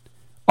in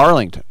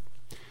Arlington.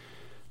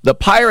 The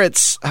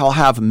Pirates will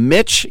have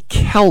Mitch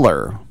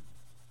Keller.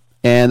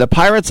 And the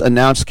Pirates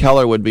announced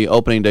Keller would be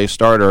opening day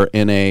starter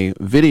in a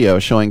video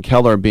showing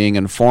Keller being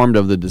informed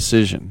of the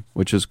decision,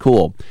 which is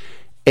cool.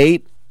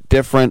 8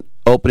 different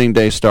opening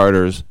day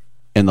starters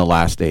in the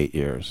last 8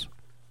 years.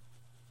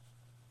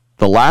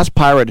 The last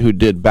Pirate who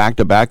did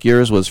back-to-back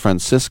years was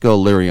Francisco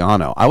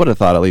Liriano. I would have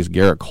thought at least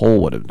Garrett Cole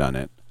would have done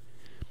it.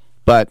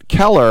 But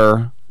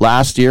Keller,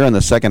 last year in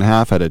the second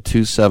half, had a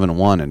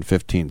 2.71 and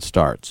 15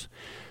 starts.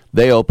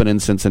 They open in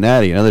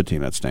Cincinnati, another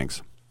team that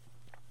stinks.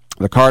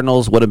 The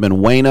Cardinals would have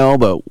been Waino,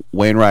 but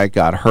Wainwright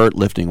got hurt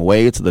lifting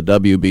weights at the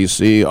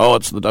WBC. Oh,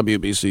 it's the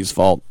WBC's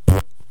fault.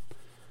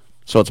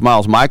 So it's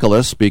Miles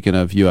Michaelis, speaking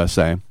of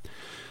USA.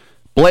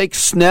 Blake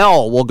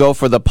Snell will go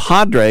for the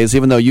Padres,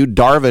 even though Yu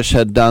Darvish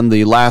had done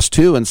the last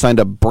 2 and signed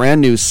a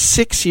brand new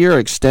 6-year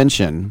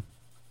extension.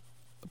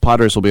 The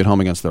Padres will be at home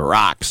against the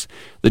Rocks.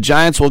 The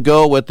Giants will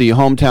go with the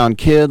hometown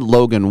kid,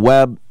 Logan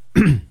Webb.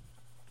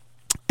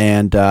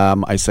 And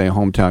I say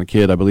hometown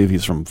kid, I believe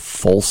he's from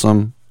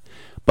Folsom,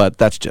 but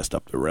that's just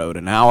up the road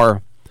an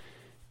hour.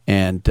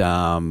 And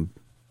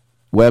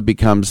Webb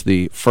becomes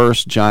the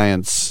first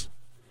Giants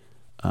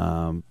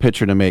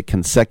pitcher to make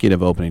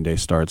consecutive opening day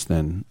starts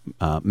than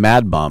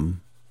Mad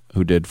Bum,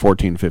 who did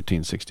 14,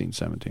 15, 16,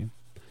 17.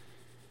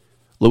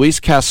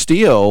 Luis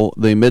Castillo,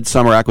 the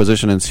midsummer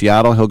acquisition in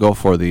Seattle, he'll go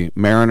for the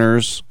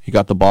Mariners. He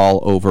got the ball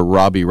over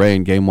Robbie Ray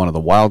in Game 1 of the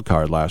wild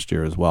card last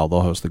year as well.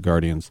 They'll host the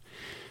Guardians.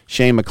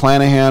 Shane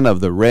McClanahan of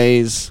the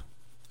Rays,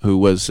 who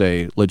was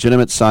a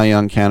legitimate Cy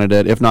Young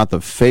candidate, if not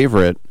the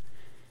favorite,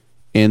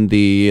 in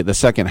the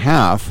second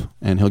half,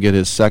 and he'll get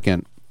his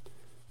second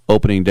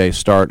opening day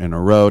start in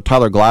a row.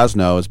 Tyler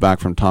Glasnow is back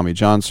from Tommy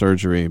John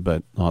surgery,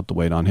 but I'll have to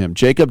wait on him.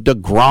 Jacob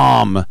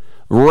deGrom,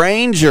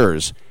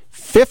 Rangers,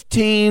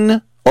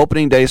 15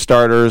 opening day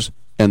starters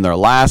in their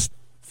last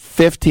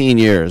 15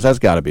 years. That's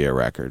got to be a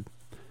record.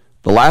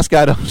 The last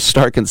guy to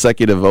start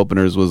consecutive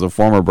openers was a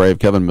former Brave,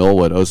 Kevin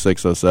Millwood,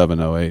 06, 07,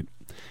 08.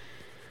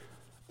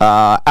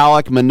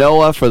 Alek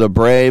Manoah for the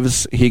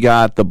Braves. He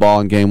got the ball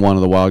in Game 1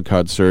 of the Wild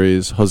Card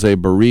Series. Jose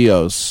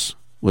Barrios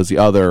was the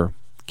other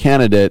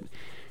candidate.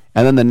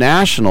 And then the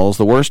Nationals,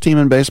 the worst team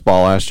in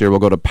baseball last year, will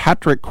go to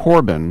Patrick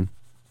Corbin.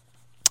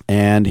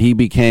 And he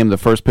became the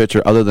first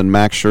pitcher other than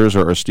Max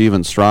Scherzer or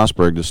Steven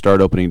Strasburg to start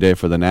opening day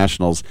for the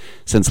Nationals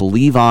since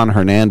Levon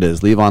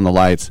Hernandez, Levon the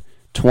Lights,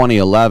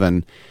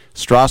 2011.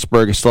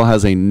 Strasburg still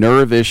has a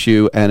nerve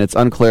issue, and it's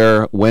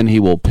unclear when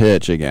he will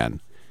pitch again.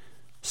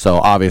 So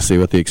obviously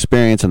with the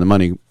experience and the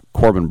money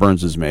Corbin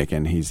Burns is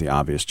making, he's the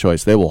obvious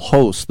choice. They will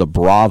host the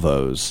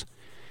Bravos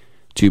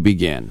to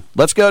begin.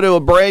 Let's go to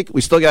a break.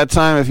 We still got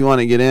time if you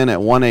want to get in at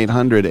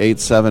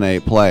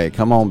 1-800-878-PLAY.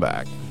 Come on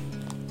back.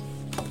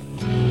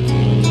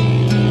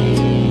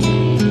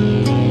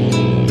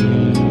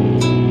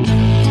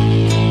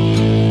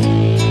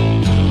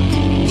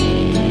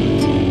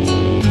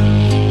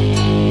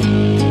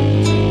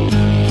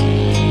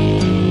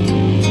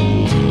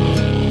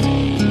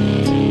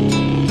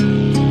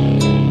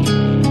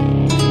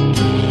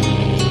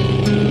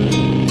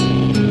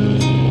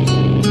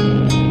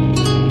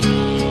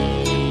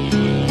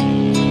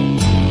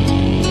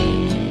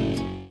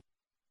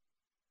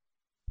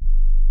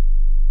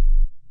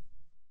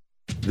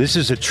 This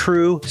is a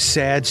true,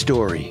 sad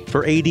story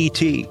for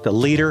ADT, the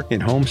leader in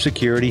home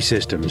security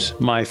systems.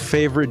 My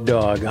favorite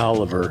dog,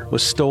 Oliver,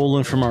 was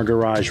stolen from our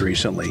garage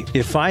recently.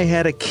 If I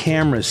had a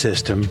camera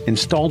system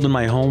installed in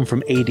my home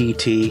from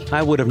ADT,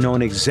 I would have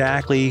known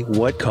exactly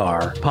what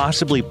car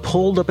possibly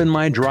pulled up in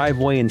my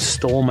driveway and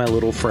stole my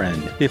little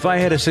friend. If I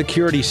had a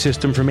security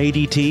system from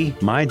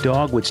ADT, my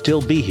dog would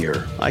still be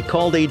here. I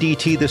called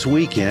ADT this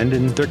weekend,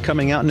 and they're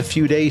coming out in a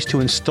few days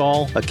to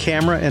install a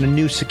camera and a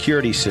new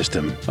security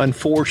system.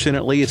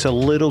 Unfortunately, it's a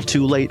little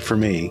too late for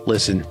me.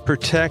 Listen,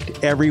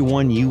 protect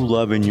everyone you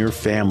love in your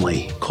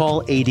family.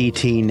 Call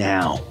ADT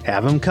now.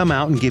 Have them come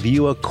out and give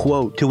you a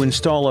quote to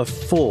install a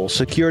full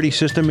security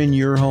system in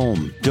your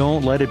home.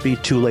 Don't let it be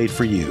too late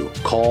for you.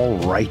 Call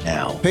right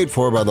now. Paid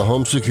for by the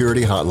Home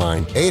Security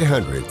Hotline.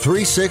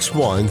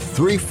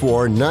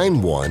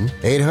 800-361-3491.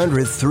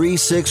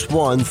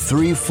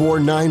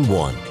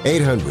 800-361-3491.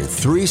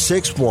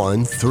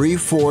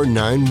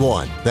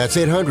 800-361-3491. That's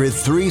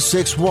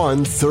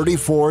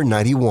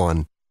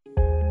 800-361-3491.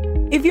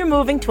 If you're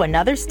moving to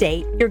another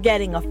state, you're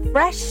getting a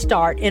fresh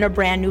start in a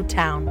brand new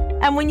town.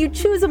 And when you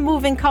choose a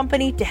moving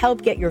company to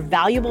help get your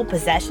valuable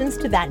possessions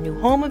to that new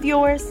home of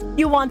yours,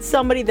 you want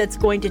somebody that's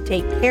going to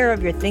take care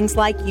of your things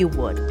like you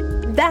would.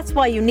 That's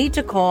why you need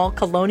to call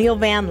Colonial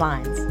Van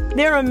Lines.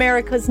 They're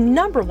America's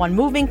 #1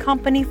 moving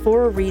company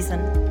for a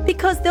reason.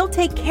 Because they'll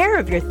take care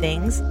of your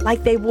things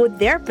like they would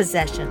their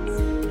possessions.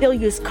 They'll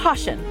use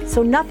caution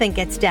so nothing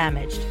gets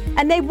damaged.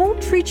 And they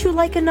won't treat you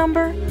like a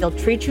number, they'll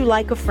treat you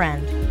like a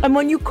friend. And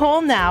when you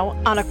call now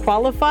on a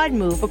qualified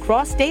move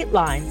across state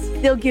lines,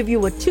 they'll give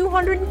you a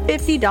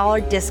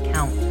 $250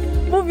 discount.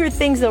 Move your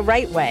things the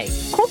right way.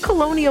 Call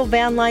Colonial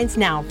Van Lines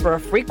now for a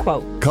free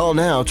quote. Call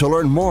now to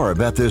learn more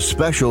about this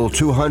special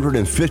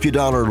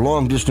 $250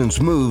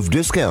 long-distance move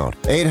discount.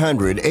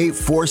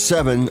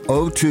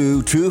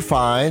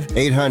 800-847-0225.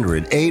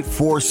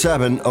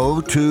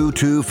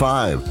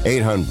 800-847-0225.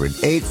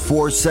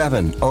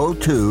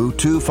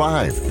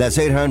 800-847-0225. That's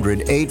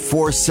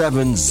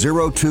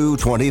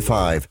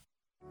 800-847-0225.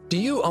 Do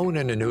you own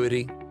an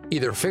annuity,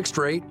 either fixed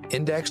rate,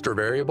 indexed, or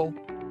variable?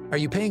 Are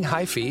you paying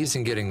high fees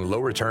and getting low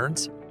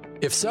returns?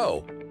 If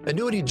so,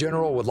 Annuity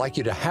General would like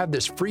you to have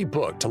this free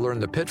book to learn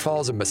the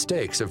pitfalls and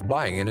mistakes of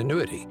buying an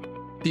annuity.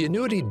 The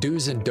Annuity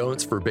Do's and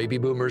Don'ts for Baby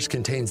Boomers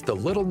contains the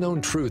little-known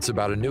truths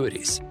about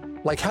annuities,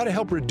 like how to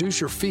help reduce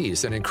your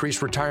fees and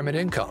increase retirement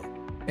income.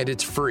 And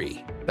it's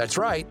free. That's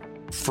right,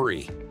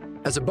 free.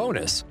 As a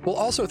bonus, we'll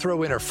also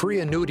throw in a free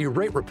annuity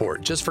rate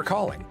report just for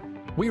calling.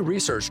 We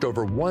researched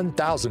over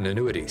 1,000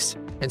 annuities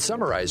and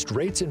summarized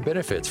rates and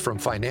benefits from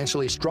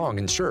financially strong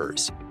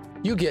insurers.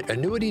 You get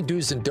Annuity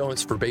Do's and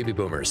Don'ts for Baby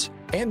Boomers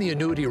and the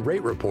Annuity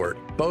Rate Report,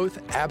 both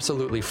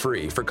absolutely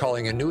free for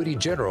calling Annuity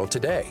General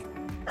today.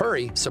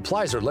 Hurry,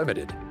 supplies are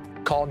limited.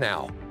 Call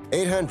now.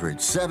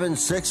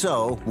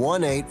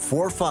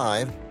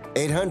 800-760-1845.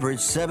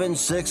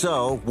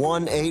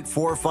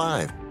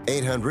 800-760-1845.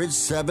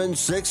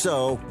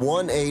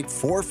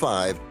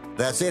 800-760-1845.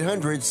 That's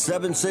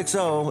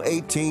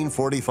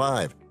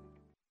 800-760-1845.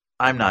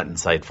 I'm not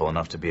insightful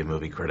enough to be a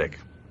movie critic.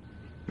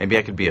 Maybe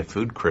I could be a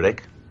food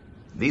critic.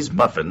 These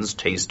muffins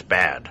taste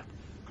bad.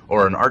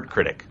 Or an art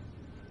critic.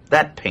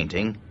 That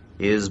painting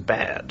is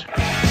bad.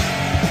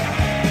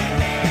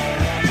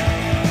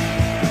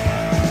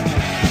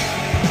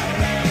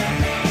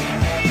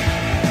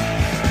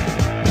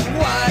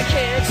 Why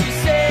can't you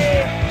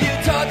say you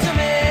talk to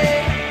me?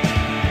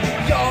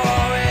 You're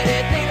already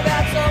thinking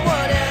about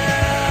someone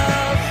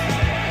else.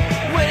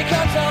 When it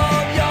comes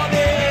home, your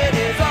bed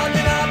is on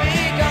and I'll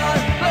be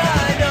gone. But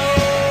I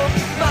know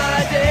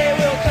my day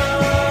will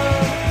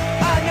come.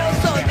 I know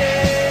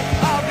someday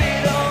I'll be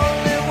the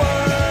only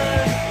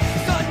one.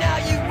 So now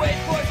you wait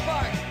for a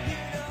spark.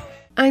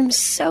 I'm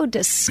so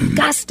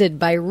disgusted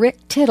by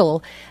Rick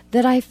Tittle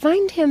that I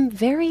find him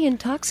very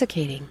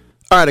intoxicating.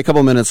 All right, a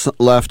couple minutes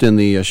left in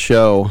the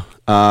show.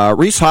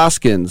 Reese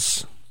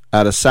Hoskins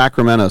out of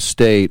Sacramento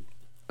State,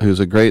 who's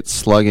a great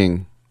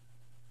slugging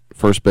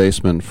first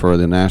baseman for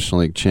the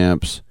National League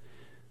champs,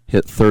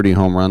 hit 30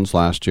 home runs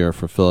last year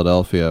for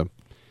Philadelphia.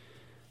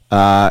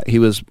 He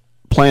was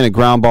playing a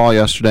ground ball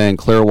yesterday in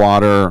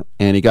Clearwater,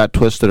 and he got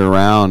twisted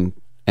around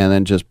and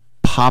then just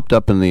popped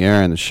up in the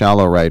air in the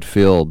shallow right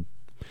field.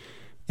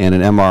 And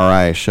an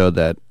MRI showed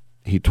that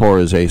he tore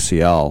his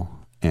ACL,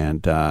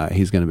 and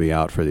he's going to be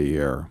out for the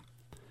year.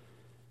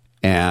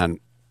 And,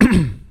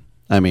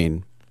 I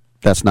mean,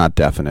 that's not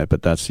definite,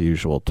 but that's the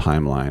usual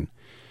timeline.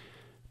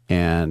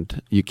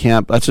 And you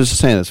can't, that's just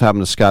saying this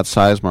happened to Scott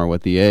Sizemore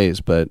with the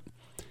A's, but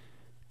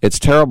it's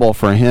terrible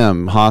for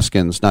him,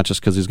 Hoskins, not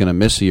just because he's going to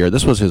miss a year.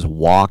 This was his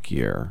walk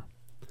year.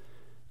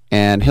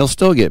 And he'll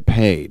still get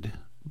paid.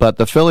 But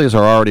the Phillies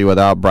are already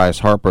without Bryce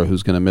Harper,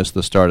 who's going to miss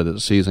the start of the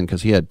season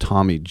because he had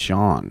Tommy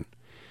John.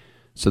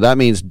 So that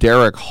means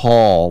Derek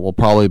Hall will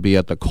probably be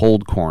at the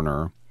cold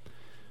corner.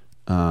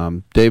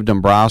 Dave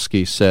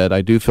Dombrowski said,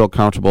 I do feel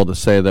comfortable to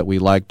say that we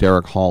like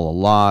Derek Hall a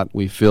lot.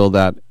 We feel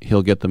that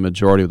he'll get the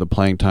majority of the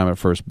playing time at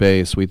first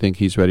base. We think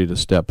he's ready to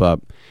step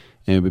up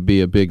and would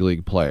be a big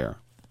league player.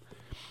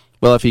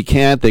 Well, if he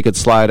can't, they could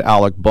slide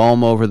Alec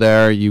Boehm over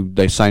there.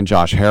 They signed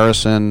Josh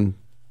Harrison,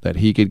 that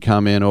he could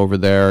come in over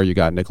there. You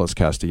got Nicholas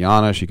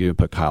Castellanos. You could even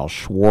put Kyle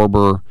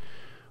Schwarber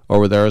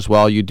over there as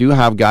well. You do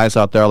have guys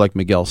out there like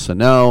Miguel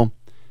Sano.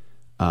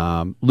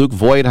 Luke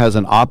Voigt has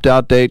an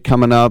opt-out date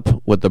coming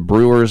up with the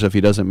Brewers if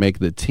he doesn't make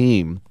the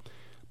team.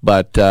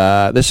 But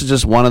this is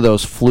just one of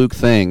those fluke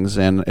things,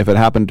 and if it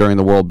happened during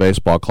the World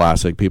Baseball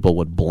Classic, people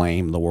would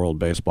blame the World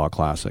Baseball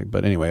Classic.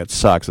 But anyway, it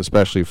sucks,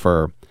 especially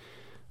for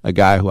a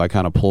guy who I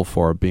kind of pull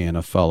for being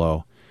a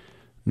fellow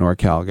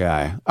NorCal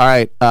guy. All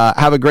right,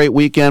 have a great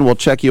weekend. We'll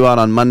check you out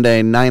on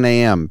Monday, 9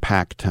 a.m.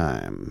 Pack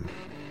time.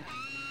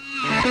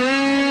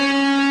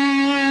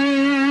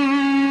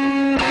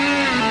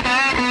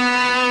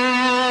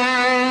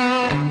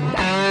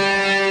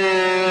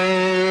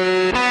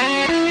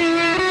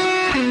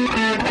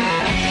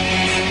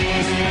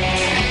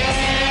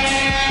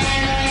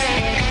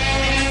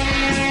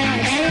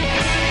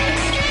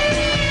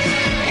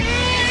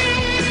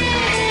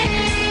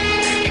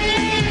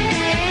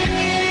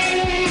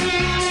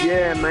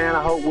 Man,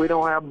 I hope we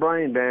don't have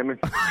brain damage.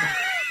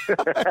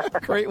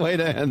 Great way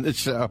to end the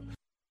show.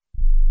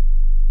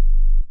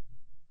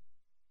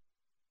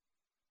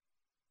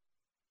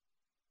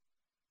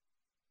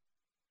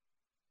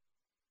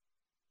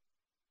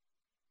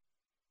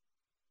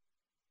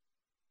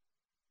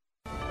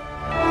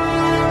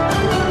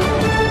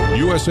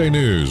 USA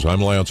News,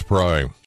 I'm Lance Pry.